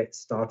can't get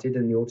started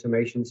in the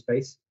automation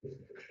space.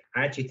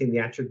 I actually think the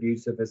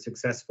attributes of a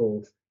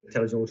successful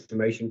intelligent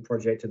automation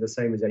project are the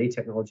same as any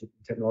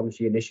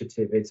technology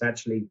initiative.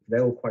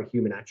 They're all quite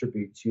human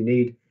attributes. You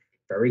need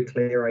very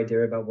clear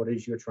idea about what it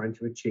is you're trying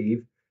to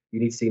achieve. You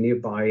need senior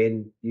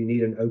buy-in. You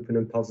need an open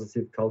and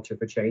positive culture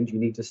for change. You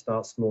need to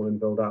start small and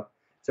build up.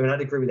 So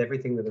I'd agree with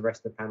everything that the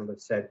rest of the panel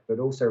have said, but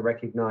also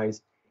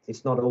recognize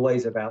it's not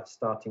always about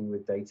starting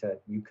with data.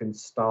 You can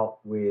start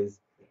with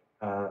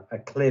a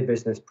clear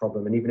business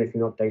problem, and even if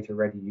you're not data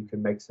ready, you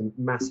can make some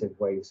massive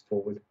waves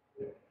forward.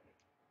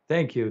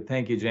 Thank you,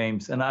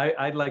 James. And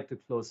I'd like to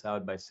close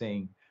out by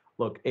saying,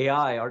 look,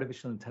 AI,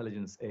 artificial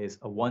intelligence, is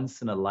a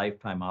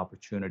once-in-a-lifetime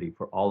opportunity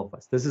for all of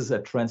us. This is a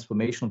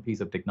transformational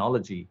piece of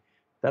technology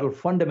that will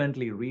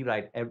fundamentally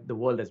rewrite the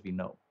world as we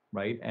know,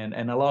 right?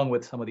 And along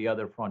with some of the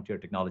other frontier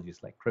technologies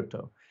like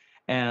crypto.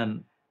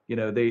 And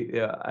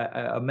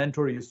a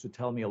mentor used to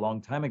tell me a long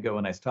time ago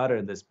when I started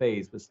in this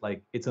space, was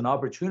like, it's an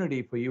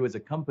opportunity for you as a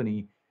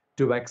company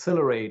to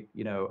accelerate,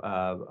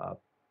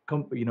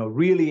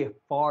 really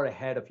far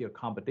ahead of your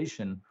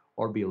competition,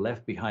 or be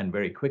left behind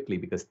very quickly,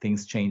 because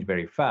things change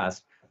very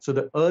fast. So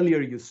the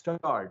earlier you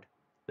start,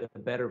 the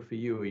better for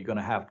you. You're going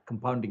to have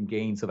compounding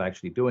gains of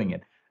actually doing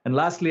it. And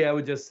lastly, I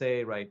would just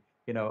say,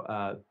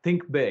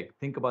 think big,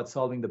 think about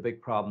solving the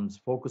big problems,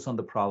 focus on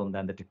the problem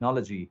than the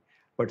technology,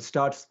 but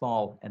start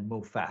small and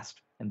move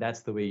fast. And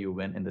that's the way you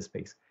win in this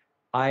space.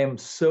 I am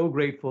so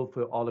grateful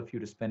for all of you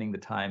to spending the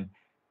time.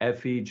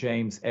 Effie,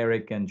 James,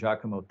 Eric, and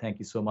Giacomo, thank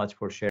you so much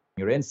for sharing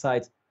your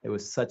insights. It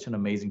was such an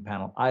amazing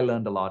panel. I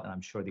learned a lot, and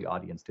I'm sure the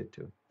audience did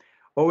too.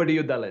 Over to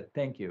you, Dalit.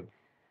 Thank you.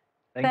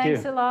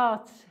 Thanks a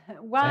lot.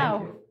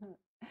 Wow.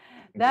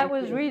 That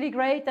was really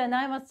great. And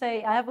I must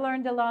say, I've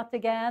learned a lot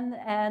again,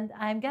 and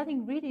I'm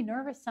getting really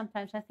nervous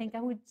sometimes. I think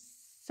I would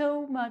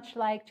so much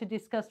like to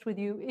discuss with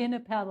you in a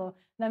panel.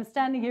 And I'm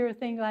standing here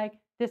thinking like,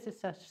 this is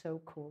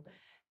so cool.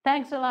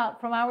 Thanks a lot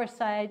from our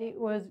side. It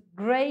was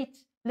great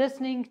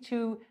listening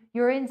to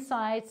your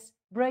insights,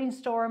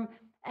 brainstorm.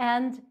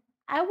 And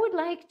I would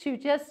like to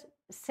just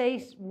say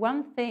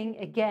one thing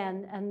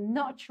again. I'm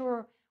not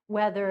sure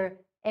whether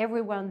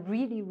everyone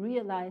really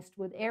realized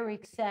what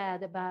Eric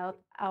said about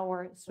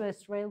our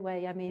Swiss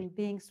railway. I mean,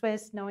 being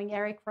Swiss, knowing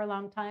Eric for a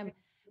long time,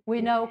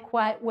 we know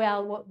quite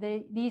well what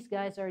these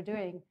guys are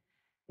doing.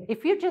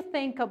 If you just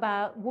think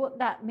about what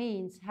that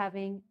means,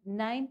 having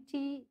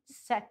 90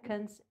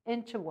 seconds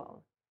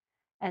interval,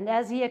 and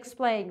as he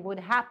explained, what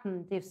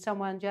happened if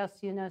someone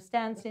just,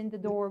 stands in the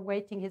door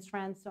waiting his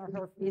friends or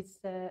her is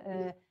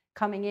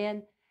coming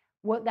in,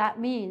 what that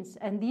means.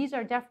 And these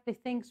are definitely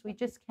things we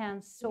just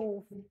can't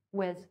solve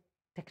with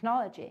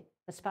technology,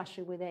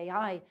 especially with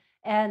AI.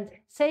 And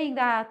saying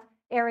that,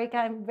 Eric,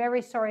 I'm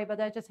very sorry, but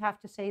I just have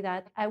to say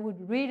that I would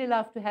really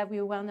love to have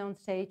you on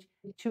stage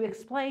to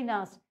explain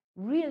us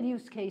real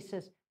use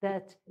cases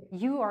that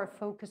you are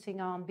focusing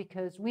on,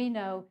 because we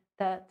know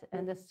that,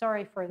 and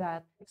sorry for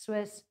that,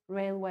 Swiss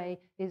railway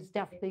is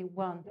definitely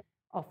one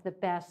of the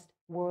best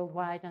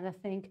worldwide. And I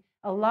think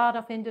a lot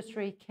of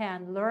industry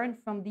can learn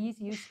from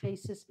these use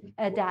cases,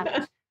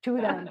 adapt to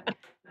them.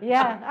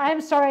 Yeah,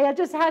 I'm sorry, I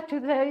just had to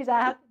say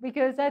that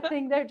because I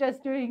think they're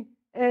just doing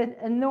an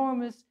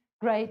enormous,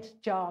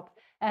 great job,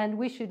 and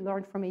we should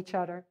learn from each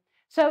other.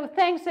 So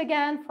thanks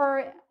again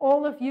for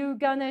all of you,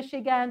 Ganesh,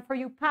 again, for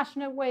your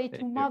passionate way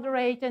to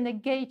moderate and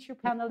engage your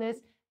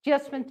panelists.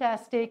 Just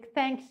fantastic.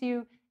 Thanks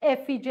you,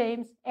 Effie,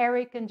 James,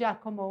 Eric, and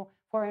Giacomo,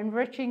 for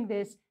enriching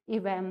this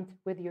event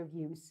with your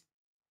views.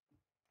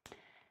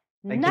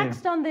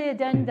 Next on the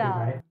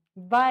agenda,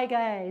 bye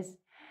guys.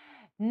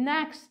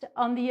 Next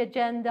on the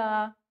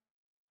agenda,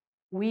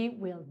 we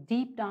will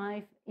deep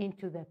dive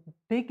into the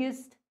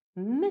biggest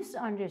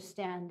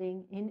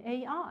misunderstanding in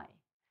AI,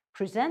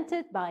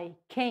 presented by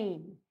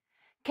Kane.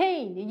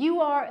 Kane,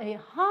 you are a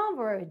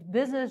Harvard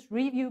Business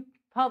Review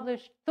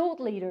published thought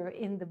leader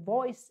in the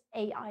voice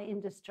AI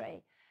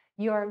industry.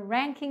 You are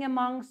ranking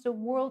amongst the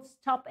world's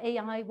top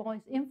AI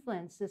voice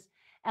influencers,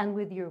 and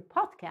with your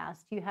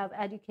podcast, you have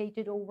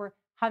educated over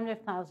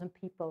 100,000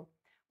 people.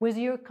 With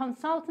your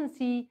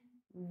consultancy,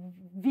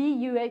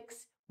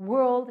 VUX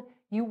World,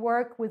 you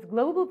work with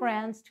global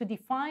brands to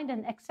define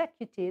and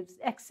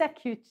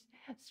execute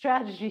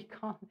strategy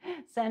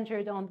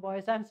centered on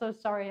voice. I'm so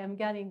sorry, I'm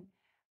getting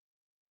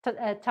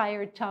a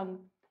tired tongue.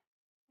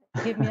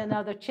 Give me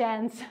another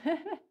chance.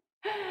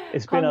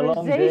 It's been a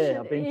long day.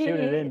 I've been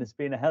tuning in. It's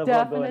been a hell of a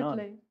lot going on.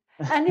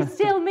 And it's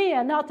still me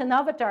and not an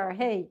avatar.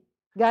 Hey,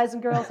 guys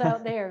and girls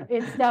out there,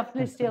 it's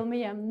definitely still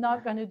me. I'm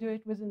not going to do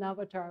it with an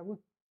avatar.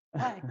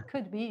 It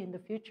could be in the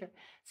future.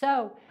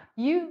 So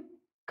you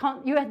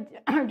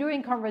are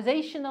doing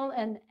conversational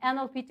and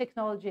NLP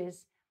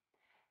technologies.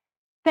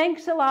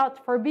 Thanks a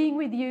lot for being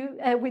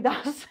with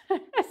us.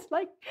 It's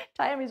like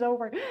time is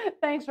over.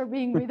 Thanks for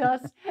being with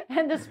us,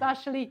 and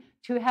especially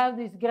to have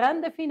this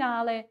grande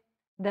finale.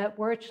 The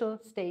virtual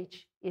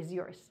stage is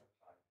yours.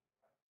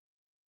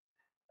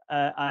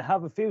 I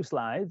have a few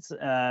slides,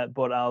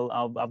 but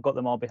I've got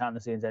them all behind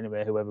the scenes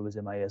anyway. Whoever was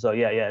in my ear, so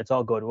yeah, it's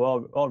all good. We're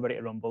all ready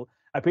to rumble.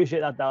 I appreciate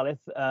that, Dalit.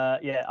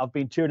 Yeah, I've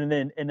been tuning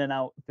in and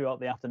out throughout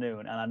the afternoon,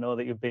 and I know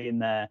that you've been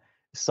there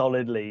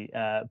solidly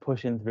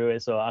pushing through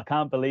it. So I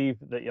can't believe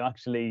that you're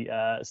actually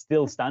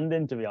still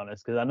standing, to be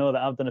honest, because I know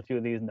that I've done a few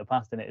of these in the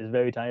past, and it is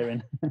very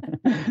tiring.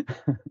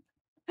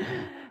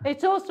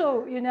 It's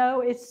also,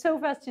 it's so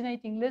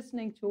fascinating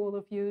listening to all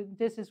of you.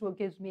 This is what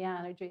gives me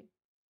energy.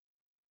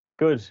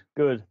 Good.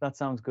 That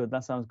sounds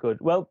good.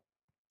 Well,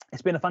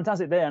 it's been a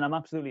fantastic day, and I'm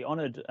absolutely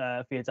honoured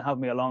for you to have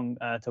me along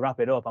to wrap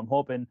it up. I'm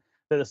hoping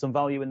that there's some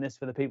value in this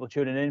for the people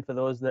tuning in, for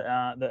those that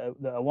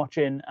are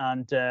watching,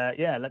 and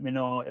yeah, let me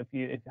know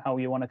how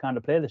you want to kind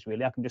of play this.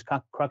 Really, I can just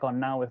crack on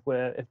now if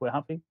we're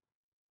happy.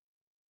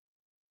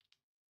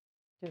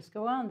 Just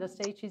go on. The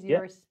stage is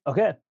yours.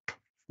 Okay.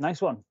 Nice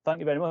one. Thank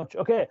you very much.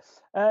 Okay.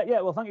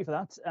 Yeah, well, thank you for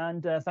that.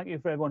 And thank you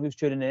for everyone who's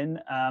tuning in.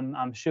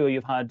 I'm sure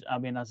you've had,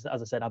 as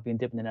I said, I've been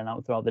dipping in and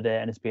out throughout the day,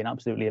 and it's been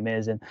absolutely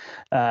amazing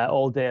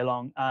all day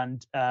long.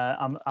 And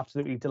I'm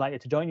absolutely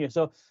delighted to join you.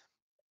 So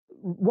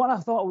what I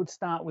thought I would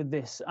start with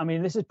this,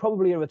 this is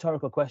probably a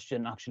rhetorical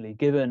question, actually,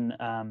 given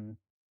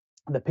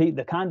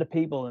the kind of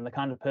people and the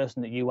kind of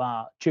person that you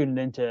are tuning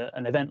into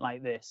an event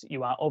like this.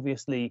 You are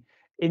obviously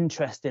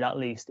interested, at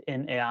least,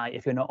 in AI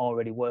if you're not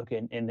already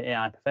working in the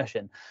AI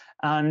profession.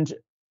 And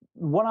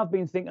what I've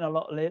been thinking a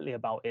lot lately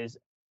about is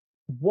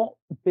what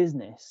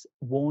business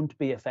won't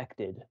be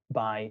affected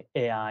by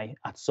AI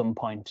at some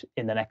point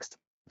in the next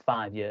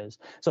 5 years.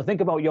 So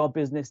think about your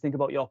business, think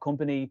about your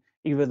company,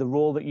 either the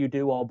role that you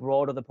do or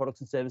broader the products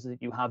and services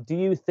that you have. Do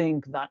you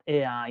think that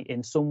AI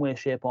in some way,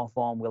 shape or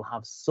form will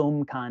have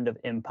some kind of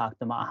impact,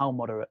 no matter how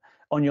moderate,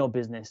 on your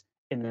business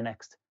in the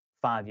next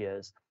 5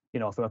 years? You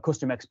know, from a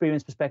customer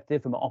experience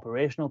perspective, from an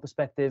operational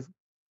perspective?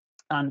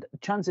 And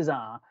chances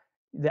are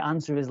the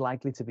answer is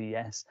likely to be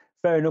yes.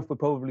 Fair enough, we're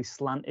probably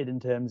slanted in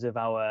terms of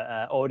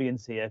our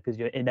audience here, because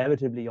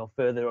you're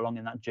further along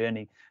in that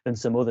journey than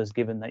some others,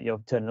 given that you're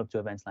turning up to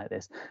events like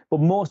this. But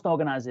most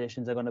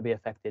organizations are going to be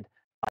affected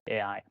by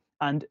AI.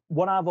 And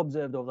what I've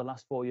observed over the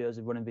last 4 years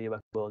of running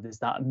VUX World is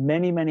that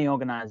many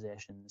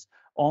organizations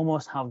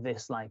almost have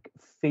this like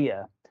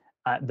fear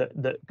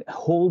that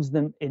holds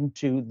them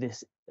into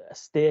this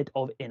state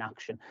of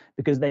inaction,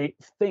 because they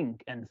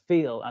think and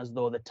feel as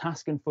though the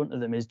task in front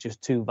of them is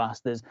just too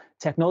vast. There's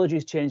technology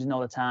is changing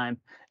all the time.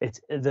 It's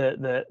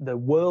the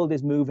world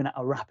is moving at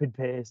a rapid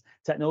pace.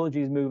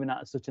 Technology is moving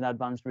at such an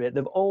advanced rate.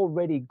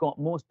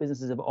 Most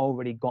businesses have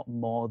already got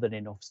more than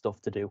enough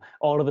stuff to do.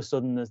 All of a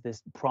sudden, there's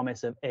this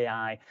promise of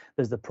AI.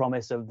 There's the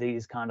promise of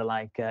these kind of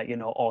like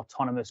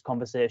autonomous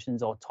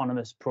conversations,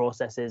 autonomous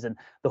processes, and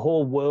the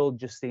whole world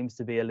just seems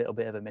to be a little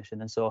bit of a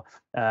mission. And so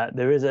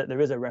there is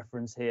a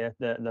reference here,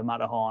 the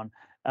Matterhorn.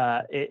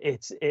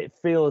 It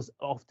feels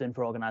often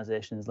for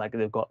organizations like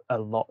they've got a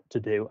lot to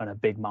do and a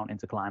big mountain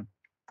to climb.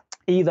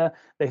 Either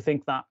they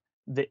think that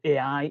the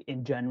AI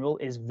in general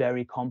is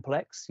very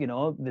complex,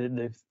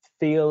 they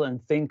feel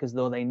and think as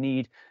though they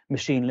need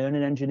machine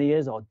learning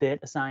engineers or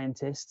data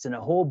scientists and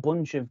a whole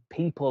bunch of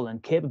people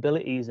and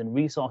capabilities and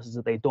resources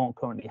that they don't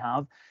currently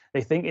have.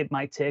 They think it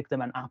might take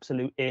them an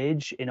absolute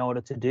age in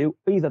order to do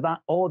either that,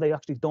 or they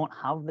actually don't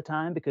have the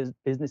time because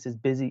business is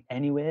busy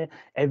anyway.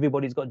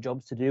 Everybody's got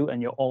jobs to do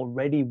and you're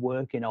already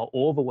working or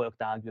overworked,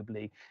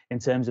 arguably, in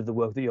terms of the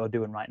work that you're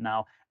doing right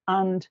now.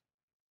 And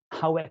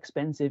how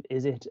expensive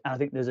is it? And I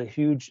think there's a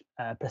huge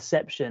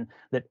perception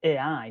that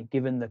AI,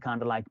 given the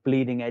kind of like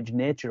bleeding edge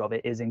nature of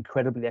it, is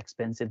incredibly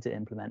expensive to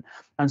implement.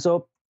 And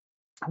so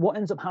what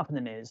ends up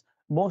happening is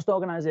most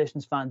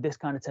organizations find this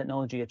kind of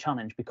technology a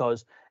challenge,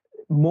 because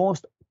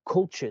most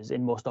cultures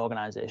in most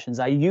organizations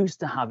are used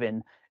to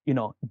having,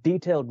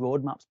 detailed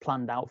roadmaps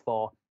planned out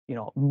for,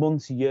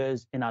 months,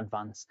 years in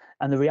advance.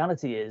 And the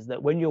reality is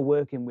that when you're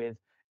working with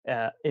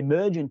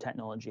emerging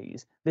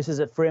technologies, this is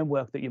a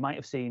framework that you might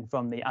have seen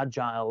from the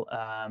agile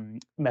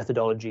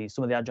methodology,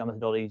 some of the agile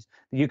methodologies.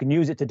 You can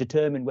use it to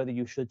determine whether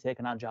you should take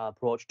an agile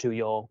approach to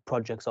your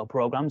projects or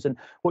programs. And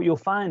what you'll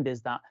find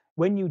is that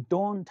when you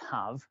don't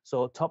have,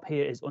 so top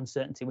here is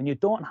uncertainty, when you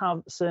don't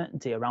have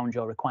certainty around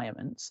your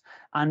requirements,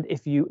 and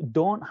if you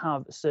don't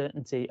have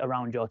certainty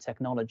around your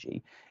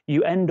technology,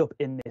 you end up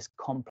in this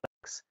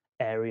complex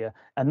area.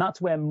 And that's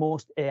where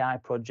most AI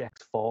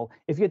projects fall.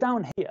 If you're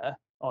down here,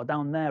 or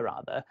down there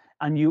rather,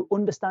 and you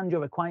understand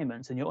your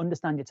requirements and you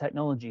understand your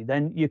technology,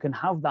 then you can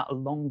have that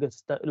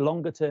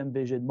longer term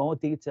vision, more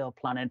detailed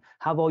planning,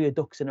 have all your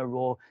ducks in a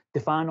row,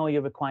 define all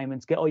your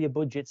requirements, get all your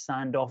budgets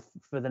signed off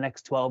for the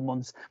next 12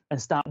 months and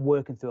start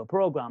working through a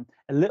program.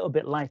 A little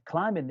bit like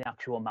climbing the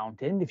actual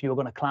mountain. If you were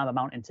going to climb a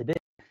mountain today,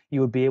 you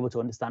would be able to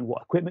understand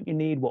what equipment you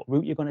need, what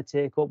route you're going to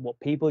take up, what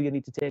people you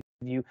need to take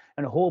with you,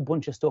 and a whole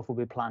bunch of stuff will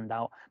be planned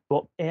out.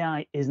 But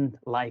AI isn't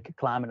like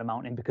climbing a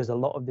mountain, because a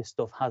lot of this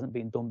stuff hasn't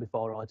been done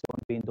before, or it's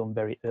only been done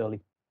very early.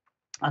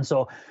 And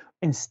so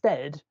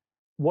instead,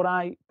 what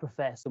I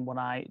profess and what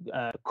I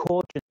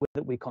coach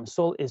that we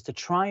consult is to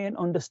try and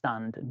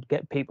understand and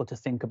get people to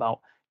think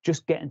about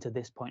just getting to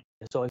this point.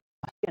 So if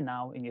you're here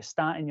now and you're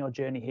starting your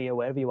journey here,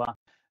 wherever you are,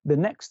 the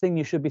next thing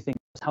you should be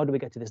thinking is, how do we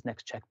get to this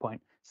next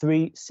checkpoint?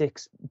 3,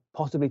 6,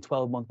 possibly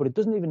 12 months, but it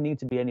doesn't even need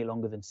to be any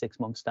longer than 6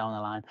 months down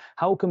the line.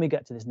 How can we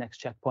get to this next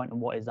checkpoint,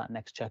 and what is that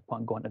next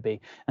checkpoint going to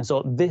be? And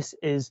so this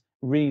is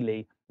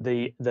really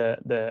the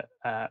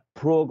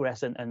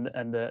progress and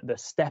the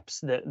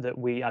steps that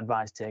we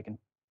advise taking.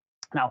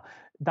 Now,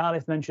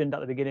 Dalith mentioned at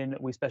the beginning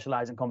that we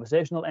specialize in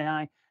conversational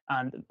AI,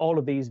 and all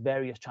of these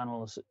various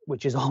channels,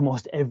 which is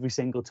almost every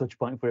single touch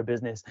point for a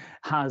business,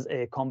 has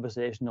a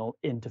conversational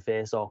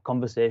interface or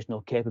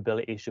conversational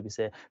capability, should we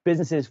say.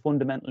 Businesses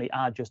fundamentally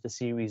are just a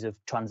series of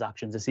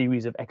transactions, a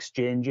series of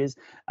exchanges,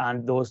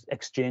 and those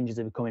exchanges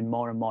are becoming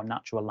more and more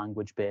natural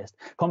language based.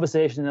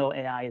 Conversational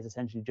AI is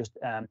essentially just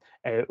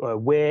a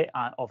way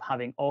of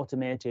having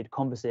automated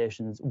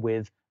conversations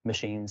with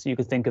machines. You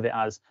could think of it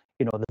as,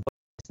 the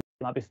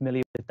might be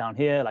familiar with down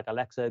here, like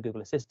Alexa,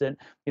 Google Assistant.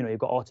 You've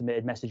got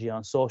automated messaging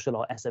on social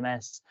or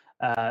SMS.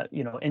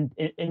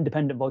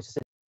 Independent voice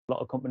assistants. A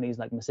lot of companies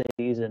like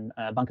Mercedes and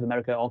Bank of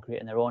America are all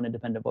creating their own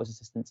independent voice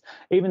assistants,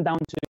 even down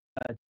to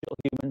digital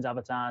humans,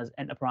 avatars,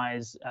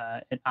 enterprise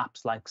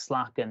apps like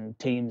Slack and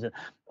Teams, and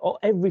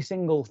every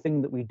single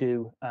thing that we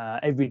do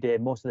every day.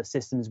 Most of the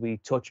systems we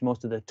touch,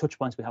 most of the touch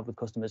points we have with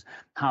customers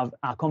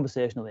are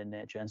conversational in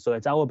nature. And so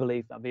it's our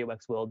belief at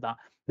VUX World that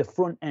the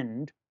front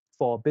end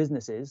for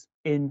businesses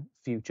in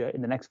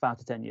the next 5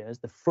 to 10 years,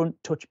 the front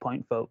touch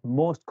point for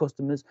most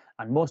customers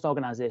and most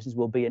organizations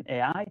will be an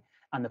AI,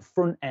 and the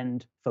front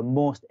end for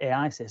most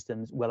AI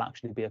systems will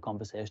actually be a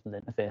conversational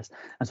interface.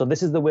 And so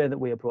this is the way that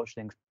we approach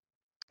things.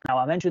 Now,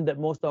 I mentioned that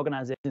most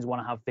organizations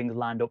want to have things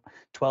lined up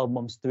 12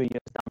 months, 3 years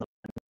down the line,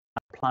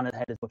 plan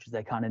ahead as much as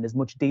they can in as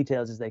much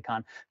details as they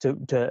can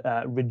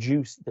to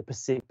reduce the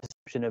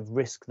perception of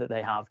risk that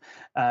they have,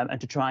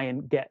 and to try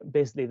and get,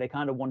 basically, they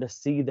kind of want to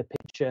see the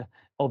picture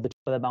of the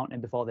top of the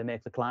mountain before they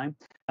make the climb.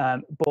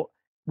 But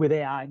with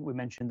AI, we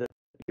mentioned that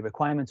the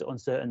requirements are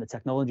uncertain, the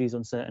technology is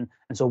uncertain.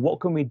 And so what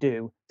can we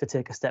do to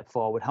take a step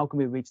forward? How can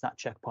we reach that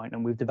checkpoint?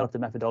 And we've developed a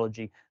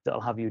methodology that'll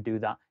have you do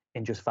that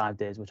in just 5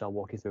 days, which I'll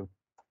walk you through.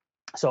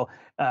 So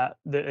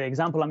the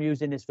example I'm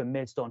using is from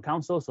Maidstone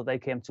Council. So they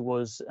came to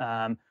us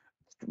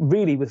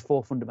really with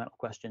 4 fundamental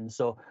questions.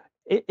 So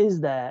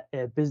is there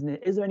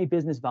any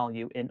business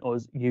value in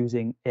us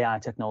using AI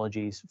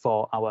technologies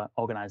for our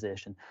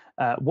organization?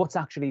 What's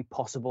actually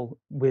possible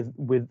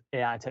with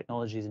AI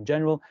technologies in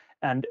general?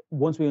 And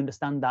once we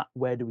understand that,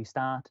 where do we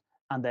start?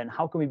 And then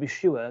how can we be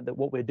sure that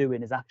what we're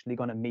doing is actually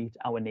going to meet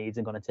our needs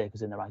and going to take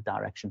us in the right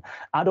direction?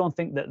 I don't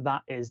think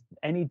that is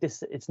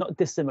it's not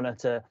dissimilar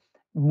to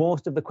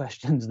most of the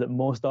questions that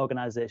most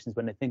organizations,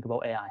 when they think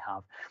about AI,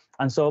 have.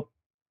 And so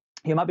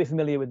you might be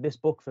familiar with this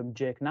book from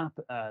Jake Knapp,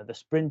 the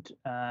Sprint,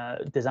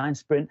 Design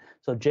Sprint.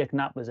 So Jake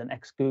Knapp was an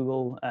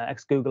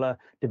ex-Googler,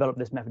 developed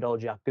this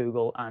methodology at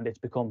Google, and it's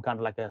become kind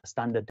of like a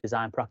standard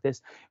design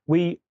practice.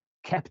 We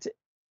kept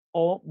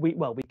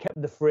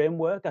the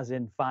framework, as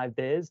in 5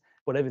 days,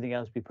 but everything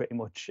else we pretty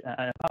much,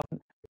 apart from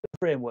the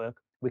framework,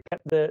 we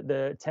kept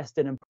the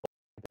testing and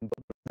prototyping,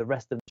 but the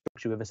rest of the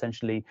structure, we've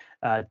essentially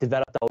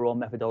developed our own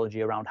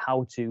methodology around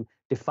how to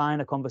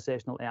define a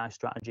conversational AI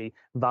strategy,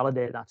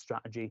 validate that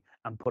strategy,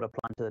 and put a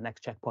plan to the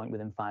next checkpoint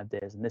within 5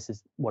 days. And this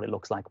is what it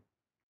looks like.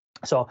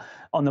 So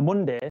on the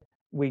Monday,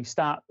 we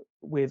start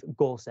with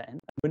goal setting.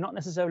 We're not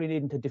necessarily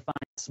needing to define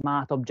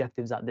smart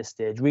objectives at this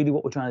stage. Really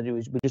what we're trying to do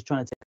is we're just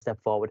trying to take a step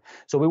forward.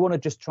 So we want to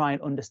just try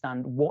and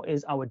understand what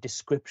is our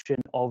description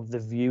of the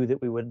view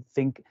that we would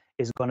think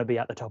is going to be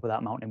at the top of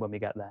that mountain when we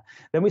get there.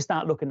 Then we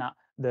start looking at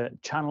the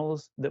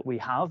channels that we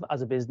have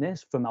as a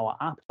business, from our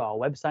app to our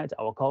website to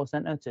our call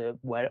center to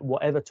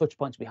whatever touch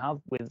points we have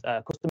with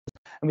customers.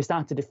 And we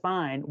start to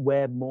define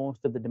where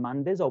most of the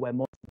demand is, or where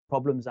most of the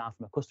problems are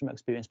from a customer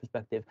experience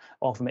perspective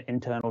or from an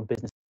internal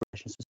business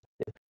operations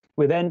perspective.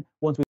 We then,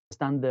 once we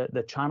understand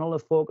the channel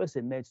of focus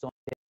in Maidstone,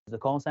 the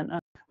call center,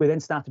 we then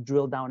start to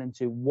drill down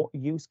into what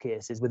use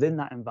cases within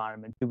that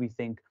environment do we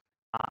think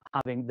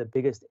are having the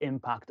biggest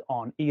impact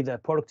on either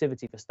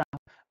productivity for staff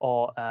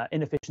or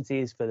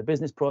inefficiencies for the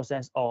business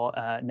process or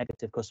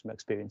negative customer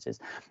experiences.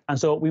 And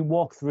so we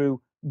walk through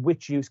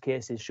which use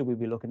cases should we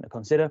be looking to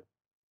consider.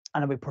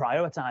 And then we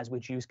prioritize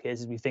which use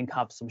cases we think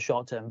have some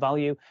short-term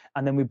value,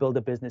 and then we build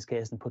a business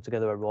case and put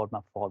together a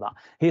roadmap for that.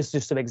 Here's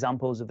just some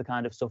examples of the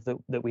kind of stuff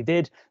that we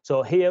did.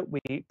 So here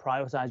we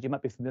prioritized, you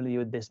might be familiar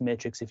with this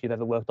matrix if you've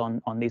ever worked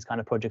on these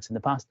kind of projects in the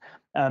past.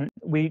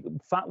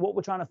 What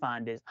we're trying to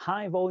find is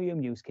high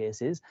volume use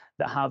cases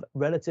that have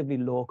relatively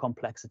low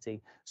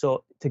complexity.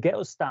 So to get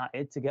us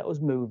started, to get us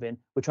moving,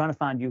 we're trying to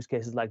find use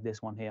cases like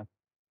this one here.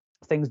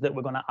 Things that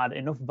we're going to add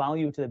enough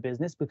value to the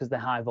business because they're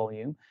high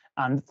volume,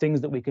 and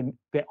things that we can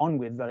get on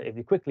with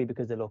relatively quickly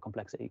because they're low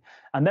complexity.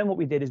 And then what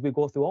we did is we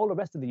go through all the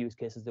rest of the use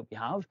cases that we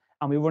have,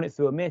 and we run it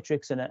through a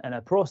matrix and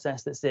a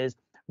process that says,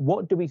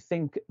 what do we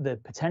think the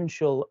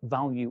potential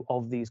value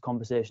of these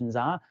conversations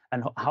are,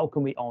 and how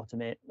can we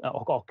automate,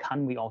 or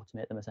can we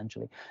automate them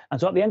essentially? And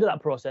so at the end of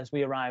that process,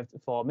 we arrived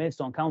for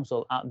Maidstone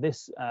Council at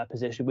this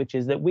position, which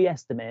is that we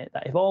estimate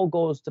that if all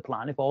goes to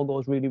plan, if all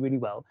goes really, really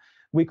well,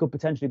 we could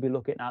potentially be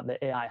looking at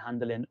the AI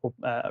handling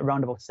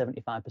around about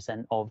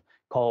 75% of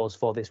calls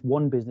for this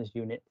one business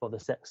unit for the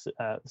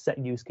set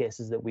use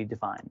cases that we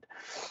defined.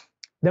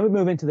 Then we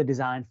move into the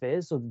design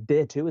phase. So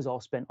day 2 is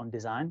all spent on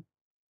design.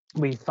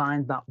 We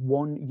find that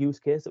one use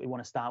case that we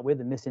want to start with.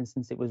 In this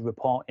instance, it was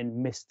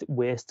reporting missed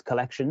waste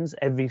collections.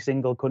 Every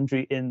single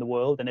country in the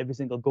world and every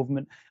single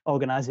government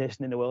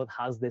organization in the world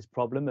has this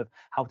problem of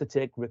how to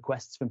take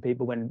requests from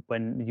people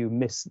when you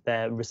miss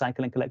their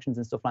recycling collections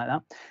and stuff like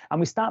that. And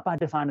we start by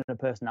defining a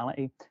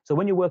personality. So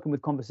when you're working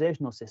with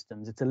conversational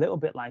systems, it's a little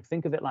bit like,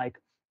 think of it like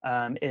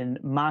in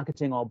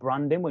marketing or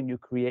branding, when you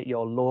create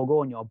your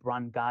logo and your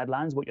brand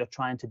guidelines, what you're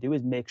trying to do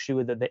is make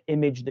sure that the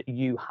image that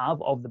you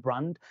have of the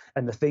brand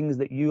and the things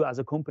that you as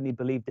a company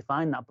believe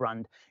define that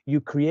brand,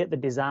 you create the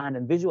design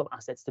and visual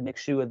assets to make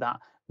sure that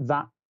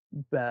that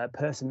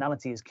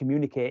personality is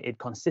communicated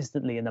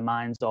consistently in the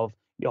minds of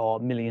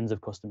your millions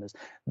of customers.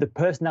 The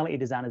personality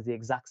design is the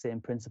exact same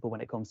principle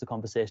when it comes to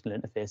conversational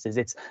interfaces.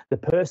 It's the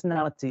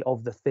personality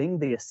of the thing,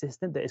 the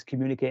assistant that is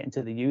communicating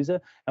to the user,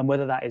 and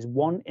whether that is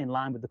 1, in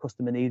line with the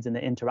customer needs and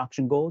the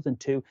interaction goals, and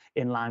 2,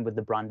 in line with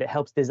the brand. It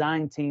helps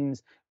design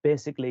teams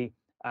basically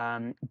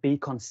be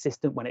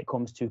consistent when it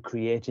comes to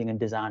creating and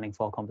designing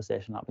for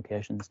conversational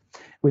applications.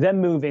 We then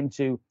move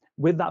into,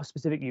 with that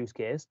specific use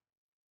case,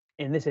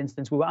 in this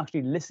instance, we were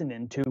actually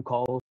listening to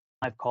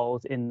live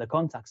calls in the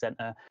contact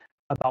center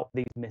about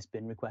these missed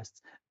bin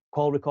requests,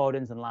 call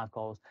recordings and live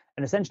calls.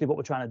 And essentially what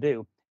we're trying to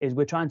do is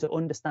we're trying to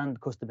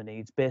understand customer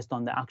needs based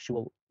on the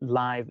actual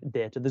live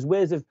data. There's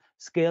ways of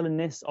scaling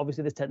this.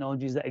 Obviously, there's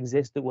technologies that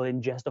exist that will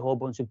ingest a whole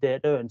bunch of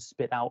data and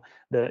spit out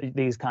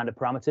these kind of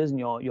parameters and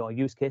your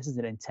use cases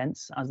and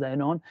intents, as they're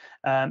known.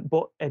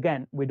 But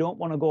again, we don't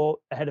want to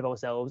go ahead of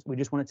ourselves. We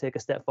just want to take a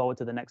step forward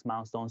to the next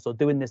milestone. So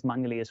doing this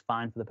manually is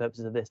fine for the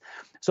purposes of this.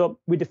 So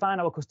we define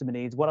our customer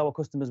needs, what our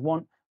customers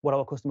want, what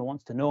our customer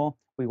wants to know.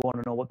 We want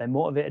to know what they're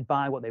motivated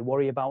by, what they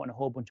worry about, and a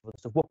whole bunch of other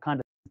stuff. What kind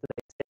of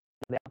things do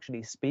they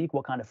actually speak?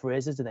 What kind of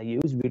phrases do they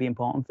use? Really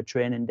important for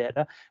training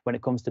data when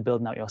it comes to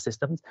building out your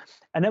systems.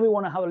 And then we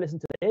want to have a listen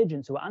to the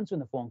agents who are answering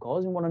the phone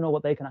calls and want to know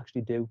what they can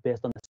actually do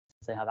based on the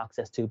systems they have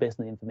access to, based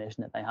on the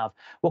information that they have.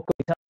 What could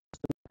we tell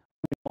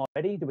them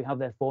already? Do we have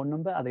their phone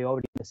number? Are they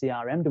already in the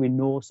CRM? Do we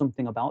know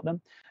something about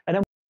them? And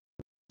then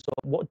so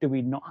what do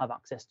we not have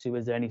access to?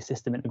 Is there any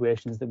system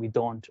integrations that we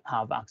don't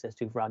have access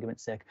to, for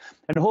argument's sake?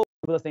 And a whole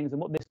other things. And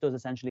what this does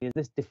essentially is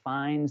this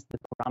defines the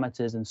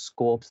parameters and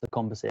scopes of the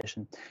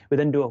conversation. We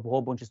then do a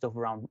whole bunch of stuff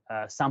around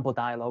sample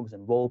dialogues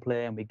and role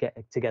play, and we get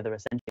together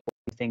essentially what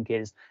we think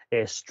is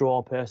a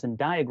straw person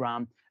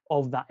diagram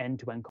of that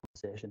end-to-end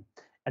conversation.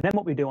 And then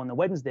what we do on the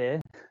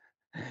Wednesday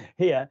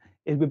here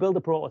is we build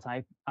a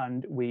prototype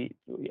and we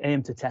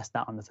aim to test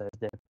that on the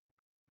Thursday.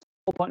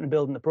 The whole point of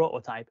building the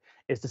prototype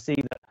is to see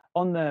that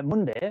on the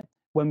Monday,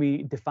 when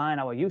we define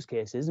our use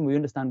cases and we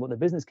understand what the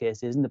business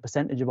case is and the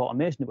percentage of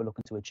automation that we're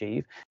looking to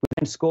achieve, we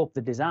then scope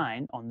the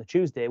design on the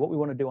Tuesday. What we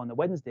want to do on the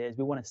Wednesday is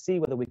we want to see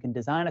whether we can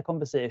design a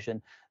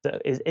conversation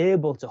that is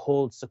able to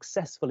hold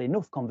successful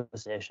enough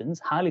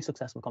conversations, highly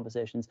successful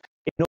conversations,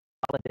 enough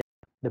to validate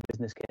the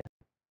business case.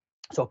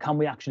 So can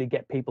we actually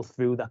get people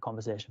through that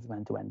conversation from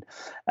end to end?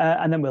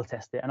 And then we'll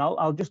test it. And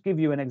I'll just give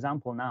you an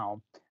example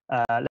now.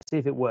 Let's see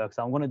if it works.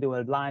 I'm going to do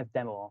a live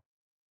demo.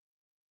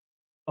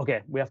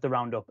 Okay, we have to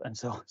round up, and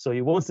so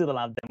you won't see the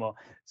live demo.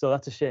 So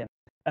that's a shame.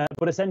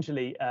 But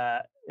essentially,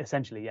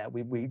 yeah,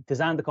 we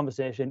designed the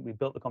conversation, we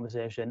built the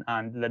conversation,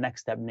 and the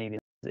next step needed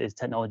is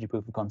technology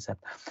proof of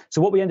concept.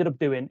 So what we ended up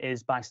doing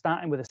is by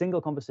starting with a single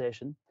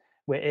conversation,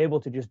 we're able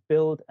to just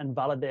build and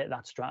validate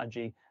that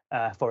strategy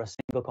for a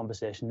single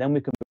conversation. Then we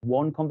can move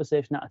one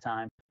conversation at a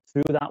time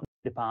through that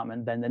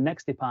department, then the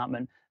next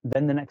department,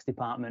 then the next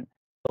department.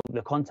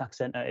 The contact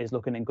center is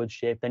looking in good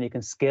shape. Then you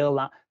can scale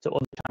that to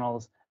other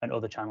channels and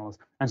other channels.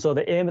 And so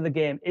the aim of the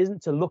game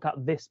isn't to look at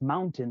this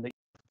mountain that you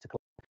have to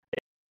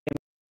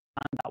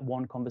climb, that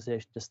one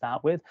conversation to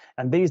start with.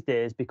 And these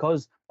days,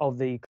 because of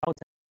the cloud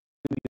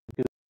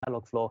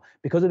dialog flow,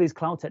 because of these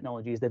cloud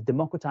technologies, they've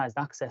democratized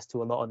access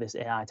to a lot of this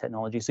AI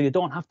technology. So you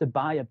don't have to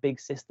buy a big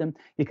system.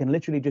 You can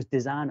literally just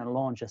design and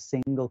launch a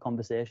single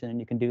conversation,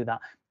 and you can do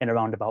that in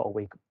around about a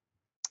week.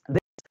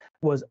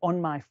 Was on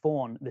my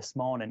phone this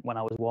morning when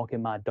I was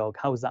walking my dog.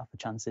 How's that for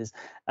chances?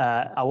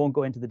 I won't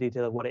go into the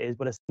detail of what it is,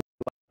 but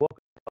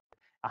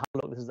I had a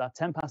look. This is at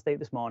 8:10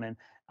 this morning,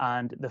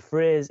 and the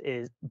phrase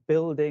is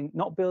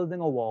not building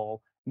a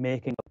wall,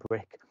 making a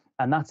brick.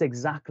 And that's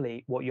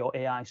exactly what your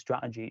AI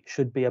strategy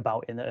should be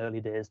about in the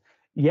early days.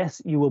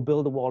 Yes, you will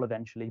build a wall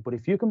eventually, but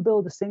if you can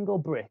build a single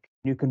brick,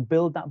 you can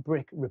build that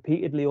brick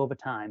repeatedly over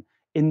time.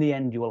 In the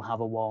end, you will have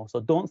a wall. So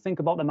don't think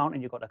about the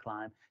mountain you've got to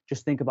climb.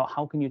 Just think about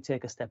how can you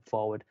take a step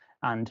forward.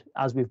 And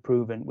as we've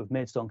proven with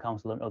Maidstone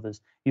Council and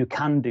others, you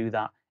can do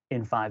that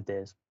in 5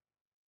 days.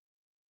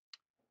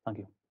 Thank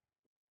you.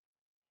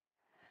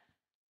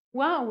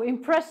 Wow,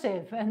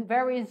 impressive and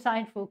very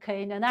insightful,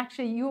 Kane. And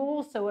actually, you're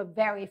also a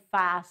very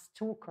fast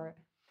talker.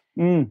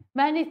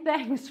 Many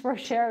thanks for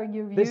sharing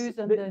your views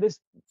on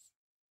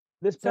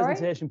This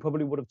presentation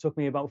probably would have took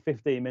me about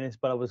 15 minutes,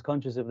 but I was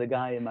conscious of the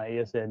guy in my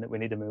ear saying that we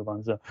need to move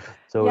on.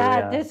 So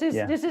yeah, this is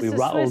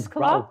a Swiss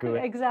clock.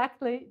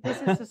 Exactly, this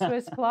is a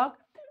Swiss clock.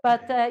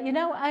 But you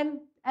know,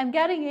 I'm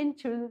getting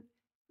into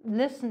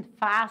listen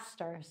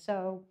faster,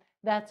 so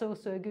that's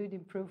also a good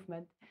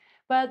improvement.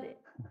 But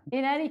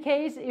in any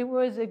case, it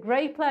was a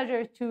great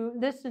pleasure to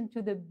listen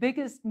to the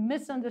biggest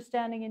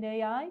misunderstanding in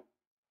AI,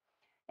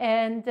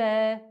 and.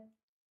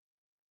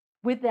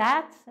 With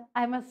that,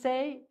 I must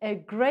say a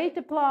great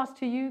applause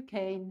to you,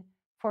 Kane,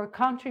 for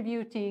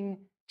contributing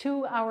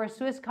to our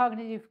Swiss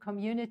cognitive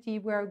community.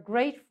 We're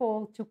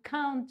grateful to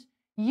count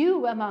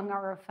you among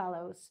our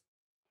fellows.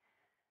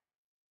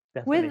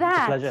 Definitely. With that,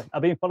 it's a pleasure.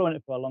 I've been following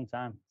it for a long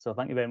time, so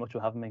thank you very much for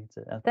having me.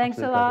 Thanks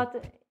a lot.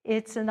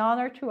 It's an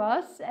honor to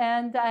us,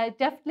 and I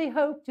definitely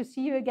hope to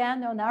see you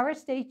again on our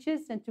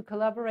stages and to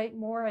collaborate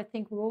more. I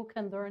think we all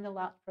can learn a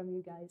lot from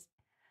you guys.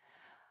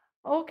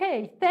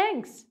 Okay,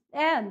 thanks.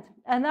 And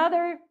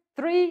another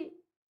 3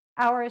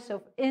 hours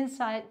of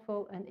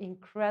insightful and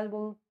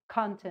incredible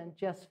content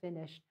just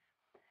finished.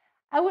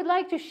 I would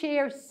like to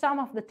share some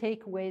of the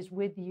takeaways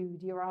with you,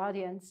 dear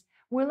audience.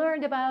 We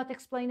learned about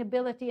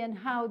explainability and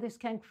how this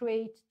can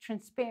create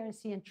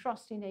transparency and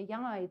trust in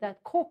AI,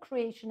 that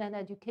co-creation and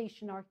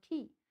education are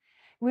key.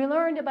 We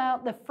learned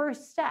about the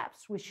first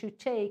steps we should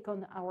take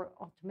on our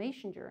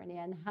automation journey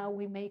and how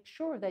we make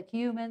sure that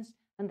humans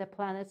and the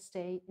planet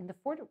stay in the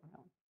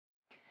foreground.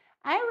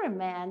 Iron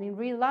Man in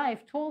real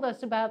life told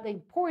us about the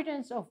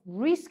importance of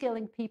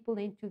reskilling people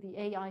into the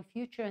AI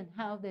future and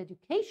how the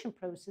education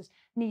process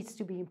needs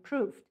to be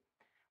improved.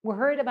 We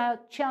heard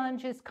about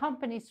challenges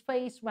companies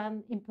face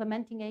when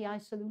implementing AI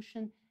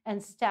solutions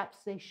and steps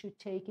they should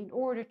take in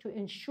order to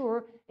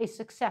ensure a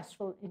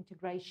successful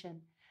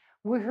integration.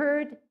 We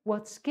heard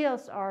what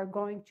skills are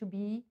going to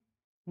be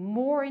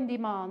more in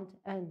demand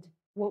and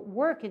what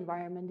work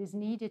environment is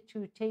needed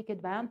to take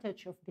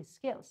advantage of these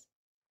skills,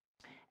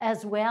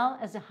 as well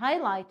as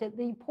highlighted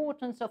the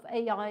importance of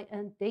AI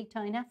and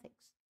data in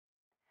ethics.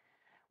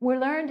 We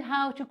learned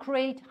how to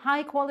create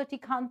high-quality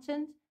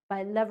content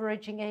by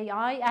leveraging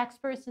AI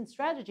experts in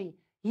strategy.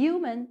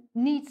 Human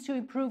needs to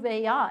improve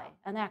AI,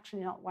 and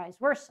actually not vice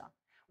versa.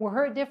 We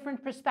heard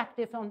different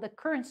perspectives on the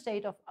current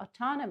state of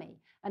autonomy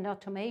and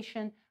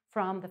automation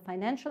from the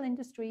financial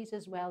industries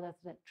as well as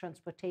the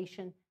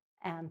transportation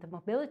and the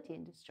mobility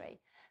industry.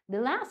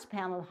 The last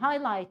panel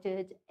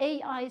highlighted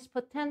AI's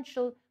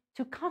potential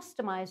to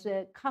customize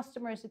the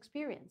customer's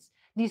experience,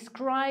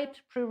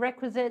 described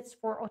prerequisites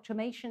for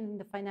automation in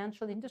the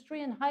financial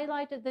industry, and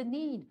highlighted the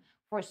need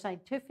for a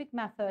scientific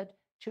method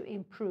to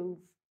improve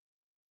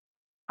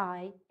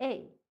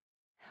IA.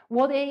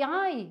 What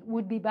AI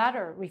would be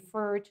better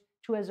referred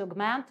to as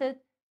augmented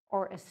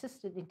or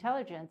assisted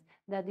intelligence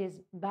that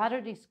is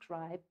better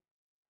described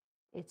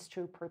its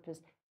true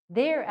purpose.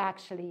 There,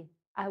 actually,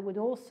 I would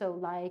also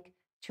like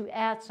to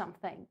add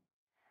something.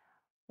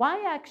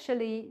 Why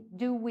actually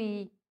do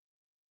we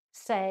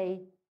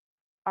say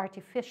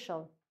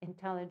artificial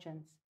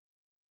intelligence?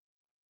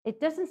 It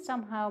doesn't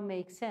somehow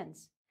make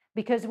sense,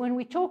 because when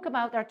we talk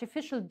about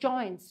artificial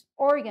joints,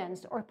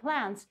 organs, or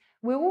plants,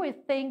 we always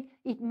think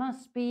it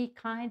must be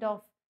kind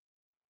of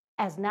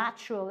as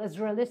natural, as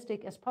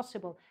realistic as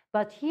possible.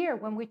 But here,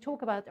 when we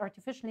talk about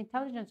artificial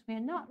intelligence, we are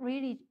not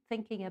really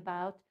thinking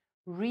about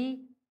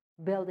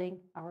rebuilding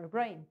our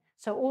brain.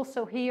 So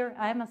also here,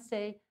 I must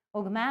say,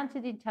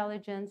 augmented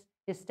intelligence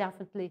is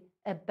definitely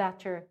a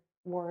better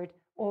word,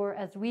 or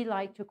as we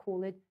like to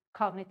call it,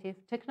 cognitive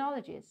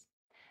technologies.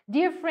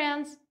 Dear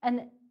friends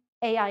and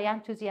AI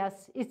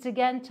enthusiasts, it's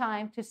again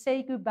time to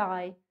say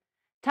goodbye.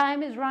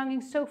 Time is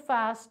running so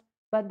fast,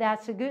 but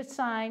that's a good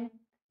sign.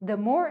 The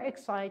more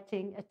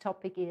exciting a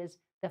topic is,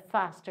 the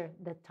faster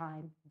the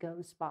time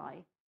goes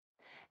by.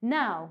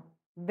 Now,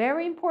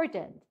 very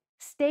important,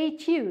 stay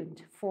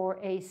tuned for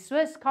a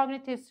Swiss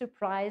Cognitive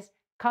surprise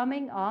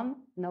coming on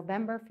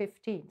November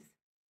 15th.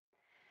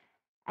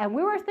 And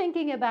we were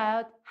thinking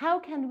about how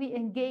can we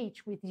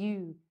engage with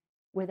you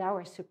with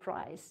our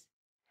surprise.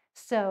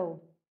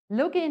 So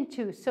look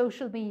into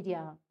social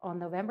media on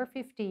November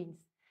 15th.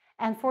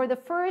 And for the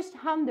first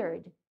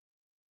 100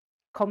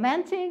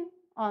 commenting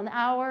on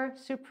our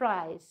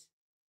surprise,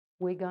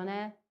 we're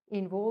gonna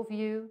involve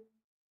you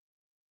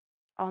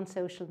on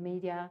social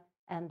media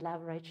and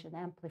leverage and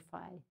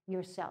amplify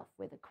yourself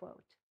with a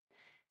quote.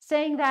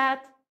 Saying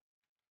that,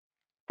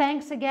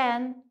 thanks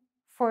again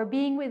for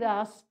being with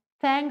us.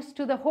 Thanks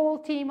to the whole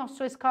team of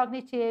Swiss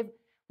Cognitive.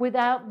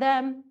 Without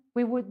them,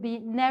 we would be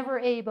never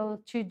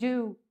able to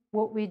do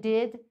what we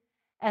did.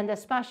 And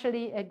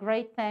especially a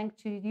great thank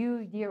to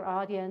you, dear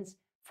audience,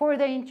 for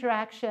the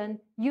interaction,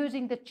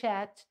 using the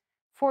chat,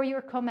 for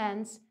your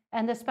comments,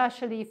 and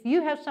especially if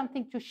you have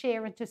something to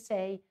share and to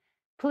say,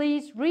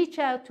 please reach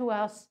out to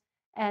us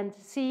and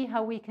see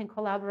how we can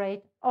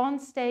collaborate on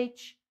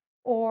stage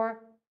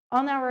or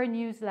on our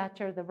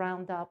newsletter, the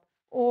Roundup,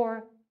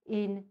 or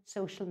in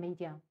social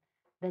media.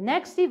 The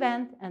next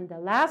event, and the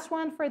last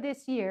one for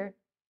this year,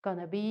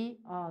 gonna be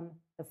on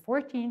the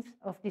 14th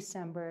of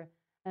December.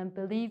 And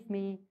believe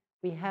me,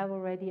 we have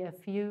already a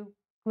few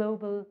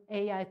global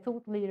AI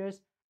thought leaders.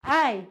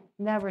 I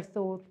never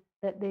thought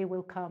that they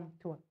will come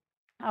to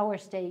our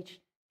stage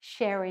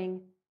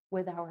sharing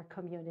with our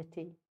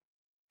community.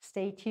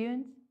 Stay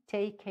tuned,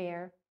 take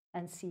care,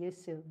 and see you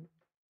soon.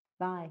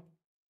 Bye.